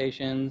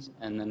locations,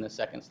 and then the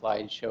second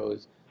slide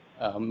shows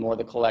more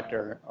the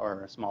collector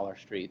or smaller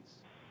streets.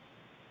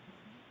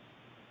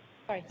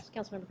 Sorry,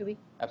 Councilmember Kuby.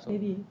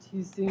 Absolutely. Maybe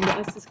too soon to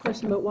ask this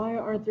question, but why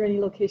aren't there any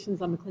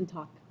locations on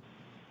McClintock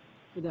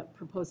for that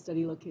proposed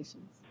study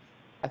locations?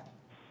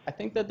 I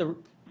think that the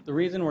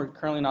reason we're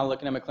currently not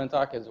looking at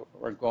McClintock is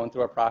we're going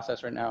through a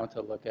process right now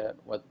to look at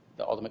what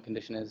the ultimate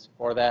condition is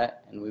for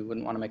that, and we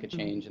wouldn't want to make a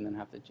change and then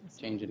have to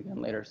change it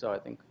again later. So I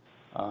think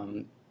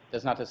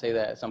that's not to say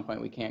that at some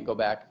point we can't go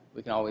back.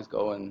 We can always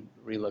go and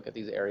relook at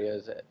these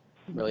areas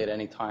really at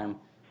any time.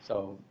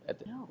 So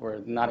we're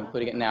not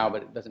including it now,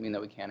 but it doesn't mean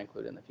that we can't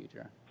include it in the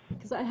future.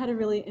 Because I had a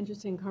really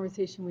interesting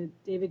conversation with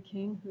David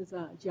King, who's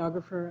a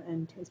geographer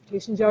and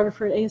transportation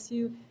geographer at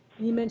ASU,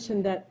 and he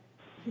mentioned that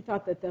he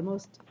thought that the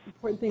most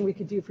important thing we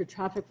could do for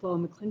traffic flow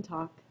in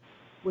McClintock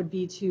would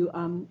be to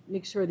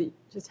make sure that you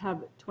just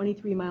have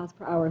 23 miles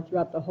per hour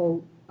throughout the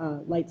whole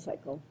light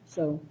cycle.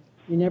 So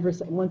you never,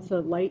 once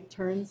the light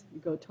turns, you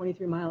go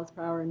 23 miles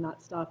per hour and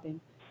not stopping.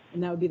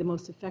 And that would be the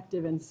most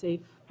effective and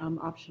safe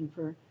option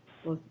for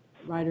both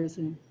riders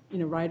and,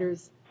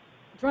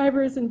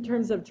 drivers in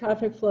terms of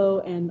traffic flow,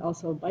 and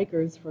also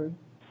bikers for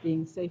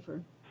being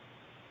safer.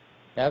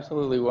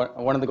 Absolutely.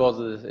 One of the goals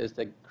of this is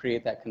to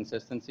create that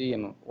consistency,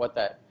 and what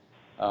that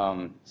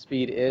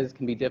speed is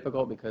can be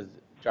difficult because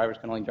drivers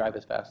can only drive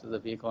as fast as the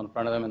vehicle in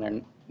front of them, and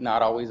they're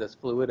not always as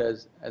fluid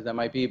as that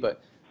might be,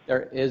 but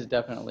there is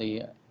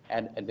definitely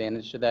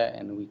advantage to that,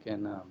 and we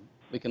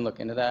can look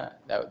into that.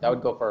 That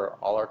would go for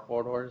all our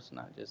corridors,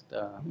 not just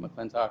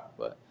McClintock,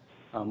 but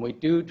We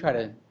do try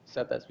to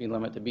set that speed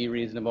limit to be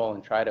reasonable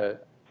and try to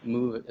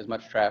move as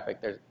much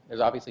traffic. There's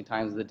obviously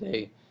times of the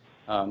day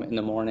in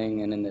the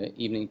morning and in the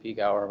evening peak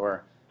hour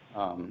where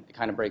it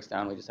kind of breaks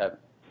down. We just have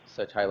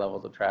such high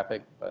levels of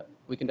traffic, but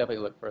we can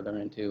definitely look further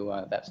into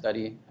that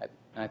study.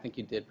 And I think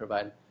you did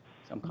provide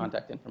some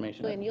contact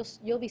information. And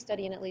you'll be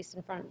studying at least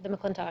in front of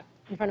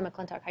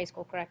McClintock High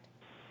School, correct?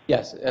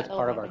 Yes, that's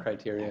part of our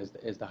criteria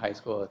is the high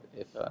school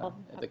if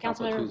the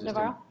council chooses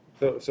Navarro?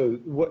 So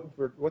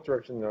what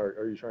direction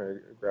are you trying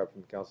to grab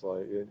from the council?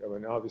 I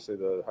mean, obviously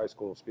the high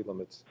school speed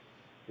limits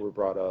were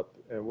brought up,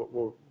 and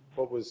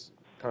what was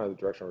kind of the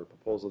direction or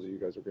proposal that you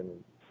guys are going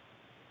to?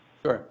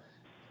 Sure.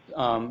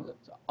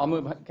 I'll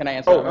move. Can I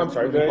answer? Oh, I'm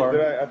sorry. Did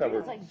I thought we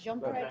were like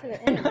jump right to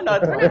the end. No, We're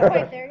not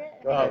quite there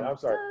yet. I'm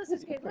sorry. So this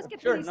is good. Let's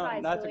get Sure, to these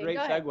slides. that's a Billy. great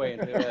Go ahead. segue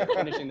into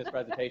finishing this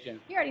presentation.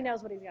 He already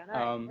knows what he's got.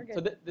 All right, we're good.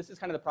 So this is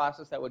kind of the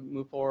process that would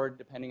move forward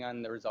depending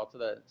on the results of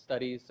the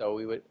studies. So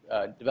we would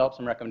develop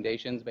some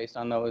recommendations based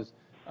on those.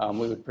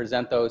 We would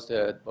present those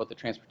to both the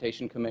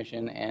Transportation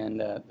Commission and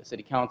the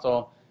City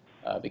Council.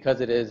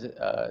 Because it is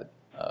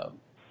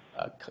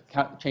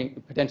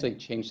potentially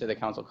changed to the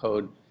council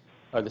code,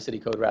 or the city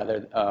code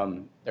rather,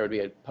 there would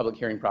be a public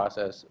hearing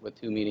process with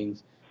 2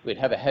 meetings. We'd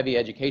have a heavy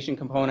education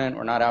component.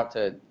 We're not out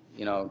to,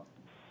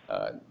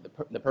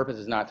 the purpose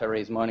is not to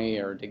raise money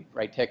or to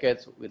write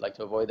tickets. We'd like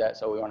to avoid that,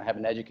 so we want to have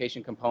an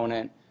education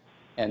component,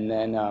 and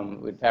then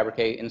we'd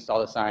fabricate,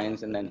 install the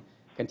signs, and then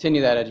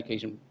continue that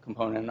education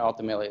component, and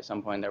ultimately at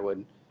some point there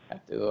would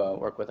have to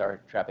work with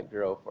our traffic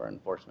bureau for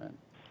enforcement.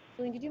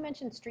 Julian, did you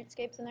mention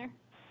streetscapes in there?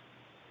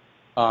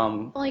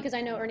 Um, Only because I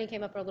know Ernie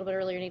came up a little bit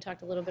earlier and he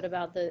talked a little bit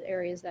about the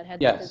areas that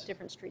had Yes. the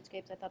different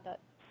streetscapes. I thought that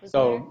was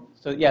there.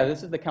 So yeah,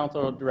 this is the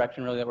council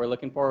direction really that we're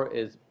looking for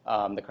is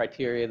the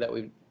criteria that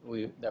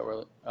we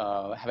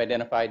have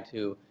identified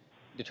to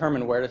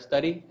determine where to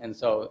study. And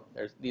so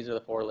these are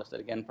the 4 listed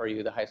again for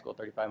you: the high school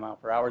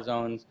 35-mile-per-hour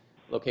zones,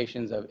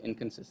 locations of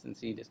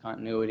inconsistency,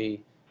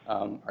 discontinuity,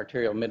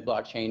 arterial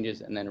mid-block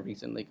changes, and then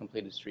recently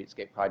completed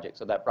streetscape project.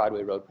 So that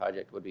Broadway Road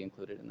project would be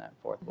included in that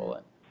 4th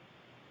bullet.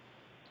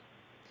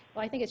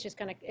 Well, I think it's just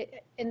kind of,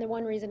 and the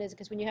one reason is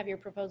because when you have your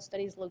proposed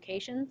studies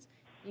locations,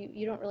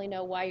 you don't really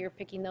know why you're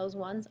picking those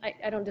ones.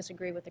 I don't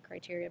disagree with the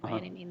criteria by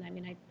any means. I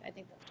mean, I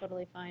think that's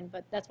totally fine,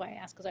 but that's why I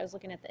asked, because I was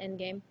looking at the end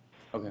game.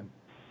 Okay.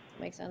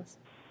 Makes sense.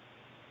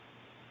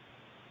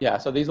 Yeah,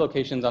 so these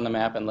locations on the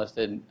map and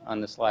listed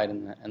on the slide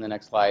and the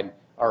next slide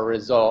are a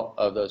result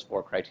of those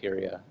 4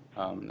 criteria.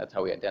 That's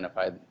how we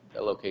identified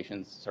the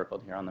locations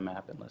circled here on the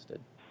map and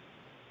listed.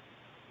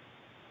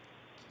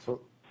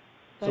 So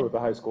with the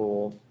high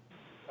school,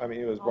 I mean,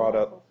 it was brought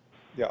up,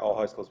 yeah, all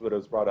high schools, but it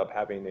was brought up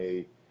having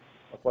a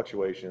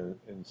fluctuation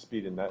in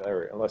speed in that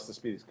area, unless the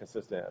speed is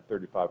consistent at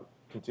 35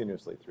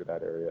 continuously through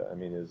that area. I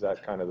mean, is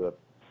that kind of the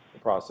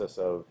process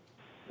of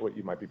what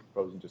you might be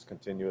proposing, just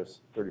continuous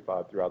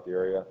 35 throughout the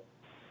area?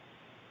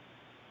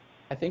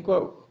 I think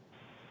what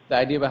the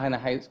idea behind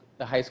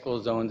the high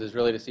school zones is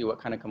really to see what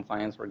kind of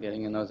compliance we're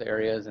getting in those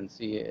areas and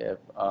see if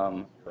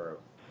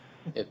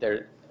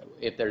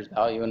there's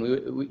value, and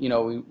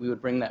we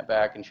would bring that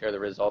back and share the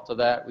results of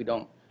that. We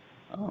don't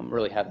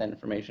really have that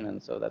information,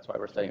 and so that's why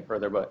we're studying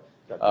further. But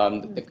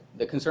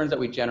the concerns that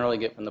we generally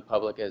get from the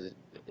public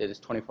is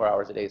 24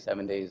 hours a day,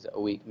 7 days a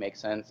week makes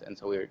sense, and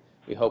so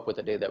we hope with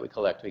the data that we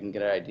collect, we can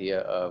get an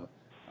idea of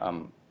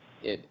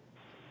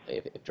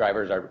if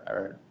drivers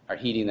are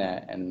heeding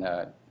that and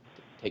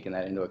taking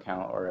that into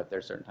account, or if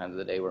there's certain times of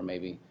the day where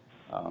maybe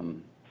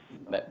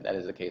that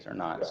is the case or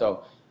not. Yeah.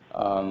 So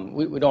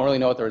we don't really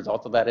know what the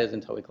result of that is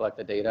until we collect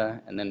the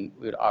data, and then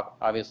we would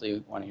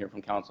obviously want to hear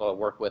from council,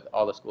 work with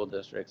all the school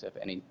districts if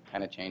any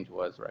kind of change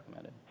was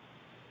recommended.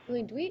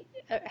 Julie, do we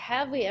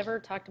have we ever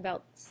talked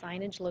about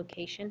signage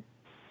location,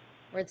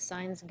 where the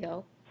signs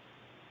go?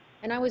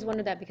 And I always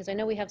wondered that because I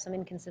know we have some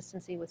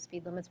inconsistency with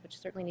speed limits, which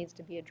certainly needs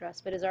to be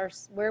addressed. But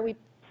is where we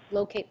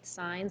locate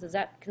signs, is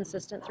that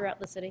consistent throughout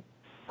the city?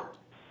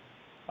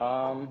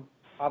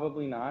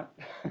 Probably not,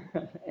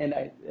 and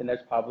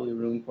there's probably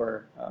room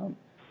for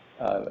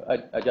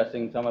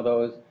adjusting some of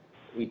those.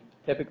 We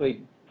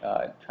typically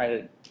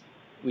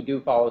we do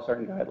follow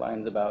certain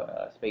guidelines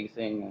about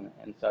spacing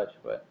and such,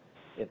 but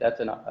if that's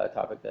a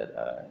topic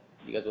that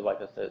you guys would like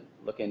us to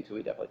look into,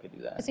 we definitely could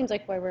do that. It seems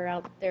like while we're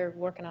out there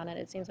working on it,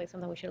 it seems like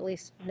something we should at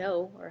least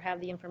know or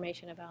have the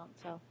information about.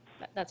 So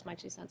that's my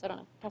 2 cents. I don't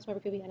know.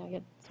 Councilmember Kuby, I know you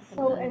had something.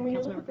 So, and when you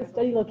look at the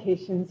study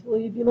locations, will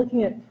you be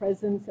looking at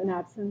presence and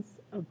absence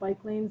of bike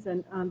lanes?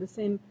 And the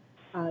same,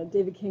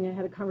 David King, I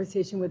had a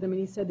conversation with him, and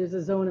he said there's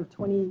a zone of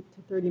 20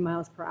 to 30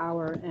 miles per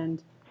hour,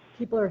 and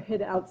people are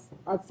hit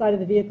outside of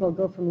the vehicle,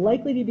 go from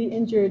likely to be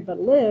injured but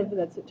live,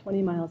 that's at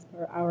 20 miles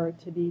per hour,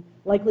 to be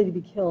likely to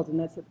be killed, and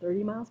that's at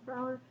 30 miles per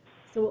hour.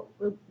 So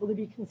will there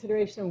be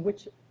consideration of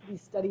which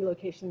these study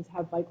locations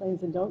have bike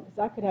lanes and don't? Because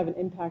that could have an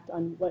impact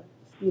on what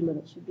speed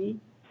limit should be.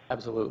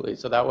 Absolutely.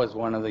 So that was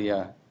one of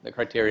the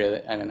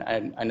criteria, and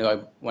I know I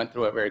went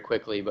through it very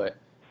quickly, but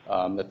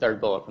the 3rd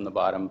bullet from the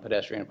bottom,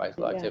 pedestrian and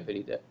bicycle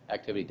activity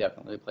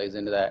definitely plays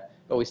into that.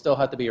 But we still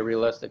have to be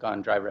realistic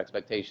on driver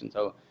expectations.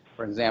 So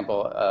for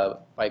example, a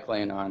bike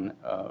lane on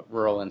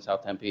rural in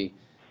South Tempe,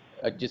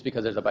 just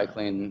because there's a bike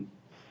lane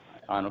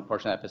on a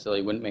portion of that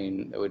facility wouldn't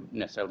mean it would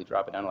necessarily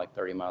drop it down to like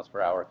 30 miles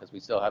per hour, because we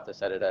still have to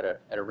set it at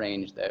a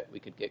range that we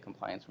could get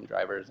compliance from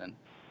drivers and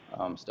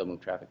still move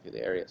traffic through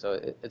the area. So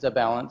it's a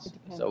balance.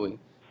 So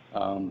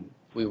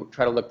we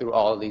try to look through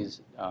all of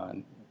these.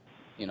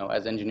 You know,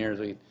 as engineers,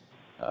 we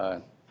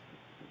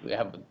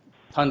have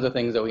tons of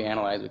things that we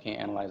analyze. We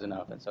can't analyze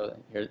enough, and so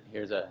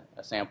here's a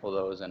sample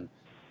of those, and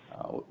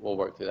we'll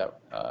work through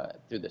that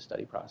through the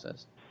study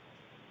process.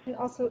 And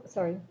also,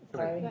 sorry.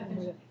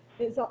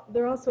 Is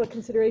there also a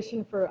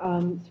consideration for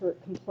sort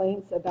of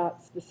complaints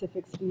about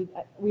specific speed?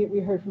 We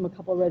heard from a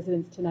couple of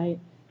residents tonight.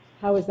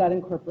 How is that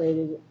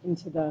incorporated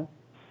into the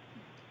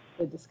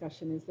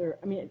discussion? Is there,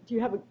 I mean, do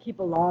you keep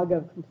a log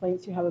of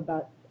complaints you have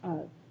about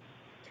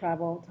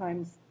travel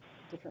times,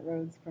 different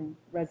roads from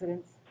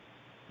residents?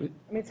 I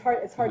mean, it's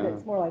hard.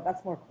 It's more like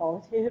that's more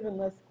qualitative and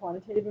less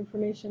quantitative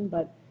information.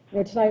 But you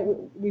know, tonight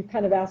we've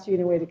kind of asked you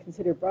in a way to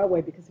consider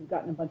Broadway because we've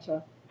gotten a bunch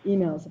of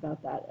emails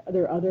about that. Are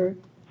there other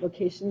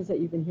locations that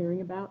you've been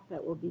hearing about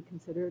that will be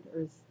considered,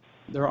 or is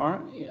there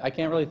aren't? I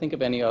can't really think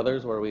of any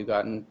others where we've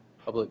gotten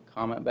public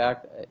comment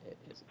back,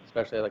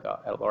 especially like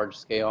at a large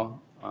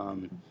scale. Are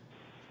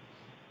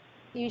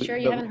you sure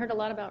you haven't heard a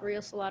lot about Rio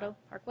Salado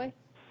Parkway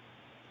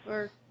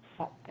or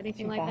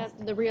anything like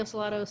that? The Rio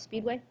Salado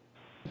Speedway?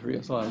 The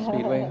Rio Salado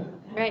Speedway?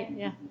 Right,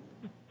 yeah.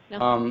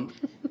 No.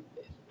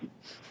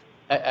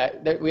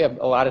 We have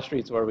a lot of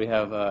streets where we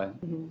have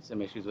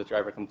some issues with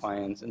driver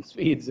compliance and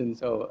speeds, and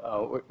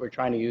so we're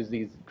trying to use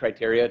these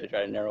criteria to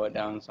try to narrow it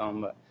down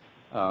some.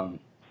 But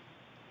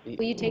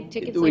will you take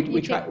tickets?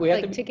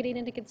 Ticketing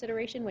into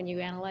consideration when you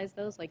analyze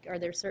those? Like, are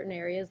there certain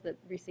areas that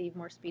receive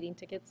more speeding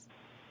tickets?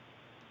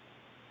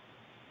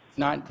 It's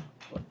not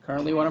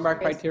currently one of our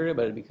criteria,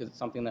 but because it's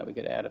something that we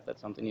could add if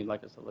that's something you'd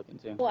like us to look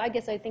into. Well, I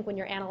guess I think when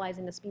you're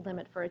analyzing the speed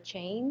limit for a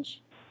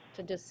change,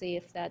 to just see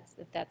if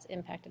that's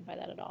impacted by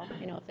that at all.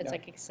 You know, if it's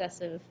like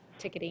excessive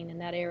ticketing in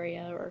that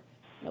area or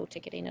no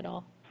ticketing at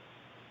all.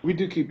 We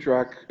do keep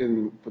track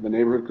for the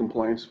neighborhood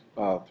complaints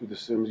through the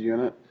SIMS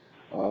unit.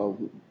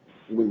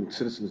 When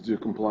citizens do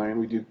complain,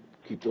 we do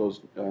keep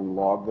those and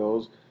log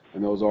those,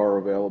 and those are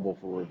available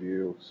for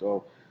review.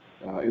 So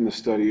in the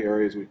study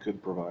areas, we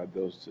could provide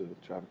those to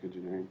traffic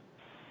engineering.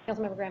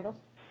 Councilmember Granville?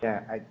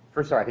 Yeah,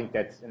 first of all, I think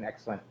that's an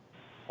excellent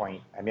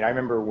point. I mean, I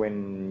remember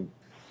when,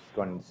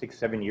 going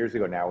 6-7 years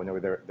ago now, when there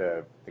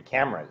were the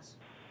cameras,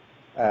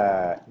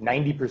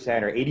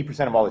 90% or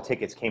 80% of all the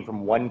tickets came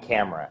from one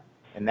camera,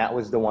 and that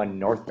was the one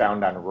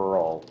northbound on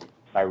Rural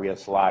by Rio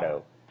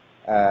Salado.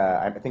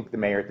 I think the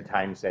mayor at the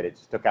time said it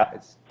stuck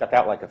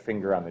out like a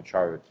finger on the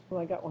chart.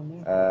 Well, I got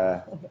one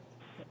there.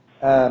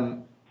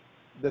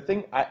 The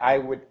thing I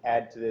would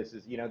add to this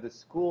is, you know, the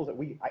schools that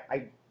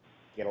I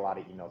get a lot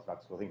of emails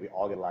about schools. I think we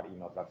all get a lot of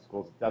emails about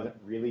schools. It doesn't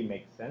really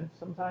make sense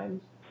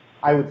sometimes.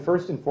 I would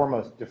first and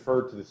foremost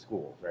defer to the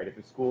schools, right? If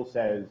a school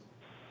says,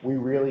 we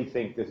really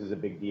think this is a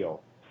big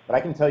deal. But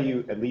I can tell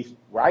you, at least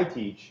where I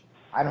teach,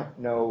 I don't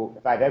know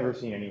if I've ever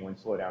seen anyone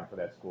slow down for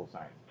that school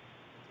sign.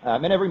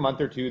 And every month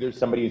or two, there's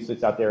somebody who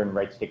sits out there and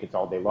writes tickets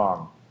all day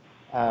long.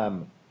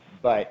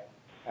 But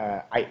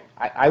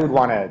I would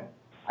want to,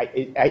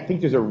 I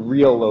think there's a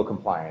real low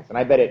compliance. And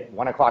I bet at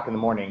 1 o'clock in the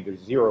morning,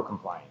 there's zero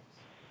compliance.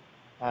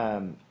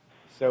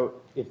 So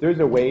if there's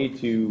a way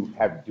to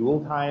have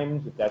dual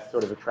times, if that's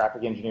sort of a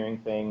traffic engineering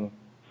thing,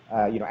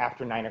 you know,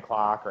 after 9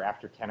 o'clock or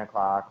after 10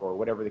 o'clock or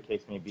whatever the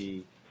case may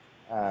be,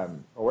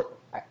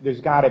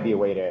 there's got to be a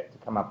way to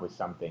come up with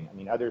something. I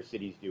mean, other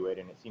cities do it,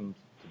 and it seems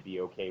to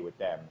be okay with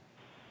them.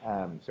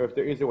 So if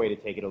there is a way to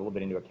take it a little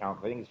bit into account,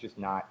 I think it's just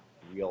not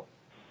real.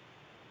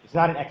 It's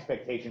not an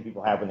expectation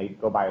people have when they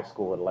go by a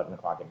school at 11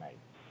 o'clock at night,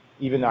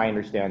 even though I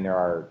understand there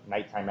are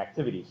nighttime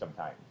activities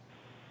sometimes.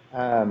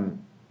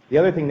 The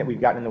other thing that we've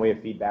gotten in the way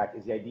of feedback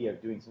is the idea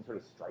of doing some sort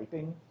of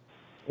striping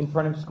in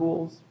front of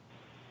schools.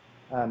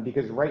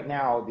 Because right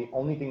now, the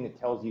only thing that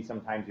tells you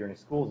sometimes you're in a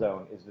school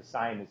zone is the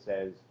sign that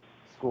says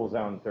school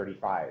zone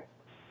 35.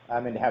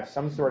 And to have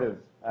some sort of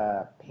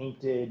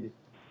painted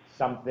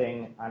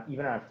something,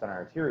 even if it's on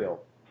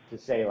arterial, to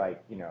say,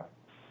 like, you know,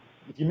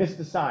 if you miss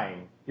the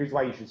sign, here's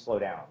why you should slow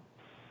down.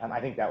 I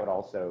think that would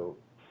also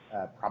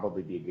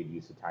probably be a good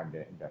use of time to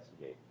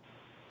investigate.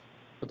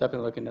 We'll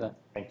definitely look into that.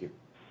 Thank you.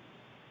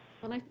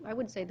 Well, I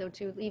would say, though,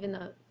 too, even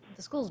the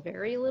schools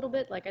vary a little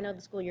bit. Like, I know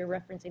the school you're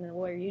referencing and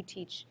where you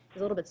teach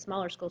is a little bit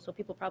smaller school, so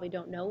people probably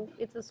don't know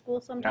it's a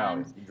school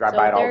sometimes. No, you drive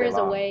by it all day long. So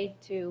there is a way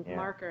to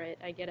marker it.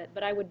 I get it.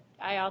 But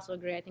I also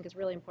agree. I think it's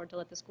really important to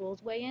let the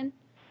schools weigh in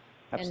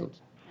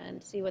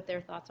and see what their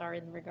thoughts are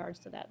in regards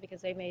to that,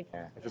 because they may.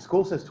 Yeah. If the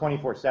school says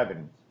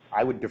 24/7,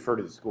 I would defer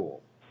to the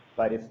school.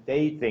 But if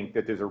they think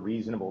that there's a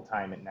reasonable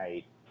time at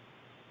night,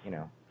 you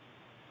know,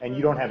 and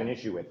you don't have an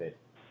issue with it.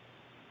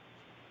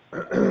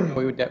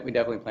 We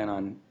definitely plan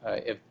on,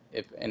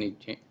 if any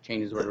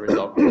changes were to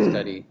result from the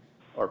study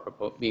or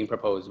being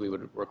proposed, we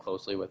would work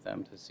closely with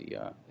them to see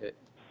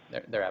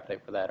their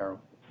appetite for that, or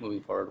moving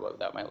forward what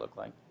that might look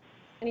like.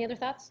 Any other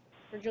thoughts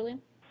for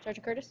Julian?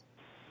 Sergeant Curtis?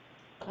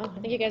 Oh, I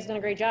think you guys have done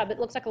a great job. It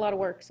looks like a lot of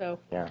work, so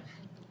Yeah.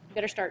 you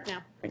better start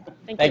now.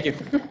 Thank you.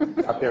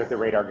 Up there with the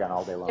radar gun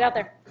all day long. Get out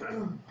there.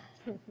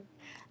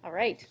 All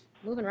right,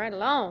 moving right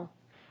along.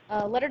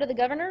 Letter to the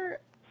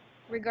governor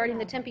regarding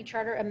the Tempe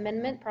Charter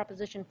Amendment,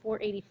 Proposition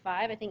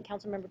 485. I think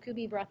Councilmember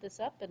Kuby brought this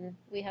up, and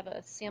we have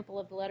a sample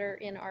of the letter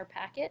in our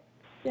packet.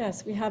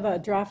 Yes, we have a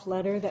draft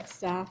letter that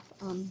staff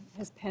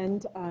has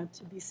penned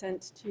to be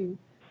sent to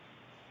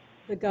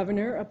the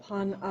governor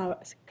upon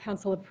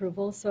council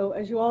approval. So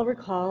as you all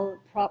recall,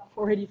 Prop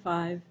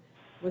 485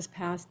 was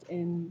passed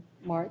in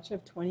March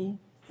of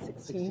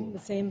 2016,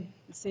 the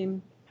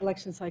same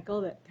election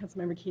cycle that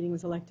Councilmember Keating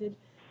was elected.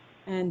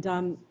 And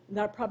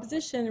that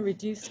proposition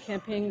reduced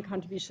campaign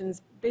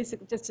contributions,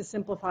 basically just to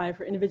simplify,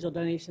 for individual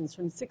donations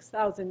from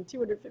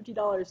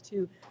 $6,250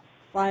 to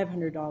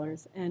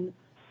 $500. And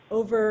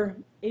over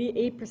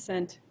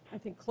 88%, I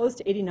think close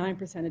to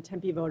 89% of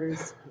Tempe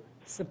voters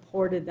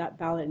supported that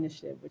ballot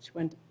initiative, which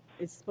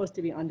is supposed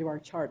to be under our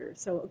charter.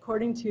 So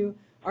according to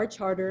our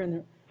charter and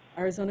the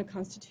Arizona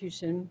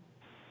Constitution,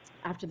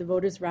 after the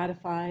voters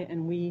ratify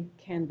and we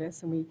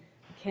canvass, and we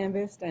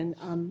canvassed and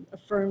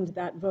affirmed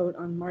that vote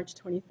on March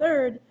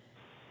 23rd,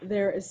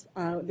 there is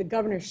the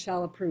governor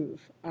shall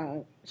approve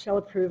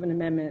an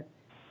amendment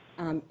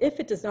if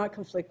it does not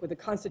conflict with the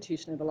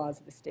Constitution or the laws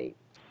of the state.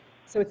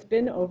 So it's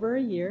been over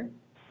a year,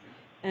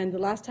 and the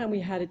last time we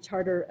had a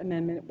charter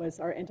amendment was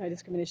our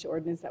anti-discrimination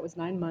ordinance. That was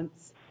 9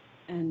 months,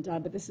 and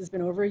but this has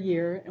been over a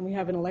year, and we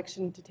have an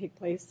election to take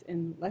place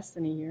in less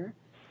than a year,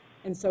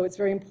 and so it's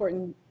very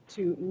important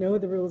to know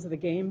the rules of the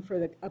game for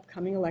the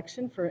upcoming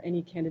election for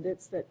any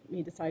candidates that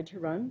may decide to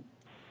run.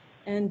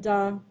 And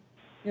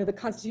the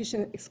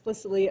Constitution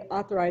explicitly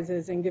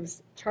authorizes and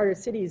gives charter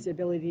cities the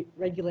ability to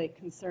regulate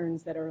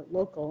concerns that are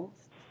local.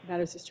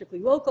 Matters of strictly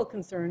local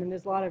concern, and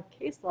there's a lot of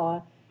case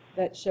law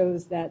that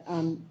shows that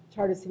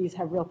charter cities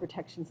have real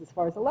protections as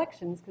far as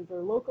elections, because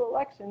they're local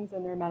elections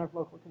and they're a matter of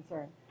local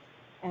concern.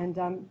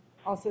 And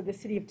also, the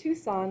city of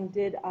Tucson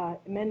did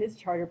amend its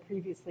charter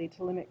previously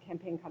to limit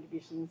campaign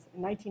contributions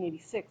in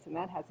 1986, and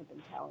that hasn't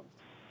been challenged.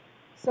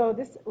 So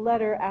this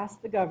letter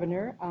asked the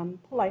governor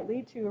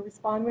politely to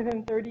respond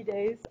within 30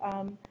 days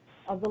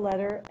of the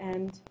letter,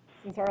 and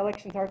since our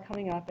elections are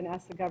coming up, and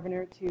ask the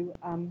governor to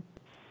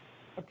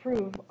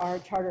approve our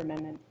charter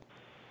amendment.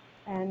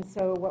 And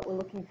so what we're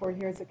looking for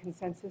here is a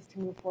consensus to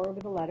move forward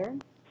with the letter.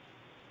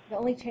 The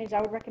only change I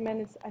would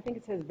recommend is, I think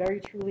it says "very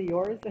truly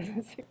yours" as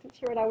a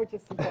signature, and I would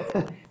just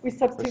suggest we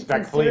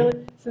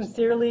substitute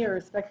sincerely or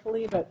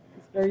respectfully, but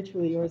it's "very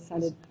truly yours"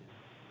 sounded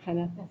kind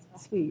of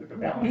sweet.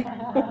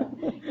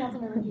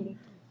 Councilmember Keating.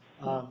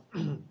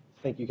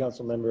 Thank you,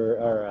 Vice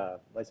Mayor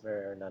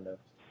Hernando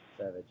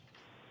Savage.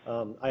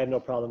 I have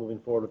no problem moving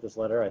forward with this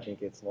letter. I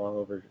think it's long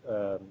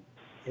over.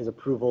 His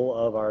approval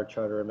of our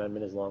charter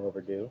amendment is long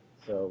overdue.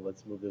 So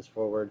let's move this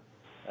forward.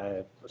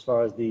 As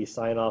far as the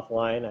sign-off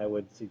line, I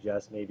would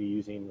suggest maybe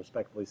using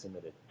 "respectfully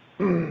submitted."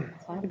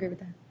 I agree with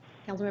that.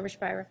 Councilmember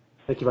Spira.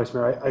 Thank you, Vice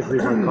Mayor. I agree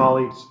with my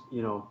colleagues.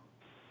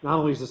 Not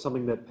only is this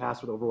something that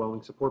passed with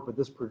overwhelming support, but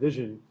this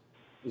provision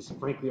is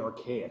frankly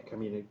archaic. I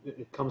mean,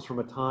 it comes from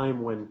a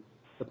time when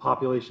the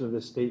population of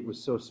this state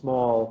was so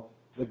small,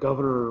 the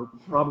governor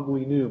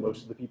probably knew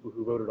most of the people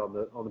who voted on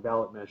the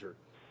ballot measure.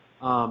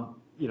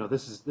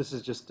 This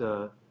is just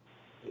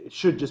it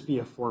should just be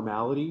a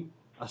formality,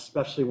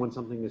 especially when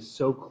something is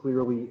so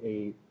clearly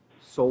a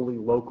solely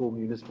local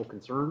municipal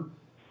concern.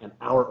 And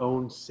our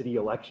own city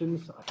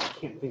elections, I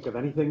can't think of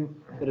anything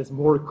that is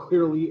more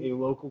clearly a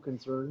local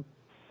concern.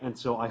 And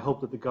so I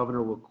hope that the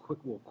governor will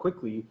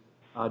quickly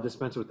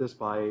dispense with this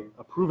by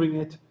approving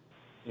it,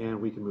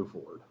 and we can move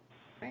forward.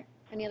 All right.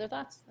 Any other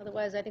thoughts?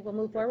 Otherwise, I think we'll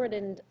move forward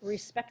and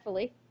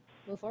respectfully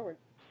move forward.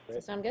 Does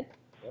that sound good?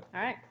 Yep.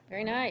 All right.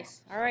 Very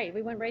nice. All right.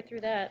 We went right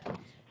through that.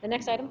 The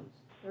next item,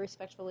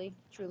 respectfully,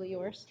 truly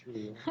yours.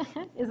 Truly.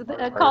 Is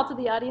a call to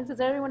the audience. Is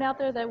there anyone out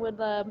there that would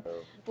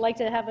like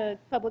to have a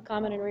public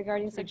comment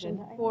regarding section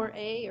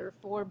 4A or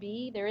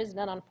 4B? There is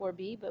none on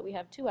 4B, but we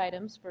have two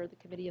items for the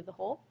committee of the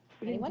whole.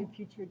 We didn't Anyone? do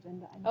future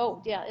agenda items.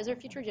 Oh, yeah. Is there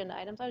future agenda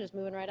items? I was just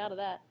moving right out of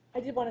that. I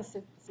did want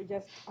to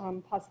suggest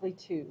possibly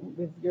two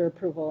with your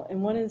approval.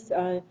 And one is,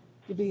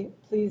 you'd be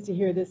pleased to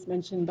hear this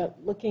mentioned, but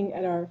looking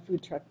at our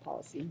food truck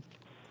policy.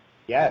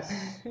 Yes.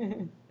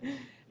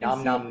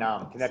 Nom, nom,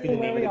 nom. Can that be the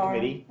name of the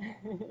committee?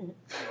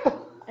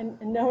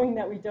 And knowing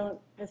that we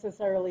don't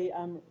necessarily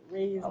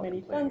raise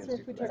many funds for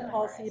food truck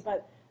policy,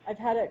 but I've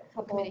had a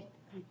couple.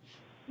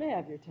 May I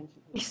have your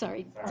attention, please?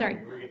 Sorry.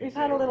 We've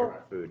had a little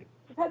food.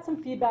 We've had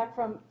some feedback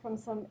from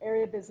some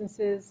area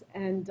businesses,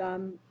 and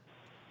that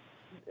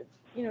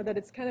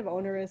it's kind of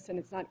onerous and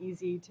it's not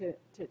easy to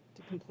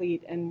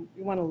complete, and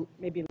we want to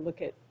maybe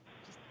look at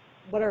just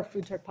what our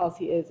food truck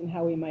policy is and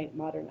how we might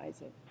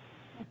modernize it.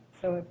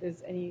 So if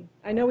there's any,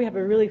 I know we have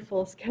a really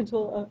full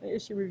schedule of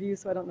issue review,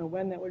 so I don't know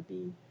when that would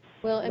be.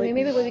 Well, I mean,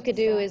 maybe what we could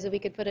do is that we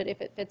could put it,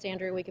 if it fits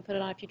Andrew, we could put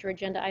it on a future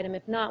agenda item.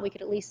 If not, we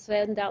could at least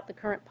send out the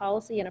current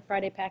policy in a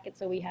Friday packet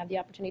so we have the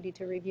opportunity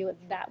to review it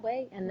that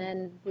way, and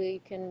then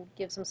we can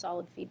give some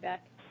solid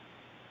feedback.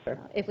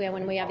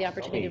 when we have the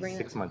opportunity to bring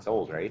Only it. 6 months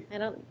old, right? I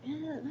don't,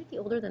 it might be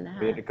older than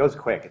that. It goes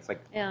quick. It's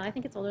like Yeah, I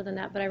think it's older than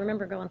that, but I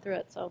remember going through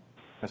it, so,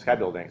 the sky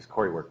building.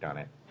 Corey worked on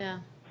it. yeah.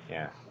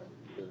 Yeah.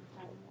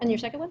 And your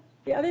second one?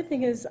 The other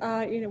thing is,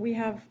 we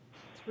have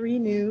 3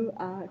 new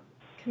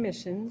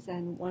commissions,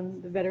 and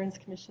one, the Veterans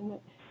Commission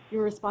that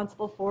you're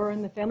responsible for,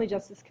 and the Family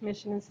Justice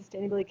Commission and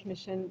Sustainability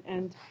Commission,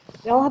 and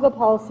they all have a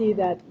policy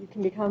that you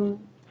can become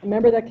a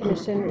member of that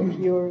commission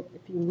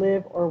if you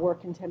live or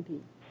work in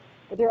Tempe.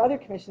 But there are other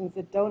commissions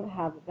that don't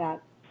have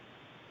that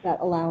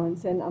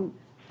allowance, and I'm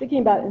thinking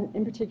about,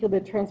 in particular,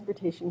 the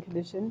Transportation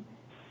Commission.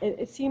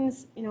 It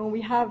seems,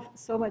 we have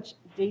so much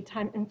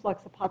daytime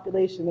influx of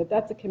population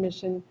that's a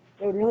commission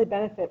that would really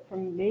benefit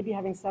from maybe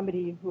having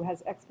somebody who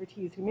has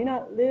expertise, who may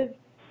not live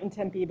in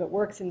Tempe but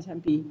works in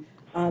Tempe.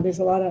 There's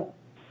a lot of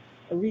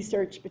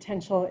research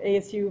potential.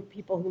 ASU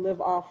people who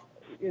live off,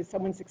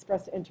 someone's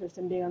expressed interest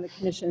in being on the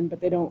commission, but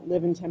they don't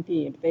live in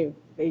Tempe. But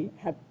they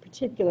have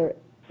particular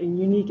and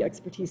unique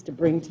expertise to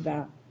bring to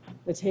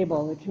the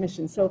table, the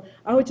commission. So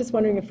I was just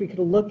wondering if we could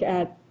look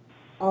at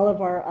all of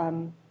our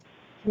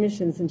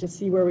commissions and just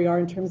see where we are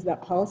in terms of that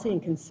policy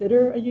and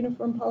consider a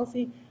uniform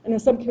policy. I know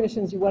some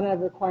commissions you want to have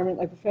a requirement,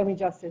 like the Family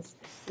Justice,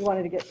 you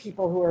wanted to get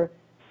people who are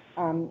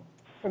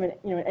from an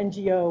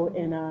NGO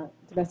in a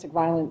domestic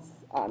violence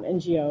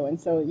NGO, and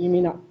so you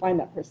may not find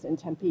that person in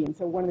Tempe. And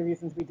so one of the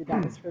reasons we did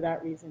that was for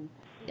that reason.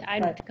 I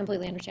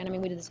completely understand. I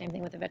mean, we did the same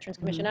thing with the Veterans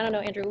Commission. I don't know,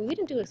 Andrew, we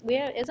didn't do this.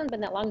 It hasn't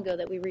been that long ago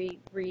that we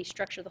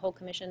restructured the whole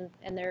commission,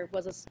 and there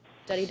was a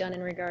study done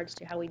in regards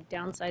to how we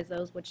downsize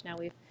those, which now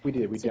we've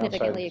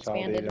significantly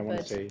expanded. I want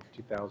to say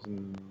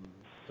 2013,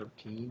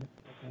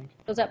 I think.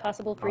 Was that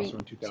possible for you Also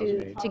in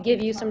 2008. to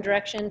give you some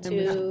direction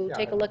to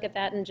take a look at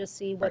that and just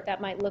see what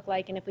that might look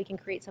like, and if we can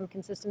create some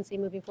consistency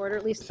moving forward, or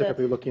at least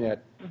Specifically looking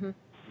at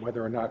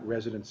whether or not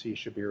residency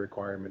should be a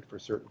requirement for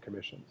certain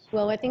commissions.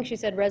 Well, I think she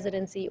said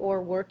residency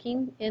or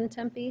working in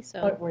Tempe,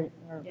 so.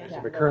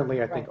 But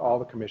currently, I think all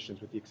the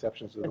commissions, with the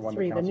exceptions of the one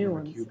that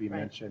Councilmember McCubey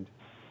mentioned,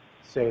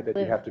 say that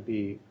you have to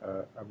be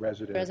a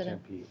resident of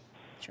Tempe.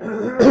 Sure.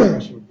 The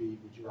question would be,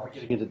 would you Are we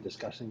getting into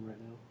discussing right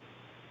now?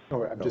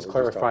 No, I'm just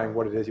clarifying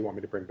what it is you want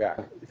me to bring back.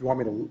 If you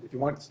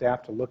want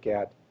staff to look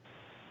at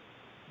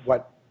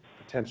what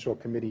potential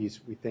committees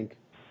we think,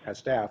 as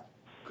staff,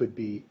 could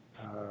be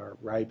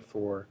ripe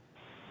for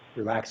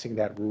relaxing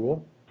that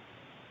rule,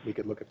 we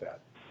could look at that.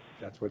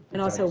 That's what.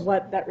 And also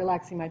what that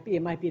relaxing might be.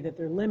 It might be that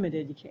they're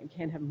limited. You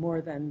can't have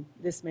more than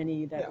this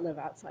many that live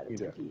outside of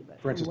Tempe.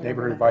 For instance,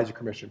 Neighborhood Advisory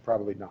Commission,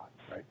 probably not,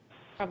 right?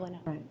 Probably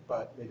not. Right.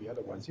 But maybe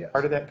other ones, yes.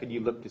 Part of that, could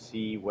you look to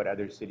see what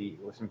other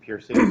some peer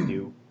cities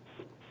do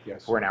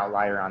for an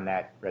outlier on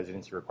that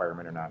residency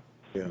requirement or not?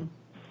 Yeah.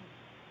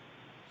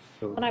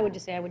 And I would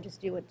just say, I would just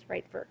do what's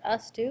right for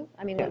us too.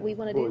 I mean, what we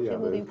want to do too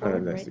moving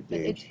forward, right? But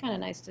it's kind of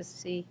nice to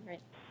see,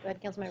 right? Go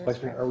ahead, Councilmember.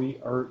 Vice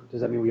Mayor,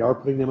 does that mean we are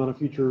putting them on a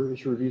future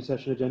issue review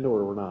session agenda,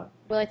 or we're not?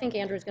 Well, I think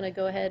Andrew's going to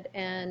go ahead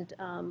and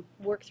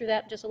work through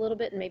that just a little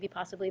bit and maybe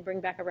possibly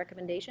bring back a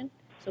recommendation.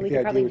 So we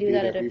could probably do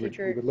that at a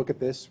future. We would look at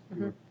this,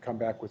 we would come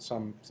back with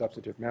some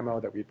substantive memo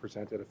that we'd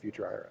present at a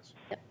future IRS.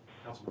 Yep.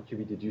 Councilmember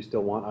McCubey, did you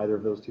still want either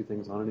of those two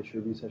things on an issue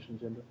review session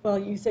agenda? Well,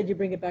 you said you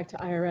bring it back to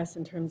IRS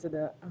in terms of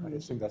the. I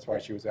assume that's why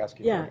she was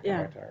asking. Yeah, for it to come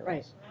back to IRS.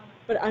 right.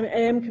 But I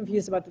am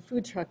confused about the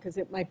food truck, because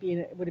it might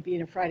be, would it be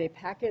in a Friday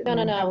packet? No.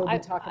 How would we I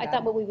talk about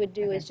thought it? what we would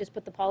do is just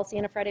put the policy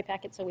in a Friday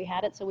packet so we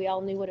had it, so we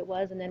all knew what it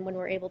was, and then when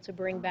we're able to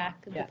bring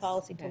back the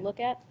policy to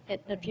look at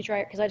a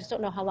future, because I just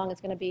don't know how long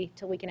it's going to be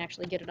till we can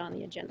actually get it on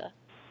the agenda.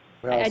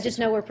 Well, I just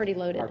know we're pretty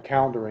loaded. Our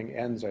calendaring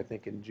ends, I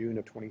think, in June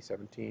of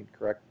 2017,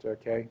 correct,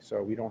 Kay? So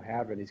we don't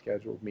have any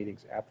scheduled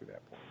meetings after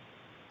that point.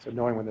 So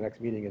knowing when the next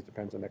meeting is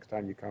depends on next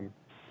time you come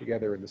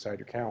together and decide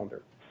your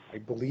calendar. I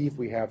believe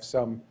we have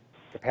some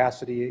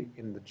capacity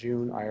in the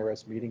June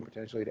IRS meeting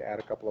potentially to add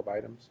a couple of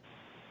items,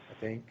 I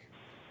think,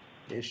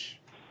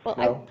 ish. Well,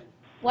 No?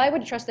 I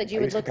would trust that you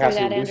At would least look through that,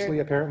 capacity Andrew. loosely,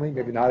 apparently,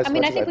 maybe not as I much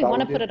mean, I as think we thought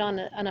want to we put did.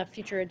 it on a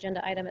future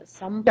agenda item at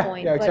some Yeah,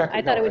 point, yeah, but exactly.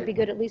 I thought No, it would be right.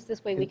 good, at least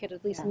this way, we could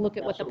at least look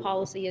at what the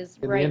policy is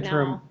In the right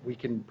interim, now. we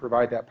can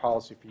provide that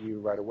policy for you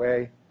right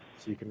away,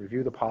 so you can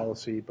review the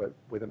policy, but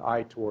with an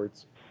eye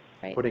towards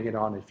Right. putting it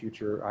on a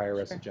future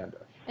IRS Sure. agenda.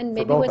 And for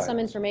maybe both with some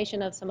items.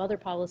 information of some other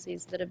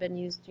policies that have been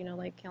used,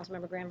 like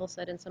Councilmember Granville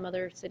said, in some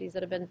other cities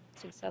that have been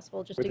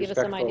successful, just to give us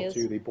some ideas.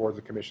 With respect to the boards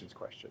and commissions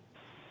question.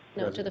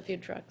 No, to the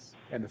food trucks.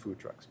 And the food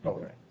trucks,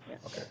 both. Yeah.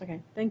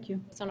 Okay, thank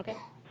you. Sound okay?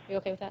 You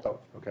okay with that?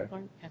 Both, okay.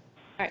 Lauren? Okay.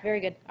 All right, very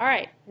good. All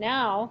right,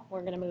 now we're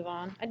going to move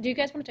on. Do you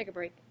guys want to take a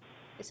break?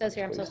 It says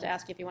here I'm supposed to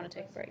ask you if you want to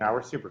take a break. Now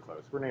we're super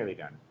close. We're nearly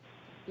done.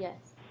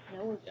 Yes.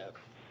 No, we're fast.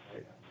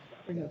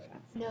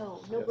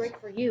 no break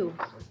for you.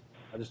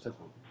 I just took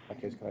one.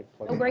 Okay, so can I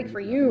plug No in? break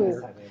for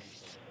you.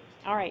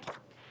 All right.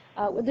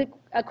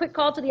 A quick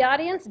call to the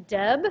audience.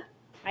 Deb,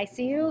 I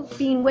see you.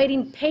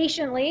 Waiting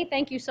patiently.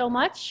 Thank you so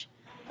much.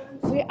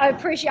 I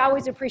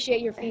always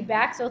appreciate your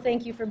feedback, so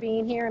thank you for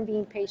being here and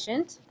being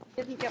patient.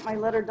 Didn't get my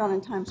letter done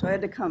in time, so I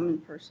had to come in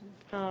person.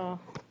 Oh.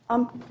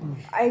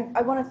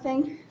 I want to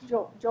thank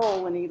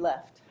Joel when he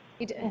left.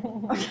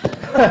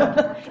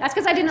 That's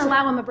because I didn't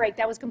allow him a break.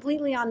 That was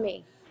completely on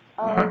me.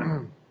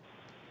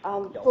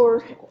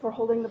 for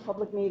holding the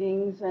public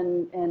meetings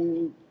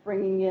and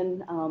bringing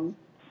in,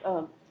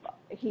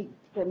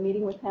 the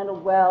meeting was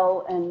handled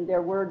well, and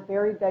there were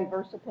very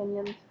diverse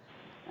opinions,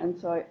 and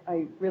so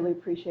I really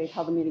appreciate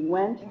how the meeting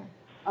went.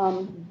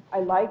 I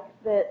like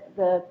that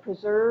the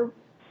preserve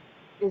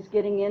is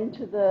getting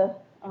into the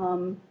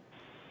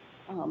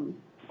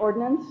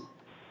ordinance.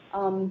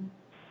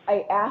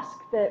 I ask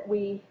that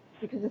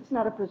because it's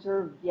not a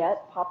preserve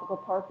yet,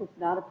 Popical Park is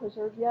not a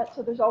preserve yet,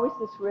 so there's always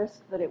this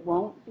risk that it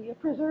won't be a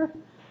preserve.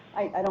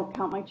 I don't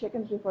count my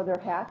chickens before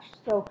they're hatched,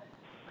 so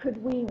could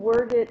we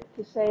word it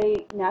to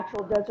say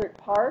natural desert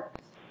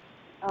parks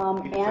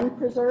and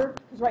preserve?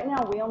 Because right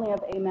now we only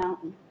have a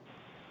mountain.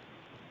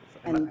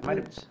 And I might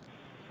have,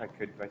 if I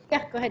could.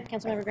 Yeah, go ahead,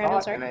 Councilmember Graham,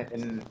 I'm sorry.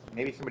 And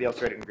maybe somebody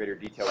else read it in greater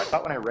detail. I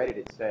thought when I read it,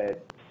 it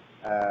said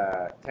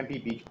Tempe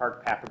Beach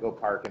Park, Papago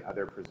Park, and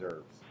other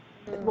preserves.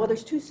 Well,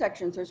 there's two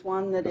sections. There's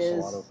one that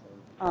is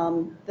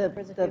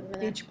the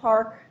beach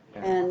park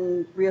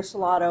and Rio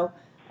Salado,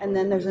 and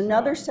then there's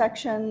another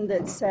section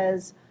that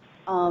says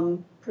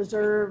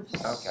preserves.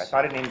 Okay, I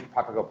thought it named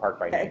Papago Park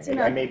by name.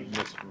 I may have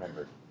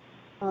misremembered.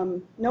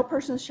 No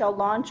person shall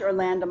launch or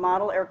land a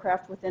model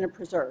aircraft within a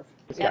preserve.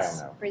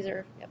 Yes,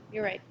 preserve. Yep,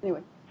 you're right.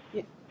 Anyway.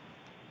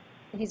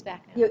 And he's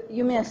back now.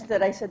 You missed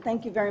it. I said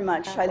thank you very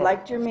much. I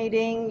liked your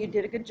meeting. You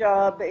did a good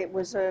job. It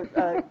was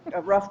a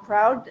rough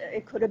crowd.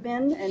 It could have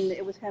been, and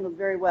it was handled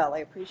very well. I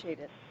appreciate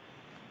it.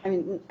 I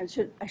mean, I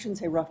shouldn't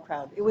say rough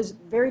crowd. It was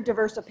very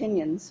diverse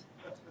opinions.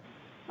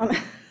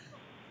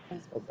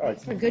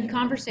 Makes for good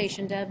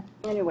conversation, Deb.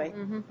 Anyway,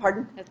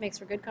 pardon? That makes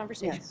for good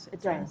conversation. Yes,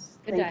 it does.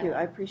 Good Thank you.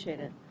 I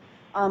appreciate it.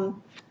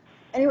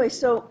 Anyway,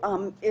 so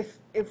if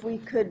we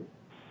could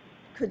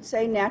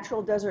say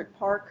natural desert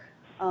park,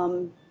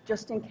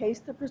 just in case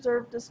the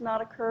preserve does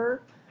not occur.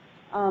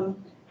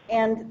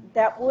 And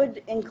that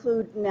would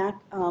include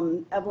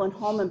Evelyn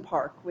Holman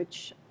Park,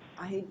 which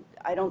I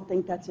don't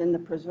think that's in the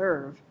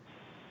preserve,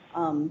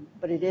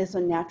 but it is a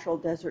natural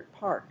desert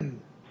park.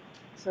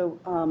 So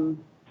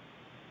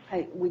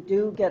we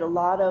do get a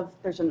lot of,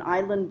 there's an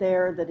island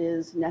there that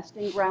is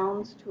nesting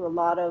grounds to a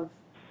lot of,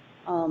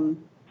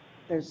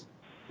 there's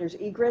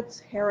egrets,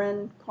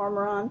 heron,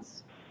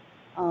 cormorants,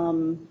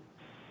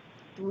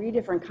 3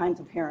 different kinds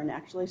of heron,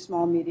 actually,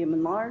 small, medium,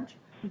 and large.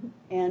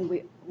 And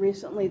we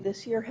recently,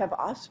 this year, have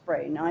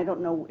osprey. Now, I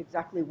don't know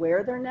exactly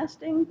where they're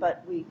nesting,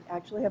 but we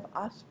actually have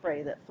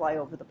osprey that fly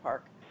over the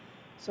park.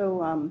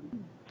 So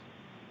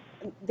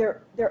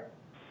there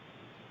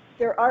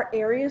are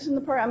areas in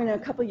the park. I mean, a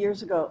couple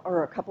years ago,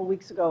 or a couple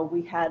weeks ago,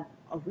 we had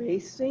a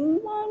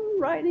racing one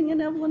riding in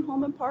Evelyn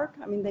Holman Park.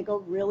 I mean, they go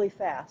really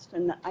fast,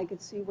 and I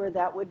could see where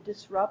that would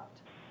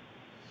disrupt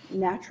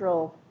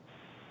natural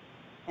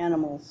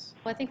animals.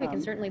 Well, I think we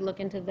can certainly look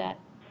into that.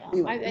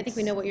 Anyway, I think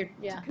we know what you're,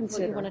 what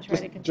you want to try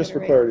to consider. Just for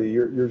clarity,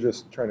 you're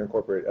just trying to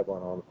incorporate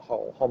Evelyn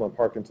Holman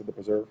Park into the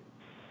preserve?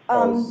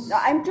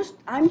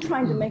 I'm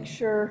trying to make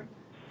sure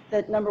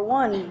that, number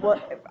one,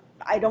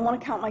 I don't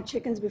want to count my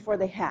chickens before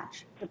they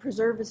hatch. The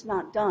preserve is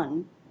not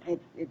done.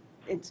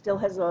 It still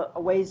has a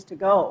ways to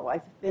go.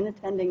 I've been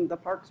attending the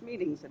parks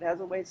meetings. It has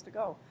a ways to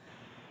go.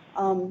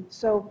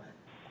 So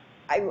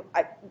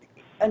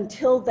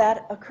until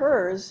that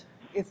occurs,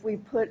 if we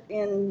put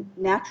in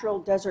natural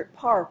desert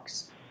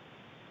parks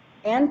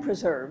and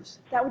preserves,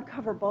 that would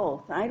cover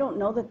both. I don't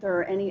know that there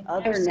are any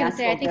other natural desert parks. I was going to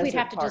say, I think we'd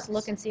have to just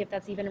look and see if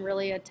that's even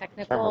really a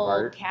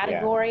technical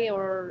category,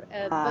 or,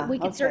 but we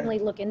could certainly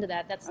look into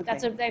that.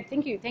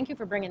 Thank you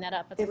for bringing that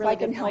up. That's a really good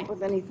point. If I can help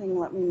with anything,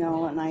 let me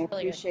know, and I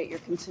appreciate your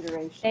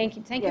consideration. Thank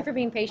you. Thank you for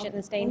being patient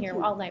and staying here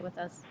all night with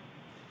us.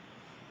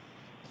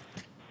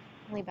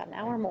 Only about an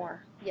hour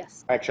more.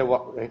 Yes. Actually,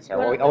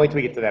 I'll wait till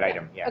we get to that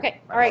item. Yeah.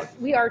 Okay. All right.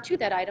 We are to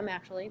that item,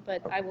 actually,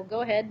 but I will go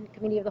ahead.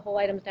 Committee of the whole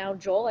items now.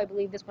 Joel, I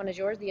believe this one is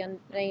yours, the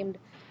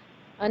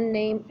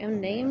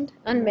unmanned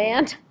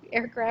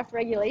aircraft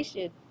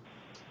regulation.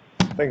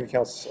 Thank you,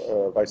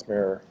 Council Vice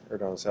Mayor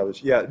Erdonne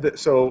Savage. Yeah,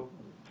 so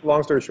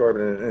long story short,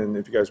 and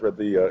if you guys read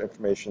the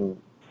information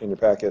in your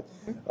packet,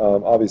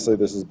 obviously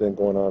this has been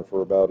going on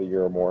for about a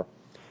year or more,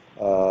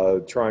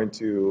 trying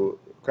to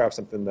craft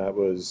something that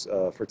was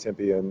for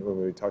Tempe, and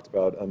when we talked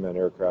about unmanned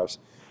aircrafts.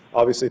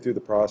 Obviously through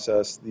the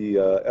process, the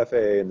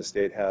FAA and the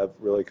state have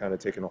really kind of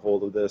taken a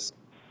hold of this,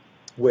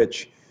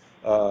 which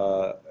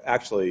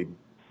actually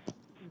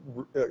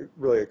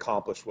really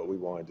accomplished what we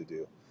wanted to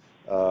do.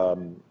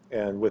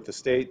 And with the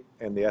state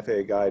and the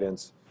FAA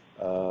guidance,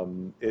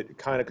 it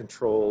kind of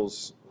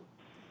controls,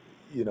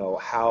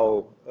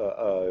 how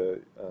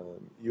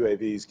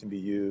UAVs can be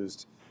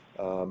used,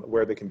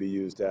 where they can be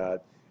used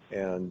at,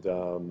 and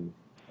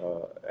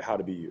how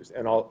to be used,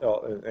 and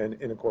and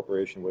in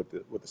incorporation with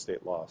the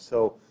state law.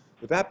 So,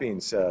 with that being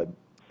said,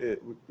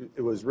 it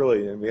was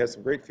really, and we had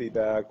some great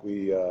feedback.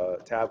 We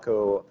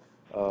TAVCO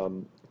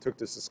took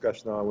this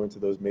discussion on, went to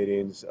those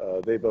meetings.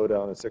 They voted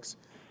on a 6-0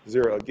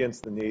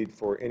 against the need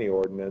for any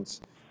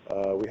ordinance.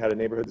 We had a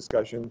neighborhood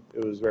discussion.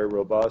 It was very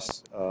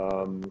robust,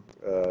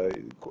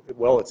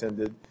 well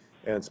attended,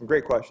 and some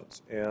great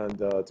questions. And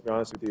to be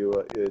honest with you,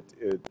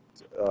 it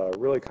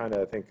really kind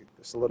of, I think,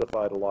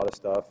 solidified a lot of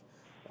stuff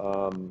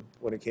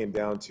when it came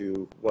down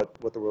to what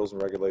the rules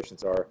and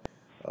regulations are.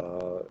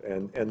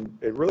 And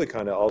it really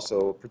kind of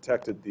also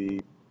protected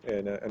the,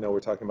 and I know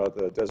we're talking about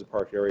the Desert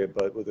Park area,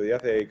 but with the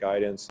FAA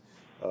guidance,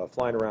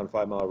 flying around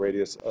 5-mile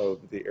radius of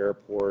the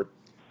airport,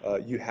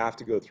 you have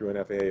to go through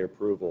an FAA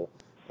approval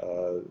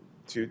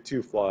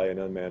to fly an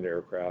unmanned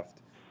aircraft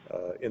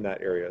in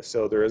that area.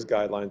 So there is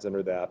guidelines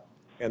under that.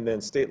 And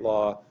then state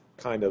law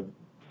kind of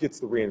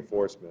gets the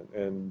reinforcement.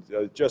 And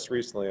just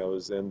recently I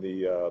was in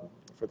the,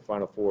 for the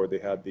Final Four, they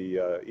had the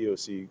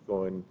EOC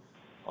going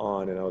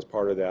on, and I was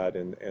part of that,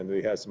 and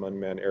we had some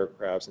unmanned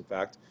aircrafts. In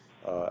fact,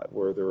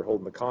 where they were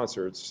holding the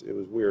concerts, it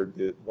was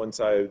weird. One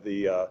side of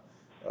the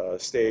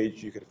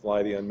stage you could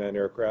fly the unmanned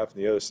aircraft,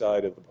 and the other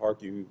side of the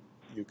park you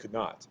could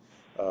not.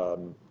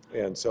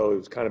 And so it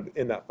was kind of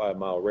in that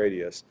 5-mile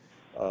radius.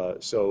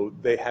 So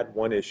they had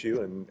one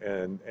issue,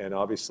 and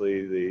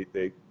obviously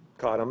they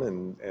caught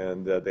them,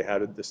 and they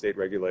had the state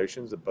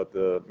regulations, but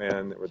the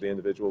man or the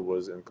individual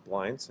was in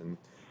compliance, and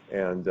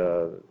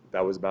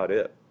that was about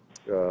it.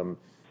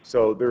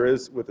 So there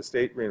is, with the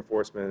state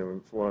reinforcement,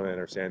 and from what I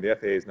understand, the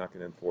FAA is not going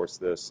to enforce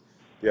this.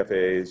 The FAA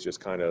is just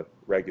kind of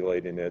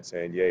regulating it,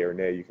 saying yay or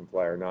nay, you can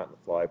fly or not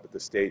fly, but the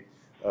state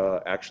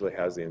actually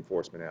has the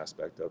enforcement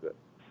aspect of it.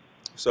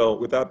 So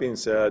with that being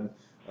said,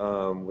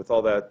 with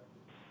all that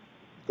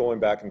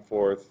going back and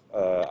forth,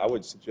 I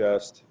would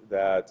suggest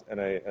that, and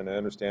I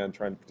understand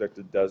trying to protect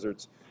the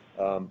deserts,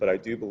 but I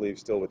do believe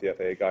still with the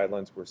FAA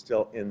guidelines, we're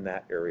still in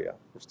that area.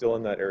 We're still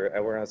in that area.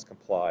 Everyone has to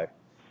comply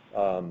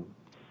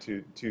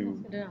to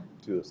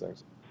those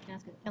things.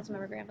 That's good.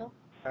 Councilmember Granville?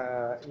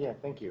 Yeah,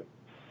 thank you.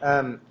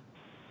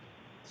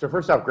 So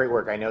first off, great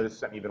work. I know this is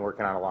something you've been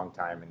working on a long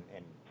time,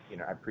 and you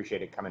know, I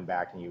appreciate it coming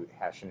back and you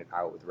hashing it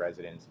out with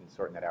residents and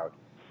sorting that out.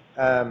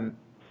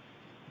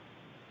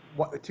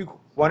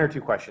 One or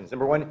two questions.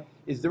 Number one,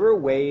 is there a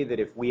way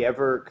that if we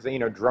ever, because you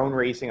know, drone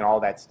racing and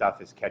all that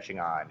stuff is catching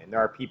on, and there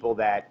are people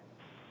that,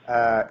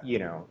 you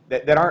know,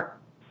 that aren't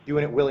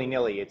doing it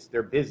willy-nilly. It's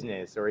their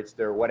business or it's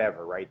their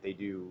whatever, right? They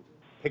do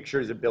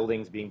pictures of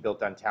buildings being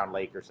built on town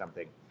lake or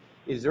something.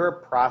 Is there a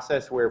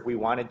process where if we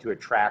wanted to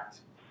attract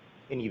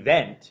an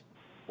event,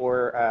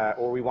 or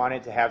we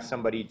wanted to have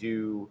somebody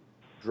do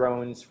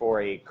drones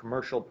for a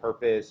commercial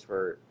purpose,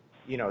 for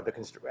you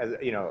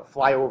know,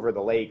 fly over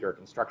the lake or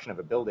construction of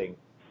a building,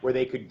 where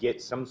they could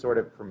get some sort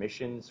of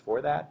permissions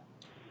for that?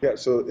 Yeah,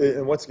 so,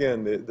 and once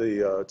again,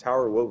 the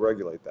tower will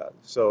regulate that.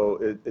 So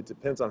it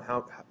depends on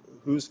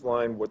who's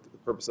flying, what the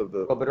purpose of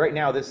the... Well, but right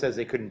now this says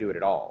they couldn't do it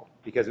at all,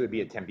 because it would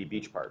be at Tempe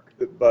Beach Park.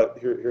 But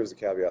here's the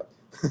caveat.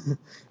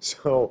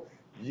 So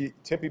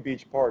Tempe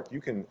Beach Park,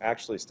 you can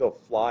actually still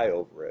fly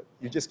over it.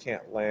 You just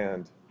can't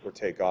land or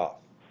take off.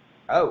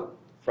 Oh.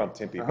 From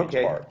Tempe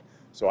Beach Park.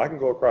 So I can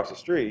go across the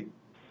street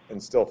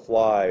and still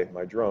fly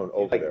my drone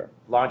over there.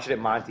 Launch it at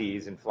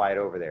Monty's and fly it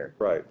over there.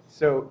 Right.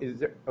 So is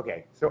there,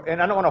 okay, so,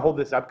 and I don't want to hold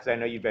this up because I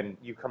know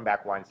you've come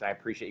back once and I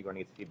appreciate you going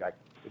to get the feedback.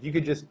 If you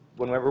could just,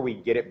 whenever we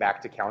get it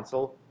back to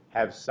council,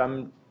 have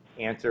some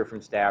answer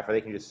from staff, or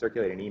they can just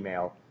circulate an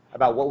email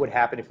about what would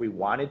happen if we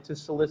wanted to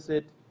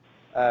solicit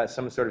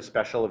some sort of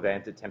special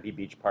event at Tempe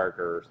Beach Park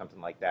or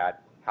something like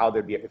that, how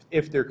there'd be,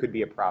 if there could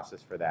be a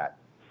process for that.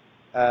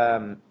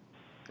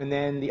 And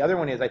then the other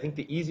one is, I think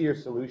the easier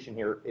solution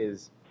here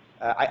is,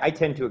 I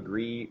tend to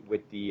agree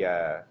with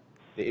the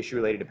issue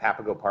related to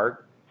Papago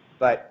Park,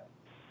 but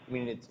I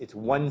mean, it's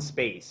one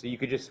space, so you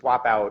could just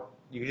swap out,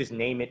 you could just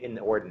name it in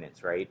the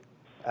ordinance, right?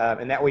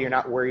 And that way you're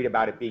not worried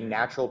about it being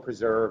natural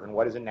preserve and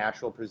what is a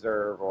natural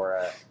preserve,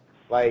 or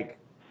like,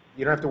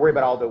 you don't have to worry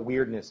about all the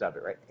weirdness of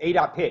it, right?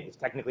 ADOT Pit is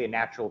technically a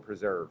natural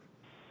preserve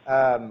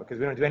because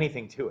we don't do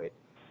anything to it,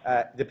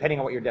 depending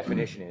on what your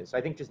definition is. So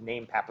I think just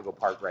name Papago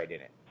Park right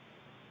in it.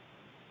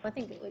 I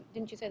think,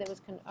 didn't you say that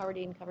was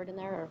already covered in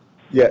there? Or?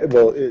 Yeah,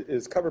 well, it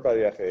is covered by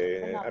the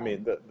FAA. I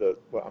mean,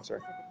 well, I'm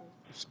sorry.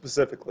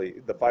 Specifically,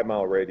 the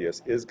 5-mile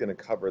radius is going to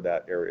cover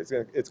that area.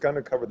 It's going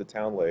to cover the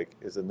town lake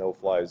is a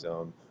no-fly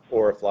zone,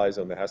 or a fly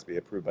zone that has to be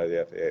approved by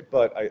the FAA.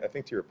 But I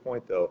think to your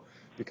point, though,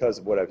 because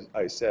of what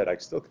I said, I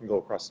still can go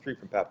across the street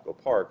from Papago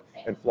Park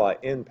and fly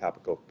in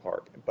Papago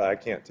Park, but I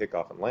can't take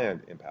off and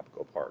land in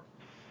Papago Park.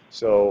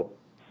 So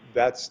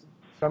that's...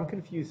 So I'm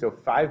confused. So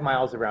 5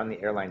 miles around the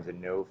airline's a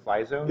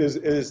no-fly zone?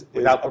 Is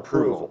without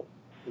approval.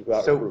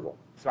 Without approval.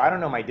 So I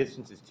don't know my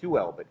distances too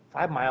well, but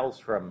 5 miles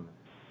from...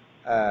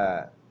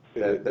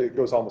 it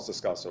goes almost to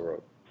Scottsdale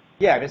Road.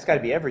 Yeah, I mean, it's got to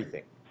be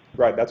everything.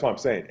 Right, that's what I'm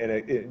saying.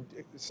 And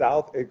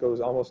south, it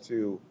goes almost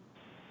to,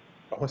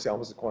 I want to say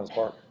almost to Kiwanis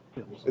Park.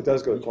 It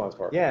does go to Kiwanis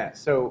Park. Yeah,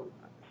 so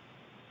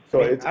I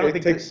mean, I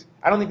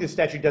don't think this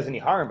statute does any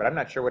harm, but I'm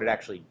not sure what it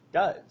actually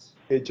does.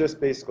 It just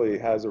basically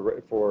has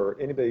for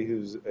anybody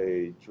who's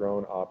a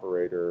drone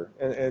operator,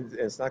 and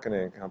it's not going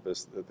to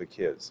encompass the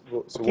kids.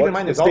 So keep in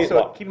mind there's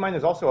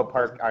also a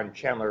park on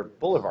Chandler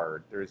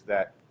Boulevard. There's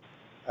that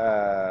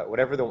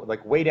whatever,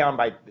 like way down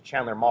by the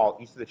Chandler Mall,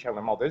 east of the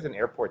Chandler Mall. There's an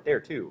airport there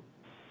too.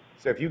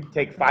 So if you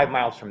take 5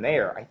 miles from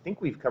there, I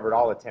think we've covered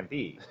all of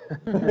Tempe.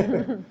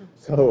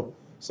 So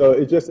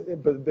it just,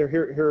 but there,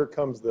 here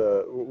comes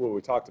what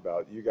we talked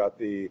about. You got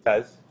the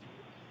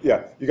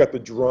you got the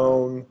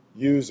drone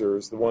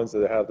users, the ones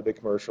that have the big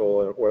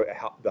commercial, or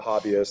the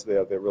hobbyists. They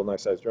have the real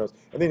nice sized drones,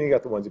 and then you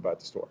got the ones you buy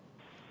at the store.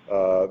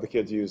 The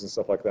kids use and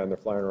stuff like that, and they're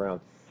flying around.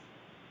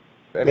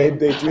 They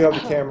do have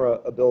the camera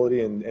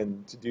ability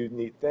and to do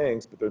neat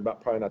things, but they're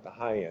probably not the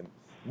high end.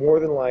 More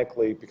than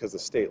likely, because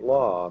of state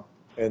law,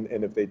 and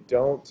if they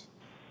don't,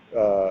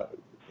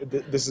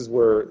 this is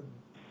where,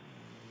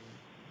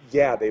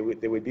 yeah, they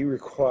would be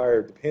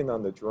required, depending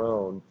on the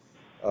drone.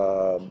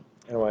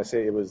 And when I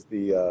say it was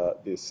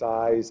the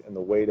size and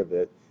the weight of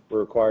it, were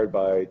required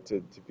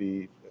to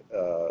be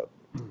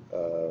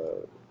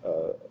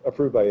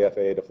approved by the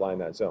FAA to fly in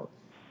that zone.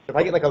 If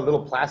I get like a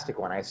little plastic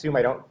one, I assume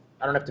I don't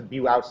have to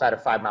be outside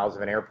of 5 miles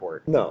of an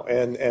airport. No,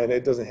 and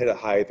it doesn't hit a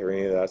height or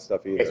any of that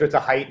stuff either. Okay, so it's a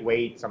height,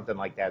 weight, something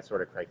like that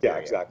sort of criteria.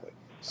 Yeah, exactly.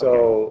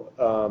 So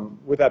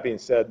with that being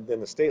said,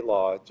 then the state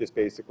law just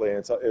basically,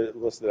 and it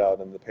listed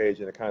out on the page,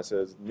 and it kind of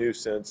says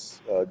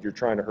nuisance, you're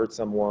trying to hurt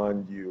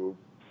someone, you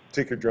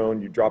take your drone,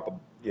 you drop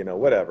a,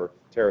 whatever,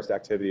 terrorist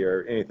activity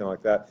or anything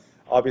like that.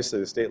 Obviously,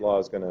 the state law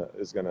is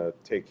gonna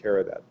take care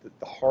of that.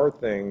 The hard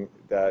thing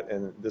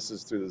and this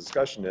is through the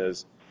discussion,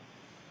 is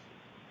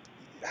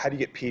how do you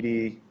get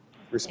PD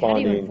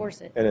responding and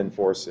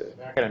enforce it?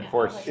 They're not going to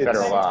enforce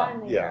federal law.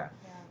 Yeah.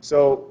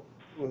 So,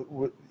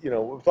 with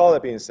all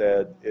that being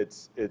said,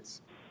 it's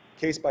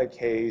case by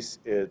case.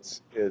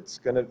 It's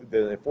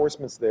the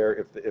enforcement's there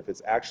if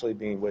it's actually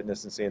being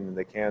witnessed and seen, then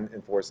they can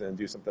enforce it and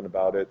do something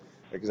about it.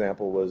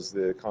 Example was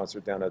the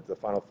concert down at the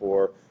Final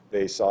Four.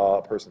 They saw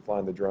a person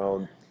flying the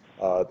drone.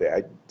 They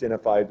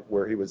identified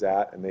where he was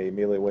at, and they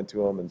immediately went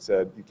to him and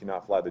said, "You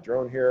cannot fly the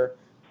drone here."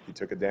 He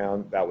took it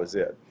down. That was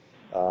it.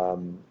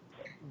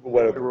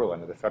 What the rule,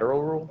 under the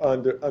federal rule?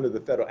 Under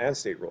the federal and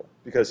state rule,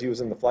 because he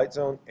was in the flight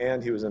zone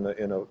and he was in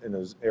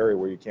an area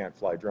where you can't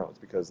fly drones,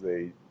 because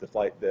the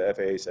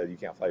FAA said you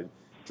can't fly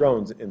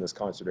drones in this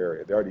concert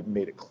area. They already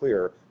made it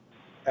clear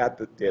at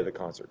the day of the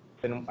concert.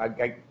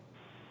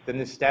 Then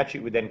this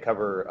statute would then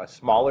cover a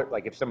smaller,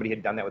 like if somebody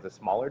had done that with a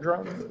smaller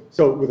drone?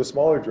 So with a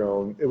smaller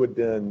drone, it would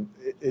been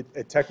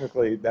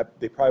technically that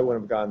they probably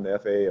wouldn't have gotten the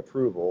FAA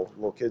approval,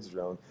 little kids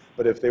drone.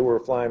 But if they were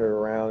flying it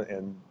around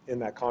and in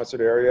that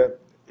concert area,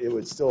 it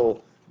would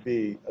still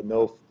be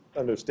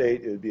under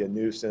state. It would be a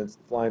nuisance,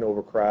 flying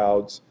over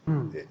crowds,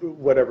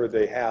 whatever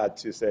they had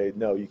to say,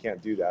 no, you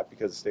can't do that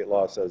because the state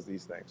law says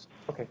these things.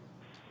 Okay.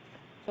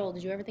 Joel,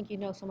 did you ever think you'd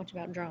know so much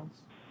about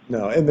drones?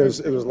 No, and there's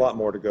a lot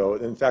more to go.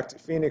 In fact,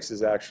 Phoenix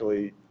is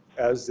actually,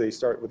 as they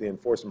start with the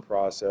enforcement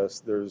process,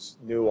 there's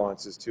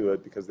nuances to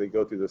it because they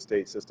go through the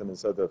state system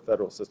instead of the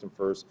federal system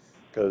first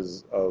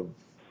because of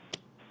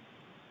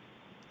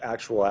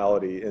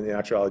actuality. In the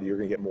actuality, you're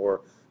going to get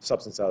more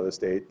substance out of the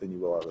state than you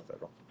will out of the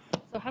federal.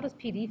 So how does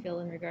PD feel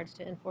in regards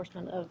to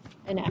enforcement of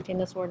enacting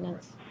this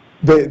ordinance?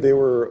 They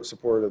were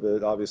supportive of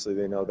it. Obviously,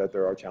 they know that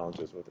there are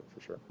challenges with it for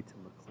sure.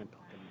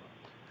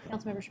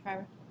 Councilmember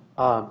Shapiro.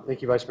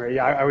 Thank you, Vice Mayor.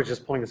 Yeah, I was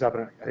just pulling this up,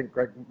 and I think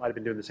Greg might have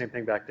been doing the same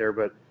thing back there.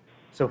 But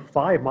so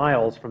 5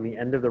 miles from the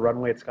end of the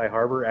runway at Sky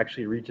Harbor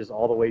actually reaches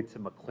all the way to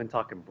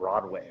McClintock and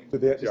Broadway.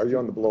 So are you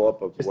on the blow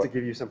up of just what? to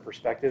give you some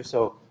perspective?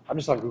 So I'm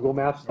just on Google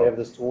Maps. They have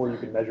this tool where you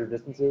can measure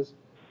distances.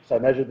 So I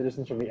measured the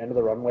distance from the end of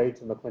the runway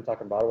to McClintock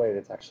and Broadway, and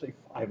it's actually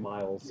 5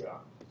 miles. Yeah.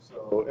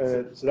 So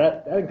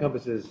that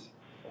encompasses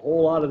a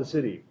whole lot of the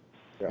city.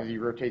 If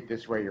you rotate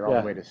this way, you're all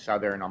the way to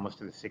southern, almost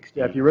to the 60.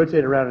 Yeah, if you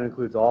rotate around, it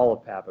includes all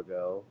of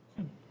Papago,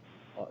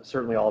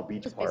 certainly all of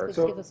Beach Just Park.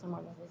 basically give us some more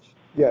leverage.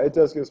 Yeah, it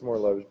does give us more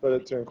leverage,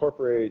 but to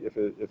incorporate, if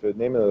it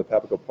name it the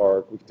Papago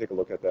Park, we can take a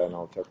look at that, and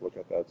I'll take a look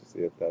at that to see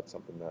if that's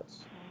something that's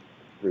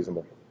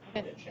reasonable.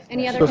 Okay.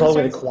 Any other goes all the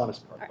way to concerns?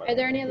 Kiwanis Park. Are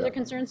there any other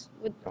concerns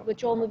with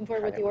Joel moving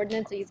forward with the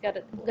ordinance? He's got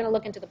we're going to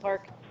look into the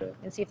park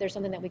and see if there's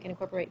something that we can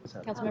incorporate.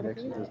 Councilmember?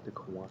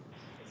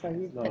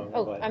 Sorry.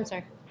 Oh, I'm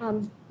sorry.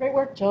 Great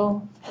work,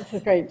 Joel. This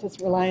is great,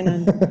 just relying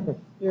on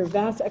your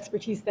vast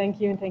expertise. Thank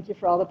you, and thank you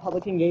for all the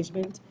public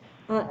engagement.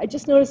 I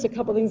just noticed a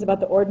couple things about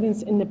the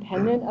ordinance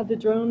independent of the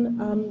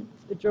drone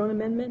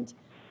amendment.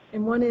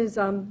 And one is,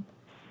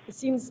 it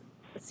seems,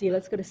 let's see,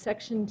 let's go to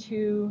section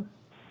 2,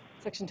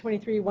 section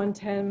 23,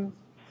 110,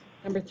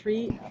 number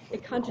 3.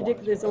 It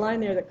contradicts, there's a line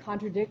there that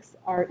contradicts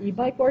our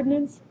e-bike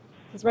ordinance.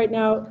 Because right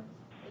now,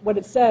 what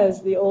it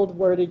says, the old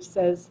verbiage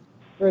says,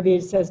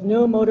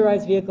 no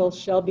motorized vehicle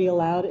shall be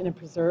allowed in a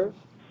preserve.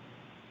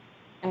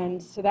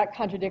 And so that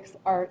contradicts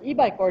our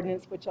e-bike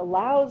ordinance, which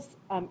allows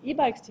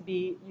e-bikes to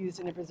be used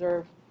in a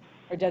preserve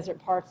or desert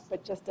park,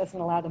 but just doesn't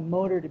allow the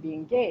motor to be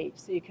engaged.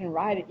 So you can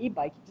ride an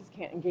e-bike, you just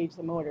can't engage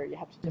the motor. You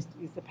have to just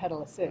use the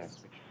pedal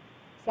assist. So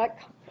that,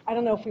 I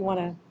don't know if we want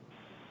to...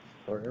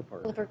 If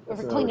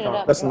we're cleaning it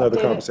up. That's another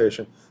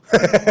conversation.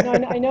 No,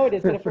 I know it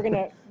is, but if we're going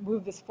to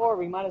move this forward,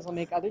 we might as well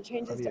make other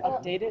changes to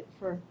update it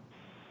for...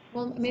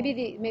 Well, maybe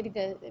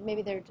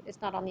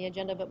it's not on the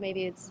agenda, but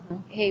maybe it's,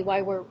 hey,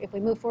 if we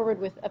move forward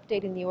with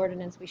updating the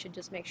ordinance, we should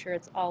just make sure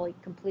it's all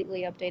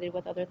completely updated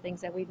with other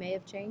things that we may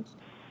have changed.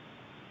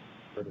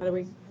 How do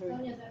we?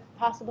 Sonia, is that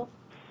possible?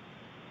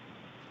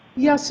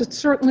 Yes, it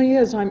certainly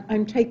is.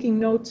 I'm taking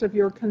notes of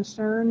your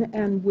concern,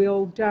 and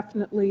we'll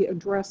definitely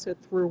address it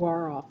through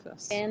our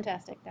office.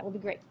 Fantastic. That will be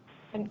great.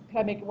 And could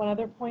I make one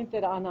other point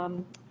that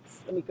on,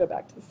 let me go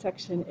back to the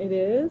section. It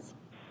is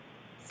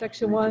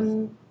section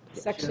 1,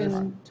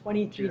 section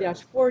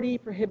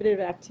 23-40,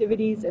 prohibited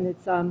activities, and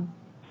it's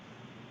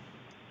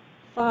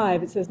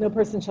 5. It says no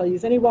person shall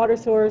use any water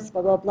source,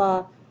 blah, blah,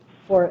 blah,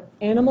 for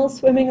animal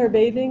swimming or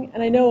bathing.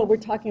 And I know we're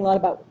talking a lot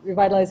about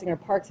revitalizing our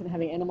parks and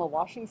having animal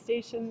washing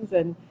stations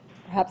and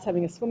perhaps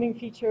having a swimming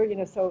feature, you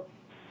know, so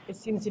it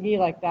seems to me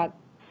like that,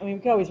 I mean,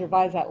 we could always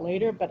revise that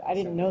later, but I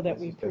didn't know that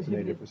we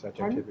Designated for such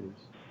Pardon? activities.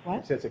 What?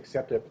 It says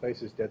except at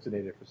places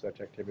designated for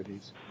such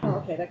activities. Oh,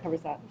 okay, that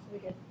covers that.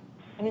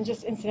 And then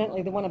just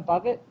incidentally, the one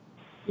above it,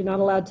 you're not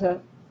allowed to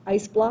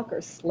ice block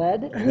or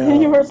sled in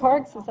your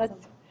parks, is that?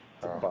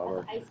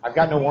 I've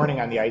got no warning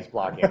on the ice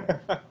blocking.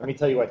 Let me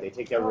tell you what, they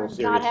take that rule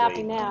seriously. Not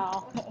happy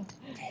now.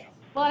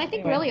 Well, I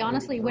think really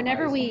honestly,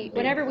 whenever we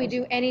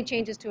do any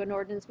changes to an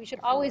ordinance, we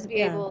should always be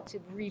able to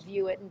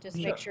review it and just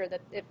make sure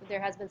that if there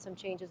has been some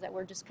changes, that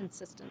we're just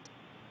consistent.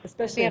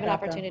 Especially we have an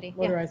about the opportunity.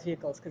 motorized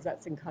vehicles, because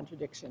that's in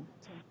contradiction.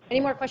 Any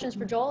more questions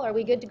for Joel? Are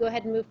we good to go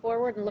ahead and move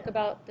forward and look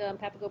about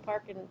Papago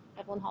Park and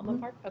Evelyn Hallman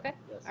Park? Okay.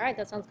 All right,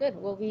 that sounds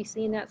good. We'll be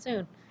seeing that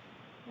soon.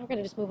 We're going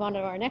to just move on to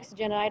our next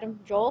agenda item.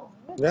 Joel?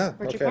 Yeah,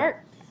 Bridget okay.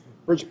 Park?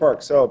 Bridget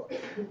Park. So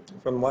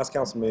from the last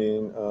council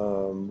meeting,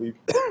 we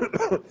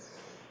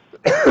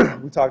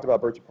we talked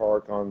about Bridget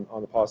Park on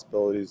the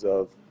possibilities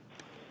of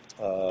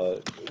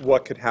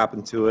what could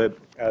happen to it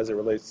as it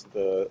relates to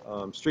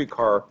the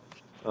streetcar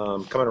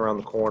coming around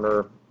the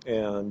corner,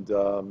 and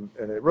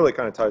it really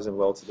kind of ties in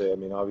well today. I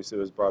mean, obviously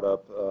it was brought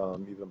up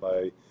even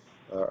by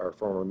our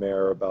former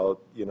mayor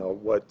about, you know,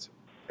 what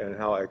and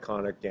how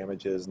iconic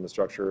damage is in the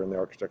structure and the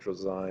architectural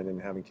design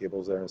and having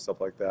cables there and stuff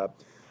like that.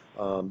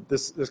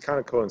 This kind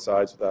of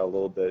coincides with that a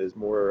little bit, is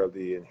more of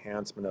the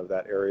enhancement of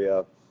that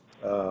area,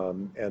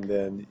 and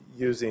then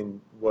using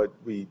what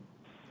we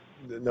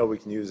know we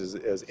can use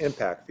as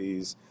impact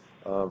fees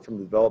from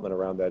the development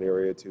around that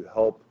area to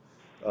help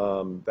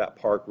that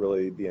park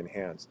really be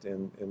enhanced.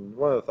 And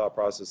one of the thought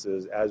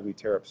processes, as we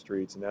tear up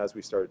streets and as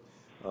we start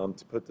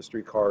to put the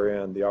streetcar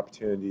in, the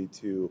opportunity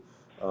to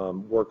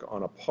work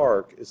on a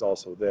park is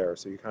also there.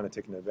 So you're kind of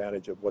taking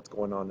advantage of what's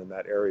going on in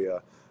that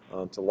area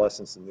to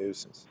lessen the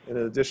nuisance. And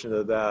in addition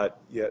to that,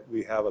 yet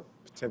we have a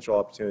potential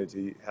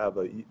opportunity to have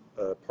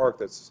a park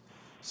that's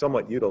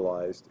somewhat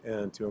utilized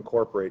and to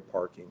incorporate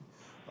parking.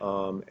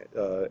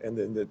 And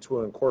then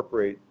to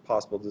incorporate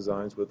possible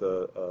designs with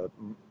a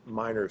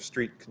minor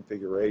street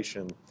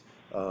configuration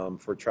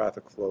for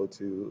traffic flow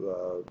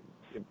to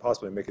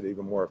possibly make it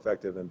even more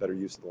effective and better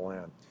use of the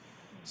land.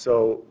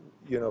 So,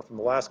 you know, from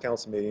the last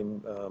council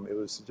meeting, it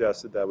was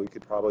suggested that we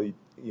could probably,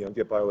 you know,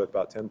 get by with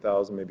about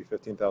 $10,000, maybe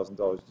 $15,000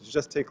 to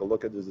just take a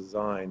look at the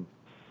design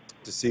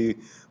to see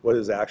what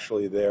is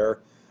actually there.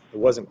 It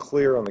wasn't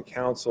clear on the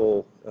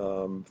council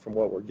from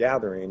what we're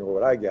gathering, or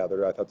what I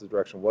gathered. I thought the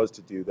direction was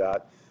to do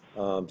that,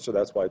 so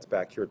that's why it's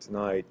back here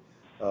tonight.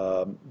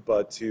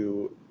 But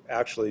to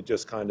actually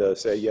just kind of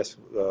say yes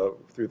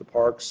through the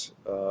parks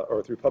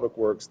or through Public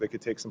Works, they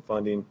could take some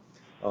funding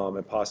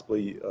and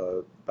possibly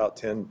about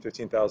 $10,000,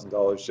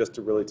 $15,000 just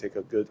to really take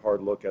a good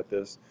hard look at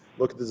this,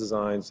 look at the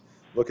designs,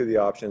 look at the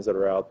options that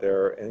are out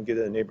there, and get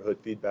a neighborhood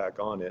feedback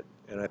on it.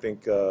 And I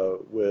think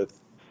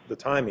with the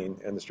timing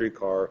and the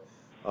streetcar,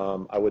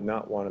 I would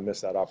not want to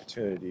miss that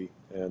opportunity,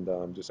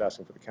 and just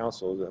asking for the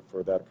council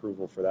for that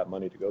approval for that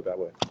money to go that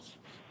way.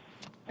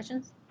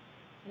 Questions?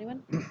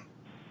 Anyone?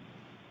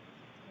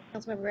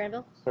 Councilmember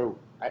Granville? So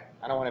I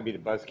don't want to be the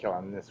buzzkill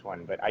on this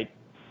one, but I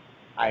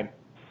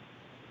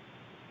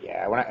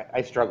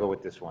struggle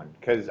with this one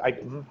because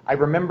I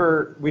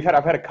remember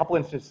I've had a couple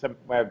instances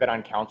where I've been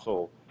on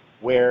council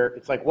where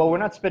it's like, well, we're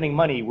not spending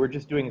money, we're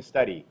just doing a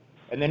study,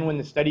 and then when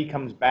the study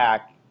comes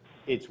back,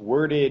 it's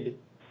worded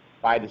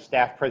by the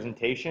staff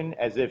presentation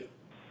as if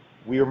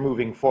we are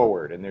moving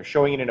forward, and they're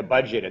showing it in a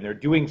budget, and they're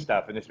doing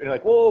stuff, and they're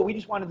like, whoa, we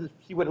just wanted to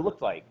see what it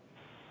looked like.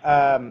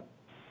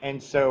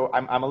 And so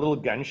I'm a little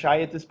gun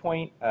shy at this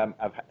point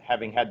of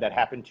having had that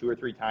happen 2 or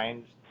 3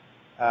 times.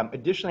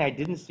 Additionally, I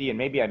didn't see, and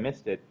maybe I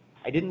missed it,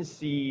 I didn't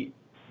see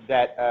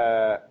that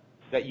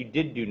that you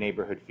did do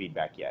neighborhood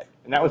feedback yet.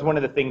 And that was one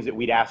of the things that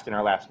we'd asked in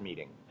our last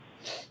meeting.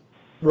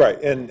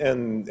 Right,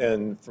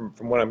 and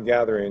from what I'm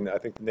gathering, I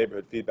think the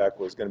neighborhood feedback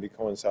was going to be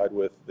coincide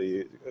with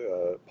the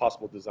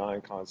possible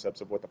design concepts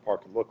of what the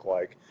park could look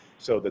like,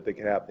 so that they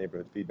could have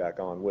neighborhood feedback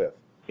on with.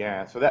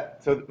 Yeah,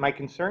 so my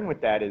concern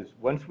with that is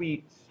once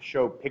we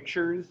show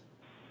pictures,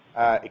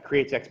 it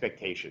creates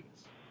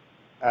expectations.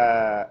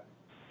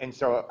 And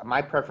so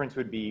my preference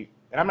would be,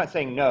 and I'm not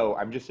saying no,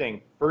 I'm just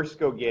saying first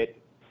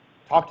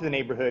talk to the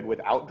neighborhood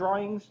without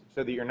drawings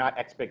so that you're not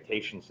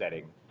expectation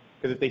setting.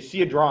 Because if they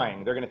see a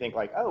drawing, they're going to think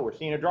like, oh, we're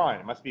seeing a drawing,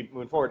 it must be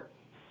moving forward.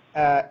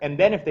 And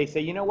then if they say,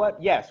 you know what,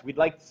 yes, we'd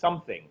like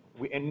something,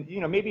 and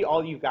you know, maybe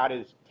all you've got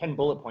is 10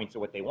 bullet points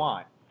of what they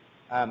want,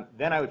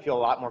 then I would feel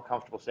a lot more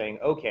comfortable saying,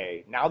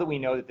 okay, now that we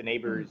know that the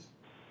neighbors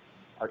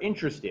are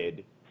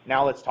interested.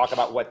 Now let's talk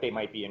about what they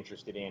might be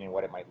interested in and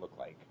what it might look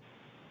like.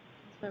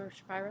 Member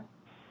Shapiro?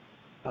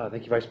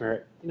 Thank you, Vice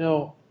Mayor. You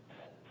know,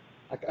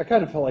 I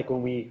kind of felt like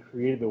when we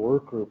created the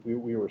work group,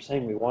 we were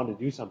saying we wanted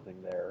to do something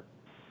there.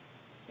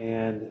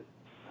 And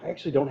I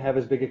actually don't have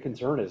as big a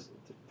concern as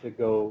to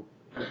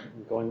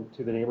going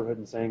to the neighborhood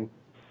and saying,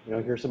 you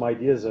know, here's some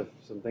ideas of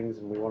some things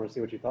and we want to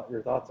see what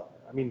your thoughts are.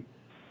 I mean,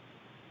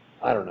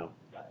 I don't know.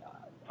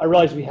 I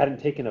realized we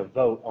hadn't taken a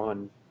vote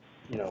on,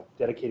 you know,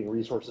 dedicating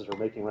resources or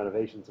making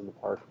renovations in the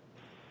park.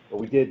 But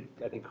we did,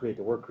 I think, create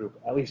the work group,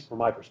 at least from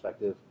my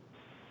perspective,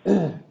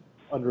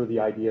 under the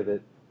idea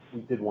that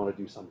we did want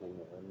to do something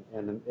there.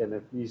 And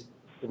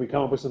if we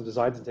come up with some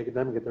designs and take it to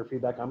them and get their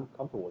feedback, I'm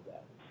comfortable with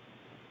that.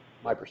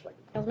 My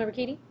perspective. Councilmember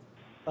Keating?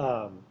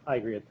 I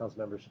agree with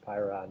Councilmember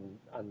Shapiro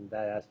on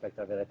that aspect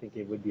of it. I think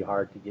it would be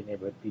hard to get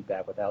neighborhood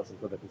feedback without some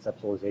sort of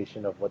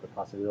conceptualization of what the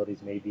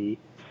possibilities may be.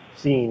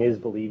 Seeing is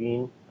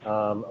believing a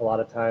lot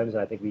of times,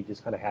 and I think we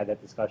just kind of had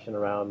that discussion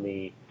around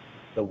the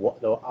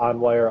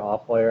on-wire,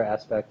 off-wire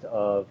aspect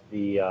of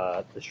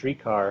the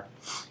streetcar.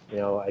 You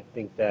know, I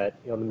think that,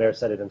 you know, the mayor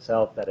said it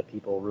himself that if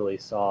people really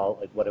saw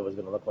like what it was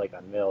going to look like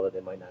on Mill, that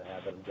they might not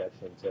have an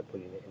objection to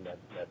putting it in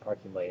that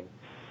parking lane.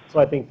 So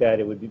I think that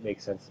it would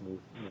make sense to move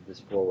this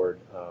forward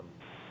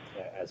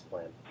as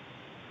planned.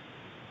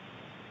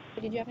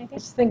 Did you have anything? I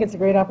just think it's a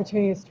great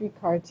opportunity, a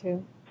streetcar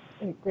too,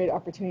 a great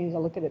opportunity to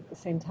look at it at the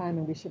same time,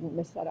 and we shouldn't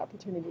miss that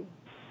opportunity.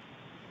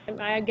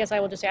 I guess I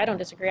will just say I don't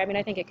disagree. I mean,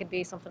 I think it could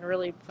be something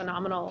really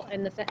phenomenal,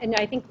 and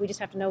I think we just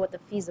have to know what the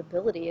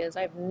feasibility is.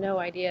 I have no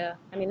idea.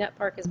 I mean, that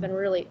park has been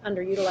really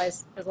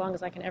underutilized as long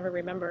as I can ever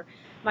remember.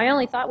 My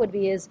only thought would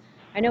be is,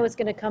 I know it's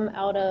going to come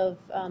out of,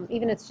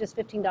 even it's just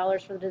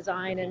 $15 for the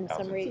design and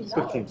some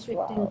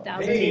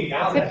 $15,000.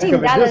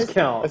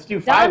 $15. Let's do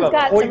 5 Don's of them.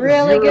 got some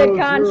really good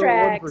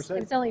contracts. And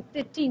it's only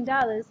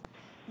 $15.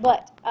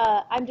 But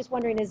I'm just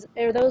wondering,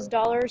 are those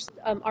dollars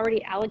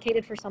already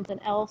allocated for something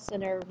else,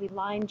 and are we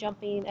line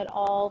jumping at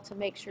all to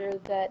make sure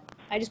that,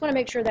 I just want to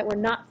make sure that we're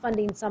not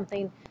funding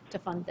something to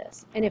fund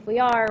this. And if we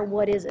are,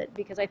 what is it?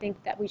 Because I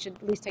think that we should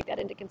at least take that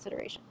into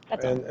consideration.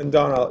 That's all. And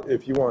Don,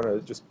 if you want to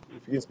if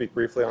you can speak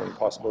briefly on the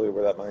possibility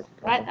where that might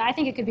come from. I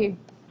think it could be,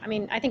 I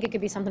mean, I think it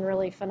could be something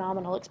really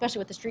phenomenal, especially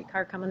with the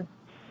streetcar coming.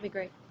 It'd be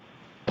great.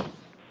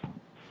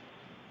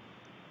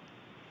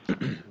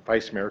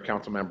 Vice Mayor,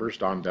 council members,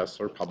 Don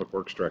Dessler, Public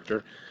Works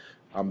Director.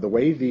 The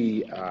way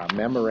the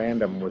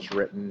memorandum was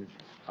written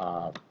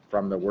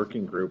from the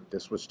working group,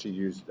 this was to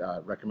use,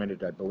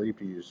 recommended, I believe,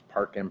 to use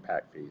park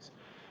impact fees.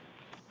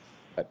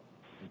 I'm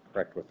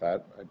correct with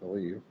that, I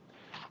believe.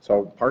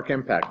 So park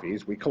impact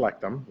fees, we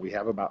collect them. We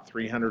have about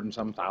 $300 and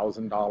some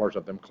thousand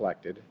of them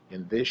collected.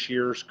 In this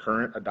year's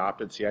current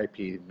adopted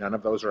CIP, none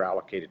of those are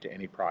allocated to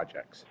any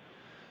projects.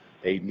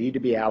 They need to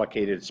be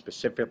allocated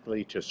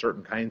specifically to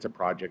certain kinds of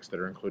projects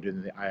that are included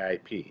in the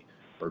IIP.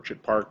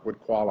 Burchett Park would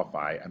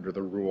qualify under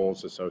the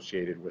rules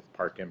associated with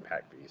park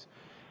impact fees.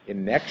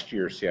 In next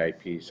year's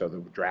CIP, so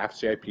the draft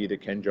CIP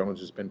that Ken Jones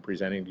has been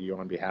presenting to you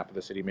on behalf of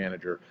the city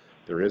manager,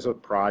 there is a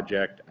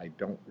project, I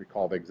don't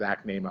recall the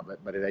exact name of it,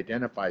 but it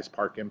identifies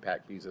park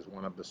impact fees as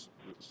one of the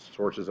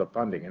sources of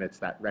funding, and it's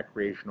that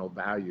recreational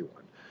value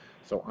one.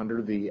 So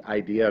under the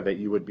idea that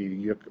you would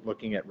be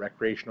looking at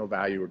recreational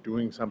value or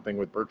doing something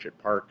with Burchett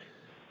Park,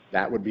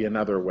 that would be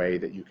another way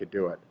that you could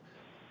do it.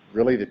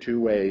 Really the two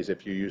ways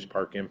if you use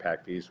park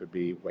impact fees would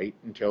be wait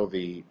until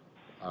the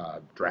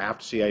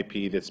draft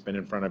CIP that's been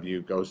in front of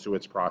you goes through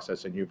its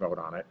process and you vote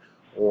on it,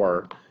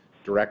 or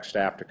direct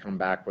staff to come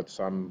back with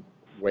some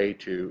way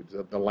to,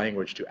 the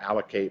language to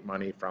allocate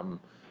money from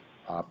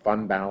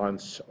fund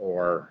balance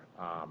or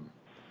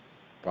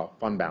well,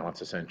 fund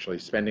balance essentially,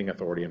 spending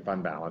authority and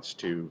fund balance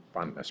to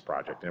fund this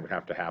project. And it would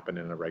have to happen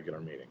in a regular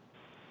meeting.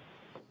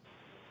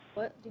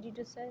 What did you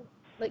just say?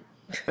 Like.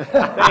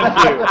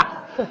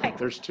 Thank you.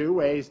 There's two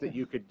ways that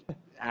you could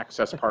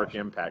access park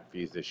impact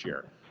fees this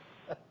year.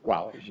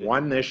 Well,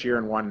 one this year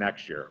and one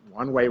next year.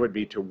 One way would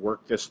be to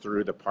work this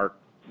through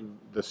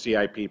the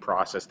CIP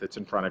process that's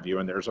in front of you,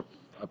 and there's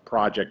a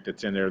project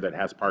that's in there that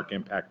has park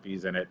impact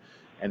fees in it,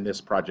 and this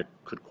project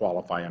could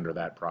qualify under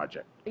that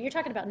project. But you're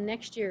talking about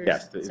next year's.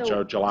 Yes,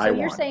 July 1.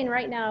 So you're saying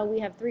right now we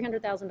have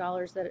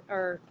 $300,000 that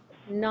are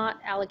not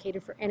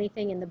allocated for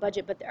anything in the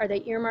budget, but are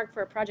they earmarked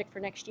for a project for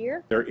next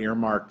year? They're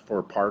earmarked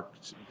for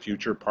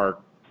future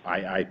park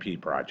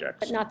IIP projects.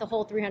 But not the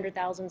whole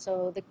 300,000,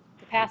 so the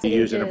capacity. Be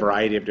used in a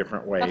variety of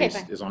different ways, okay,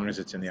 fine. as long as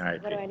it's in the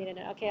IIP. What do I need to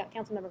know? Okay,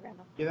 Councilmember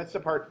Granville. Yeah, that's the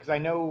part, because I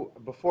know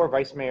before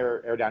Vice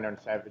Mayor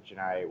Arredondo Savage and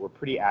I were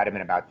pretty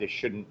adamant about this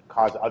shouldn't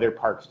cause other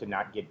parks to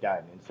not get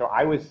done. And so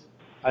I was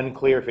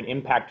unclear if an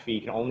impact fee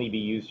can only be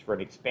used for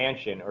an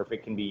expansion or if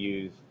it can be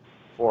used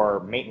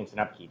for maintenance and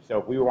upkeep. So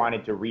if we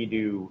wanted to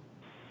redo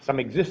some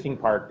existing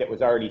park that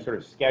was already sort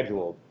of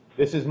scheduled,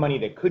 this is money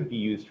that could be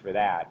used for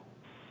that,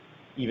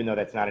 even though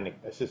that's not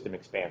a system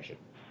expansion.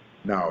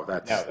 No,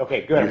 that's. No,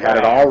 okay, good. You had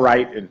it all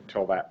right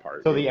until that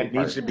part. So the It end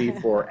needs to part. be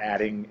for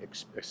adding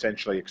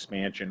essentially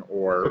expansion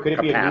or So could it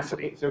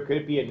capacity. be a new, so could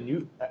it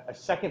be a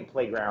second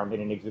playground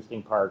in an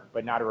existing park,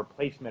 but not a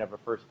replacement of a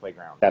first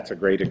playground? That's a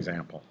great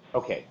example.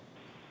 Okay.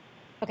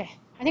 Okay,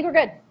 I think we're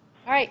good.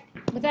 All right,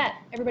 with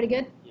that, everybody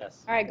good?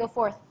 Yes. All right, go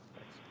forth.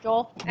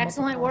 Joel,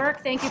 excellent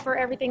work. Thank you for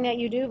everything that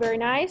you do. Very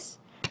nice.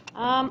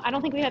 I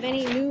don't think we have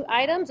any new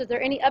items. Is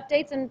there any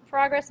updates in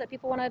progress that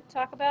people want to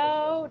talk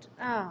about?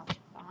 Oh,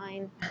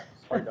 fine.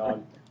 Sorry,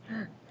 dog.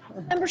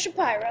 Member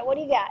Shapiro, what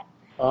do you got?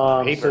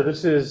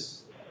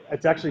 So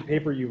it's actually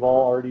paper you've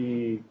all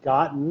already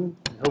gotten,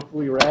 and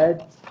hopefully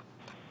read.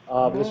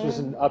 This was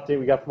an update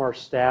we got from our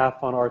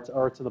staff on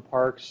arts in the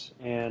parks,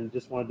 and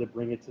just wanted to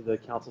bring it to the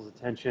council's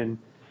attention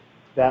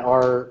that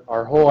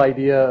our whole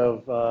idea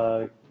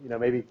of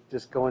maybe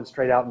just going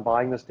straight out and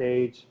buying the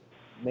stage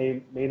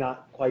may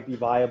not quite be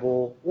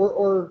viable,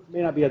 or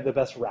may not be the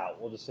best route.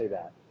 We'll just say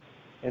that.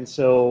 And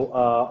so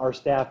our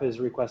staff is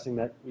requesting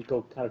that we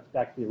go kind of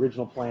back to the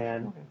original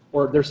plan,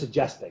 or they're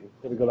suggesting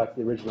that we go back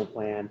to the original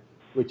plan,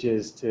 which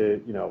is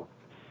to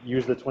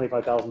use the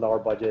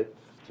 $25,000 budget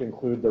to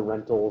include the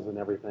rentals and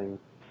everything,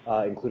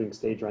 including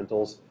stage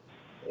rentals.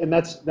 And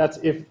that's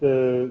if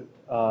the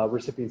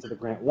recipients of the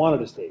grant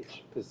wanted a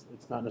stage, because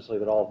it's not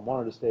necessarily that all of them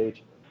wanted a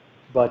stage,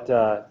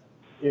 but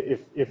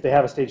if they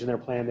have a stage in their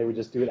plan, they would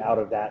just do it out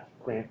of that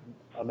grant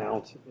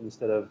amount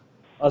instead of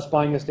us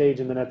buying a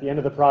stage, and then at the end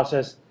of the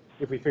process,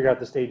 if we figure out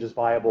the stage is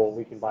viable,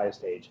 we can buy a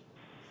stage.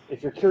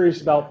 If you're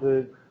curious about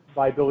the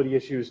viability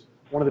issues,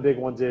 one of the big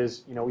ones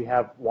is, we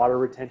have water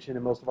retention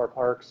in most of our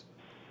parks,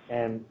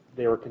 and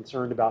they were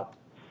concerned about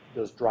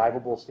those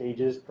drivable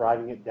stages,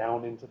 driving it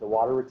down into the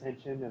water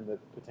retention and the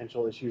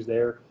potential issues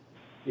there.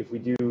 If we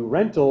do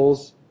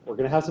rentals, we're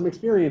going to have some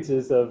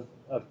experiences of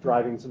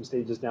driving some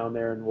stages down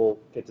there, and we'll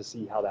get to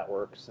see how that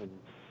works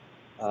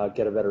and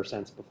get a better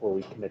sense before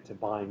we commit to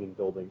buying and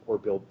building or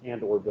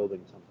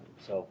building something.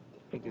 So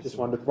just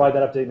wanted to provide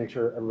that update, make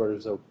sure everybody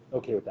was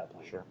okay with that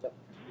plan. Sure. Yep.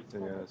 Yeah,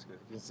 that's good.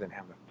 Just didn't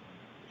have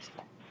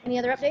Any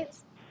other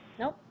updates?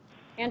 Nope.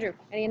 Andrew,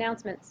 any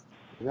announcements?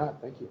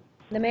 Not, thank you.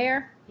 The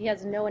mayor, he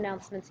has no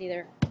announcements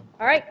either.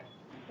 All right.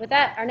 With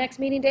that, our next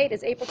meeting date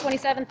is April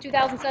 27th,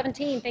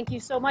 2017. Thank you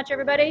so much,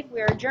 everybody.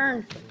 We are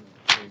adjourned.